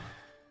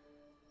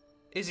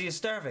 Izzy is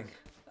starving.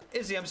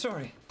 Izzy, I'm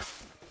sorry.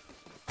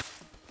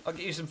 I'll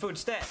get you some food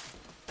stat.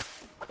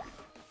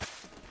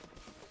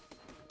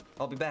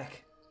 I'll be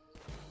back.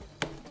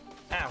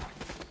 Ow.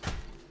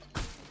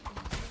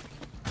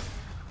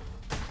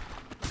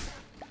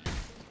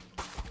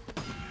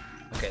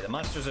 Okay, the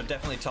monsters are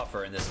definitely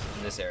tougher in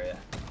this area.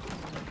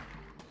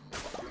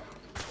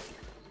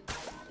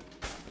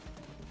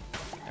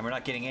 And we're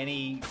not getting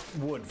any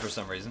wood for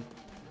some reason.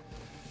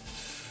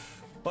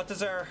 What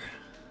does our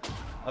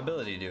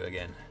ability do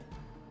again?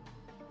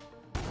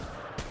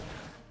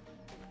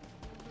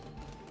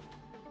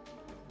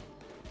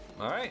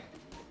 Alright.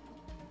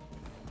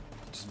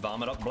 Just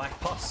vomit up black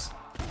pus.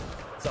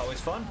 It's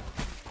always fun.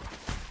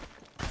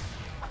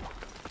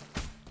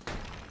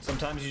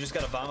 Sometimes you just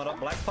gotta vomit up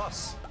black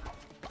pus.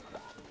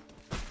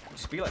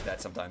 Just be like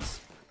that sometimes.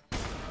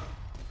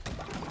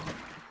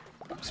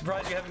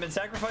 Surprised you haven't been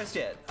sacrificed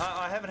yet.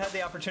 I haven't had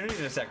the opportunity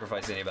to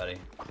sacrifice anybody.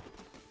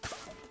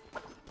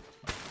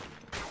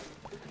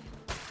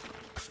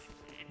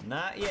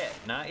 Not yet,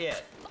 not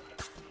yet.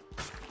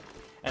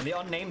 And the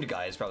unnamed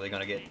guy is probably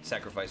going to get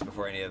sacrificed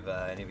before any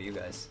of you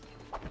guys.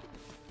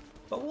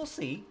 But we'll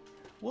see.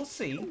 We'll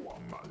see.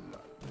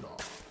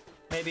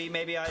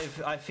 Maybe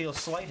I feel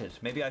slighted.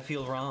 Maybe I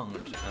feel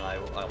wronged, and I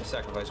will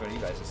sacrifice one of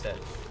you guys instead.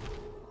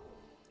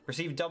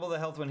 Receive double the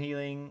health when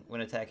healing.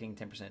 When attacking,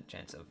 10%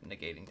 chance of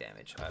negating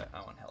damage.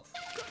 I want health.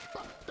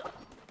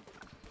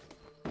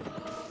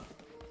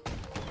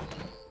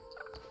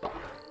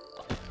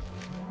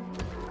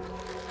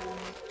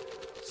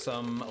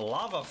 Some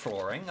lava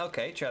flooring.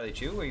 Okay, Charlie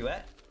Chew, where you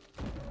at?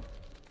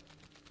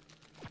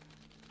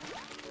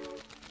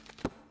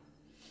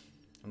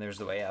 And there's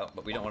the way out,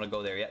 but we don't want to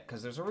go there yet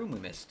because there's a room we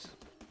missed.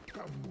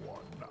 Come on.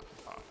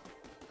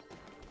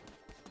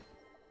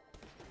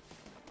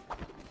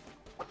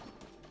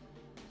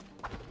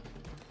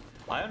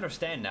 I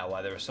understand now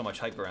why there was so much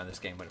hype around this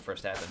game when it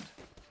first happened.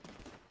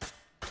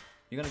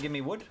 You gonna give me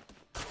wood?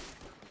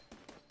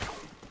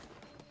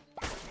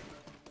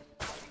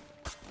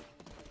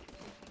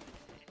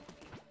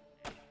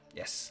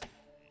 Yes.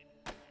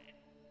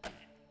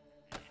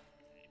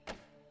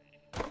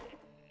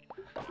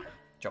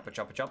 Chopper,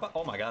 chopper, chopper.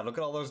 Oh my god, look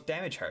at all those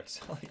damage hearts.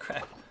 Holy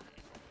crap.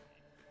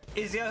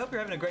 Izzy, I hope you're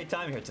having a great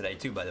time here today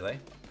too, by the way.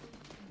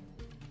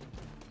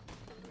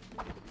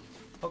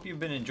 Hope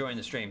you've been enjoying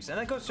the streams. And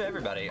that goes to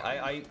everybody.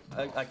 I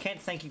can't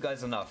thank you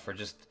guys enough for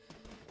just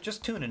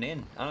tuning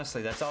in.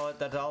 Honestly, that's all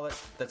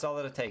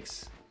that it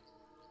takes.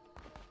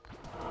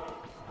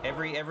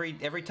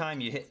 Every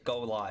time you hit go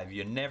live,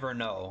 you never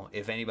know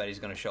if anybody's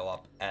gonna show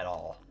up at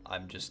all.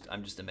 I'm just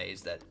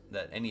amazed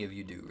that any of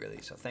you do,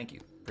 really. So thank you.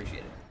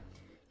 Appreciate it.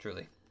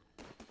 Truly.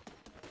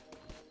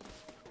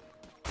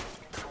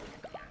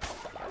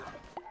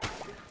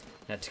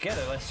 Now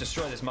together, let's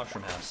destroy this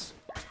mushroom house.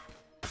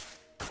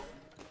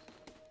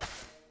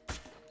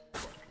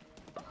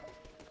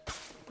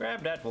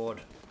 Grab that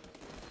wood.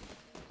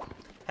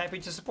 Happy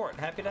to support.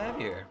 Happy to have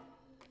you here.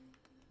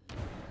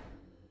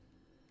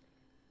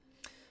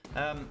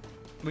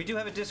 We do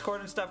have a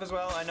Discord and stuff as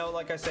well. I know,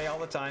 like I say all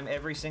the time,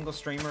 every single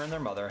streamer and their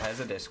mother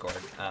has a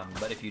Discord.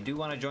 But if you do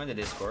want to join the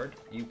Discord,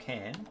 you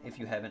can, if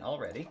you haven't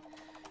already.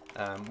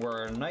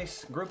 We're a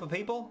nice group of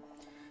people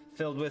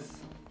filled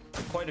with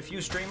quite a few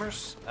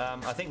streamers.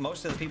 I think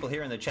most of the people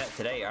here in the chat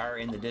today are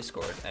in the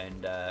Discord,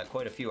 and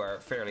quite a few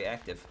are fairly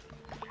active.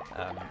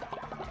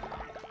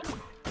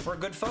 We're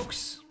good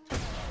folks.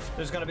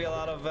 There's going to be a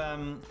lot of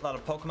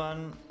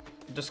Pokemon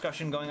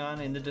discussion going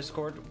on in the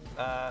Discord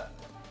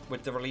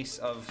with the release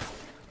of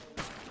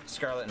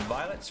Scarlet and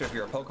Violet. So if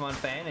you're a Pokemon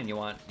fan and you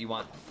want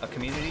a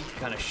community to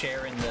kind of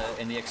share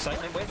in the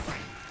excitement with,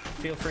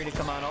 feel free to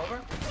come on over.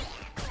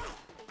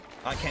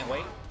 I can't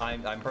wait.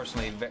 I'm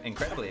personally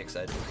incredibly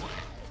excited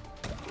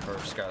for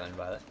Scarlet and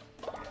Violet.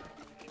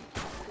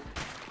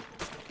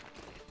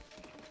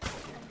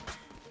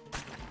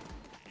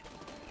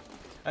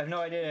 I have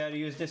no idea how to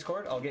use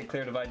Discord. I'll get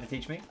Clear Divide to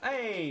teach me.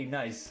 Hey,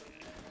 nice.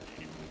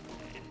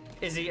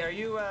 Izzy, are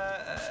you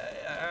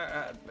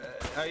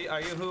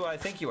who I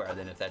think you are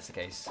then, if that's the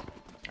case?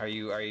 Are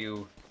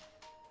you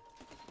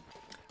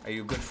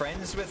good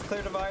friends with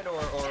Clear Divide,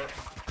 or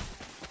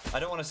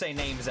I don't want to say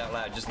names out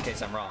loud just in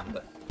case I'm wrong,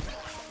 but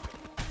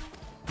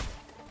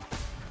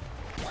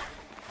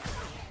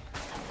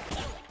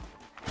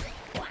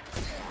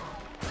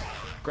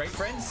great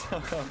friends?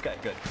 Okay,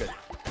 good.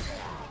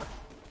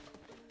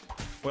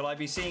 Will I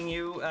be seeing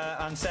you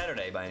on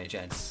Saturday by any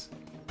chance?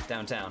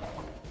 Downtown.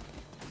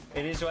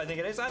 It is who I think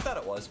it is? I thought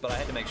it was, but I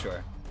had to make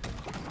sure.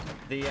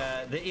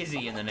 The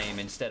Izzy in the name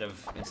instead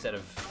of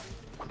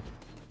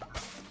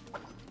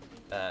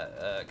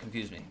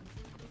confused me.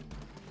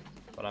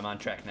 But I'm on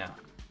track now.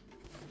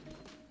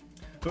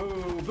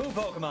 Boo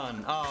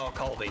Pokemon! Oh,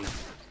 Colby.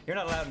 You're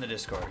not allowed in the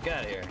Discord. Get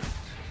out of here.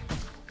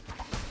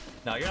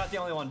 No, you're not the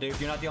only one, dude.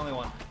 You're not the only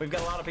one. We've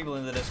got a lot of people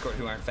in the Discord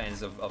who aren't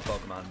fans of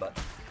Pokemon, but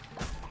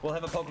we'll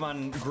have a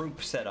Pokemon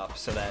group set up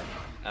so that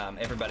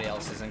everybody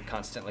else isn't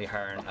constantly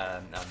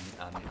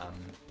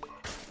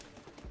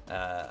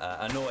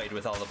annoyed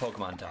with all the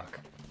Pokemon talk.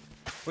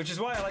 Which is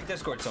why I like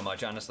Discord so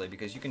much, honestly,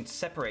 because you can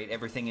separate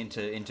everything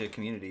into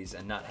communities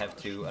and not have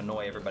to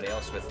annoy everybody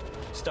else with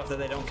stuff that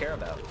they don't care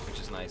about, which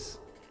is nice.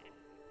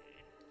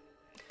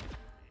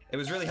 It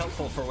was really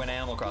helpful for when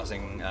Animal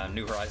Crossing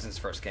New Horizons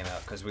first came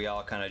out, because we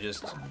all kind of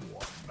just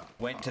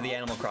went to the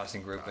Animal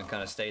Crossing group and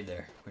kind of stayed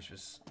there, which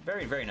was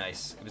very, very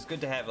nice. It was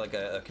good to have like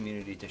a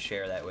community to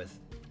share that with.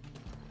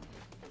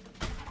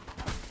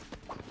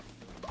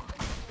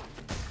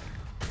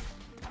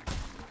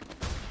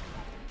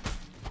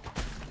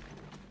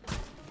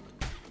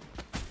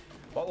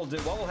 What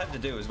we'll have to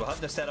do is we'll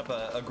have to set up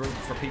a group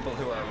for people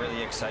who are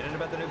really excited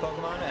about the new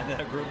Pokemon, and then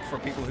a group for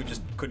people who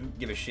just couldn't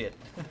give a shit.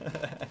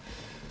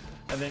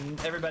 And then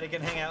everybody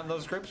can hang out in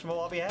those groups and we'll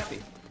all be happy.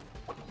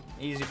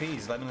 Easy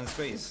peasy, lemon and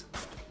squeeze.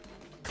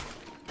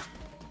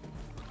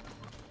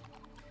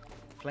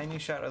 Flaming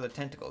Shot or the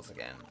tentacles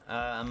again?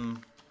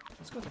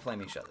 Let's go with the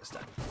Flaming Shot this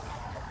time.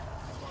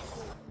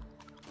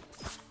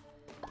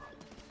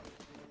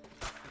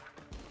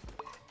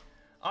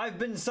 I've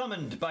been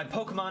summoned by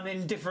Pokemon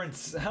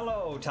Indifference.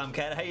 Hello,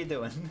 Tomcat. How you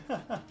doing?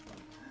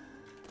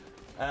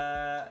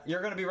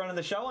 You're going to be running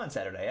the show on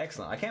Saturday.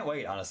 Excellent. I can't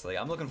wait, honestly.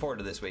 I'm looking forward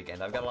to this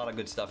weekend. I've got a lot of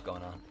good stuff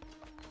going on.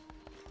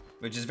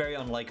 Which is very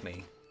unlike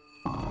me.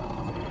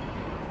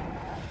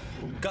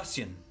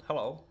 Gussian,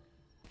 hello.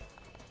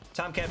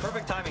 Tomcat,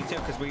 perfect timing too,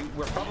 because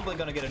we're probably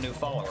going to get a new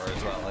follower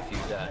as well if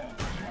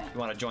you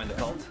want to join the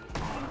cult.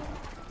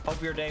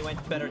 Hope your day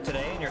went better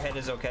today and your head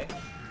is okay.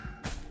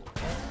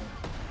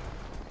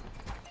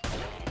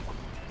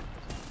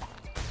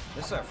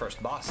 This is our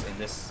first boss in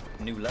this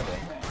new level.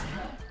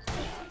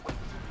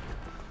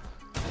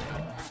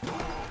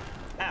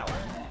 Ow.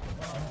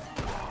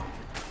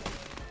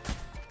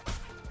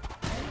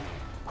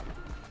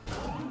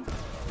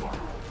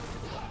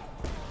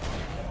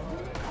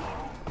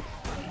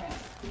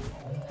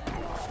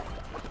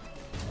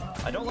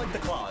 I don't like the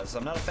claws.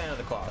 I'm not a fan of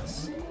the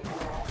claws.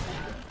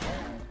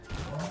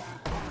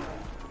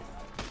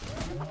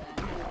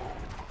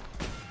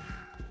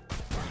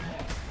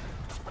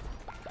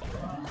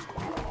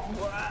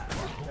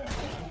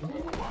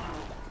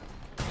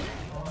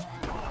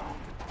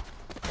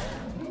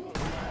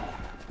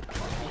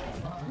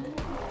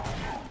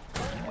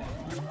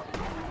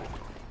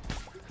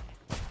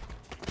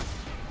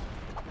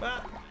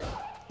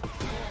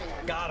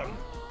 Got him.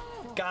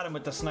 Got him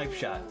with the snipe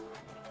shot.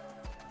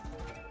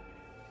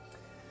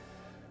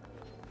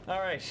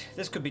 Alright,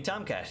 this could be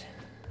Tomcat.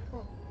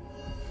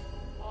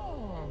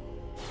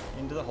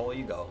 Into the hole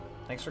you go.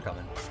 Thanks for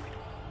coming.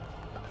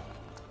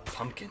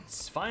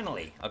 Pumpkins,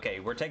 finally! Okay,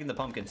 we're taking the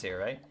pumpkins here,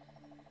 right?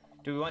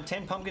 Do we want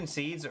 10 pumpkin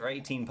seeds or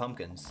 18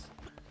 pumpkins?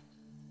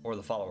 Or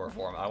the follower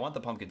form? I want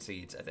the pumpkin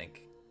seeds, I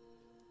think.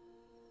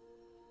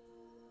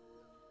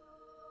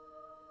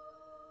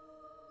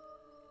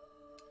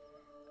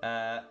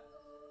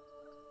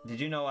 Did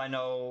you know I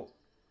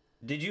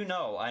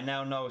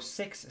now know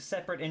 6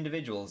 separate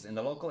individuals in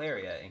the local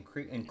area,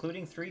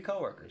 including 3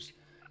 coworkers,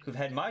 who've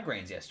had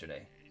migraines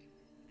yesterday?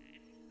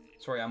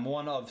 Sorry, I'm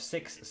one of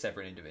 6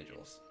 separate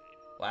individuals.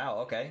 Wow,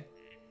 okay.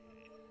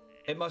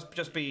 It must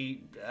just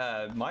be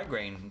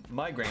migraine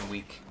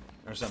week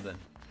or something.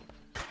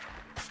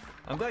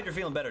 I'm glad you're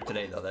feeling better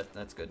today, though.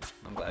 That's good.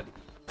 I'm glad.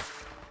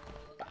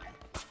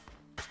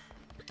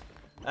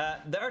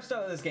 The art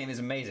style of this game is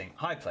amazing.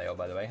 Hi, Playo,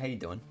 by the way. How you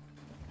doing?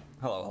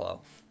 Hello, hello.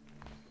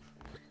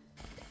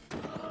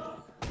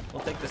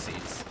 We'll take the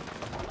seeds.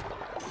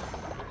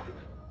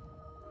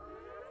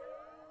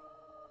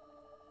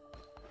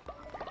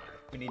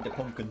 We need the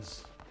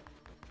pumpkins.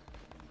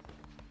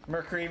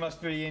 Mercury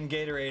must be in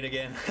Gatorade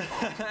again.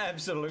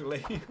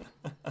 Absolutely.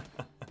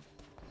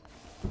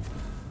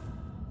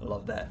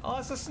 Love that. Oh,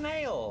 it's a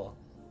snail.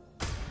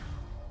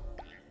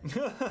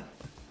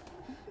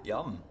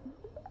 Yum.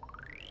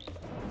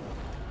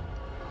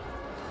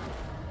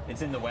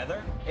 It's in the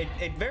weather?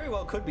 It very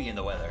well could be in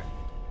the weather.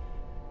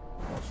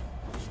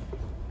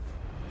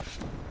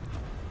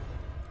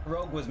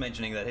 Rogue was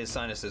mentioning that his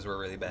sinuses were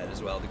really bad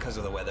as well because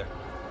of the weather.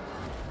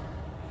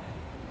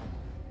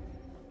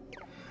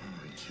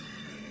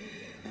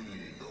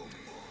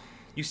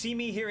 You see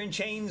me here in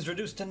chains,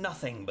 reduced to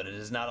nothing, but it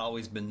has not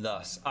always been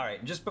thus.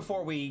 Alright, just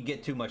before we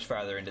get too much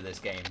farther into this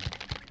game.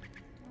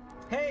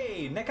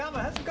 Hey,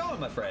 Nekama, how's it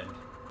going, my friend?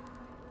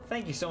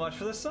 Thank you so much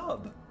for the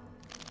sub.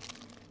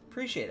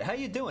 Appreciate it. How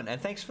you doing?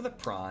 And thanks for the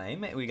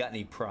Prime. We got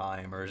any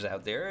Primers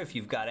out there? If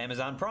you've got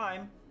Amazon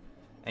Prime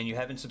and you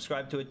haven't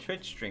subscribed to a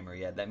Twitch streamer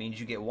yet, that means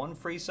you get 1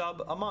 free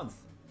sub a month.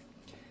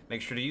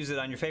 Make sure to use it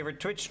on your favorite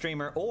Twitch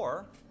streamer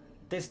or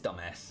this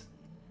dumbass.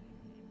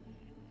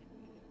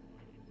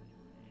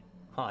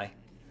 Hi.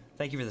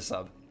 Thank you for the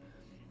sub.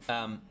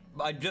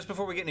 Just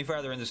before we get any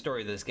farther in the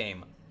story of this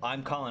game,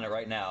 I'm calling it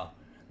right now.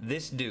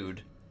 This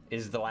dude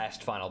is the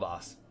last final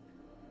boss.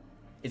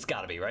 It's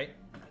gotta be, right?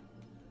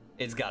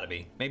 It's gotta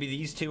be. Maybe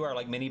these 2 are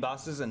like mini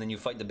bosses and then you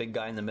fight the big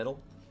guy in the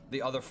middle.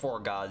 The other 4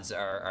 gods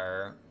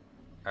are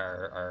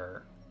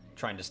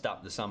trying to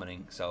stop the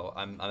summoning, so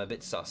I'm a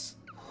bit sus.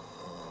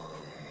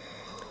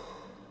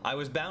 I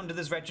was bound to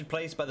this wretched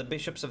place by the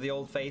bishops of the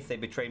old faith. They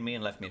betrayed me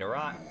and left me to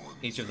rot.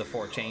 Each of the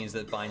 4 chains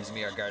that binds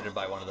me are guarded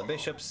by one of the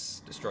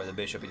bishops. Destroy the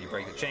bishop and you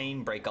break the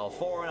chain. Break all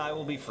 4 and I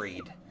will be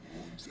freed.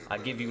 I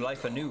give you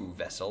life anew,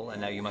 vessel,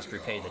 and now you must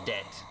repay the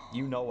debt.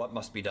 You know what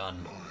must be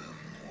done.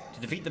 To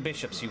defeat the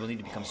bishops, you will need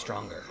to become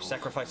stronger.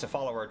 Sacrifice a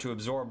follower to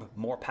absorb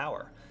more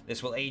power.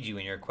 This will aid you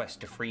in your quest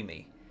to free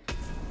me.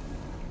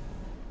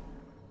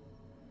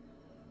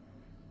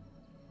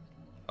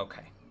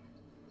 Okay.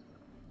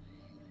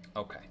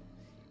 Okay.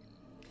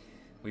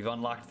 We've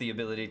unlocked the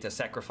ability to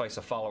sacrifice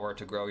a follower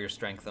to grow your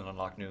strength and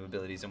unlock new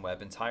abilities and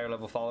weapons. Higher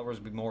level followers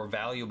will be more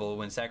valuable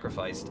when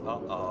sacrificed.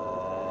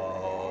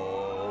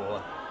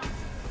 Uh-oh.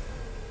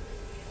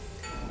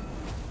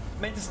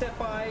 Meant to stop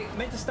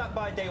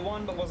by day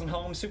 1, but wasn't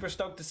home. Super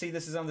stoked to see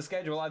this is on the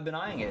schedule. I've been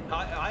eyeing it.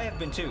 I have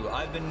been too.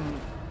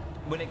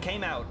 When it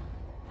came out,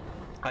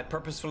 I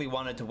purposefully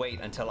wanted to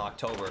wait until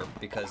October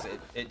because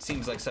it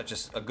seems like such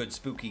a good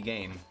spooky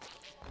game.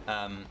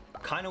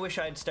 Kind of wish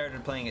I had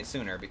started playing it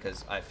sooner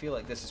because I feel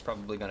like this is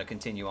probably going to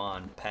continue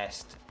on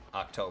past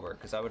October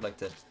because I would like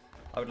to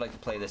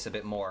play this a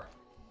bit more.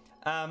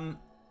 Advil,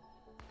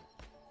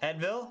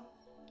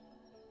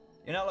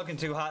 You're not looking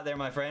too hot there,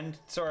 my friend.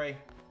 Sorry.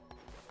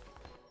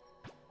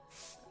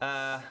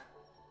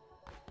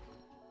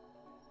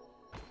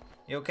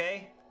 You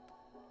okay?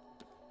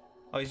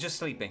 Oh, he's just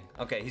sleeping.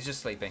 Okay, he's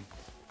just sleeping.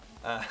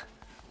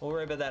 We'll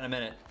worry about that in a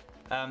minute.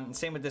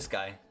 Same with this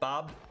guy.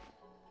 Bob?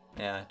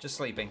 Yeah, just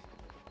sleeping.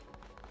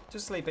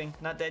 Just sleeping.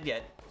 Not dead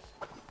yet.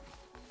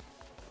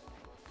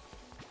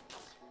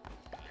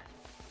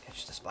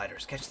 Catch the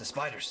spiders. Catch the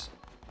spiders.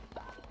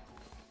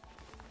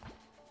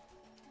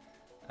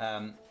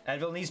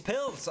 Advil needs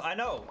pills. I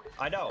know.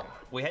 I know.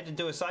 We had to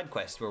do a side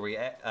quest where we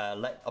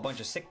let a bunch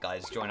of sick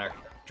guys join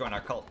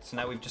our cult. So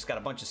now we've just got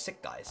a bunch of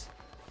sick guys.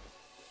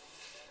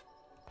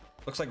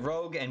 Looks like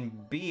Rogue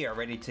and B are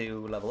ready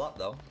to level up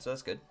though, so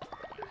that's good.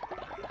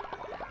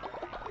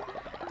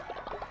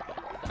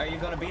 Are you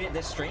gonna beat it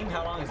this stream?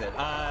 How long is it?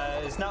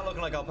 It's not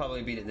looking like I'll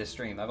probably beat it this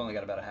stream. I've only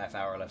got about a half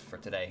hour left for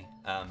today.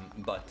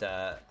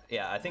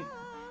 Yeah, I think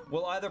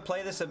we'll either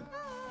play this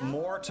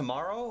more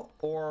tomorrow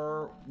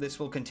or this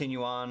will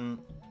continue on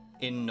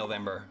in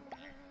November.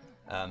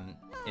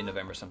 In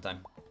November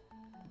sometime.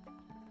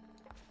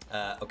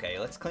 Okay,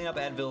 let's clean up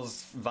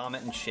Advil's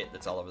vomit and shit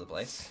that's all over the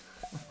place.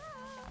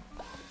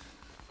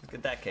 Let's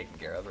get that taken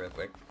care of real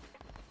quick.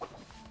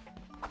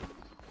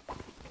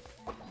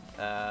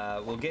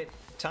 We'll get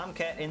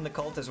Tomcat in the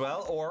cult as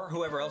well, or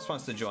whoever else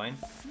wants to join.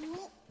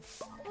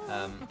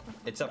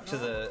 It's up to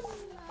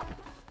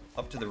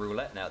the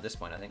roulette now at this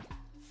point, I think.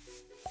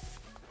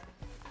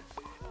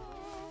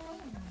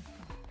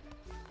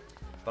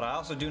 But I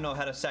also do know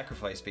how to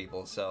sacrifice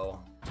people,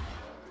 so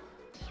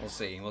we'll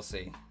see, we'll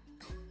see.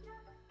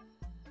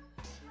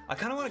 I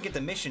kind of want to get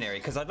the missionary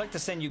because I'd like to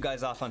send you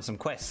guys off on some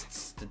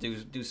quests to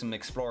do some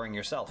exploring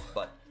yourself,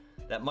 but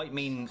that might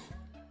mean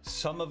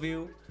some of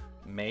you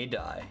may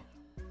die.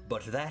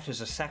 But that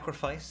is a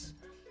sacrifice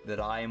that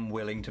I am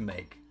willing to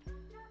make.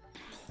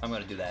 I'm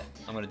gonna do that.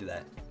 I'm gonna do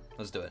that.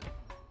 Let's do it.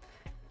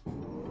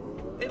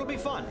 It'll be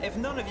fun. If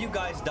none of you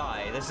guys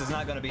die, this is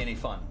not gonna be any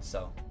fun,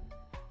 so.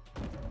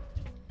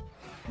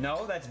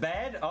 No, that's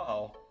bad?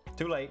 Uh-oh.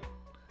 Too late.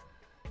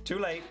 Too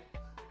late.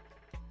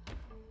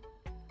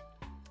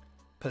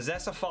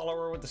 Possess a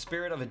follower with the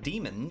spirit of a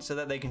demon so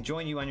that they can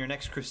join you on your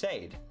next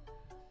crusade.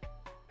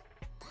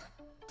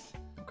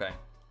 Okay.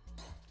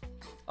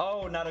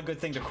 Oh, not a good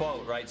thing to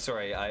quote, right?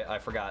 Sorry, I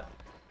forgot.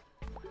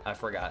 I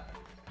forgot.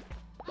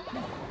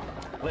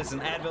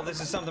 Listen, Advil,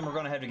 this is something we're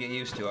gonna have to get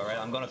used to, alright?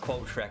 I'm gonna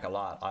quote Shrek a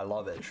lot. I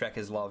love it. Shrek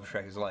is love,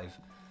 Shrek is life.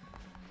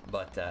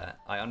 But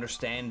I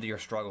understand your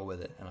struggle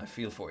with it, and I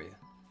feel for you.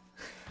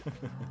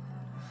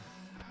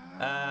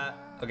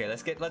 Okay,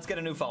 let's get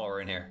a new follower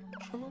in here.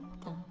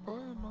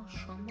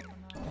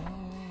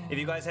 If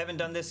you guys haven't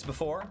done this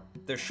before,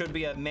 there should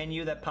be a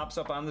menu that pops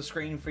up on the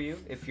screen for you.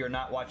 If you're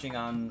not watching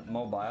on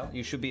mobile,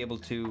 you should be able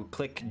to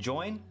click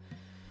join.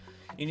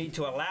 You need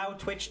to allow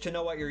Twitch to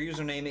know what your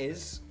username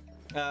is,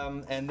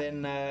 and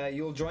then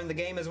you'll join the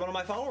game as one of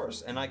my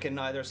followers, and I can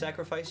either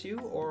sacrifice you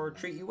or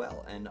treat you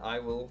well, and I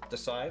will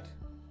decide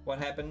what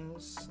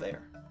happens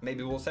there.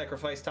 Maybe we'll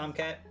sacrifice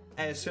Tomcat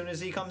as soon as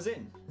he comes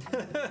in.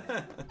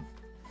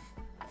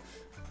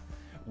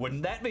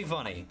 Wouldn't that be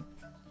funny?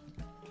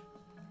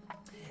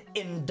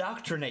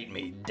 Indoctrinate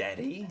me,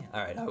 daddy.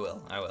 All right, I will.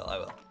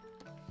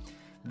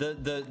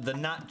 The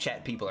not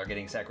chat people are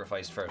getting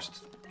sacrificed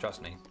first.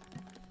 Trust me.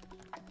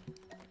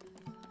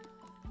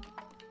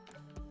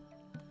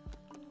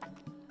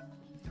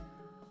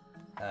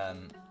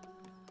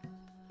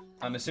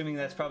 I'm assuming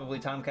that's probably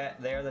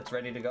Tomcat there that's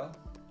ready to go.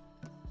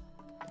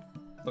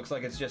 Looks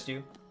like it's just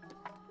you.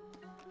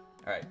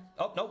 All right.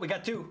 Oh, no, we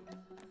got two.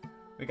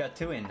 We got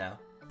two in now.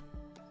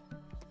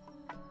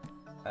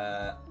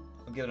 I'll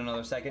give it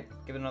another second.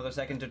 Give it another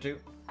second or two.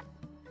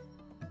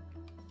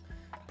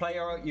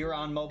 Player, you're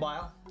on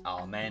mobile?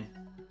 Oh, man.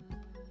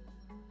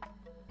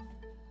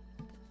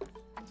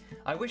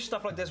 I wish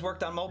stuff like this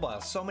worked on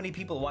mobile. So many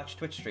people watch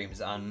Twitch streams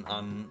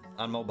on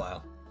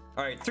mobile.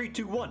 All right, 3,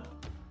 2, 1.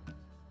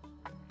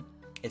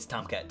 It's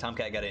Tomcat.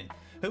 Tomcat got in.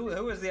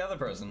 Who is the other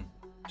person?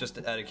 Just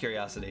out of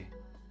curiosity.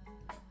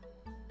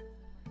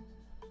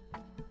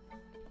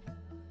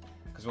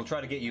 Because we'll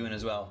try to get you in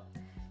as well.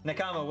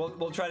 Nakama,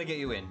 we'll try to get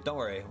you in. Don't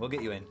worry, we'll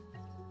get you in.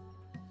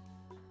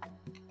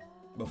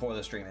 Before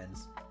the stream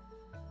ends.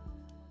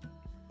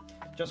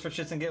 Just for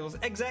shits and giggles.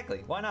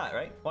 Exactly. Why not,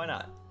 right? Why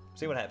not?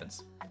 See what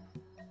happens.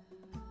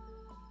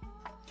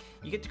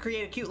 You get to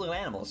create a cute little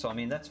animal, so I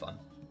mean, that's fun.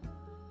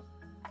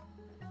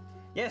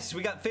 Yes,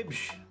 we got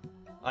Fibsh.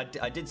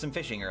 I did some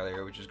fishing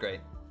earlier, which was great.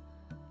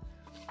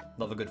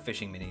 Love a good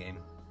fishing minigame.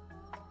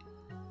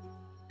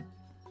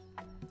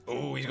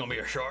 Oh, he's gonna be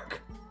a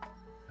shark.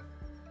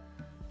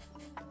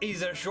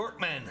 He's a short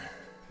man.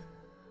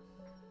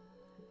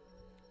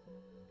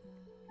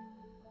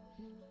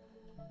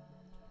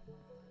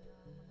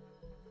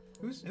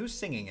 Who's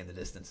singing in the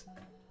distance?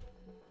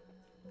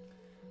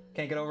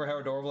 Can't get over how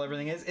adorable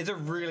everything is. It's a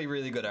really,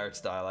 really good art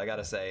style, I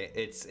gotta say.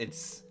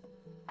 It's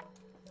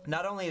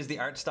not only is the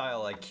art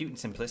style like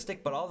cute and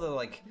simplistic, but all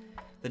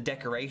the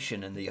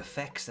decoration and the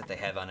effects that they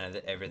have on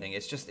it, everything.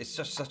 It's just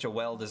such a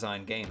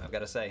well-designed game, I've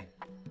gotta say.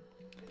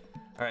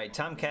 Alright,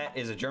 Tomcat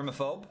is a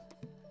germaphobe.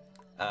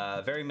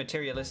 Very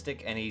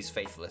materialistic, and he's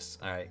faithless.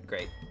 Alright,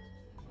 great.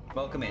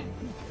 Welcome in.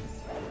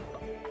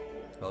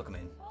 Welcome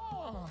in.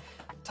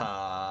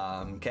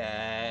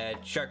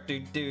 Tomcat shark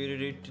doo doo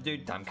doo doo doo.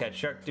 Tomcat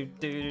shark doo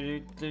doo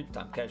doo doo.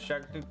 Tomcat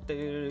shark doo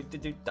doo doo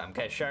doo.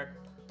 Tomcat shark.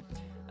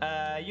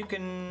 You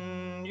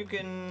can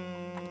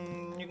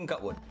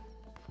cut wood.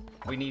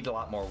 We need a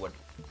lot more wood.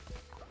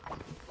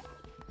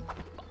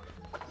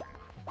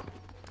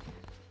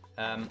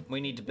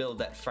 We need to build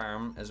that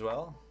farm as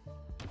well.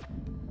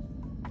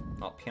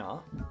 Up here.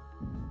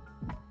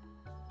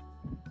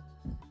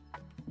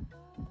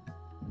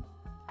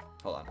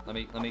 Hold on. Let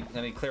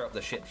me clear up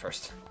the shit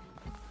first.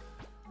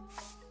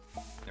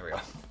 There we go.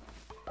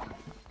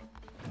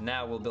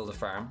 Now we'll build a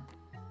farm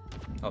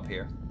up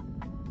here.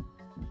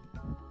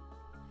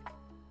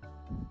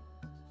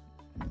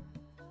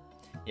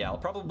 Yeah, I'll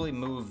probably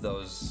move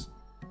those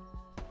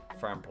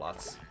farm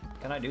plots.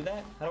 Can I do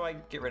that? How do I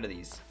get rid of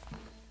these?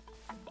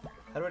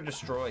 How do I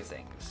destroy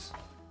things?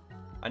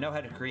 I know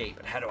how to create,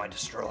 but how do I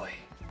destroy?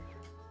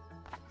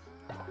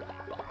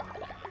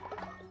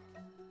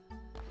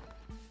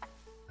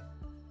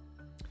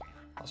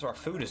 Also, our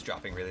food is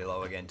dropping really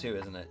low again too,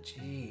 isn't it?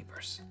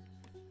 Jeepers.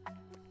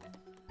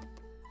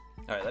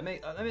 All right, let me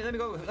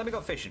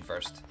go fishing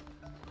first,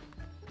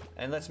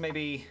 and let's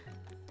maybe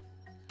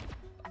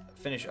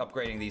finish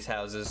upgrading these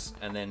houses,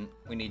 and then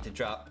we need to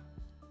drop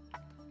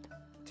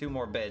 2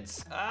 more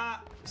beds.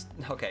 Ah,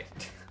 okay.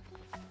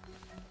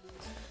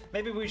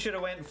 Maybe we should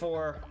have went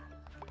for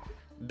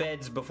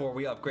beds before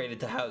we upgraded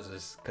to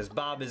houses, because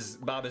Bob is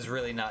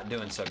really not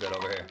doing so good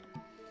over here.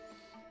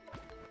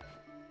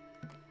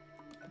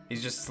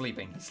 He's just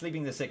sleeping. He's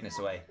sleeping the sickness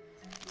away.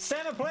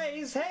 Santa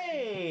Plays!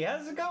 Hey!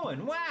 How's it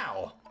going?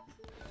 Wow!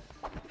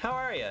 How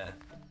are you?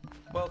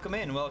 Welcome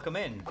in, welcome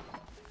in.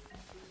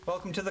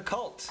 Welcome to the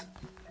cult.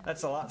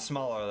 That's a lot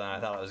smaller than I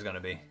thought it was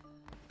gonna be.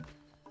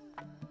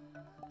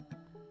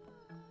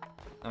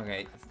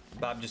 Okay,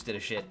 Bob just did a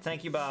shit.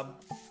 Thank you, Bob.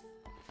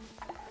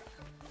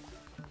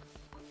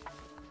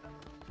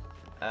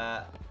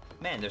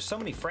 Man, there's so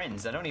many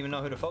friends, I don't even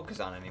know who to focus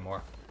on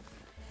anymore.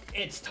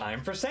 It's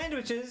time for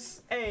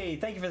sandwiches! Hey,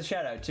 thank you for the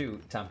shout out too,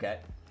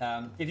 Tomcat.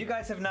 If you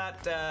guys have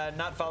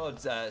not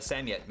followed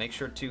Sam yet, make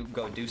sure to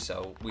go do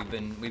so. We've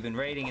been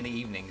raiding in the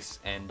evenings,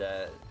 and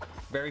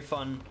very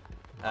fun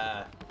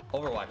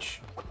Overwatch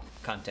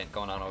content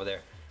going on over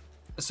there.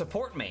 A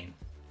support main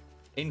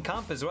in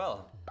comp as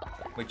well,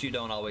 which you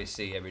don't always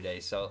see every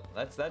day. So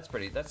that's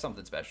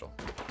something special.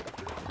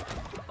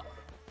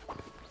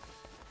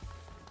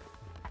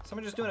 Was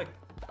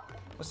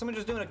someone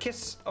just doing a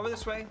kiss over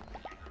this way?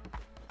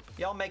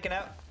 Y'all making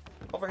out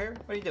over here?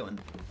 What are you doing?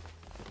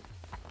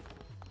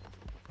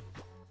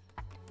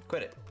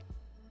 Quit it.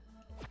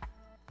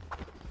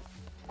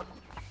 All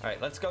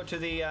right, let's go to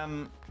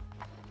the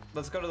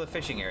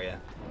fishing area.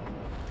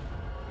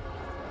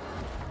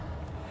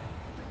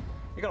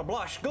 You're gonna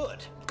blush.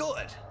 Good,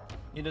 good.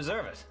 You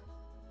deserve it.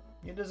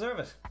 You deserve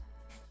it.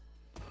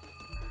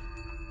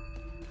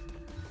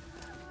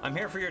 I'm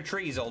here for your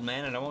trees, old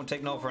man, and I won't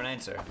take no for an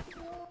answer.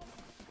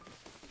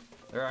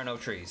 There are no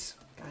trees.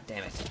 God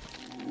damn it.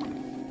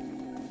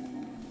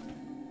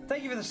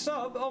 Thank you for the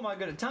sub. Oh my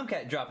goodness,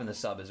 Tomcat dropping the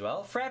sub as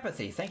well.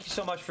 Frappathy, thank you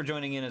so much for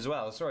joining in as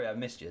well. Sorry I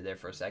missed you there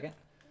for a second.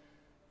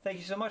 Thank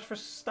you so much for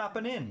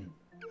stopping in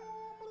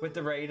with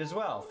the raid as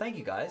well. Thank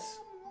you guys.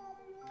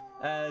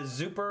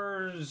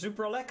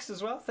 Zuperlex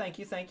as well. Thank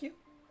you, thank you.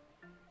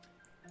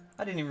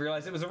 I didn't even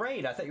realize it was a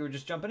raid. I thought you were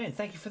just jumping in.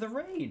 Thank you for the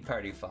raid,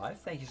 Party 5.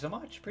 Thank you so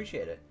much.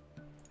 Appreciate it.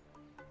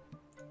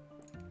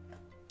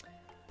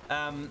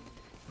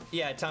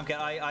 Yeah, Tomcat,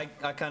 I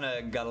kind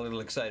of got a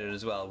little excited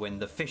as well when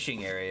the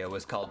fishing area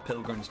was called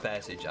Pilgrim's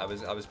Passage. I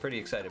was pretty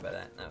excited by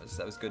that.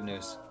 That was good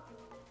news.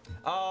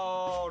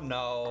 Oh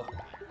no.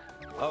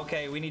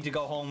 Okay, we need to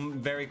go home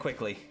very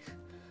quickly.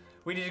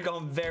 We need to go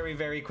home very,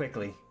 very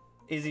quickly.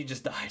 Izzy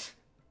just died.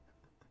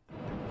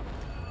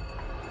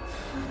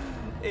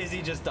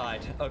 Izzy just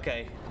died.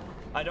 Okay.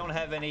 I don't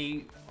have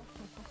any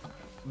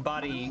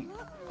body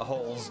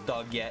holes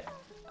dug yet.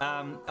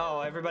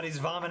 Oh, everybody's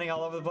vomiting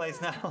all over the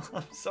place now.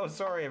 I'm so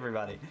sorry,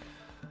 everybody.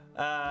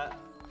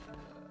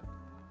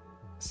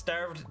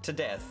 Starved to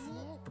death.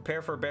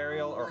 Prepare for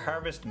burial or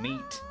harvest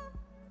meat.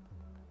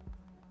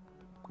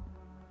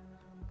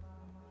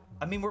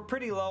 I mean, we're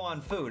pretty low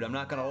on food, I'm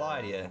not gonna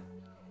lie to you.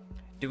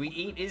 Do we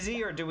eat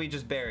Izzy or do we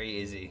just bury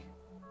Izzy?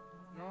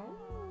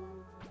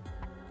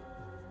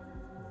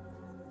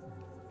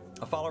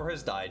 A follower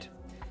has died.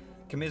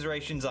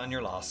 Commiserations on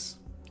your loss.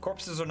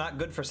 Corpses are not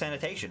good for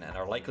sanitation and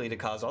are likely to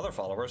cause other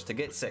followers to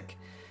get sick.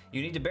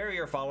 You need to bury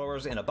your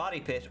followers in a body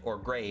pit or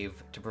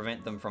grave to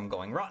prevent them from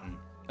going rotten.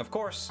 Of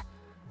course,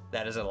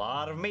 that is a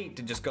lot of meat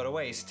to just go to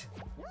waste.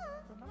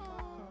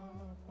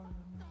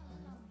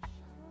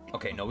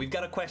 Okay, no, we've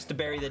got a quest to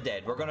bury the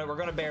dead. We're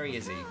gonna bury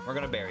Izzy. We're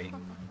gonna bury.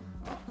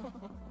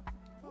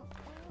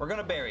 We're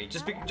gonna bury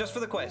just for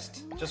the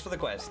quest. Just for the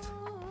quest.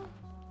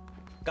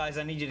 Guys,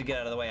 I need you to get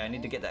out of the way. I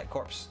need to get that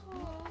corpse.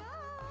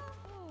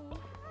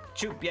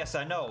 Choop, yes,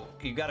 I know.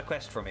 You got a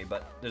quest for me,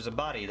 but there's a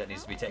body that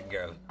needs to be taken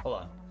care of.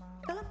 Hold on.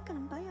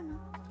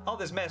 All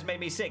this mess made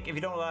me sick. If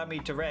you don't allow me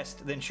to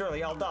rest, then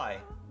surely I'll die.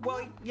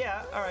 Well,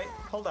 yeah, alright.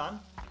 Hold on.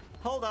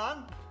 Hold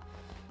on.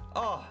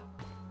 Oh.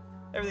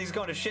 Everything's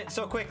going to shit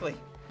so quickly.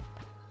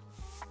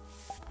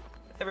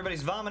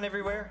 Everybody's vomiting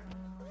everywhere.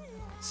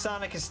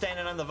 Sonic is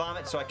standing on the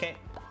vomit, so I can't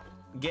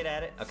get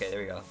at it. Okay, there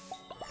we go.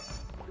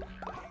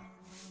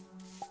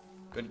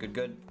 Good, good,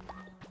 good.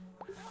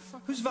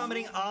 Who's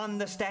vomiting on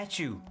the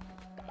statue?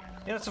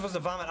 You're not supposed to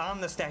vomit on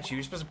the statue.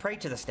 You're supposed to pray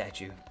to the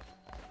statue.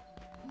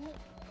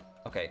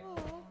 Okay,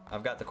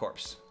 I've got the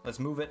corpse. Let's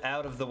move it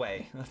out of the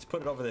way. Let's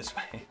put it over this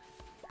way.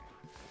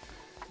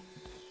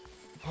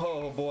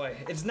 Oh boy,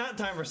 it's not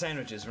time for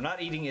sandwiches. We're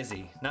not eating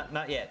Izzy.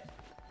 Not yet.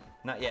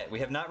 Not yet. We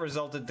have not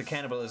resulted to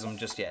cannibalism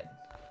just yet.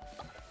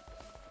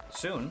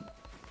 Soon,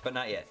 but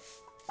not yet.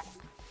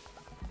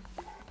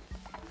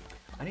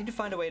 I need to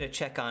find a way to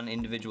check on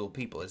individual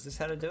people. Is this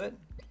how to do it?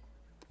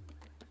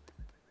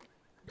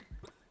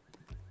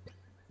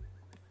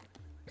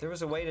 There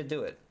was a way to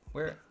do it.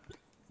 Where?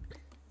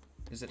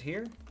 Is it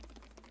here?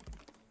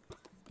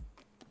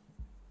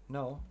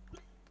 No.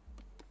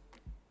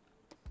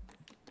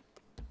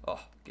 Oh,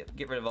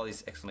 get rid of all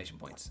these exclamation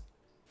points.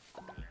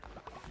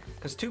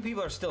 Because 2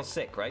 people are still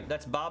sick, right?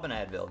 That's Bob and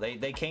Advil.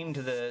 They came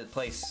to the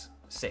place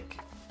sick.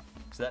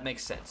 So that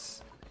makes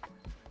sense.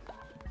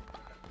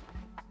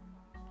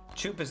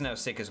 Choop is now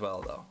sick as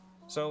well, though.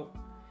 So,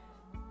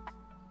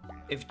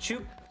 if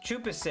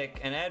Choop is sick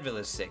and Advil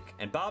is sick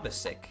and Bob is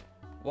sick,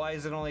 why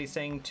is it only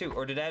saying 2?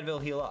 Or did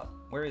Advil heal up?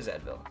 Where is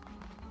Advil?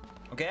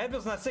 Okay,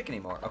 Advil's not sick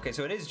anymore. Okay,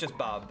 so it is just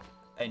Bob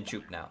and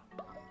Choop now.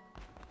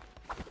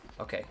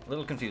 Okay, a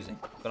little confusing,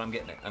 but I'm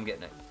getting it. I'm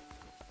getting it.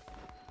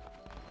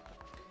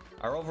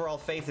 Our overall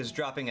faith is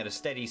dropping at a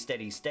steady,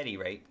 steady, steady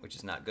rate, which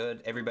is not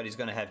good. Everybody's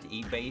gonna have to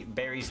eat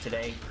berries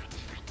today,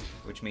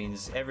 which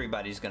means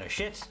everybody's gonna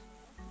shit,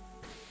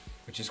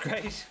 which is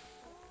great.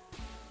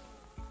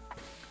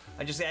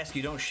 I just ask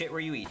you, don't shit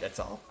where you eat, that's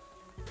all.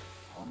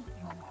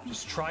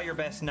 Just try your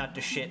best not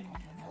to shit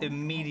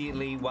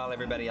immediately while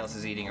everybody else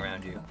is eating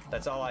around you.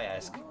 That's all I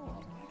ask.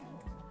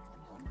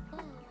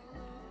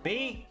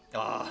 B?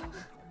 Ah.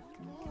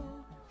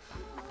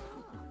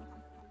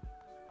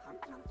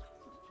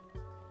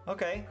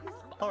 Okay,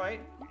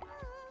 alright.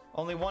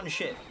 Only 1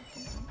 shit.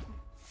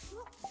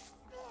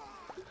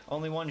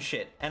 Only 1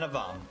 shit. And a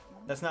vom.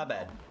 That's not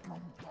bad.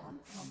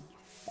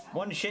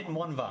 1 shit and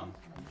 1 vom.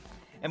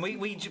 And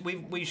we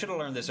should have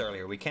learned this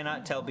earlier. We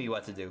cannot tell B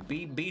what to do.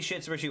 B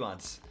shits where she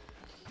wants.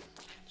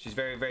 She's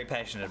very, very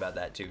passionate about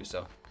that too,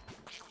 so.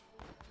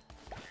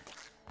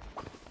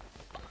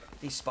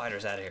 These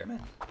spiders out of here,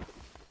 man.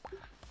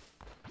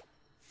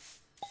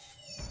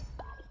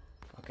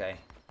 Okay.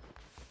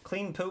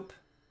 Clean poop.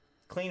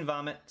 Clean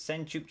vomit.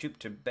 Send Choop Choop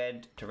to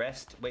bed to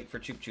rest. Wait for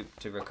Choop Choop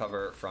to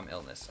recover from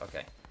illness.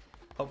 Okay.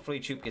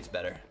 Hopefully Choop gets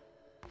better.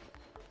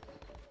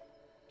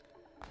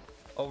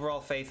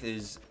 Overall faith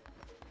is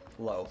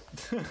low.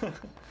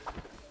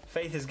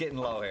 Faith is getting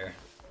low here.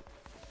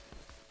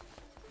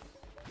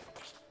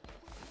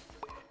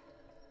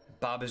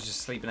 Bob is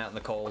just sleeping out in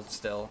the cold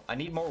still. I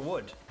need more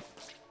wood.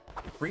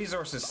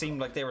 Resources seemed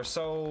like they were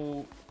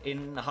so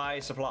in high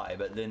supply,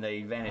 but then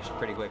they vanished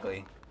pretty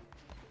quickly.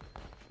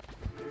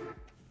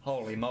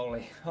 Holy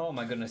moly. Oh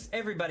my goodness.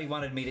 Everybody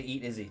wanted me to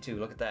eat Izzy too.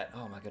 Look at that.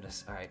 Oh my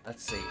goodness. Alright,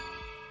 let's see.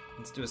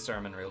 Let's do a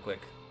sermon real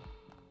quick.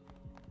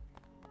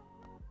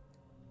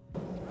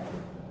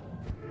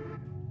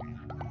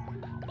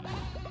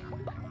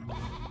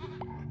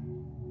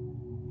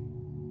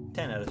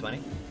 Ten out of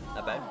 20.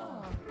 Not bad.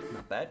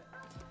 Not bad.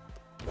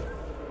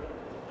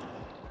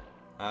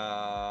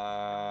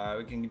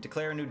 We can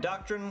declare a new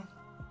doctrine.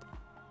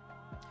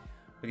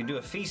 We can do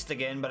a feast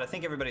again, but I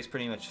think everybody's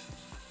pretty much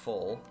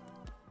full.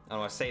 I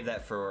want to save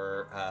that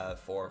for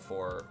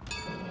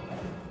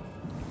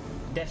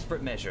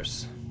desperate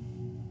measures.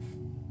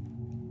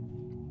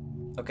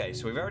 Okay,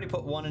 so we've already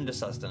put 1 into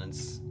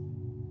sustenance.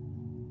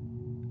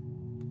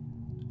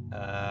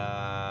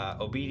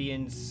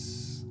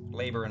 Obedience,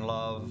 labor and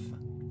love.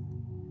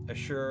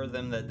 Assure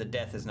them that the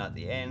death is not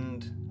the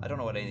end. I don't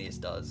know what any of this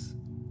does.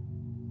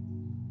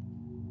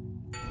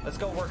 Let's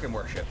go work and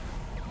worship.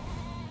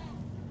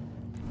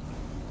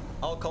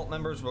 All cult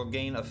members will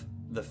gain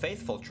the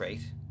faithful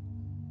trait.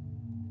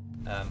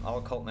 All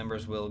cult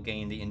members will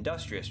gain the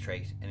industrious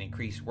trait and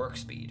increase work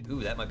speed.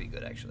 Ooh, that might be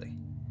good actually.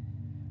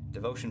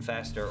 Devotion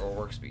faster or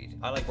work speed.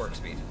 I like work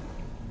speed.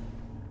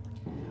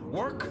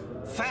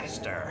 Work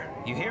faster.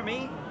 You hear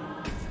me?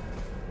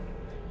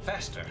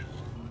 Faster.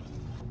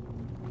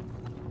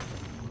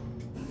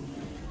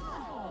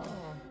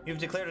 You've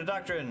declared a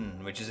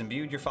doctrine which has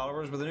imbued your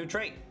followers with a new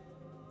trait.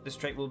 This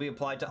trait will be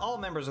applied to all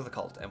members of the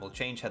cult and will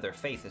change how their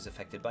faith is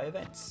affected by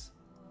events.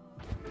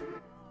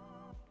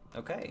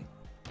 Okay.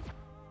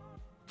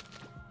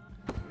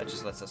 That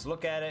just lets us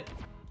look at it.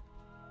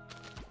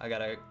 I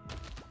gotta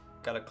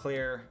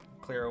clear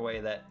away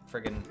that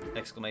friggin'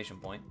 exclamation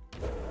point.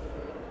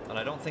 And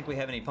I don't think we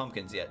have any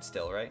pumpkins yet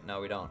still, right?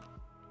 No, we don't.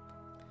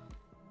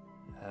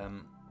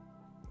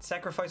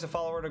 Sacrifice a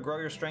follower to grow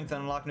your strength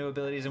and unlock new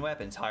abilities and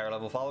weapons. Higher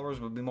level followers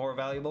will be more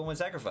valuable when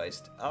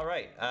sacrificed.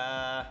 Alright,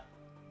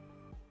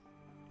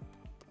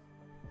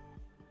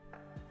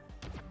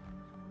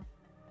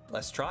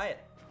 let's try it.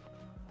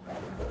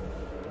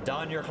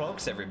 Don your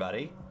cloaks,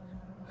 everybody.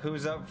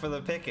 Who's up for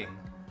the picking?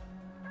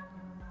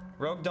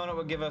 Rogue Donut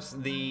will give us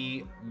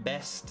the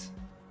best...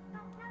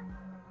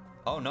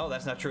 Oh no,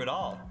 that's not true at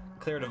all.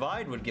 Clear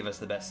Divide would give us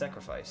the best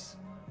sacrifice.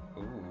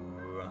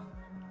 Ooh.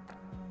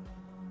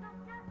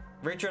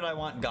 Richard I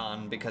want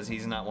gone because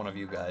he's not one of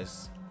you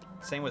guys.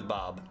 Same with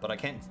Bob, but I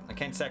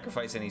can't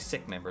sacrifice any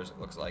sick members, it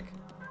looks like.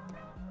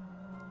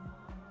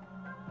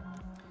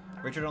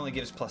 Richard only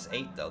gives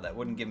 +8 though, that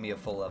wouldn't give me a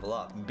full level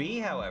up. B,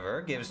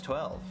 however, gives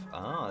 12.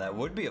 Ah, that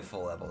would be a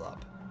full level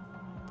up.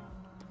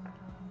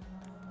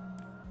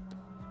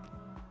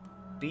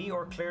 B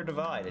or Clear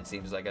Divide, it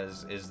seems like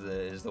is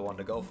the one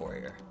to go for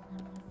here.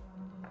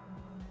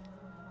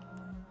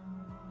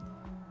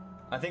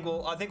 I think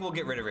we'll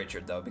get rid of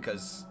Richard though,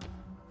 because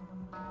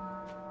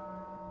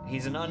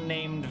he's an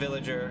unnamed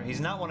villager. He's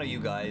not one of you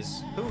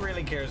guys. Who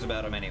really cares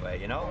about him anyway,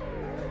 you know?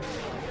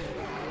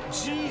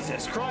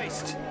 Jesus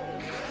Christ!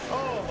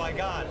 Oh my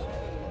god!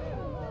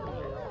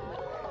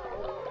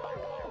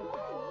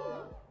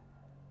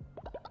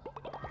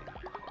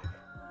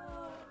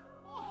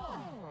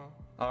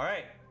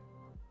 Alright.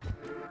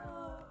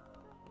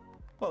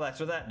 Well, that's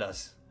what that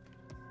does.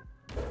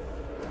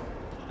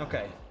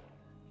 Okay.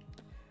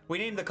 We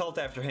named the cult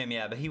after him,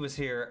 yeah, but he was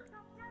here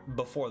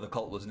before the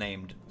cult was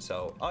named,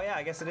 so... Oh yeah,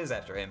 I guess it is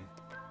after him.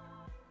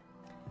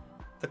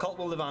 The cult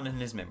will live on in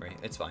his memory.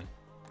 It's fine.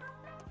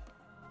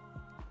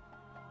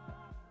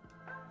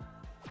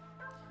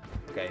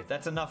 Okay,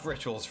 that's enough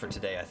rituals for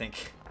today, I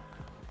think.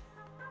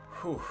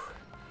 Whew.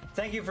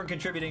 Thank you for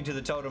contributing to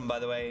the totem, by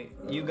the way.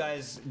 You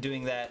guys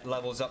doing that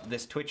levels up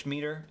this Twitch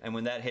meter, and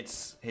when that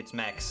hits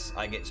max,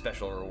 I get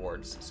special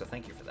rewards. So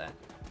thank you for that.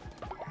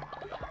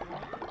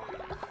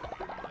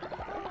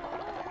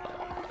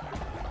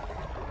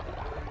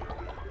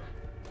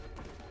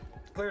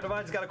 Clear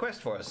Divide's got a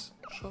quest for us.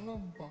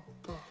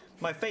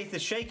 My faith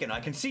is shaken. I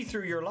can see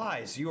through your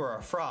lies. You are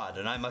a fraud,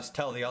 and I must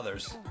tell the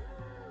others.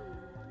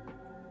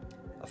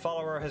 A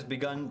follower has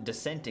begun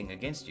dissenting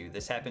against you.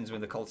 This happens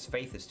when the cult's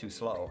faith is too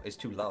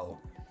low.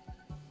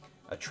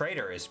 A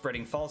traitor is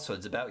spreading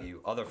falsehoods about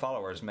you. Other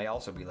followers may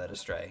also be led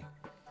astray.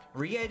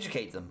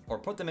 Re-educate them, or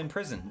put them in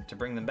prison to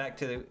bring them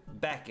back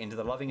into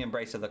the loving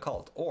embrace of the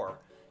cult, or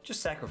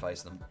just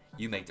sacrifice them.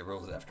 You make the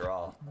rules after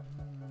all.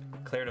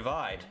 Clear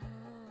Divide.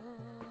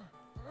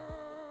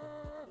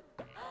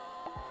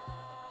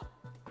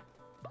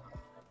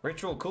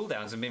 Ritual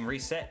cooldowns have been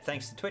reset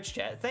thanks to Twitch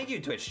chat. Thank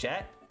you, Twitch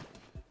chat.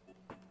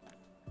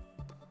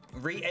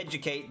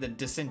 Re-educate the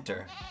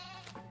dissenter.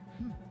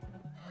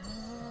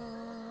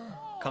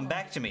 Come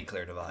back to me,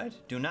 Clear Divide.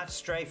 Do not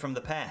stray from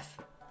the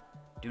path.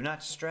 Do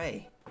not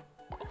stray.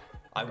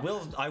 I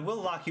will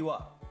lock you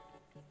up.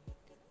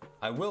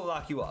 I will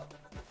lock you up.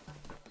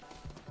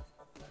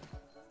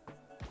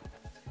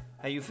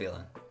 How you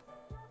feeling?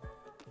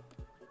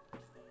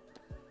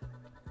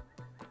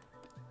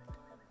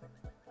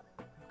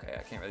 Okay,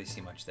 I can't really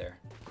see much there.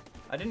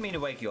 I didn't mean to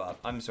wake you up.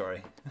 I'm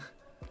sorry.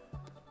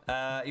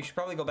 You should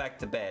probably go back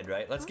to bed,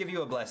 right? Let's give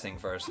you a blessing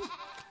first.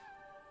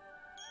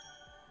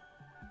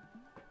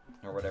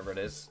 Or whatever it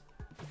is.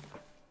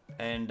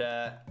 And,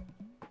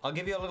 I'll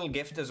give you a little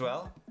gift as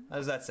well. How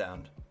does that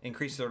sound?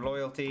 Increase their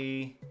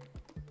loyalty.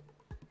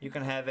 You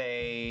can have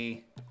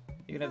the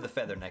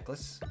feather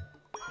necklace.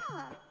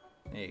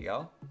 There you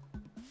go.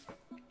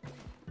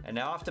 And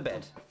now off to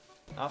bed.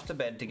 Off to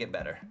bed to get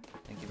better.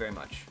 Thank you very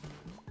much.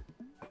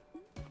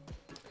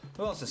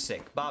 Who else is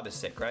sick? Bob is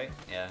sick, right?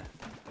 Yeah.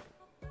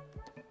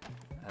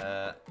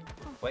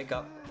 Wake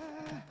up.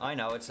 I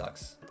know, it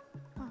sucks.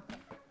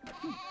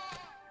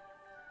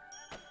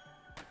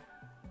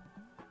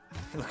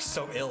 He looks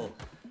so ill.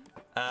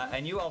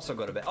 And you also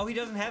go to bed. Oh, he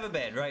doesn't have a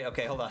bed, right?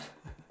 Okay, hold on.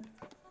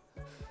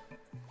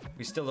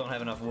 We still don't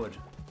have enough wood.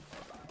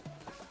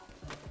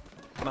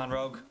 Come on,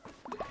 Rogue.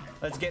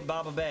 Let's get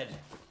Bob a bed.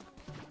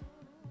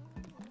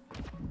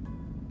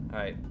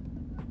 Alright.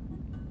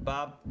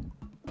 Bob,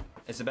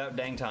 it's about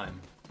dang time.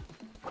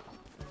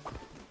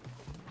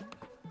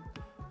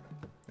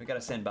 We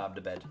gotta send Bob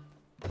to bed.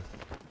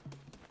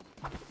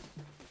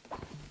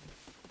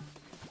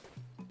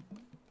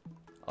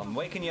 I'm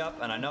waking you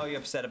up, and I know you're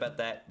upset about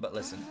that, but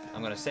listen,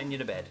 I'm gonna send you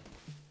to bed.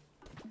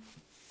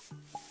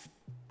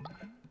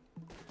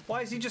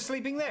 Why is he just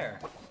sleeping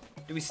there?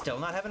 Do we still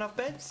not have enough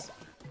beds?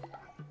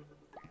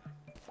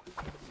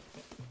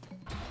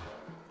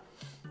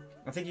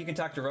 I think you can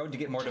talk to Road to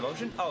get more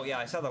devotion. Oh yeah,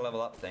 I saw the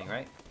level up thing,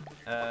 right?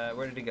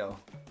 Where did he go?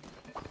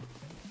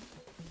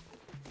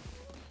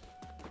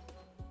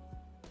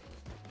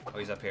 Oh,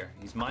 he's up here.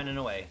 He's mining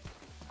away.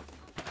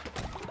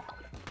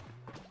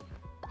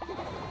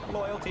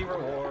 Loyalty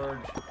reward.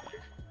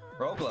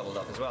 Rogue leveled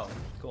up as well.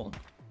 Cool.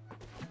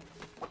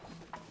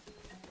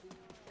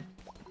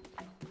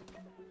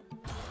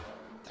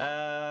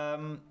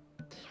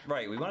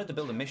 Right, we wanted to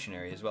build a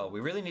missionary as well. We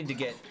really need to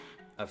get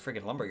a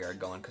friggin' lumberyard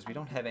going because we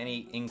don't have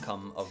any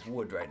income of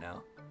wood right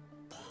now.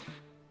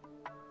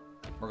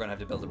 We're gonna have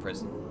to build a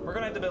prison. We're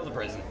gonna have to build a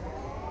prison.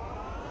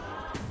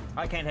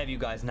 I can't have you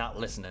guys not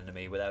listening to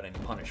me without any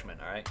punishment,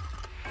 alright?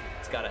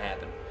 It's gotta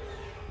happen.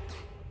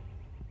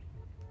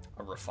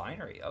 A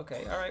refinery,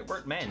 okay,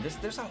 alright, man,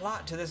 there's a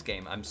lot to this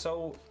game. I'm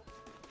so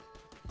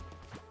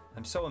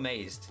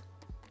amazed.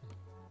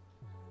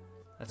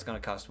 That's gonna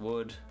cost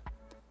wood.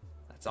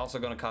 That's also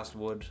gonna cost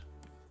wood.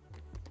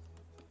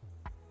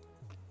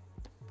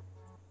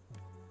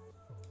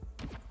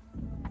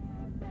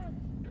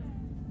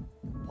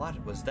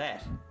 What was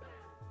that?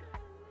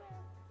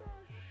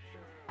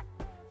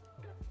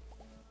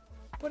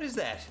 What is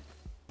that?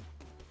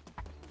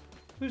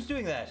 Who's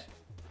doing that?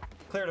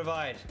 Clear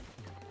divide.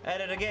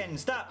 At it again.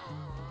 Stop!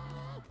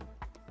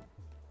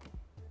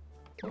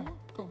 I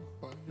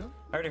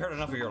already heard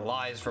enough of your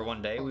lies for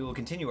one day. We will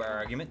continue our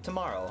argument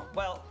tomorrow.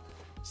 Well,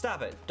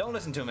 stop it. Don't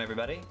listen to him,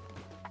 everybody.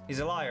 He's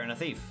a liar and a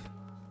thief.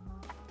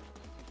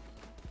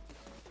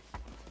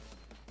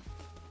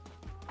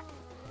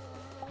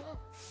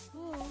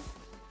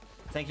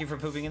 Thank you for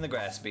pooping in the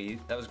grass, Bee.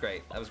 That was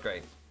great. That was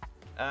great.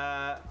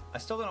 I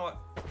still don't know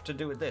what to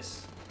do with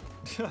this.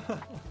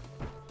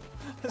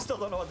 I still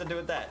don't know what to do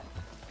with that.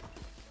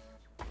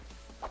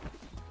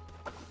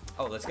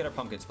 Oh, let's get our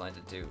pumpkins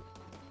planted too.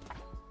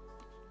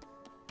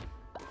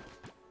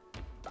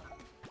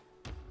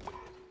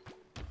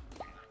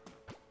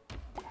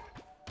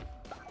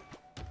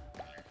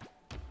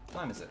 What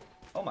time is it?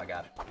 Oh my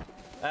god.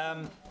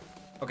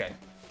 Okay.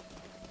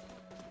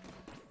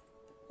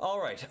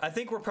 Alright, I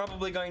think we're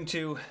probably going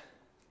to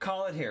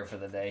call it here for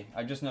the day.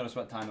 I just noticed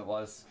what time it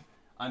was.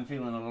 I'm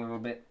feeling a little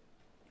bit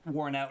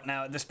worn out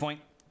now at this point.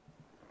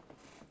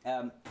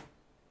 It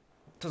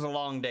was a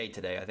long day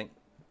today, I think.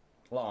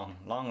 Long.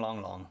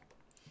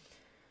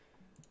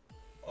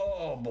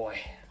 Oh boy.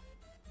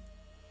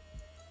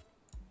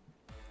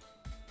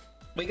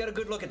 We got a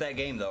good look at that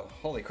game though.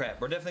 Holy crap,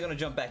 we're definitely gonna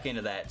jump back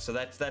into that. So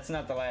that's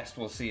not the last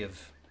we'll see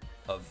of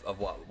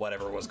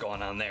whatever was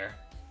going on there.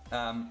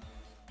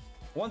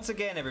 Once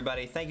again,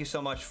 everybody, thank you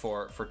so much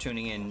for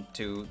tuning in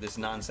to this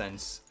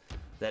nonsense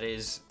that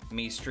is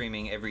me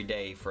streaming every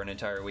day for an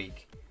entire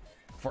week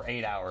for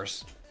 8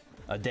 hours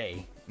a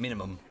day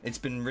minimum. It's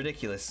been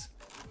ridiculous.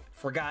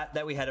 Forgot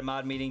that we had a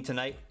mod meeting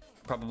tonight.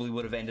 Probably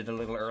would have ended a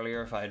little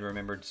earlier if I had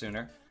remembered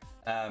sooner.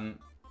 And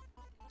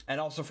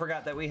also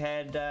forgot that we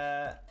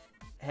had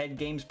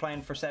games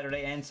planned for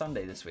Saturday and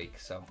Sunday this week.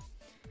 So,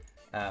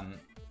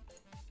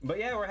 but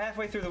yeah, we're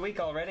halfway through the week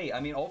already. I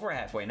mean, over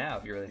halfway now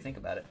if you really think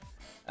about it.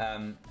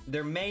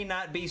 There may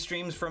not be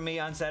streams from me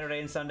on Saturday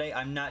and Sunday.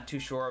 I'm not too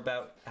sure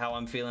about how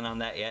I'm feeling on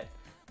that yet.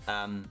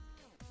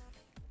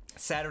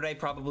 Saturday,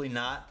 probably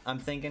not, I'm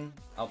thinking.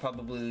 I'll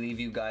probably leave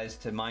you guys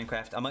to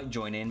Minecraft. I might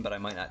join in, but I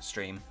might not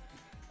stream.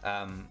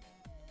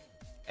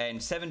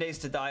 And 7 Days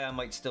to Die, I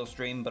might still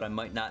stream, but I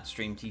might not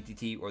stream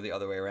TTT or the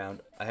other way around.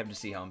 I have to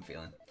see how I'm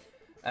feeling.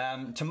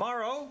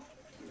 Tomorrow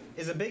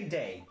is a big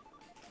day.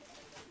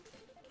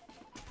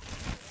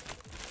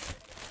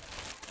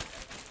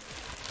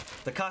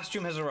 The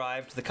costume has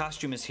arrived. The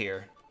costume is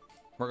here.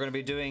 We're going to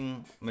be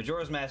doing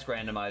Majora's Mask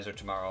Randomizer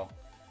tomorrow,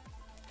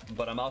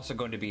 but I'm also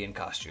going to be in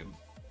costume.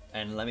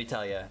 And let me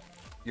tell you,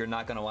 you're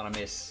not going to want to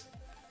miss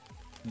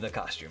the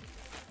costume.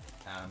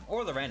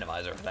 Or the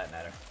randomizer, for that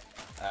matter.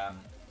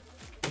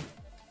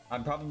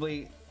 I'm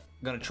probably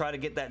going to try to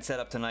get that set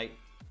up tonight.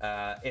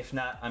 If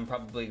not, I'm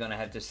probably going to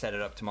have to set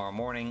it up tomorrow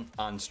morning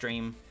on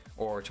stream,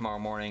 or tomorrow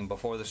morning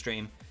before the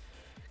stream,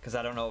 because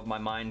I don't know if my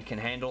mind can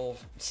handle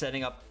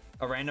setting up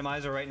a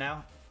randomizer right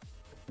now.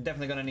 I'm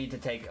definitely going to need to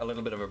take a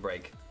little bit of a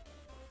break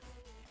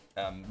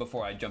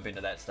before I jump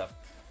into that stuff.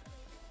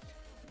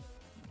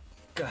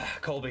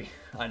 Colby,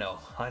 I know.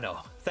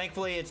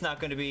 Thankfully, it's not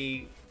going to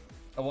be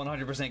a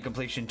 100%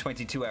 completion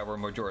 22-hour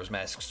Majora's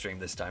Mask stream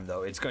this time,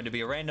 though. It's going to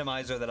be a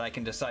randomizer that I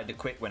can decide to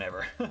quit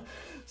whenever.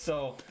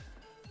 So,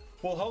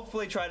 we'll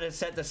hopefully try to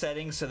set the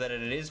settings so that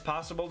it is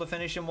possible to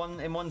finish in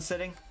one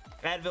sitting.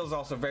 Advil's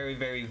also very,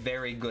 very,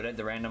 very good at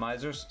the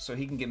randomizers, so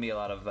he can give me a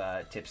lot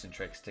of tips and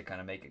tricks to kind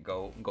of make it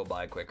go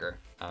by quicker.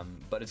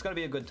 But it's going to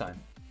be a good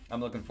time. I'm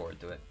looking forward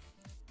to it.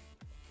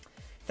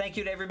 Thank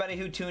you to everybody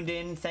who tuned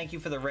in. Thank you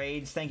for the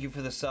raids. Thank you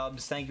for the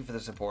subs. Thank you for the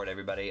support,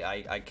 everybody.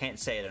 I can't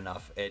say it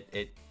enough.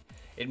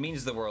 It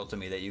means the world to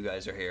me that you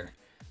guys are here.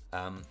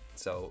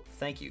 So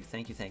thank you.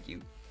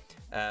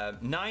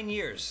 9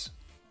 years.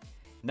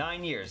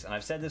 9 years, and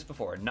I've said this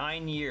before,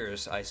 9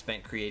 years I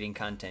spent creating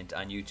content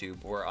on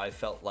YouTube where I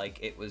felt like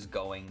it was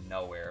going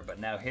nowhere. But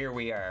now here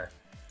we are,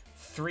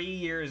 3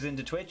 years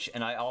into Twitch,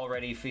 and I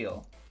already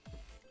feel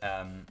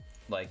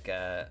like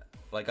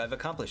I've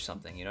accomplished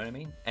something, you know what I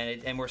mean?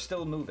 And we're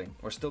still moving,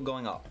 we're still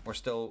going up, we're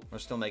still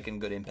making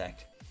good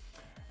impact.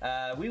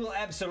 We will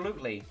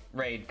absolutely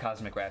raid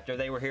Cosmic Raptor.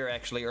 They were here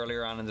actually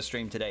earlier on in the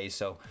stream today,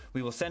 so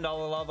we will send all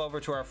the love over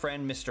to our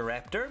friend Mr.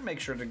 Raptor. Make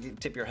sure to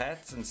tip your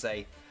hats and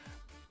say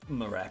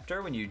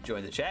Raptor when you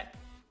join the chat.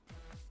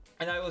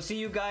 And I will see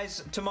you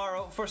guys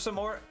tomorrow for some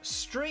more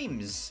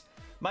streams.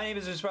 My name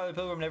is Swarley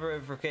Pilgrim. Never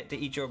ever forget to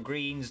eat your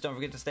greens. Don't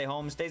forget to stay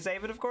home, stay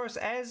safe, and of course,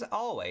 as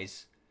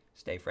always,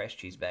 stay fresh,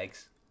 cheese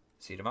bags.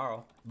 See you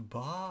tomorrow.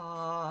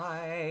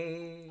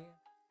 Bye.